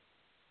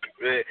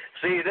 Yeah.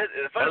 See,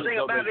 the funny thing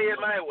about it is,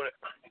 man.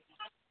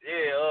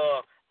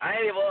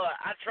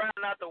 I try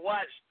not to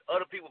watch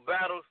other people's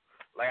battles.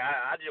 Like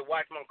I just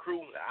watch my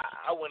crew.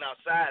 I went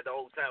outside the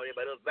whole time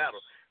everybody else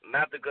battled.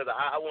 Not because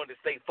I wanted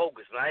to stay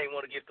focused, and I didn't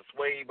want to get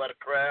swayed by the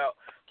crowd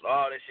and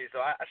all that shit.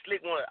 So I've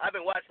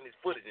been watching his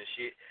footage and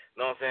shit.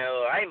 You know what I'm saying?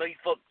 I ain't know he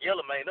fucked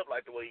Yellow Man up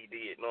like the way he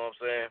did. You know what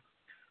I'm saying?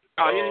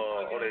 Oh,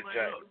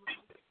 yeah.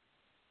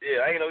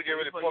 Yeah, I ain't know he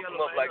really fucked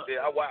him up like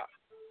that. I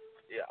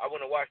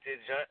went and watched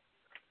this junk.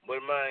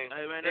 But man,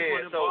 hey man, that's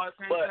what the boys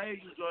can't say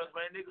you, Joyce,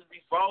 man. Niggas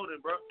be folding,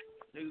 bro.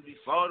 Niggas be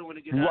folding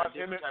when they get out of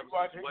different type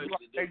of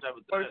situations, different type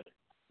of things.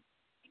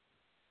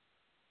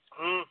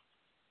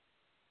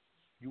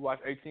 You watch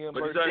ATM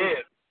versus?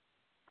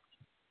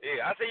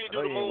 Yeah, I see you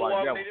do the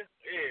moonwalk, nigga.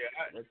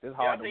 Yeah, that's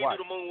hard to watch.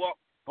 You do the moonwalk.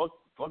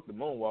 Fuck the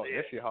moonwalk.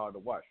 That shit hard to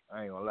watch.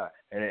 I ain't gonna lie.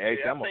 And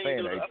ATM, I'm a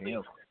fan of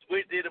ATM.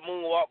 Switch did the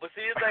moonwalk, but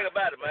see the thing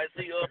about it, man.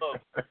 See,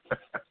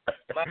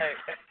 man.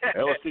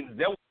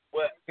 that was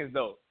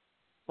though.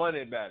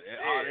 Funny about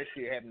it. All that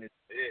shit happening.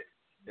 Yeah.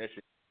 That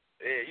shit.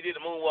 Yeah, you did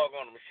the moonwalk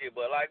on them and shit,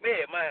 but like,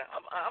 man,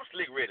 I'm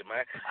slick ready,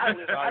 man. I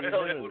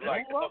told him it was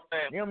like,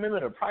 you don't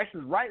remember the Price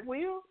is Right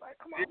wheel? Like,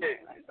 come on,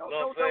 man. Like,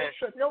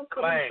 don't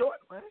cut me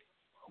short, man.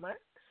 Man.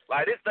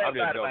 Like this thing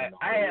about it, man.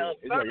 I had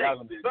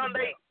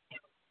Sunday,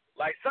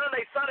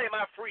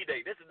 my free day.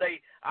 This is the day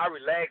I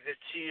relax,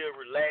 just chill,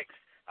 relax.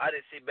 I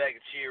just sit back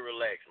and chill,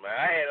 relax, man.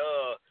 I had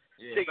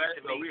tickets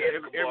to meet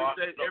Escobar.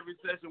 Every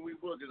session we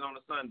book is on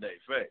a Sunday,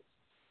 fact.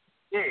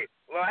 Yeah,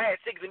 well, I had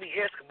tickets to meet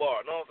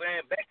Escobar, you know what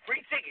I'm saying? Back free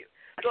tickets.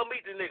 Go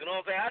meet the nigga, you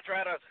know what I'm saying? I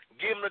try to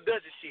give him the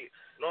Dutch and shit,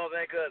 you know what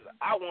I'm saying? Because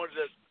I wanted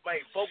to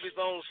focus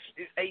on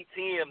this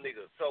ATM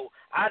nigga. So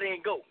I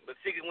didn't go. The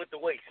ticket went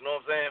to waste, you know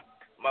what I'm saying?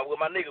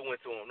 My nigga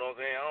went to him, you know what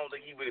I'm saying? I don't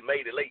think he really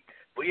made it late.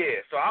 But yeah,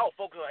 so I was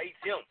focused on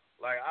ATM.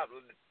 Like,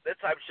 that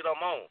type of shit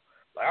I'm on.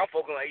 Like, I'm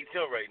focused on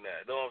ATM right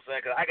now, you know what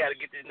I'm saying? Because I got to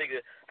get this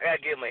nigga, I got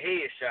to give him a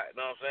headshot, you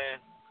know what I'm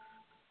saying?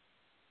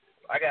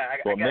 I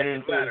got For a to minute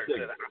and 30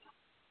 seconds.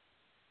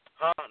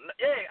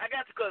 Yeah, I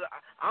got to, because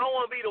I don't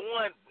want to be the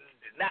one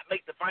not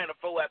make the Final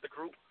Four after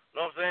group. You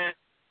know what I'm saying?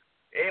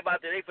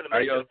 Everybody, they finna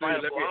make the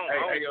Final Four.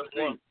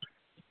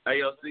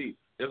 AOC,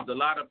 there's a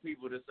lot of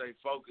people that say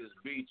Focus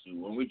beat you.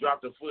 When we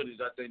drop the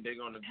footage, I think they're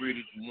going to agree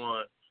that you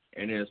won,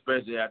 and then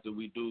especially after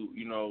we do,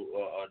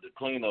 the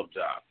cleanup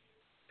job.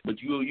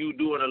 But you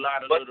doing a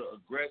lot of little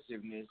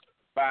aggressiveness.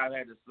 Five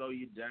had to slow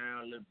you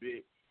down a little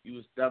bit. You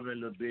was stumbling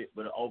a little bit,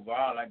 but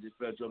overall, I just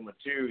felt your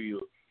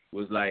material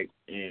was way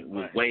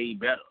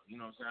better. You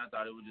know what I'm saying? I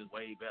thought it was just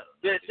way better.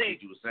 Yeah, see,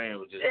 what you were saying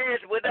was just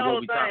with the what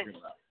whole we thing. talking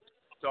about.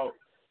 So,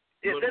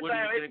 what do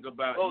you think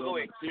about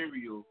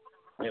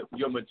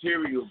your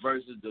material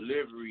versus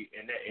delivery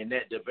in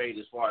that debate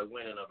as far as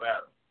winning a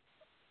battle?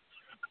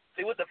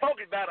 See, with the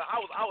Focus battle, I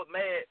was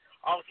mad.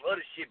 All some other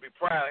shit be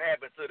proud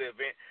happened to the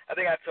event. I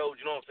think I told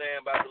you, know what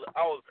I'm saying, about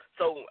I was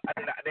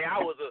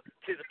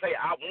anticipating,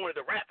 I wanted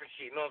to rap and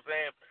shit, you know what I'm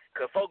saying?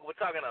 Because Focus was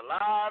talking a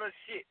lot of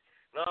shit.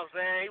 You know what I'm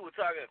saying? He was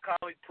talking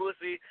call me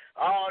pussy,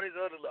 all the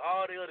other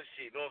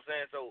shit, you know what I'm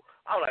saying? So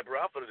I was like,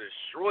 bro, I'm gonna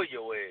destroy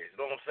your ass, you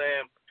know what I'm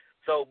saying?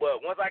 So,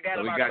 but once I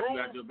got in my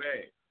groove, you got your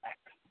bag.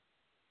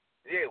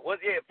 Yeah, look,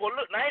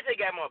 now I ain't say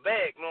got my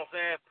bag, you know what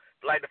I'm saying?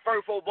 Like the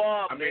first 4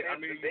 bars,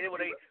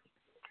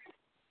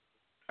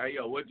 Hey,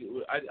 yo,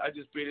 I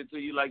just spit it to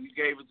you like you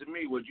gave it to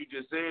me. What you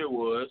just said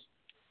was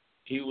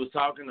he was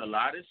talking a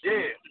lot of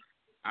shit.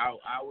 Yeah. I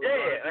was going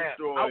to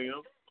destroy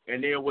him.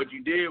 And then what you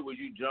did was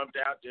you jumped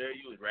out there.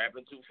 You was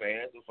rapping too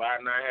fast. And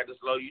 5'9" had to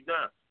slow you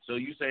down. So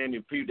you saying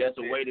that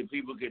that's a way that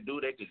people could do.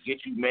 They could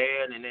get you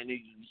mad and then you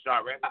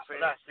start rapping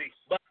fast?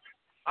 But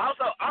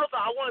also,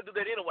 I wanted to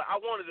do that anyway. I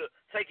wanted to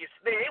take it.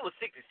 Man, it was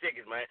 60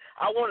 seconds, man.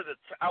 I wanted to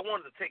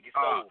take his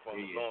soul from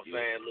him. You know what I'm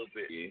saying? A little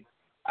bit. Yeah.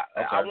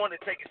 I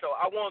wanted to take it, so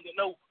I wanted to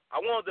know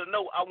I wasn't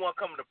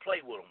coming to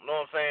play with him. You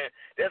know what I'm saying?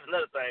 That's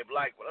another thing.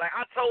 Like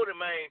I told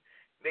him, man,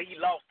 that he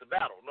lost the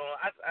battle. You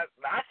know,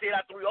 I said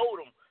I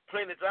 3-0'd him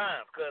plenty of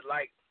times, cause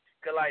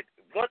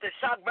once the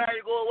shock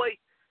value go away,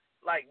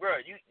 like, bro,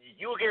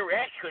 you'll get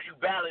reaction because you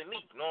battling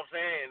me. You know what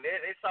I'm saying?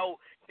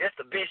 That's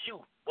the best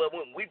you. But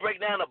when we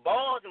break down the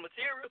bars and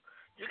material,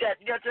 you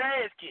got your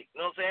ass kicked.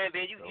 You know what I'm saying?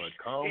 Then his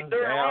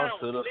third round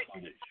was slick.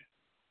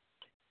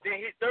 Then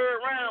his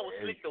third round was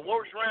slick, the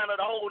worst round of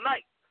the whole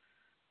night.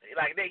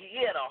 Like he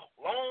had a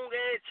long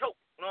ass choke.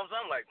 You know what I'm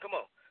saying? I'm like, come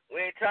on,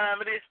 we ain't time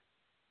for this.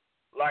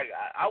 Like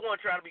I wasn't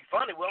trying to be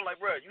funny. Well, I'm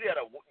like, bro, you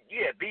had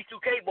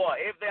B2K bar.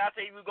 Everything I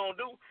said you was gonna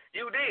do,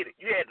 you did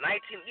it. You had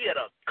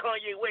a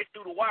Kanye West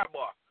through the wire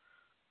bar.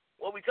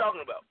 What we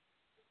talking about?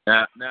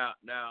 Now,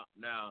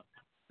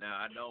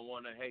 I don't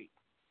want to hate,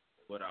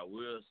 but I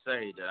will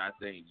say that I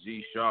think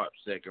G Sharp's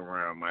second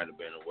round might have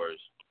been the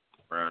worst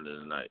round of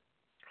the night.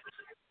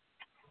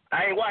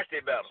 I ain't watched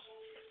that battle,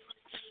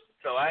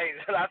 so I ain't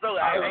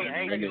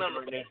getting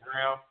nothing.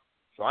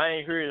 So I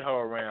ain't heard the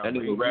whole round. But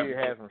he did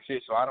have some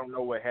shit, so I don't know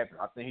what happened.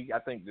 I think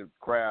the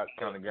crowd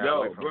kind of got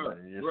away from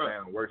it. It just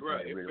sounded worse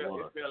than it really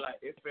was.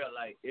 It felt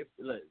like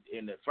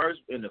in the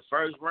first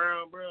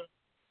round, bro.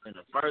 In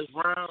the first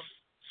round,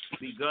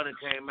 B Gunner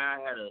came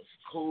out, had a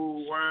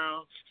cool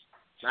round,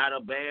 not a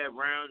bad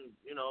round.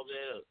 You know,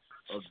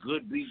 a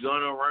good B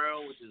Gunner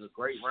round, which is a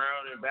great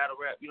round in battle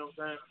rap. You know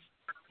what I'm saying?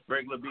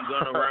 Regular B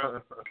Gunner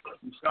round.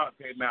 G Sharp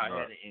came out and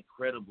had an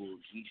incredible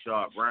G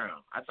Sharp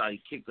round. I thought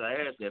he kicked her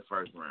ass that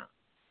first round.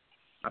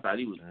 I thought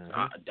he was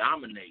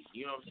dominating.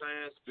 You know what I'm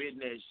saying? Spitting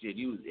that shit.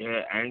 He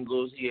had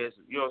angles. He had,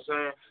 you know what I'm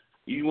saying?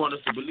 You want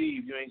us to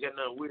believe you ain't got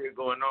nothing weird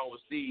going on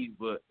with Steve,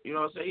 but you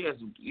know what I'm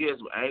saying? He has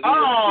some angles.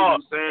 Oh,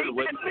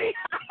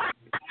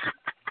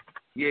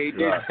 yeah, he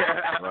did.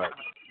 Right.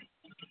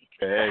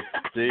 Hey,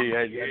 see,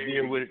 I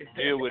deal with it.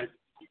 Deal with it.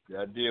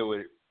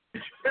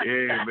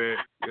 Yeah, man.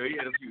 He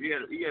had a few.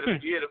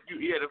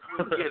 You know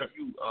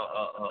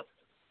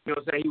what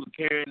I'm saying? He was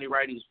carrying it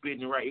right. He was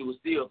spitting it right. It was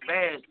still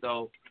fast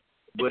though,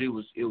 but it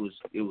was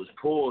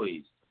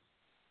poised.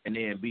 And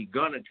then B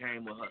Gunner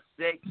came with her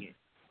second,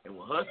 and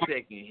when her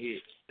second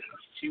hit,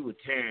 she was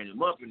tearing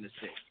him up in the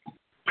second.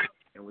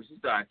 And when she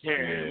started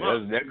tearing him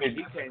up,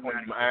 he came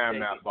out my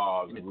iron out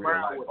balls. The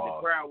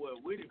crowd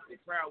wasn't with him. The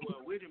crowd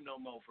wasn't with him no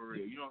more for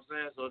real. You know what I'm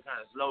saying? So it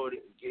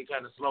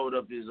kind of slowed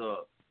up his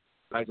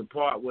like the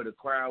part where the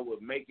crowd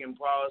would make him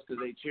pause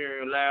because they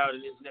cheering loud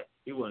and this and that.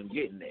 He wasn't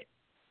getting that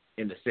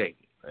in the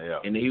second.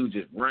 Yeah. And then he was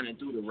just running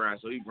through the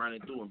round. So he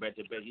running through and back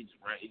to back. He just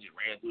ran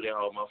through that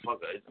whole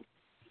motherfucker.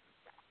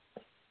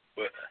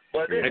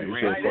 But this thing,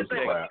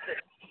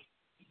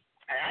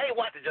 I ain't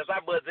watching just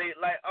but they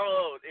like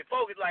if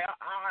Focus like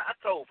I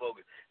told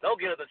Focus,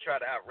 don't get her to try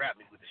to out rap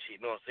me with the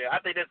shit, you know what I'm saying?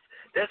 I think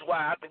that's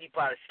why I think he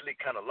probably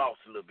slick kinda lost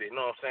a little bit, you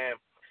know what I'm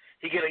saying?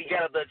 He got to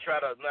try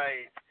to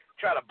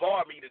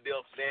bar me to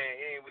death, then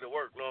it ain't with the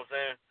work, you know what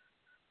I'm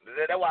saying?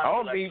 That's why I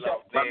feel like he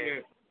lost,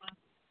 man.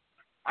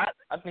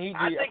 I think he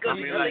did.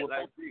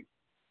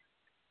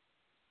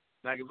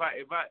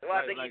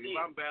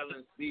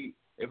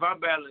 If I'm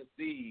battling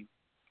Steve,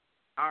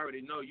 I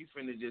already know you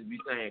finna just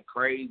be saying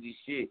crazy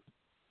shit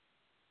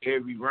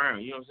every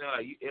round. You know what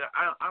I'm saying?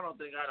 Like, I don't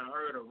think I done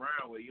heard a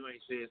round where you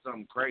ain't said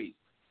something crazy.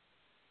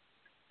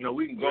 You know,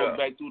 we can go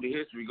back through the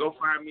history. Go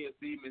find me a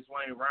Steve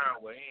McSwain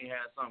round where he ain't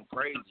had something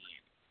crazy in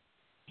it.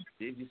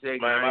 If you say,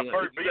 man,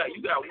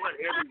 you got one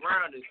every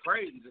round is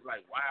crazy. It's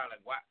like, wow,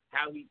 like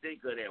how he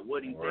think of that?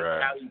 What he think?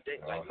 How he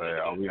think? Like,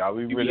 are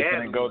we really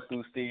gonna go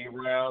through Steve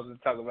rounds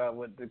and talk about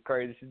what the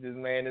crazy shit this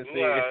man has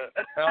said?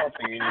 I don't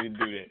think you need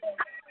to do that.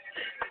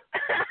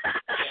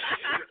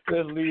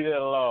 Let's leave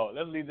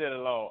that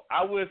alone.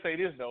 I will say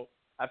this though.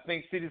 I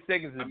think 60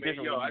 Seconds is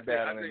different when you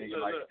battling a nigga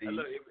like Steve.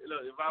 Look,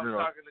 if I was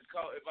talking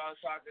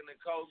to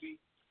Kobe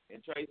and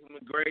Tracy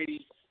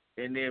McGrady,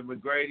 and then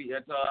McGrady,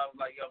 that's all I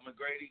was like, yo,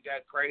 McGrady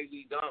got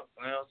crazy dunk.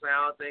 You know what I'm saying?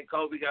 I don't think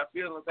Kobe got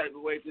feeling type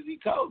of way because he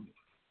Kobe.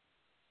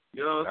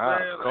 You know what I'm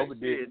saying? Like, Kobe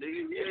did.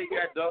 Yeah, he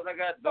got dunk. I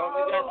got dunk.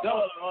 He got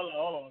dunk. Hold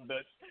on,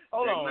 Dutch.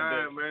 Hold on,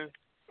 Dutch. Man.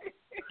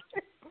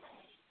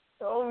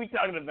 What are we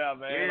talking about,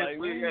 man? Yeah, like,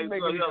 we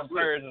making these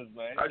comparisons,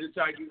 man. I'm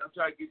trying to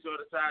get you on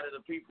the side of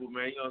the people,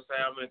 man. You know what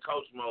I'm saying? I'm in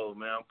coach mode,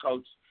 man. I'm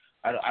coach.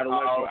 I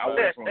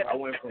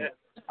went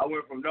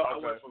from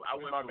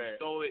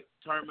Stoic,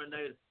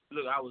 Terminator.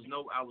 Look, I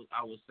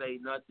would say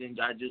nothing.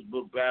 I just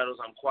book battles.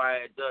 I'm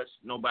quiet Dutch.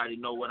 Nobody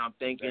know what I'm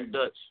thinking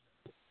Dutch.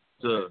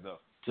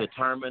 To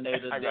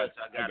Terminator Dutch,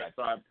 I gotta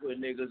start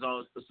putting niggas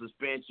on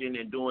suspension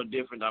and doing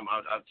different. I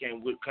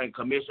came with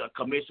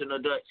Commissioner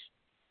Dutch.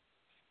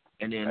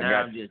 And then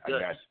now I'm just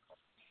Dutch.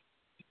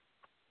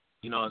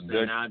 You know what I'm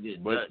saying? Now I'm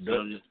just Dutch.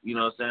 You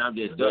know what I'm saying? I'm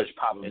just Dutch.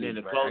 And then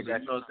the closer,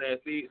 you know what I'm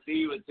saying?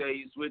 Steve would tell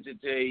you, Switch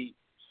would tell you,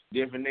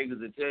 different niggas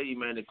will tell you,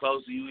 man, the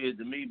closer you is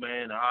to me,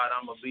 man, the harder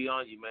I'm going to be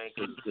on you, man,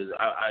 because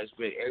I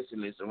expect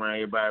excellence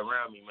around everybody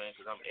around me, man,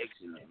 because I'm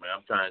excellent, man.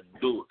 I'm trying to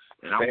do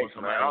it. And I want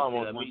somebody to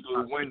tell me,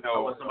 I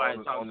want somebody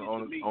to talk shit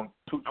to me. I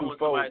want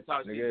somebody to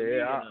talk shit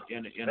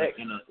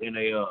to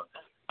me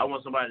I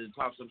want somebody to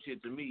talk some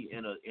shit to me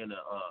in a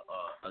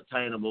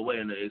attainable way,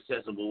 in an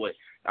accessible way.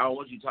 I don't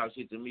want you to talk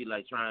shit to me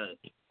like trying to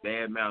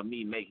badmouth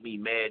me, make me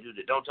mad.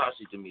 Don't talk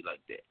shit to me like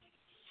that.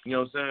 You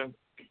know what I'm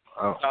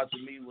saying? Talk to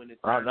me when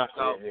it's time to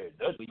talk.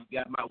 When you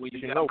got my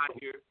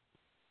ear.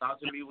 Talk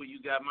to me when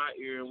you got my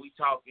ear and we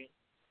talking,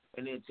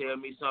 and then tell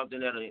me something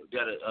that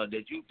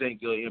you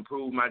think will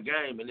improve my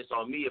game, and it's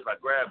on me if I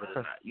grab it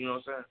or not. You know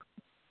what I'm saying?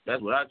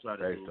 That's what I try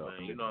to do,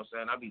 man. You know what I'm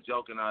saying? I be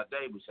joking all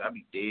day, but I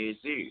be dead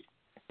serious.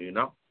 You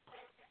know?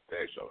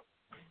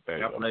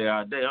 I play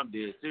all day. I'm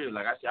dead serious.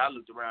 Like I said, I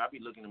looked around. I be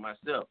looking at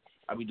myself.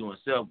 I be doing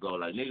self goal.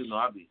 Like niggas know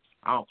I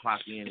don't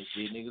clock in and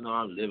shit. Niggas know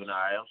I'm living all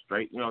right. I'm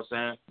straight. You know what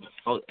I'm saying?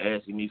 Folks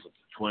asking me for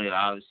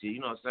 $20 shit. You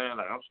know what I'm saying?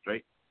 Like I'm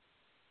straight.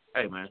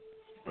 Hey man.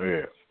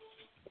 Yeah.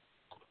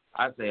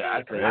 I say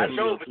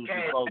Studio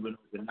 224 been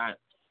open 9.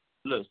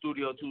 Look,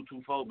 Studio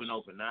 224 been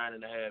open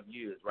 9.5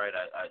 years, right?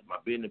 My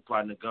business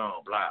partner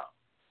gone, blah.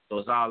 So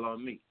it's all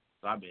on me.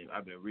 So I've been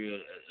real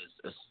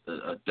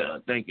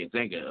thinking, you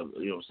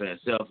know what I'm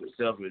saying,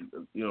 self,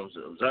 you know,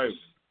 observing.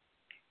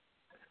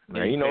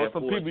 Man, you know,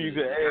 some people you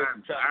could ask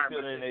to try to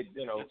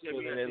fill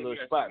in their little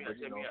spot, but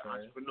you know what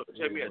I'm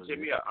saying. Check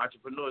me out,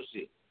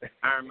 entrepreneurship.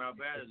 Iron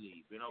Mountain Battle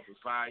League, been open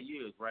 5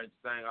 years, right?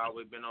 The thing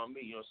always been on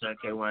me, you know what I'm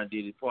saying. K1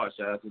 did his part,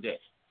 shout out to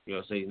that. You know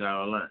what I'm saying, he's not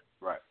online.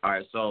 Right. All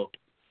right, so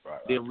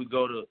then we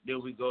go to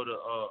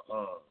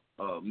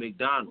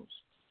McDonald's.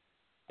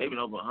 They've been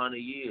over 100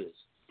 years.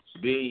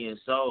 Billions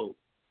sold.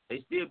 They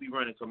still be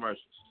running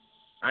commercials.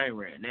 I ain't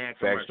running that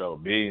commercial. Facts though,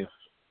 billions.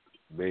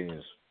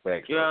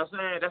 Facts. You know what I'm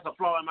saying? That's a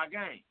flaw in my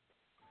game.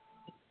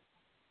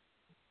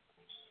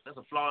 That's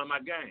a flaw in my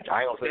game.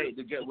 I don't say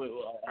to get with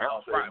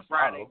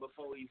Friday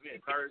before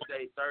event,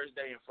 Thursday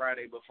and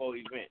Friday before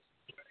events.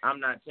 I'm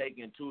not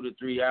taking 2 to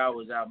 3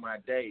 hours out my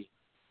day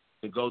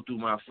to go through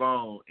my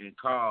phone and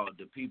call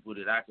the people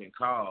that I can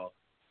call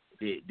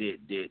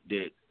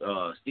that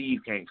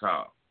Steve can't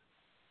call.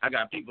 I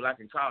got people I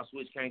can call,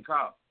 Switch can't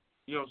call.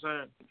 You know what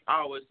I'm saying?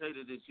 I always say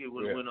to this shit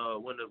when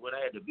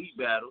I had the beat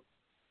battle,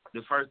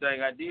 the first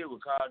thing I did was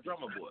call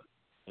Drummer Boy.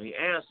 And he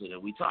answered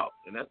and we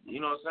talked. And that's,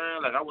 you know what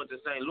I'm saying? Like I went to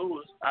St.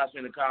 Louis, I was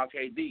finna call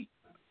KD.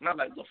 And I'm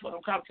like, the fuck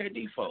I'm calling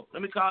KD for? Let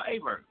me call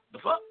Aver.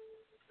 The fuck?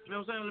 You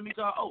know what I'm saying? Let me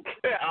call O.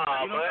 You know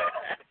what I'm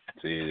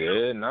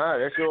saying?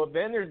 That's your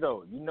advantage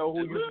though. You know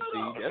who you can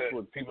see. That's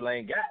what people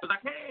ain't got. Because I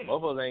can.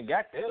 Motherfuckers ain't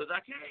got that. Because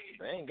I can.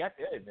 They ain't got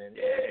that advantage.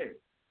 Yeah.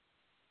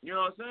 You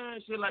know what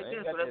I'm saying? Shit like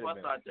that. So that's why I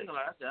started thinking.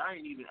 Like I said, I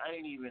ain't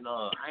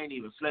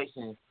even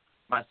flexing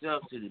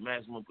myself to the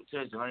maximum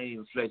potential. I ain't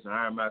even flexing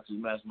Iron Mountain to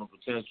the maximum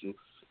potential.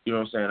 You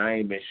know what I'm saying? I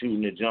ain't been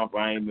shooting the jump.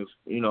 I ain't been,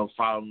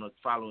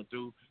 following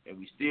through. And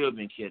we still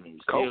been killing.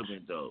 We still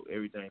been dope.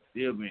 Everything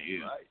still been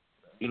ill. Right.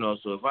 You know,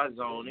 so if I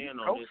zone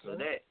in on this or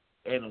that,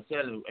 ain't no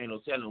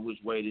telling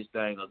which way this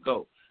thing will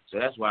go. So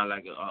that's why,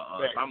 like, if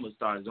I'm gonna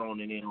start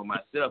zoning in on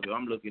myself, if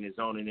I'm looking at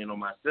zoning in on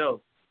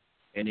myself.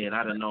 And then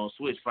I done known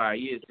Switch 5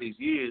 years, 6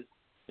 years.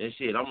 And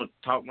shit, I'm going to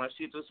talk my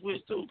shit to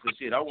Switch too. Because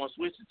shit, I want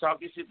Switch to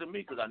talk his shit to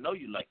me because I know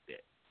you like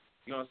that.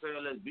 You know what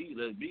I'm saying?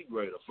 Let's be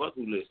greater. Fuck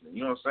who listening.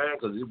 You know what I'm saying?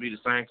 Because it'll be the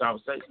same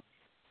conversation.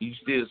 You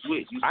still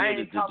Switch. You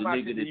still the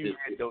nigga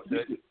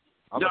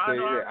that I'm gonna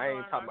say that. I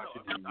ain't talking about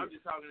shit. I'm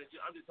just talking to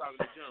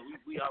Jim.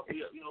 We all,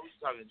 you know, we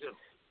just talking to Jim.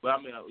 But I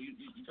mean, you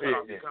cut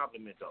off your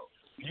compliment though.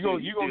 You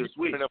gonna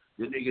switch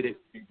the nigga that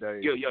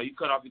you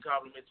cut off your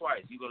compliment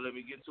twice. You gonna let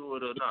me get to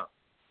it or not?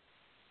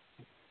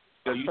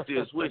 So you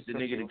still switch the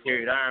nigga that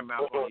carried Iron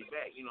Mouth on his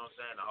back. You know what I'm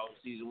saying? The whole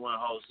season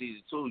 1, whole season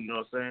 2. You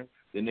know what I'm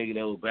saying? The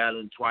nigga that was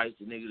battling twice.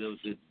 The nigga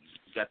that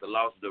got the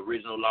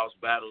original lost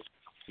battles.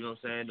 You know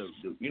what I'm saying?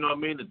 You know what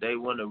I mean? The day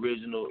one, the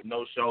original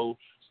no show.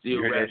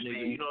 Still rap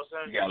nigga, you know what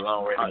I'm saying? You got a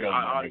long way to go.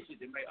 All the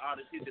shit that made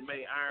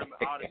Iron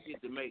Mouth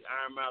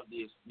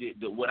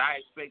what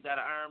I expect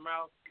out of Iron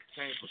Mouth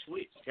came from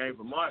Switch, came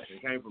from Martin,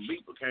 came from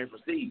Beeper, came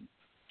from Steve,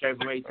 came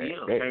from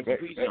ATM, came from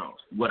P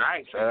Jones. What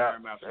I expect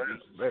Iron Mouth to be,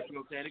 you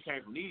know what I'm saying? It came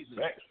from these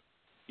niggas.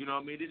 You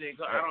know what I mean?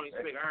 I don't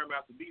expect Iron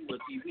Mouth to be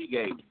what TP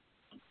gave me.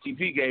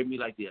 TP gave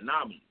me like the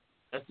anomaly.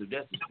 That's the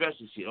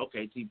special shit.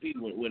 Okay, TP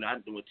when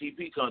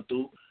TP come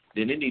through,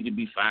 then it need to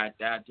be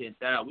 5,000, 10,000.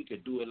 We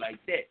could do it like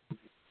that.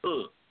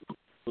 But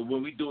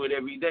when we do it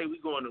every day, we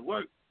going to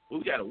work.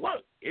 We got to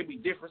work. It be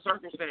different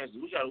circumstances.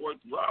 We got to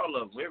work through all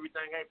of them.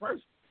 Everything ain't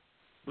perfect.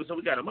 So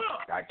we got them all.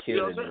 I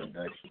killed it.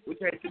 We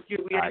can't keep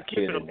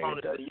it upon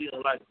us. You know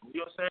what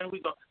I'm saying?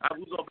 We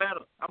gonna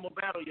battle. I'm gonna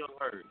battle Young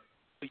Herd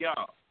for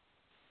y'all.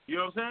 You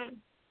know what I'm saying?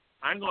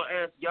 I ain't gonna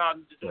ask y'all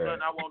to do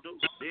nothing I won't do.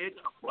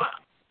 Wow.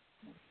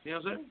 You know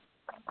what I'm saying?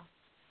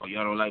 Oh,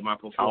 y'all don't like my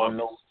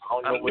performance?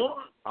 I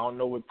don't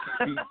know what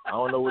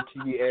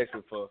TV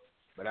asking for,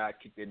 but I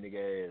kick that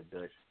nigga ass,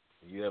 Dutch.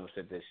 If you ever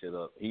set that shit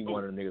up, he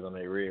one of the niggas on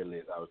that red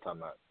list. I was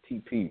talking about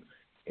TP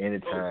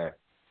anytime.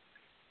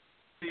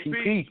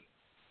 TP.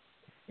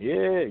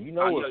 Yeah, you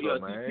know what's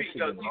up, man.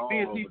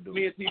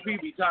 Me and TP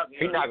be talking.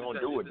 He not gonna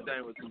do it.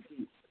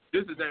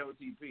 This is the thing with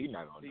TP. He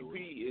not gonna do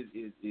it.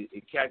 TP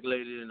is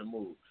calculated in the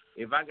move.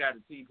 If I got a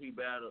TP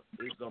battle,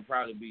 it's gonna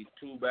probably be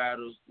 2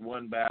 battles,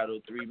 1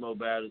 battle, 3 more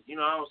battles. You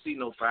know, I don't see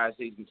no 5,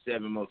 6,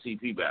 7 more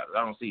TP battles.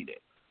 I don't see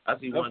that. I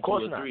see 1, 2,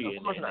 or 3,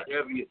 and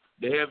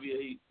the heavier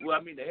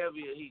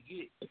he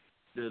get,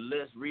 the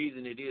less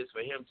reason it is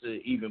for him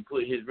to even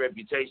put his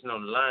reputation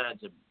on the line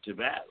to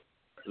battle.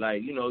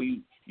 Like, you know,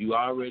 you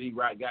already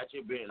got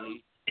your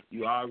Bentley,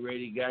 you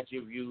already got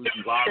your views,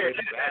 you've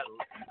already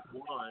battled,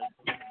 you won.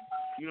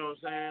 You know what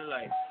I'm saying?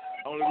 Like,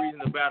 only reason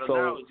to battle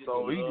now is just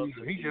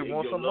he just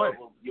wants some money.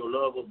 Your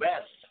love of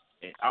battle.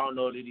 And I don't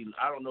know if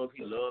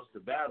he loves to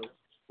battle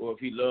or if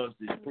he loves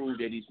to prove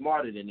that he's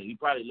smarter than He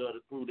probably loves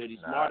to prove that he's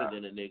smarter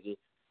than a nigga.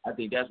 I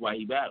think that's why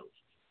he battles.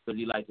 Because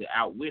he likes to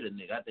outwit a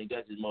nigga. I think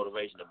that's his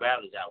motivation to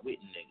battle is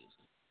outwitting niggas.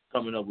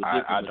 Coming up with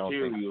different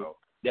material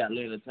that will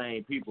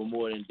entertain people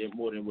more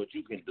than what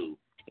you can do.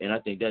 And I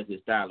think that's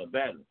his style of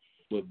battling.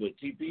 But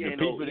TP ain't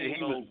no.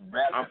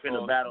 I'm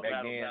finna battle.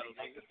 The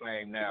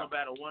same now. He's gonna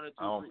battle 1 or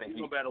 2. He's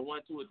gonna battle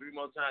 1, 2, or 3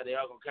 more times. They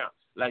all gonna count.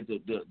 Like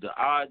the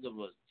odds of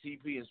a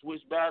TP and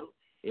Switch battle.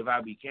 If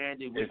I be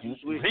candid with you,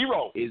 Switch,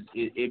 zero.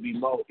 It'd be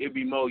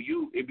more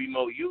you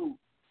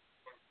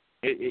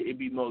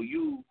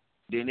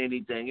than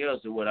anything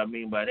else. And what I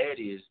mean by that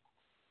is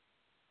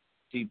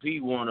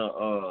TP want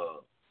a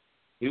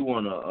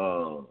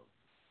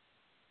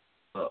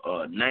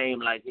name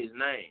like his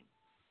name.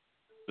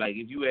 Like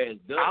if you ask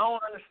Dutch, I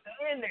don't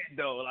understand that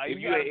though. Like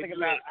you gotta think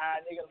about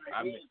nigga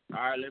like me.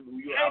 All right,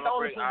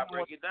 I'll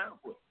break it down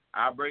for you.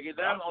 I'll break it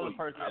down for you.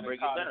 I'll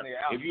break it down.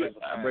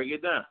 I break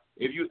it down.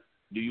 If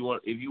you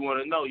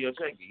want to know, you'll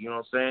take it. You know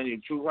what I'm saying? Your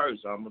truth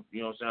hurts. You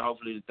know what I'm saying?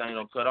 Hopefully the thing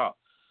don't cut off.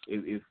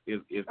 If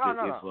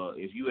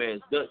you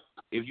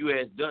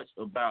ask Dutch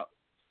about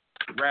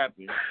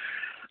rapping,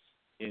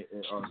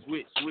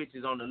 Switch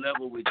is on the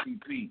level with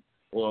TP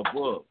or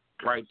above.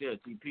 Right there,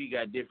 TP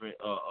got different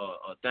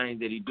things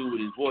that he do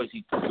with his voice.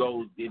 He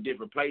goes in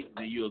different places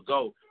than you'll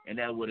go, and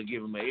that would have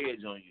given him an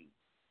edge on you.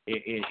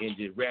 And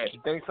just rap. You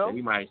think so?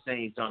 He might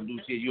sing something, do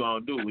shit you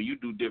don't do. When you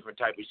do different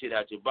type of shit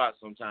out your box,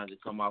 sometimes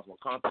it come off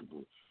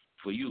uncomfortable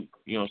for you.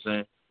 You know what I'm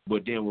saying?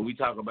 But then when we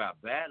talk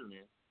about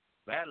battling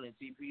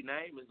TP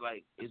name is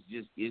like it's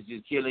just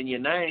killing your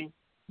name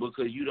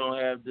because you don't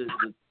have the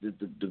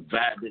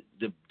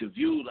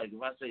view. Like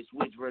if I say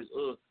Switch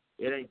versus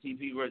it ain't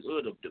TP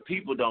versus the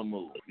people don't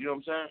move. You know what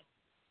I'm saying?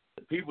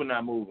 The people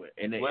not moving,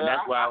 and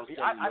that's why I was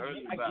telling you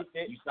earlier about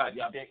you stop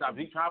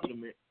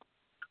compliment.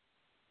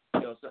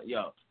 Yo,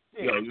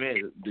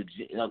 man,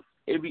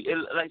 it be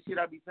like shit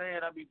I be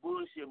saying, I be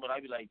bullshit, but I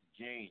be like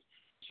James.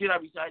 Shit I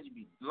be saying, you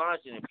be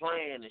launching and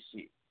playing and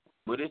shit.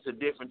 But it's a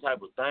different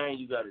type of thing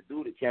you got to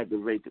do to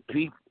captivate the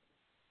people.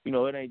 You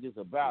know, it ain't just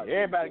about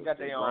everybody got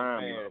their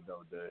own fans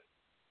though, dude.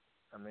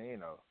 I mean, you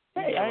know.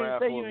 Hey, I ain't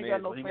say you ain't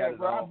got no fans,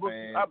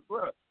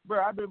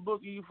 bro. I've been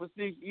booking you for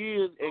 6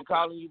 years and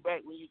calling you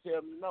back when you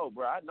tell me no,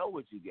 bro. I know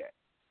what you got.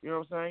 You know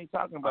what I'm saying? I ain't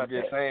talking about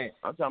that.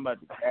 I'm talking about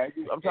the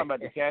casual. I'm talking about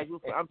the casual.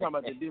 I'm talking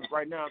about the difference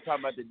right now. I'm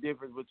talking about the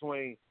difference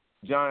between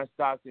John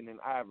Stockton and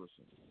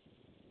Iverson.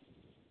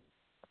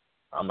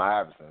 I'm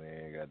Iverson,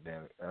 man.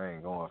 Goddamn it, I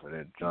ain't going for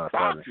that John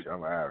Stockton shit.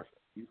 I'm Iverson.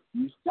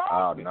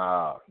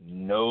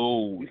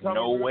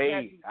 No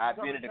way. I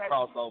did the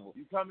crossover.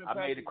 I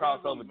made the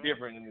crossover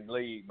different in the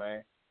league,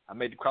 man. I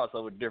made the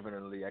crossover different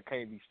in the league. I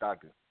can't be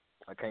Stockton.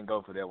 I can't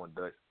go for that one,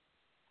 Dutch.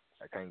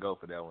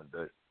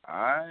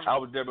 Alright. I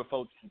was there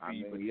before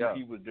TP, but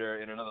TP was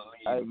there in another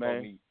league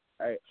before me.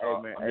 Hey,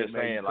 man. I'm just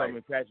saying, like,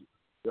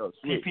 yo,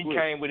 TP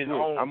came with his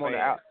own I'm on the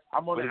outside. I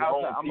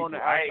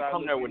ain't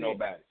come there with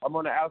nobody. I'm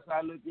on the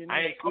outside looking in.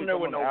 I ain't come there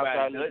with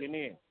nobody. Looking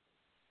in.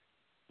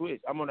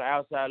 Switch. I'm on the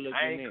outside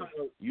looking in.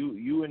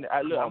 You in the,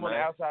 look. I'm on the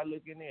outside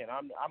looking in.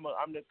 I'm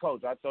the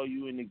coach. I throw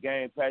you in the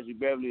game. Patrick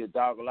Beverly, a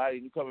dog a lot.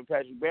 You coming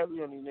Patrick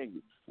Beverly on these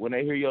niggas. When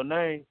they hear your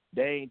name,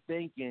 they ain't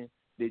thinking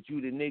that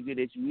you the nigga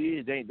that you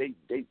is. They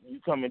you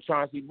coming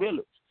Chauncey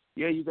Billups.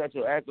 Yeah, you got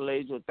your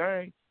accolades, your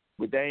thing,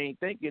 but they ain't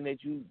thinking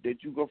that you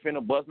go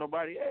finna bust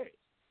nobody ass.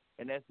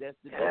 And that's the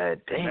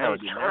thing. Damn,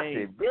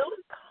 Chauncey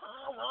Billups.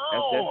 Come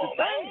That's the on,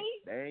 thing.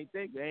 They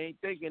ain't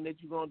thinking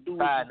that you gonna do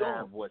man. what you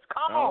doing. Boys.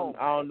 Come on.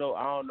 I don't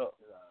know.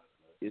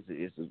 It's a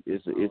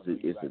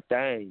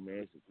thing, man.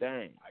 It's a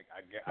thing.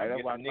 I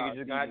that's why niggas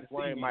just got to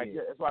see me.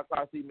 That's why I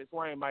call Stephen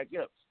Swain Mike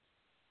Epps.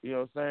 You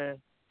know what I'm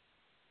saying?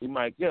 He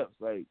Mike Epps,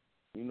 like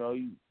you know,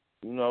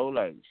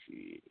 like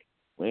shit.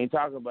 We ain't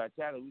talking about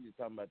talent. We just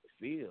talking about the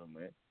field,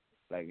 man.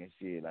 Like and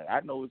shit. Like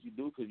I know what you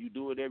do because you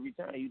do it every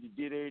time. You just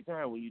did it every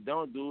time. When you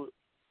don't do it,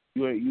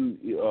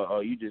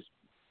 you just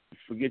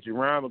forget your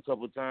rhyme a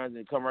couple of times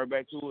and come right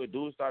back to it.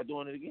 Start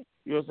doing it again.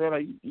 You know what I'm saying?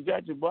 Like you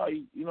got your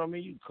body. You know what I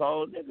mean? You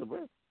cold nigga,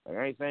 bro. Like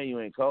I ain't saying you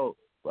ain't cold,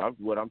 but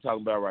what I'm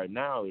talking about right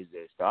now is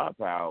that star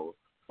power,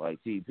 like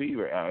TP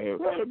right out here.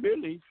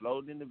 Billy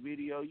floating in the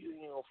video. You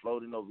ain't gonna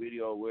float in no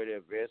video wear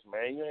that vest,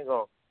 man. You ain't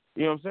gonna.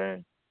 You know what I'm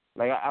saying?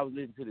 Like I was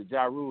listening to the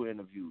Ja Rule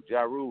interview.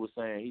 Ja Rule was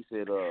saying he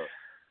said,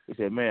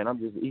 man, Ja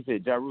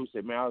Rule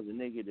said, man, I was a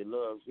nigga that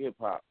loves hip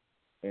hop.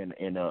 And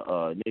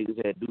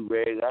niggas had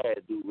do-rags, I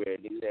had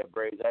do-rags. Niggas had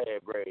braids, I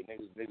had braids.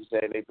 Niggas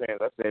had their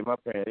pants, I said my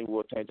pants. They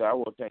wore tank top, I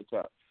wore tank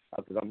top.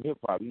 Because I'm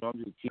hip-hop. You know,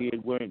 I'm just a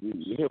kid wearing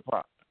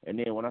hip-hop. And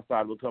then when I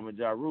started becoming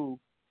Ja Rule,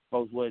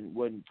 folks wasn't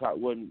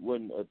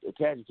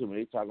attached to me.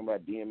 They talking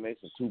about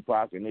DMX and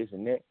Tupac and this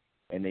and that.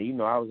 And then, you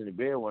know, I was in the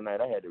bed one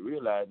night. I had to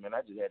realize, man,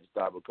 I just had to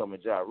start becoming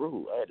Ja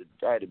Rule. I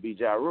had to be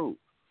Ja Rule.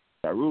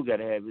 Ja Rule got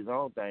to have his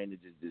own thing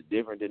that's just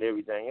different than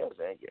everything else.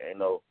 Ain't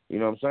no, you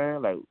know what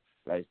I'm saying?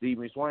 Like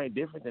Stephen Swain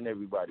different than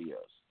everybody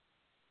else.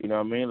 You know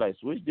what I mean? Like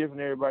Switch different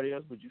than everybody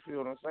else, but you feel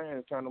what I'm saying?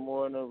 It's kind of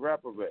more in the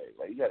rapper bag.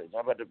 Like you got to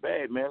jump out the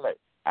bag, man. Like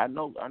I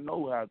know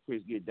how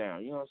Chris get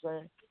down. You know what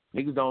I'm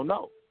saying? Niggas don't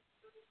know.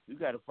 You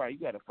got to fight. You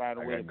got to find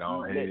a way to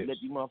let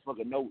these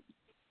motherfuckers know.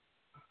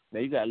 Now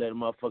you got to let a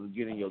motherfucker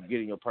get in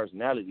your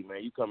personality,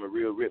 man. You coming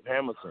real Rip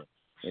Hamilton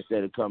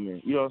instead of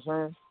coming. You know what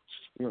I'm saying?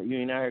 You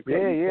ain't out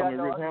here coming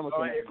Rip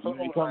Hamilton.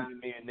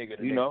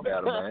 You know,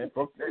 battle, man. You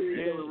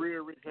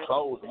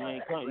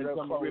coming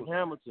Rip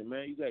Hamilton,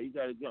 man. You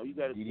got to go. You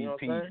got to. You know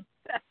what I'm saying?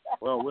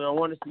 Well, we don't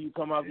want to see you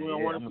come out. We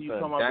don't want to see you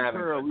come out the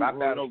curl.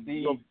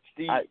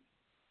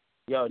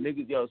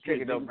 Niggas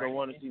don't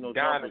want to see no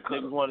jumpers.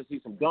 Niggas want to see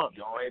some dunks.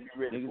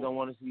 Niggas don't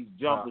want to see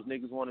jumpers.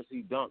 Niggas want to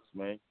see dunks,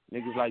 man.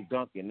 Niggas like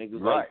dunking.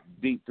 Niggas like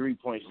deep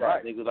 3-point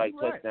shots. Niggas like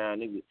touchdown.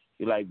 Niggas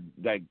like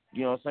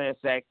you know what I'm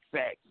saying?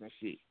 Sacks and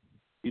shit.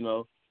 You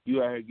know, you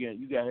got here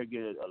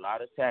getting a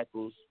lot of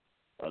tackles,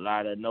 a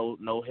lot of no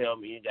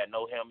helmet. You ain't got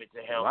no helmet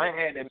to helmet. I ain't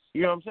had that.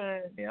 You know what I'm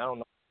saying? Yeah, I don't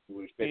know.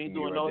 You ain't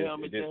doing no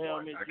helmet to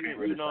helmet.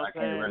 You know what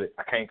I'm saying?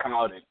 I can't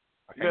call it.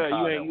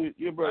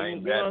 You bro.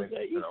 You know what I'm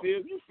saying? You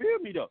feel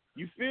me though?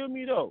 You feel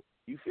me?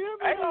 Hey,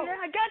 yeah,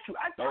 I got you.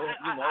 I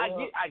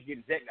get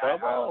exactly. I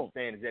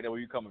understand exactly where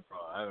you coming from.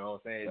 I know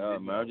what I'm saying. Yeah,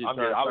 man. I was just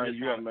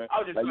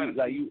trying to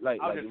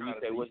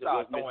say what's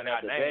throwing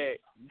out the bag.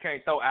 You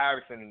can't throw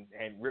Iverson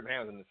and Rip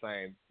Hamilton in the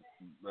same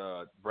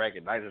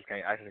bracket. I just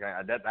can't. I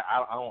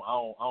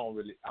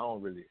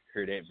don't really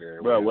hear that very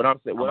well. Bro, what I'm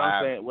saying is,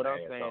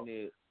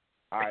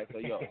 all right.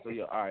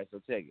 All right. So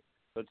take it.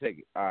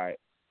 All right.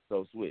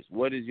 So Switch.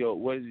 What's a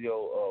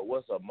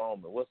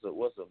moment?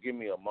 Give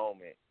me a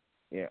moment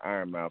in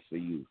Iron Mouth for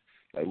you.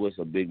 Like, what's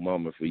a big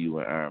moment for you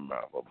in Iron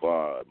Mouth? A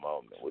bar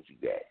moment. What you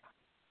got?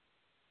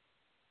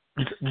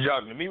 You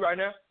talking to me right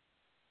now?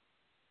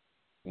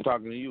 I'm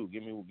talking to you.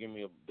 Give me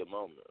the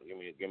moment.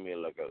 Give me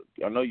like a.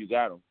 I know you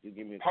got them. Just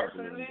give me a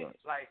couple of them.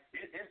 Like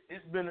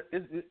it's been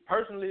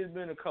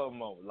a couple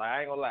moments. Like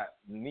I ain't gonna lie.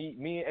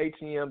 Me and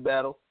ATM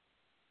battle.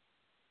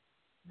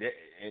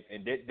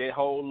 That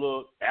whole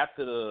look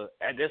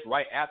that's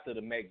right after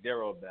the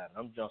McDarrell battle.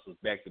 Them jumps was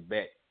back to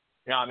back.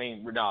 You know what I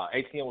mean? No,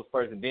 ATM was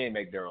first and then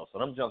McDarrell. So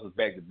them jumps was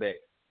back to back.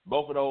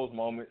 Both of those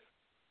moments,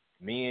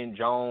 me and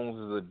Jones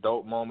is a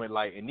dope moment.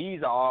 Like, and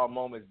these are all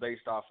moments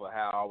based off of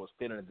how I was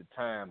feeling at the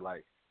time.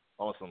 Like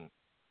on some.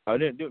 Oh,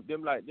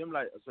 them like.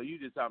 So you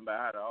just talking about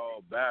how the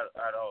whole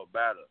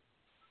battle.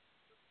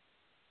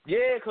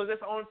 Yeah, because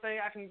that's the only thing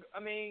I can. I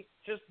mean,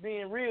 just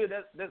being real.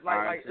 That's like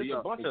right, it's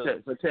a bunch of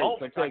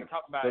moments I can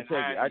talk about.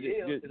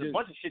 There's a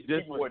bunch of shit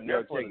people were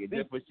there for.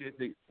 Just for shits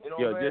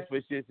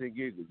and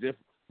giggles.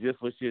 Just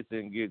for shits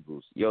and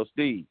giggles. Yo,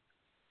 Steve.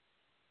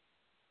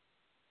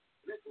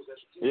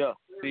 Yeah,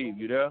 Steve,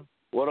 you there?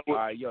 All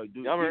right, yo,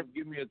 dude,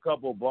 give me a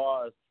couple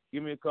bars.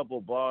 Give me a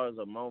couple bars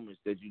of moments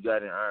that you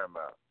got in Iron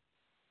Mouth.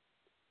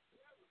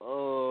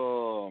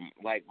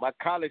 like my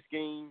college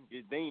scheme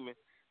is Demon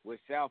with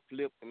South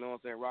Flip, you know what I'm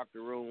saying, rock the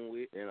room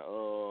with, and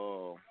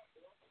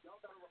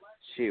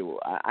shit,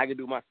 I can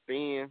do my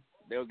spin,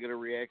 they'll get a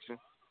reaction.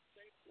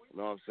 You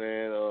know what I'm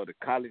saying? The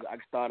college, I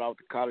can start off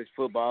the college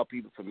football,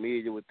 people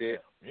familiar with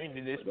that. You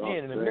did this spin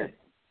in a minute.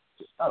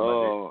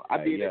 I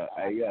did it.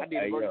 I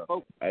did it versus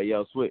folks. Hey,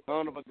 yo, Switch.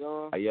 Son of a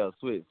gun. Hey, yo,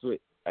 Switch.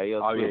 Hey,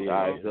 yo, Oh, Switch. yeah.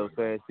 All right, so I'm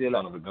saying, shit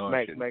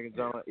like shit. Mac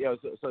John. Yo,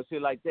 so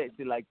shit like that,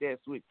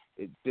 Switch.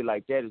 Shit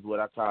like that is what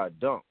I call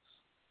dunks.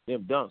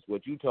 Them dunks.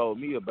 What you told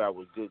me about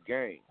was good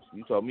games.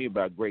 You told me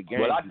about great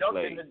games Well, I you dunked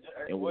played. in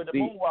the with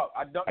moonwalk.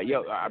 I dunked.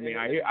 Yo, I mean,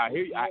 I hear.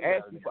 I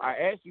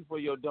asked you for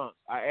your dunks.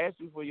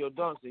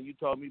 And you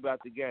told me about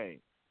the game.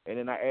 And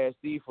then I asked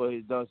Steve for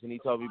his dunks, and he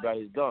told me about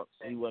his dunks.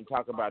 He wasn't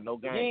talking about no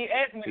game. He ain't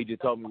asked me. He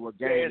just told me what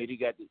game that he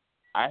got.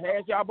 I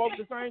asked y'all both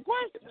the same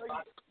question.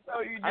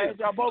 No, you did. I asked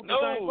y'all both the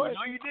same question.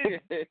 No, you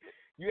didn't.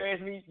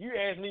 You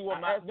asked me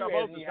what my. I asked y'all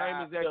both the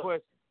same exact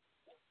question.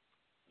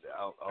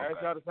 Oh, okay. I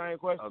asked y'all the same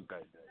question.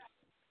 Okay.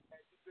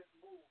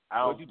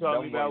 What you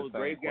told me about was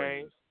great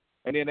games.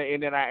 And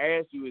then I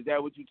asked you, is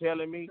that what you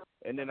telling me?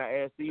 And then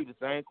I asked Steve the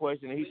same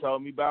question, and he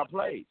told me about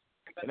plays.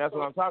 And that's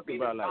what I'm talking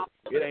about. Like,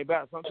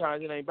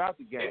 sometimes it ain't about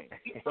the game.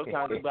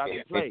 Sometimes it's about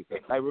the play.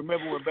 Like,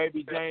 remember when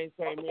Baby James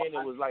came in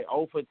and was like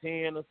 0 for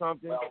 10 or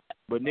something,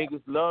 but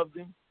niggas loved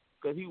him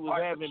because he was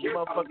having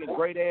motherfucking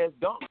great ass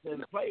dunks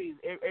and plays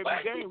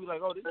every game. We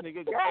like, oh, this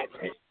nigga got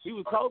it. He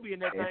was Kobe in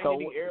that thing,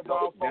 and he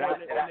airball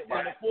forward in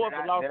the fourth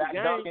and lost the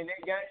game.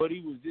 But he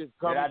was just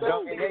coming. Did I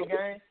dunk in that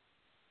game?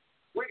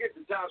 We get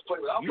the Giants play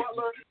without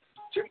Butler.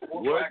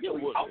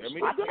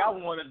 I think I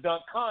won a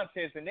dunk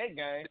contest in that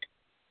game.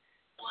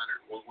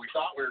 Leonard. Well, we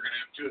thought we were going to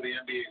have two of the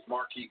NBA's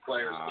marquee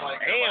players playing.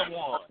 And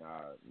one.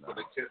 For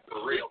the tip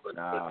for real. But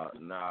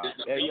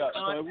Hey, yo,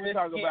 so if we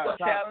talk about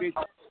top 50,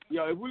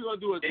 if we're going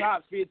to do a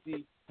top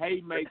 50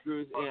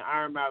 haymakers in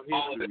Iron Mouth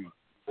history,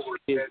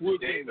 it's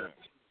Switch in there.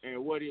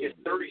 And what is it?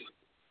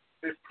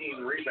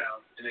 15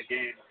 rebounds in a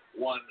game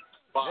won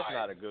by. That's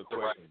not a good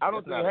question. I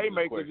don't think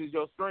haymakers is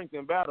your strength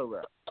in battle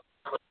rap.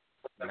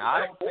 Now,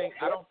 I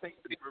don't think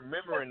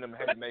remembering them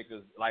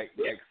haymakers, like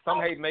some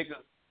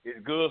haymakers, it's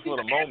good for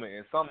the moment,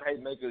 and some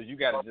haymakers you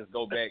gotta just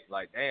go back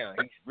like, damn,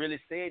 he really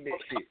said that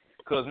shit.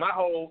 Cause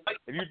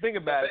if you think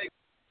about it,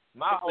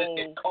 and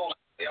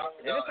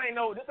this ain't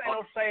no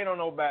shade on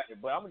nobody,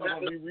 but I'm just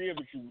gonna be real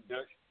with you,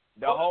 Dutch.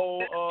 The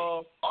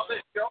whole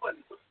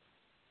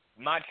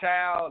my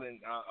child, and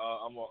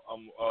I'm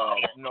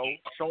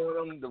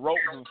showing them the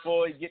ropes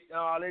before he get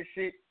all that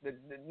shit. The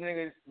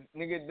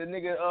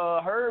nigga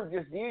Herb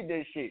just did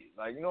that shit.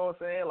 Like, you know what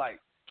I'm saying? Like,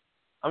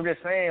 I'm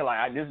just saying, like,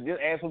 I just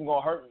asked who's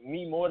gonna hurt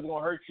me more than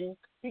gonna hurt you.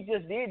 He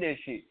just did that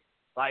shit.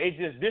 Like, it's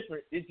just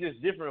different. It's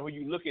just different when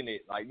you looking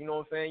at. Like, you know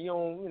what I'm saying? I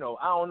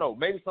don't know.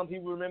 Maybe some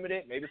people remember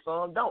that. Maybe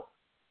some don't.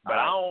 But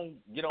I don't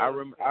get on. I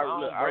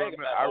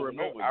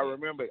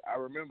remember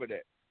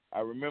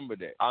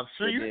that. I'm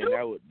sure you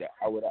do.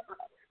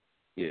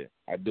 Yeah,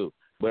 I do.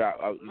 But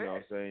you know what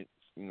I'm saying?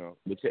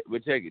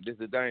 But check it. This is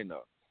the thing,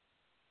 though.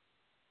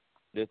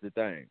 This is the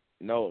thing.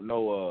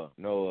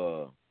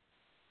 No.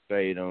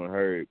 Shade on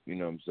Herb, you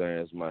know what I'm saying?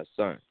 That's my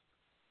son.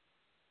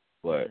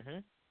 But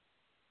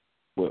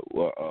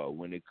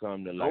when it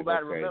comes to like,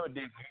 nobody okay, remember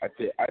this.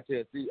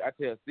 I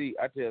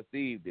tell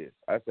Steve this.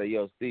 I say,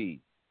 yo, Steve,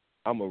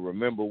 I'm gonna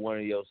remember one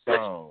of your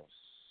songs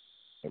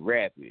and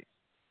rap it,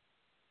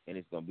 and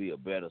it's gonna be a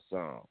better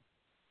song,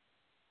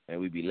 and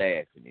we be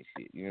laughing and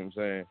shit. You know what I'm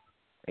saying?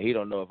 And he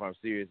don't know if I'm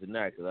serious or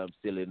not because I'm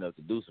silly enough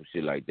to do some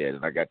shit like that,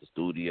 and I got the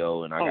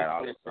studio and I got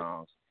all the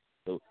songs.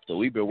 So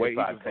we've been waiting.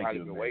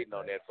 He's been waiting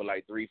on that for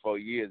like 3-4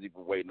 years. He's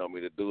been waiting on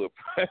me to do it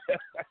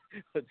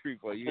for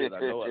 3-4 years. I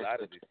know a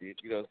lot of this shit.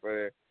 You know what I'm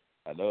saying?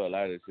 I know a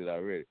lot of this shit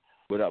already.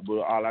 But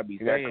all I be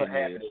saying all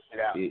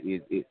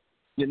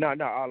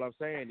I'm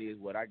saying is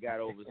what I got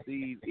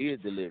overseas is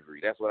delivery.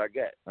 That's what I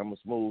got. I'm a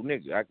smooth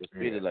nigga. I can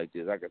spit it like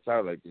this. I can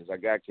talk like this. I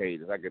got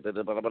cadence. I can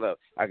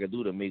I can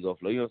do the Migo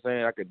flow. You know what I'm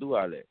saying? I can do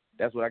all that.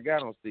 That's what I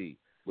got on Steve.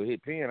 With his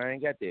pen, I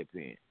ain't got that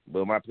pen.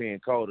 But my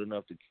pen cold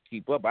enough to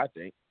keep up, I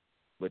think.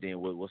 But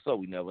then what's up?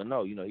 We never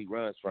know. You know, he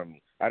runs from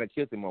me. I done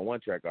killed him on one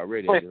track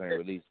already. I just ain't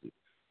released it.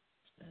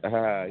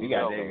 He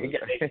got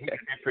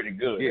that pretty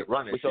good. Yeah,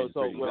 running. I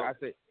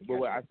say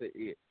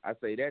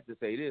that to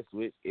say this,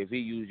 Switch. If he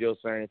used your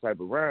same type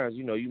of rhymes,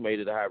 you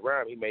made it a hot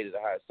rhyme. He made it a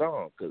hot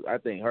song. Because I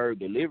think Herb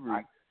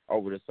delivery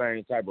over the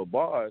same type of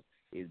bars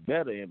is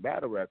better in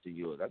battle rap than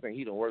yours. I think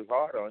he done worked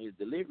harder on his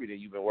delivery than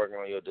you've been working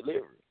on your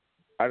delivery.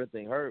 I just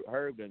think Herb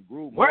done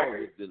grew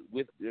more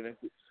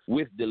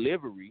with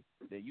delivery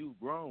than you've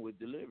grown with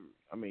delivery.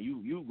 I mean,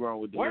 you've grown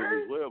with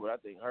delivery as well, but I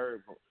think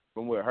Herb,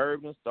 from where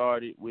Herb done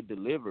started with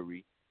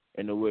delivery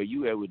and to where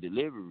you at with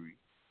delivery,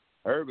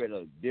 Herb at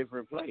a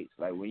different place.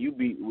 Like when you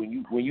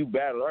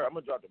battle Herb, I'm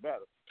gonna drop the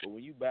battle, but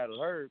when you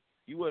battle Herb,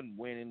 you wasn't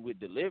winning with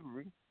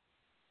delivery.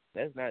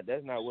 That's not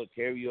what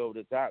carry you over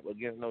the top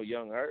against no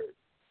young Herb.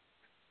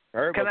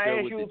 Herb Can up I there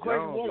ask with you the a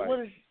question? Jones, What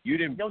is you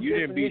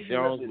didn't beat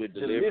Jones with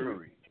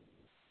delivery.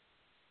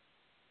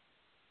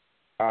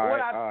 All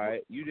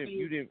right. You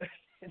didn't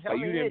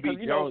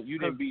beat Jones. You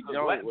didn't beat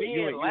Jones.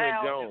 You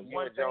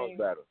and Jones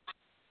battle.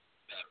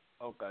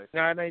 Okay.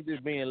 No, it ain't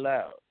just being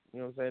loud. You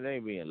know what I'm saying? It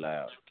ain't being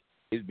loud.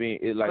 It's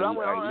like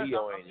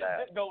Leo ain't loud.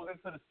 That goes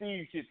into the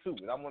Steve shit too.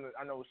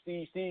 I know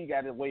Steve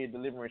got his way of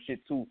delivering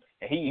shit too,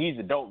 and he's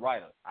a dope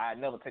writer. I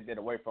never take that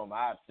away from him.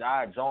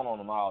 I join on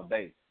him all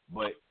day.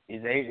 But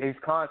his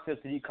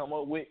concepts that he come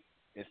up with,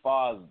 as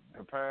far as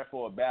preparing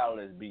for a battle,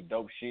 is be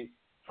dope shit.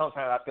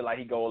 Sometimes I feel like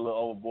he go a little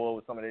overboard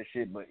with some of that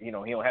shit, but he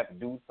don't have to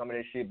do some of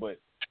that shit. But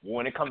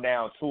when it come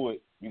down to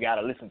it, you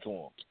gotta listen to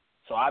him.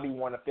 So I be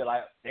wanting to feel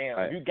like,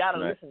 damn, you gotta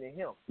listen to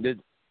him. This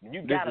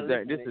is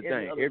the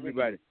thing.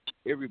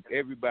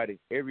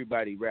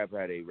 Everybody rap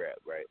how they rap,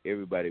 right?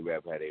 Everybody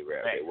rap how they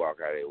rap. They walk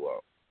how they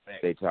walk.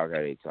 They talk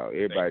how they talk.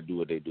 Everybody do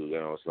what they do. They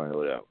don't slang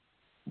whatever.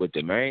 But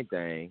the main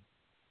thing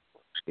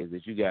is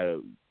that you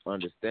gotta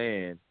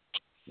understand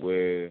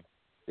where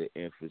the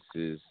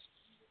emphasis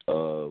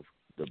of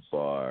the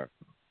bar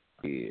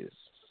is.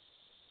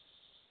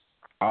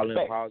 All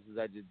the pauses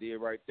I just did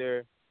right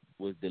there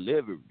was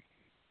delivery.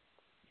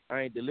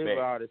 I ain't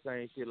deliver all the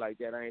same shit like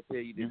that. I ain't tell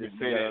you this. You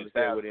gotta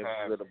understand what the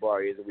emphasis of the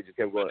bar is, and we just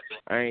kept going.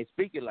 I ain't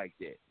speaking like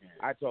that.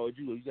 I told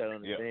you gotta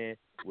understand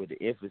what the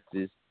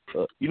emphasis.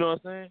 You know what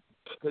I'm saying?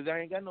 Because I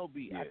ain't got no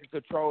beat. I can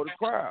control the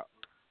crowd,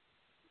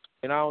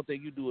 and I don't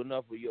think you do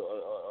enough of your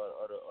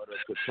the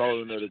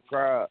controlling of the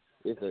crowd.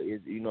 I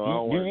don't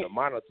want the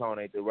monotone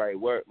ain't the right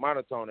word.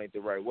 Monotone ain't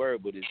the right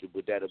word, but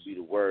that'll be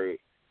the word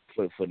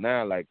for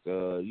now. Like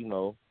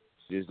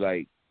just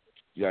like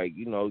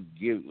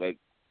give like.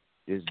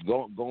 It's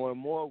going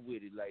more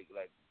with it, like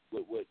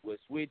what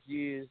Switch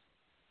is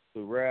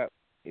to rap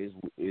is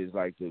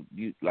like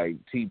like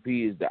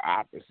TP is the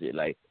opposite,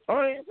 like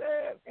and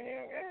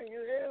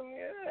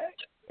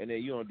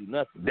then you don't do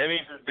nothing. That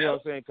means you know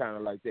what I'm saying, kind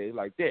of like that. It's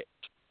like that.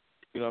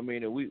 You know what I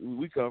mean? And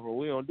we come from,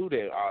 we don't do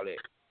that all that,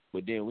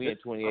 but then we in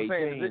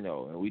 2018,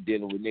 and we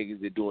dealing with niggas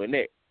that doing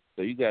that.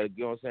 So you gotta,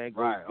 you know what I'm saying,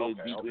 go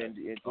deeper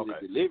into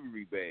the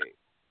delivery bag.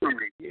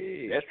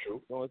 Yeah, that's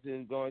true. Going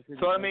to.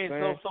 So I mean,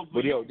 so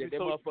but yo, that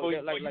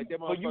motherfucker, like that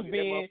motherfucker, you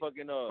being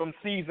from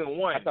season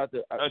 1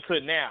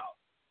 until now,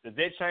 does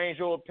that change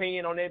your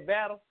opinion on that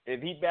battle?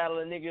 If he battle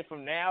a nigga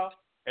from now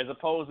as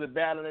opposed to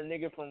battling a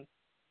nigga from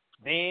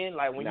then,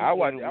 like when I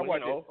watch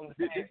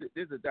this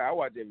is the thing.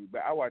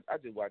 I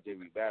just watch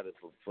every battle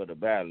for the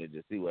battle and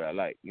just see what I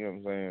like. You know what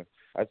I'm saying?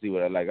 I see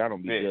what I like. I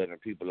don't be judging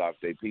people off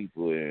their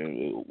people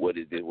and what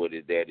is this, what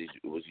is that,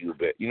 was you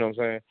bet. You know what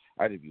I'm saying?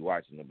 I just be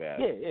watching the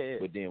battle. Yeah.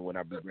 But then when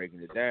I be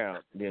breaking it down,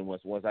 then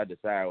once I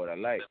decide what I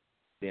like,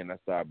 then I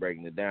start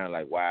breaking it down,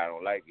 like why I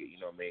don't like it. You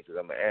know what I mean? Because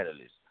I'm an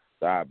analyst,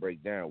 so I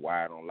break down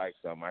why I don't like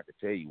something. I can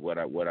tell you what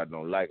I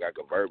don't like. I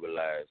can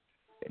verbalize.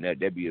 And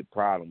that'd be a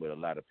problem with a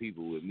lot of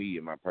people with me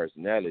and my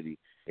personality,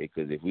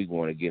 because if we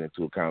want to get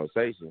into a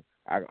conversation,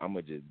 I'm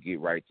going to just get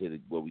right to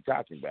what we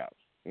talking about.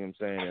 You know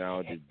what I'm saying? And I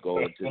don't just go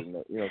into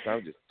the, you know what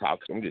I'm saying?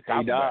 I'm just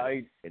talking about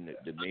it. And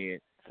the men,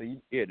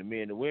 the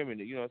men and the women,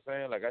 you know what I'm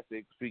saying? Like I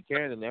said, speak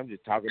candidly, I'm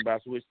just talking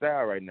about Switch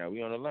style right now.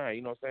 We on the line,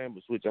 you know what I'm saying?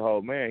 But Switch a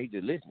whole man, he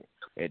just listening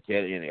and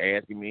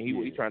asking me,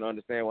 he trying to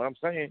understand what I'm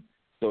saying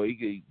so he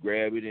could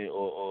grab it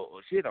or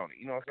shit on it.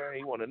 You know what I'm saying?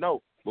 He want to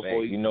know.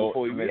 Before you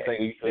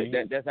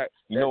react. That's how.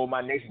 You know what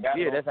my next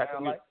battle that's how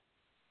sound like?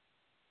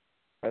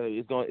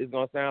 It's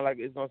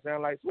gonna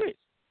sound like Switch.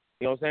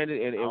 You know what I'm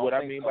saying? And what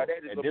I mean by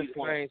that is gonna be the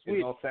same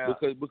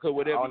Switch because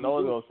whatever you do,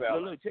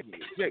 look, check me.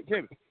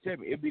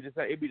 It'd be the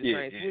same. It'd be the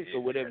same Switch. So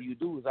whatever you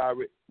do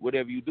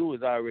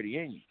is already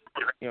in you.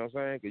 You know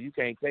what I'm saying? Because you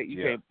can't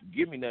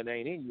give me nothing that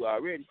ain't in you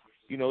already.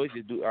 You know, it's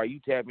just are you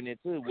tapping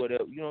into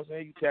whatever? You know what I'm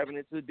saying? You tapping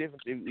into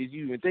different. Is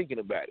you even thinking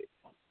about it?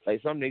 Like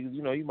some niggas,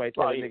 you know, you might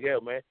tell a nigga,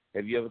 out, man,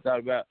 have you ever thought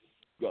about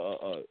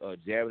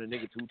jabbing a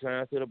nigga 2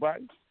 times to the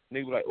body?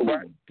 Nigga be like,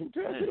 right, 2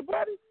 times to the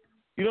body?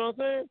 You know what I'm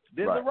saying?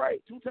 This is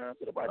right, 2 times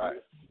to the body.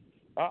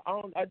 Right.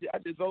 I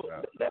just go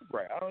left,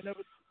 right. I don't never,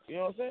 you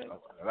know what I'm saying?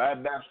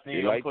 Right back,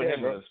 Steve, like put that,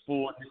 him in a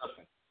sport.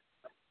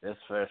 That's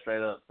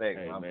straight up fact.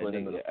 Hey, I'm man,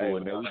 putting him in a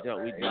sport.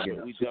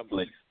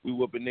 We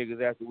whooping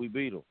niggas after we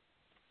beat them.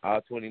 All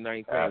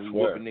 2019, we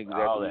whooping niggas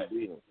after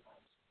we beat them.